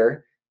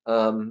Twitter.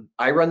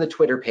 I run the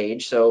Twitter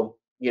page, so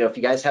if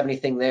you guys have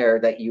anything there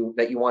that you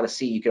want to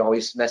see, you can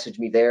always message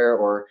me there,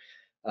 or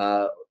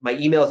my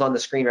email is on the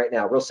screen right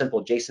now. Real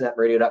simple,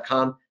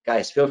 jason@murideo.com.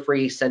 Guys, feel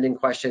free, send in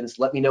questions.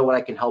 Let me know what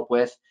I can help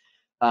with.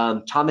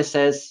 Thomas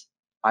says,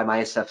 I'm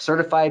ISF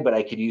certified, but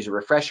I could use a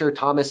refresher.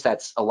 Thomas,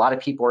 that's a lot of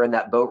people are in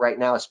that boat right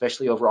now,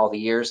 especially over all the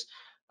years.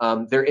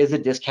 There is a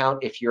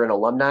discount if you're an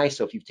alumni.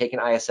 So if you've taken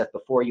ISF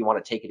before, you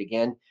want to take it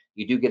again,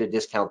 you do get a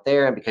discount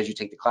there. And because you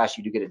take the class,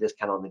 you do get a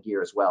discount on the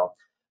gear as well.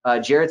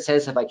 Jared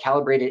says, have I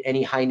calibrated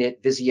any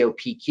high-nit Vizio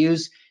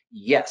PQs?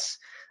 Yes.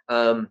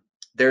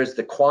 There's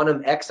the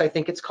Quantum X, I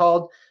think it's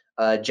called.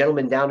 A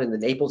gentleman down in the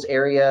Naples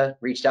area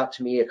reached out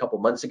to me a couple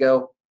months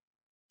ago,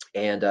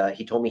 and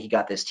he told me he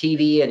got this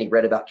TV and he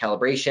read about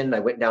calibration. I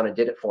went down and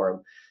did it for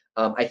him.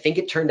 I think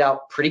it turned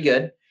out pretty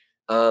good.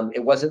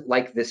 It wasn't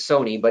like this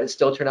Sony, but it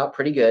still turned out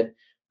pretty good.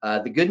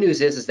 The good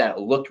news is that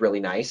it looked really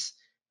nice.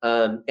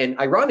 And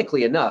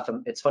ironically enough,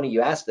 it's funny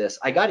you asked this,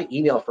 I got an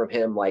email from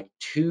him like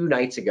 2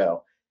 nights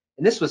ago.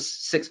 And this was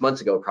 6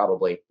 months ago,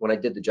 probably, when I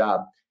did the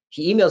job.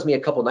 He emails me a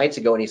couple nights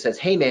ago and he says,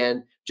 hey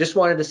man, just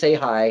wanted to say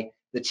hi.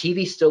 The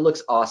TV still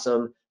looks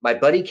awesome. My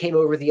buddy came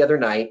over the other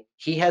night.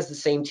 He has the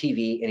same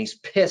TV and he's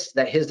pissed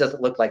that his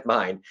doesn't look like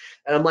mine.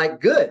 And I'm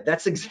like, good,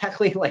 that's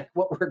exactly like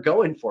what we're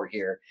going for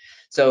here.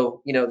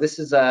 So, this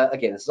is,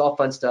 again, this is all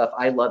fun stuff.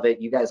 I love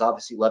it. You guys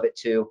obviously love it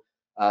too.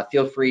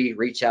 Feel free,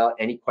 reach out,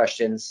 any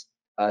questions,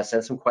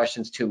 send some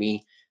questions to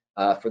me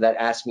for that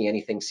Ask Me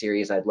Anything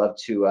series. I'd love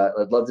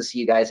to see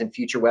you guys in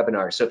future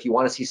webinars. So if you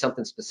want to see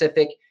something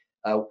specific,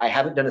 I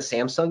haven't done a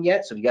Samsung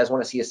yet. So if you guys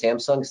want to see a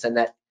Samsung,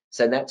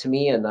 send that to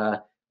me, and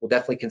we'll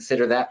definitely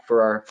consider that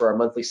for our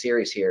monthly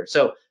series here.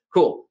 So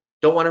cool.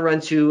 Don't want to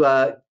rant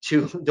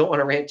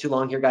too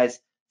long here, guys.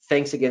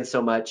 Thanks again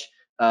so much.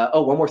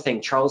 Oh, one more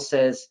thing. Charles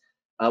says,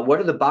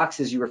 what are the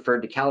boxes you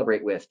referred to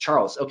calibrate with?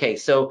 Charles, okay,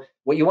 so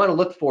what you want to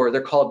look for,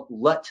 they're called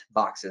LUT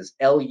boxes,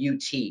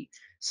 L-U-T.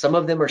 Some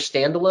of them are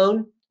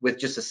standalone with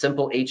just a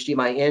simple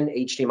HDMI in,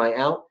 HDMI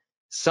out.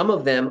 Some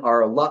of them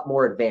are a lot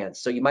more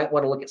advanced. So you might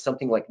want to look at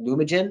something like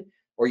Lumagen,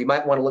 or you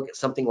might want to look at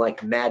something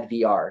like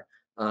MadVR.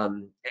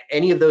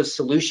 Any of those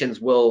solutions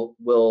will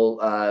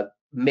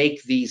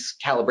make these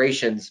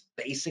calibrations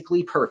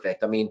basically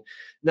perfect. I mean,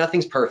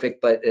 nothing's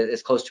perfect, but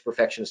as close to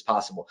perfection as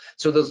possible.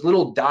 So those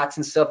little dots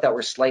and stuff that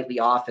were slightly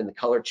off in the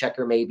color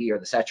checker maybe, or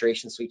the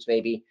saturation sweeps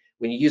maybe,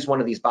 when you use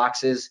one of these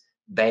boxes,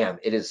 bam,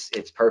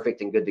 it's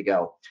perfect and good to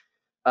go.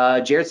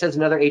 Jared says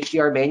another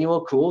HDR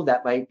manual. Cool.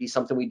 That might be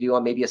something we do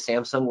on maybe a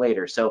Samsung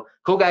later. So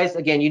cool, guys.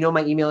 Again, you know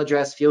my email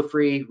address. Feel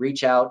free,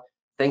 reach out.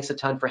 Thanks a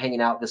ton for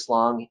hanging out this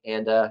long.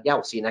 And yeah,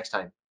 we'll see you next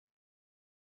time.